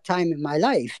during that time in my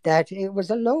life, that it was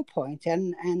a low point,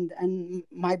 and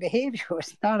my behaviour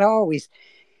was not always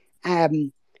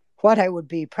what I would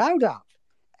be proud of.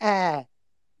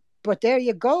 But there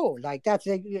you go. Like, that's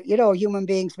human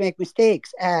beings make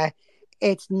mistakes.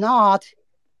 It's not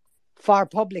for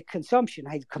public consumption.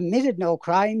 I committed no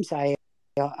crimes. I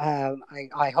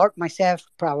hurt myself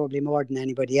probably more than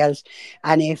anybody else,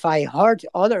 and if I hurt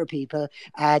other people,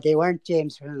 they weren't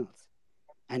James Reynolds,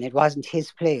 and it wasn't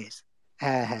his place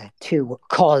to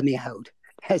call me out,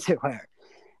 as it were.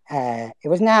 It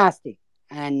was nasty,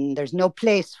 and there's no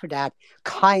place for that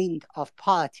kind of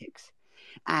politics,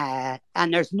 and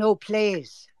there's no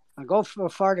place. I'll go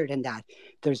further than that.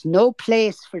 There's no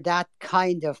place for that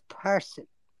kind of person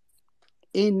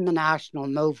in the national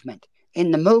movement,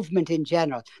 in the movement in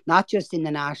general, not just in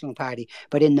the National Party,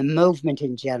 but in the movement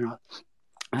in general.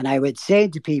 And I would say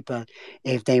to people,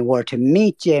 if they were to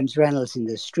meet James Reynolds in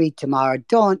the street tomorrow,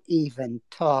 don't even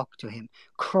talk to him.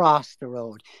 Cross the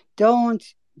road. Don't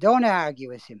argue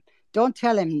with him. Don't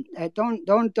tell him.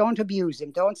 Don't abuse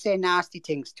him. Don't say nasty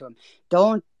things to him.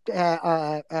 Don't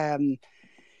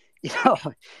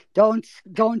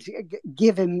don't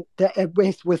give him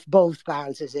with both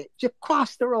barrels. As it just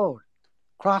cross the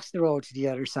road to the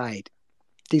other side.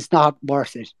 He's not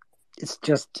worth it.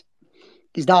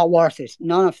 He's not worth it.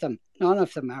 None of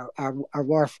them are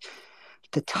worth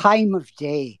the time of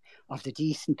day of the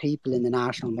decent people in the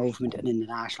national movement and in the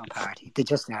National Party. They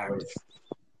just aren't.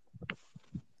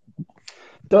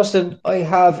 Justin, I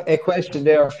have a question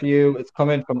there for you. It's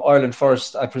coming from Ireland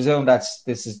first. I presume this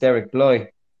is Derek Bly.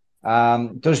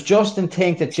 Does Justin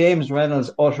think that James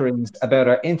Reynolds' utterings about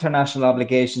our international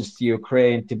obligations to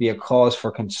Ukraine to be a cause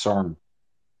for concern?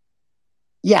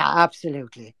 Yeah,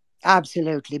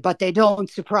 absolutely. But they don't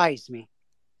surprise me.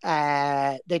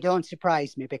 They don't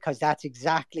surprise me, because that's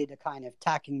exactly the kind of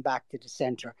tacking back to the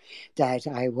centre that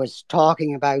I was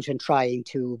talking about and trying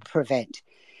to prevent.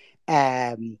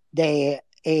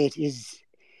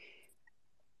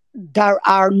 There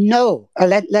are no. I'm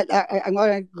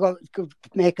going to go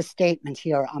make a statement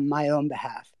here on my own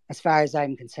behalf. As far as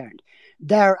I'm concerned,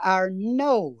 there are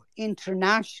no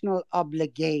international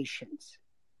obligations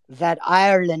that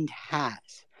Ireland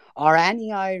has, or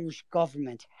any Irish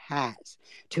government has,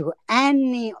 to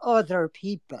any other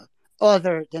people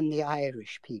other than the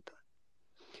Irish people.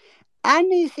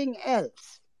 Anything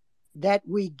else that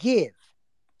we give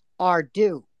or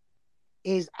do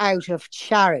is out of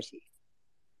charity,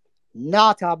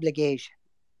 not obligation.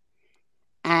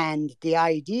 And the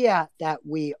idea that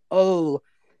we owe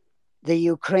the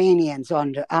Ukrainians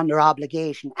under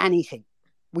obligation anything,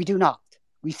 we do not.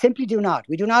 We simply do not.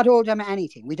 We do not owe them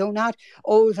anything. We do not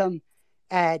owe them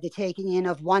the taking in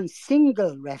of one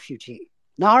single refugee,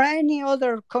 nor any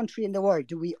other country in the world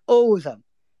do we owe them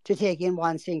to take in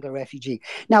one single refugee.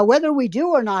 Now, whether we do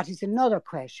or not is another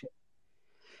question.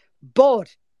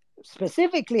 But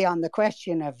specifically on the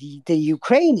question of the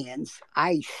Ukrainians,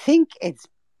 I think it's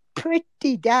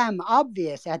pretty damn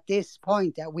obvious at this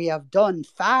point that we have done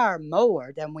far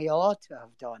more than we ought to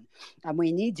have done. And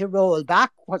we need to roll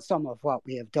back some of what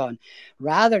we have done,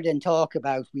 rather than talk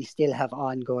about we still have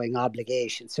ongoing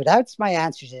obligations. So that's my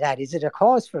answer to that. Is it a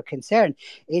cause for concern?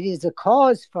 It is a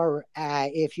cause for,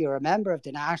 if you're a member of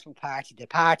the National Party, the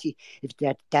party if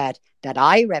that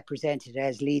I represented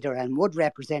as leader and would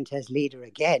represent as leader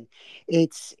again,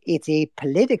 it's a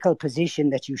political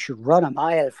position that you should run a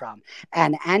mile from.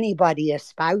 And anybody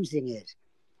espousing it,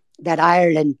 that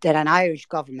an Irish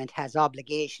government has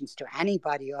obligations to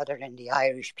anybody other than the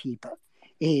Irish people,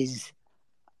 is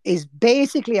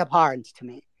basically abhorrent to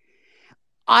me.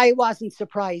 I wasn't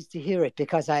surprised to hear it,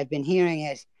 because I've been hearing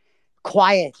it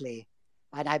quietly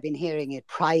and I've been hearing it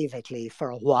privately for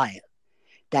a while,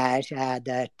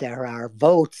 that there are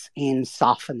votes in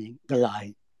softening the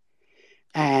line.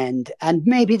 And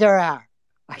maybe there are.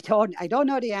 I don't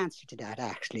know the answer to that,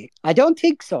 actually. I don't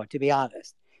think so, to be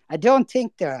honest. I don't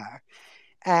think there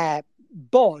are.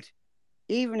 But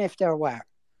even if there were,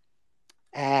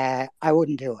 I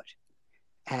wouldn't do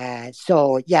it.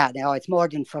 So, yeah, no, it's more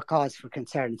than for cause for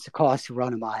concern. It's a cause to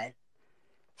run a mile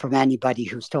from anybody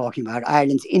who's talking about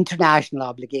Ireland's international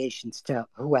obligations to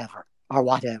whoever or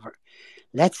whatever.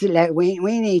 We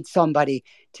need somebody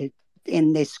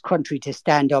in this country to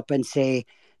stand up and say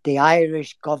the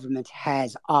Irish government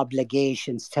has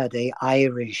obligations to the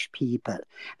Irish people,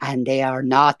 and they are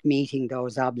not meeting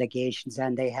those obligations,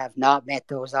 and they have not met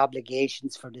those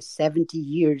obligations for the 70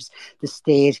 years the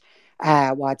state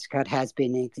has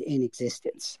been in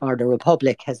existence, or the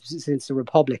Republic since the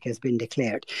Republic has been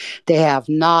declared. They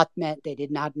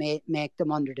did not make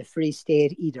them under the Free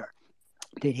State either.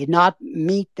 They did not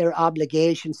meet their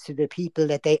obligations to the people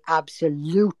that they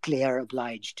absolutely are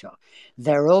obliged to,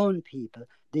 their own people,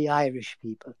 the Irish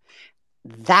people.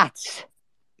 That's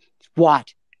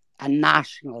what a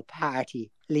National Party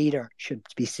leader should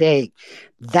be saying.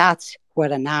 That's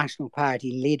what a National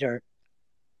Party leader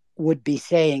would be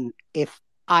saying if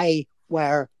I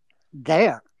were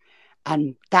there.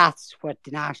 And that's what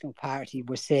the National Party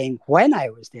was saying when I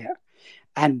was there,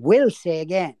 and will say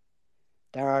again.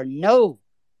 There are no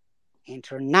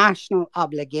international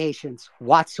obligations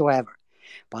whatsoever.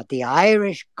 But the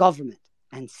Irish government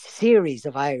and series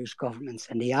of Irish governments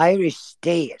and the Irish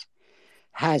state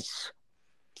has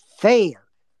failed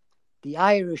the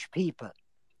Irish people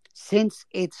since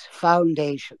its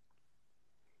foundation.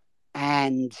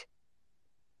 And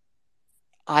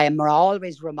I am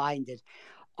always reminded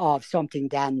of something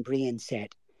Dan Breen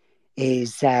said,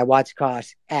 is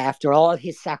after all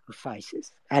his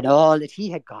sacrifices and all that he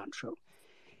had gone through.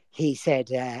 He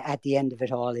said at the end of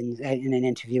it all in an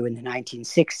interview in the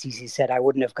 1960s, he said, I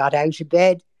wouldn't have got out of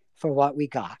bed for what we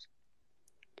got.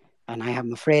 And I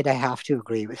am afraid I have to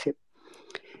agree with him.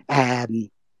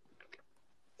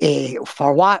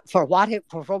 For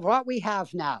what we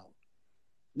have now,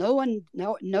 no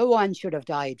one should have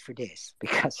died for this,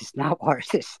 because it's not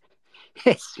worth it.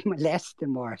 It's less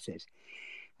than worth it.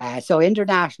 So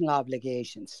international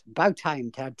obligations, about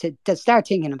time to start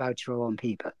thinking about your own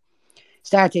people.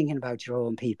 Start thinking about your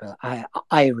own people,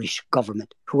 Irish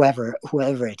government, whoever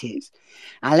it is.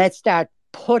 And let's start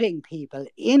putting people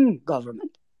in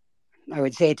government. I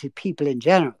would say to people in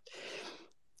general,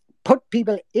 put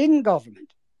people in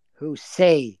government who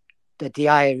say that the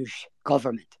Irish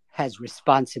government has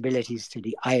responsibilities to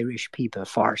the Irish people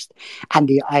first, and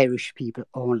the Irish people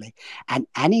only. And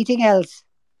anything else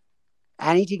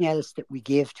that we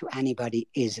give to anybody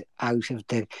is out of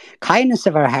the kindness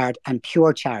of our heart and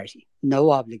pure charity.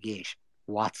 No obligation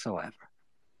whatsoever.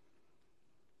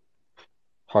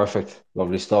 Perfect.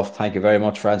 Lovely stuff. Thank you very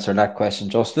much for answering that question,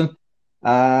 Justin.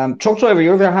 Truck driver, you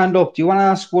have your hand up. Do you want to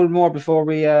ask one more before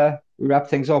we wrap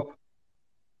things up?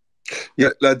 Yeah,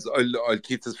 lads, I'll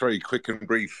keep this very quick and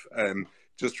brief.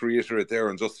 Just to reiterate there,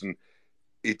 and Justin,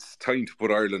 it's time to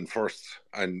put Ireland first,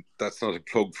 and that's not a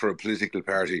plug for a political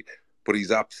party, but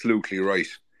he's absolutely right.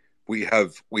 We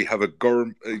have a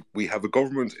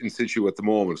government in situ at the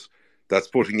moment that's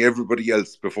putting everybody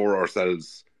else before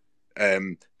ourselves.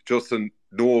 Justin,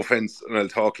 no offense, and I'll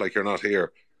talk like you're not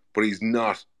here, but he's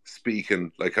not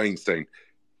speaking like Einstein.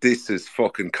 This is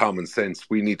fucking common sense.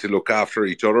 We need to look after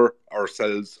each other,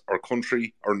 ourselves, our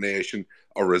country, our nation,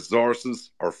 our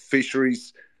resources, our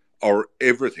fisheries, our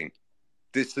everything.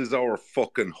 This is our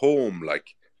fucking home,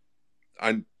 like.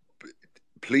 And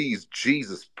please,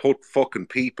 Jesus, put fucking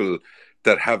people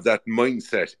that have that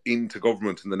mindset into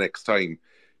government in the next time.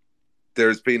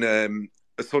 There's been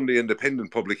a Sunday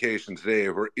Independent publication today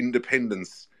where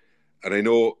independence, and I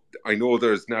know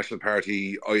there's National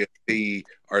Party, IFP,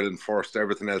 Ireland First,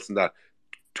 everything else in that,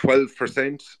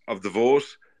 12% of the vote.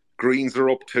 Greens are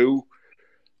up too.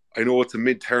 I know it's a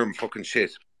midterm fucking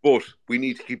shit, but we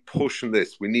need to keep pushing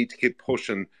this. We need to keep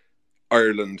pushing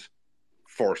Ireland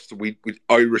first. We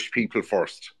Irish people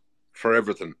first for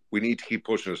everything. We need to keep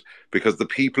pushing it, because the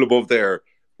people above there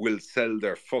will sell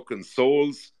their fucking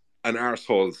souls and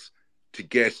arseholes to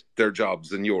get their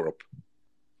jobs in Europe.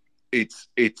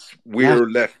 We're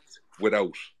left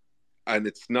without, and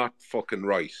it's not fucking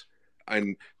right.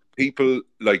 And people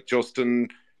like Justin,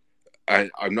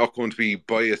 I'm not going to be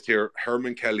biased here,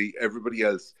 Herman Kelly, everybody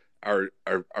else are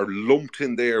lumped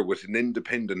in there with an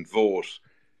independent vote,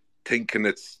 thinking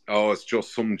it's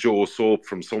just some Joe Soap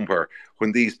from somewhere,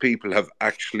 when these people have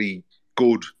actually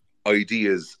good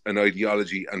ideas and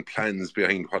ideology and plans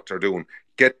behind what they're doing.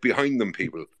 Get behind them,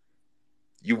 people.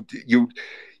 You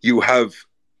have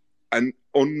an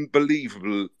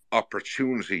unbelievable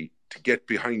opportunity to get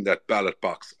behind that ballot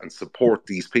box and support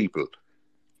these people,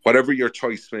 whatever your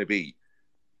choice may be.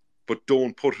 But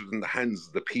don't put it in the hands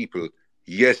of the people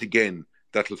yet again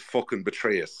that'll fucking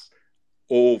betray us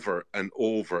over and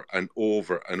over and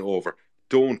over and over.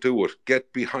 Don't do it.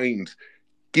 Get behind.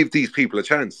 Give these people a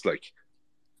chance, like.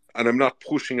 And I'm not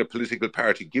pushing a political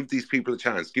party. Give these people a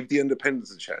chance. Give the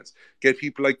independents a chance. Get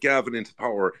people like Gavin into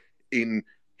power in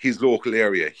his local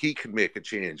area. He can make a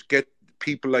change. Get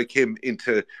people like him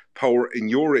into power in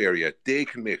your area. They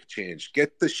can make a change.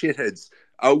 Get the shitheads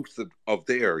out of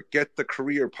there. Get the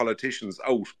career politicians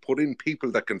out. Put in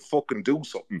people that can fucking do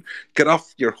something. Get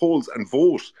off your holes and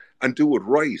vote and do it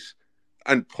right.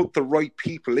 And put the right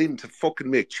people in to fucking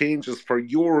make changes for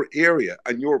your area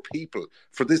and your people,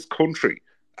 for this country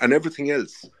and everything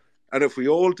else. And if we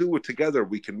all do it together,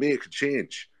 we can make a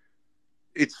change.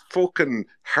 It's fucking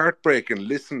heartbreaking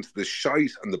listening to the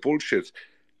shite and the bullshit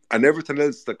and everything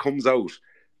else that comes out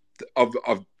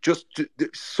of just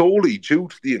solely due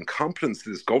to the incompetence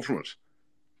of this government.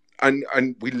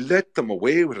 And we let them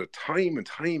away with it time and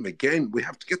time again. We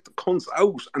have to get the cunts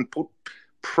out and put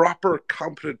proper,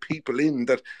 competent people in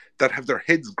that have their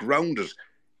heads grounded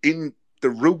in the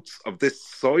roots of this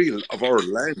soil of our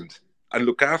land and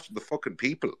look after the fucking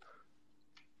people.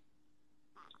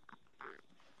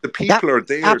 The people are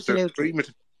there. Absolutely. They're screaming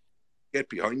to get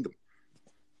behind them.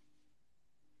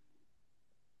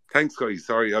 Thanks, guys.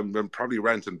 Sorry, I'm probably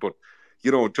ranting, but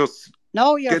just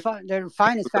no, you're fine. They're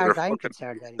fine as far as I'm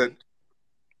concerned. Anyway.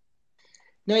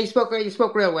 No, you spoke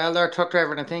real well there, truck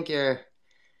driver, and I think you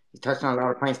touched on a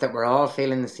lot of points that we're all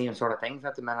feeling the same sort of things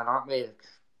at the minute, aren't we?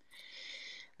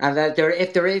 And that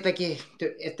if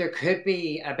there could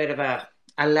be a bit of a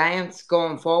alliance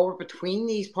going forward between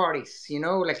these parties,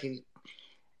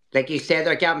 like you said,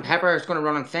 there, Gavin Pepper is going to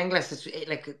run on Finglas. It's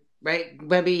like, right,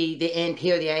 maybe the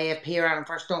NP or the AFP or Alan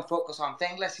First don't focus on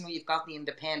Finglas. You've got the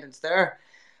independents there,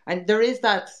 and there is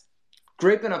that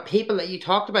grouping of people that you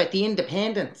talked about, the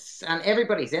independents, and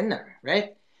everybody's in there,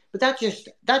 right? But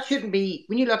that shouldn't be,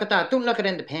 when you look at that, don't look at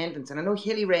independents. And I know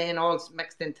Hilly Ray and all's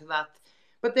mixed into that,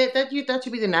 but that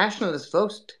should be the nationalist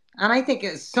vote. And I think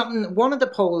it's something, one of the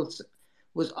polls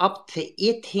was up to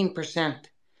 18%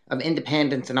 of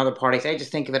independents and other parties. I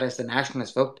just think of it as the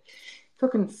nationalist vote.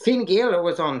 Fucking Fine Gael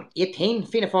was on 18,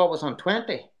 Fianna Fáil was on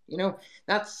 20.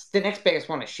 That's the next biggest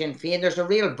one is Sinn Féin. There's a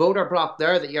real voter block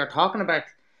there that you're talking about.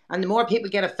 And the more people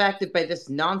get affected by this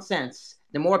nonsense,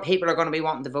 the more people are going to be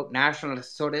wanting to vote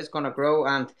nationalist. So it is going to grow.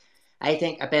 And I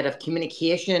think a bit of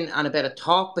communication and a bit of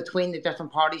talk between the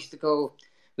different parties to go,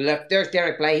 look, there's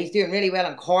Derek Bly. He's doing really well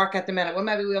in Cork at the minute. Well,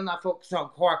 maybe we'll not focus on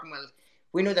Cork. And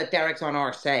we know that Derek's on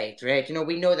our side, right?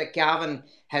 We know that Gavin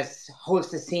holds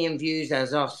the same views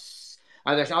as us.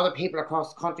 Or there's other people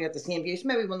across the country have the same views.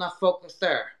 Maybe we'll not focus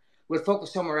there. We'll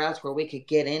focus somewhere else where we could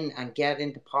get in and get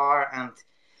into power. And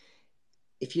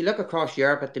if you look across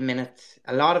Europe at the minute,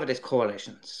 a lot of it is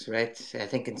coalitions, right? I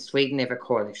think in Sweden they have a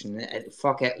coalition.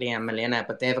 Fuck Italy and Melina,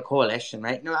 but they have a coalition,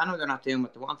 right? No, I know they're not doing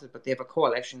what they wanted, but they have a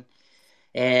coalition.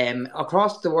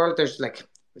 Across the world,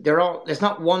 there's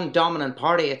not one dominant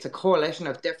party. It's a coalition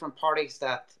of different parties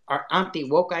that are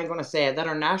anti-woke, I'm going to say, that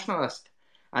are nationalist.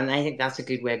 And I think that's a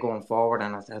good way going forward.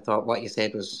 And I thought what you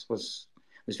said was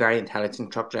very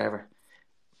intelligent, truck driver.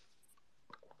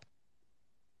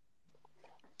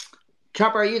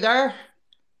 Chopper, are you there?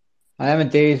 I am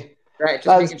indeed. Right,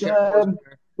 just making sure.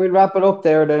 We'll wrap it up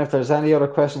there then. If there's any other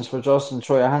questions for Justin,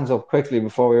 throw your hands up quickly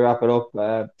before we wrap it up.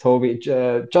 Toby,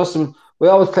 Justin, we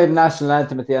always play the national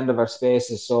anthem at the end of our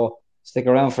spaces, so stick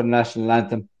around for the national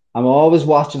anthem. I'm always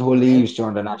watching who leaves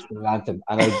during the national anthem,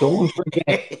 and I don't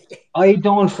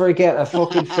forget a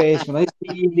fucking face when I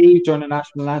see you leave during the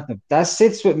national anthem. That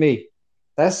sits with me.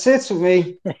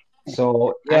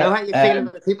 So yeah, I know how you feel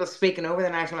about people speaking over the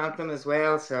national anthem as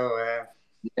well. So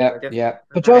yeah.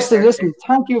 But Justin, listen,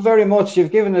 thank you very much.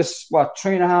 You've given us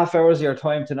 3.5 hours of your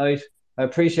time tonight. I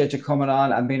appreciate you coming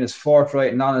on and being as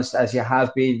forthright and honest as you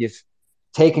have been. You've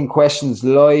taken questions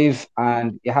live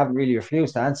and you haven't really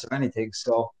refused to answer anything.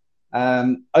 So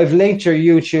I've linked your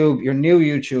YouTube, your new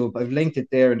YouTube. I've linked it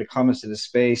there in the comments of the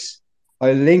space.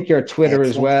 I'll link your Twitter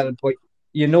as well. But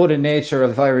you know the nature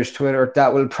of Irish Twitter.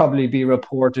 That will probably be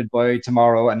reported by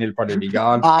tomorrow, and it'll probably be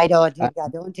gone. I don't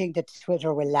think that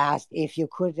Twitter will last. If you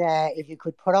could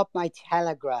put up my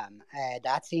Telegram,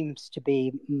 that seems to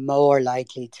be more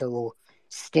likely to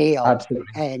stay up. Absolutely.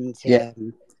 And you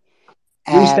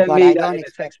send but me I don't in a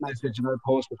expect text message, and I'll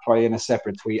post it for you in a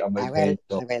separate tweet on my page.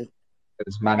 So I will.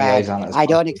 There's many eyes on it. I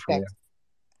don't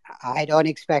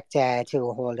expect to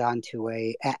hold on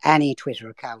to any Twitter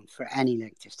account for any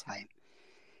length of time.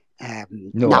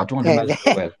 No, I don't imagine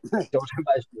it will. Don't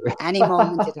imagine it will. Any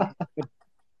moment, but,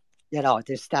 you know,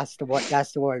 that's the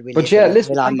world we But live yeah, in.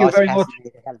 listen, Elon thank you Musk very has much.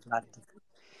 made a hell of a lot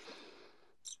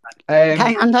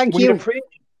of And thank we'd you. appreciate,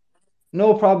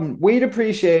 no problem. We'd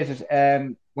appreciate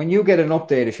it. When you get an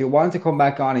update, if you want to come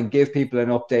back on and give people an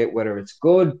update, whether it's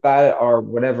good, bad, or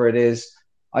whatever it is.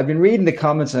 I've been reading the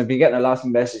comments and I've been getting a lot of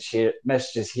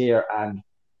messages here, and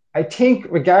I think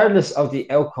regardless of the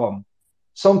outcome,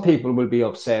 some people will be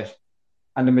upset,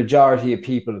 and the majority of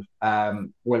people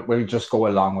will just go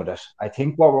along with it. I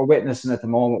think what we're witnessing at the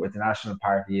moment with the National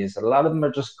Party is that a lot of them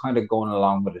are just kind of going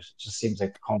along with it. It just seems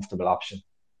like a comfortable option.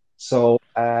 So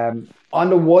on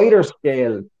the wider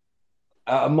scale,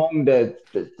 among the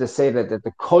say that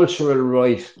the cultural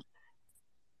right,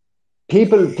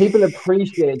 people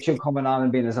appreciate you coming on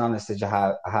and being as honest as you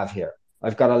have here.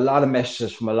 I've got a lot of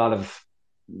messages from a lot of,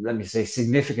 let me say,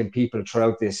 significant people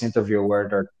throughout this interview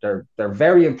where they're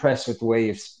very impressed with the way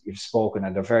you've spoken,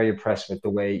 and they're very impressed with the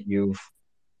way you've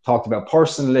talked about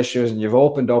personal issues, and you've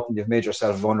opened up and you've made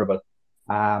yourself vulnerable.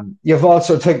 You've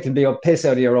also taken the piss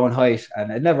out of your own height,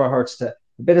 and it never hurts to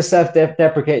a bit of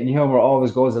self-deprecating humor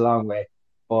always goes a long way.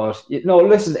 But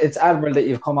listen, it's admirable that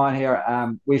you've come on here.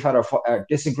 We've had our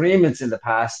disagreements in the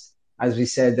past, as we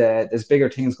said. There's bigger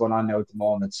things going on now at the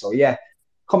moment. So yeah,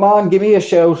 come on, give me a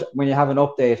shout when you have an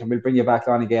update, and we'll bring you back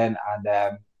on again,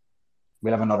 and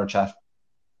we'll have another chat.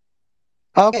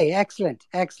 Okay, excellent.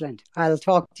 I'll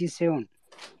talk to you soon.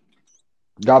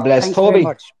 God bless. Thanks Toby, very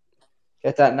much.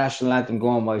 get that national anthem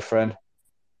going, my friend.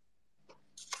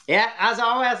 Yeah, as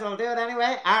always, I'll do it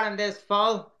anyway. Ireland is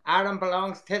full. Ireland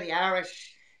belongs to the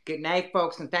Irish. Good night,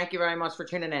 folks, and thank you very much for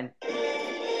tuning in.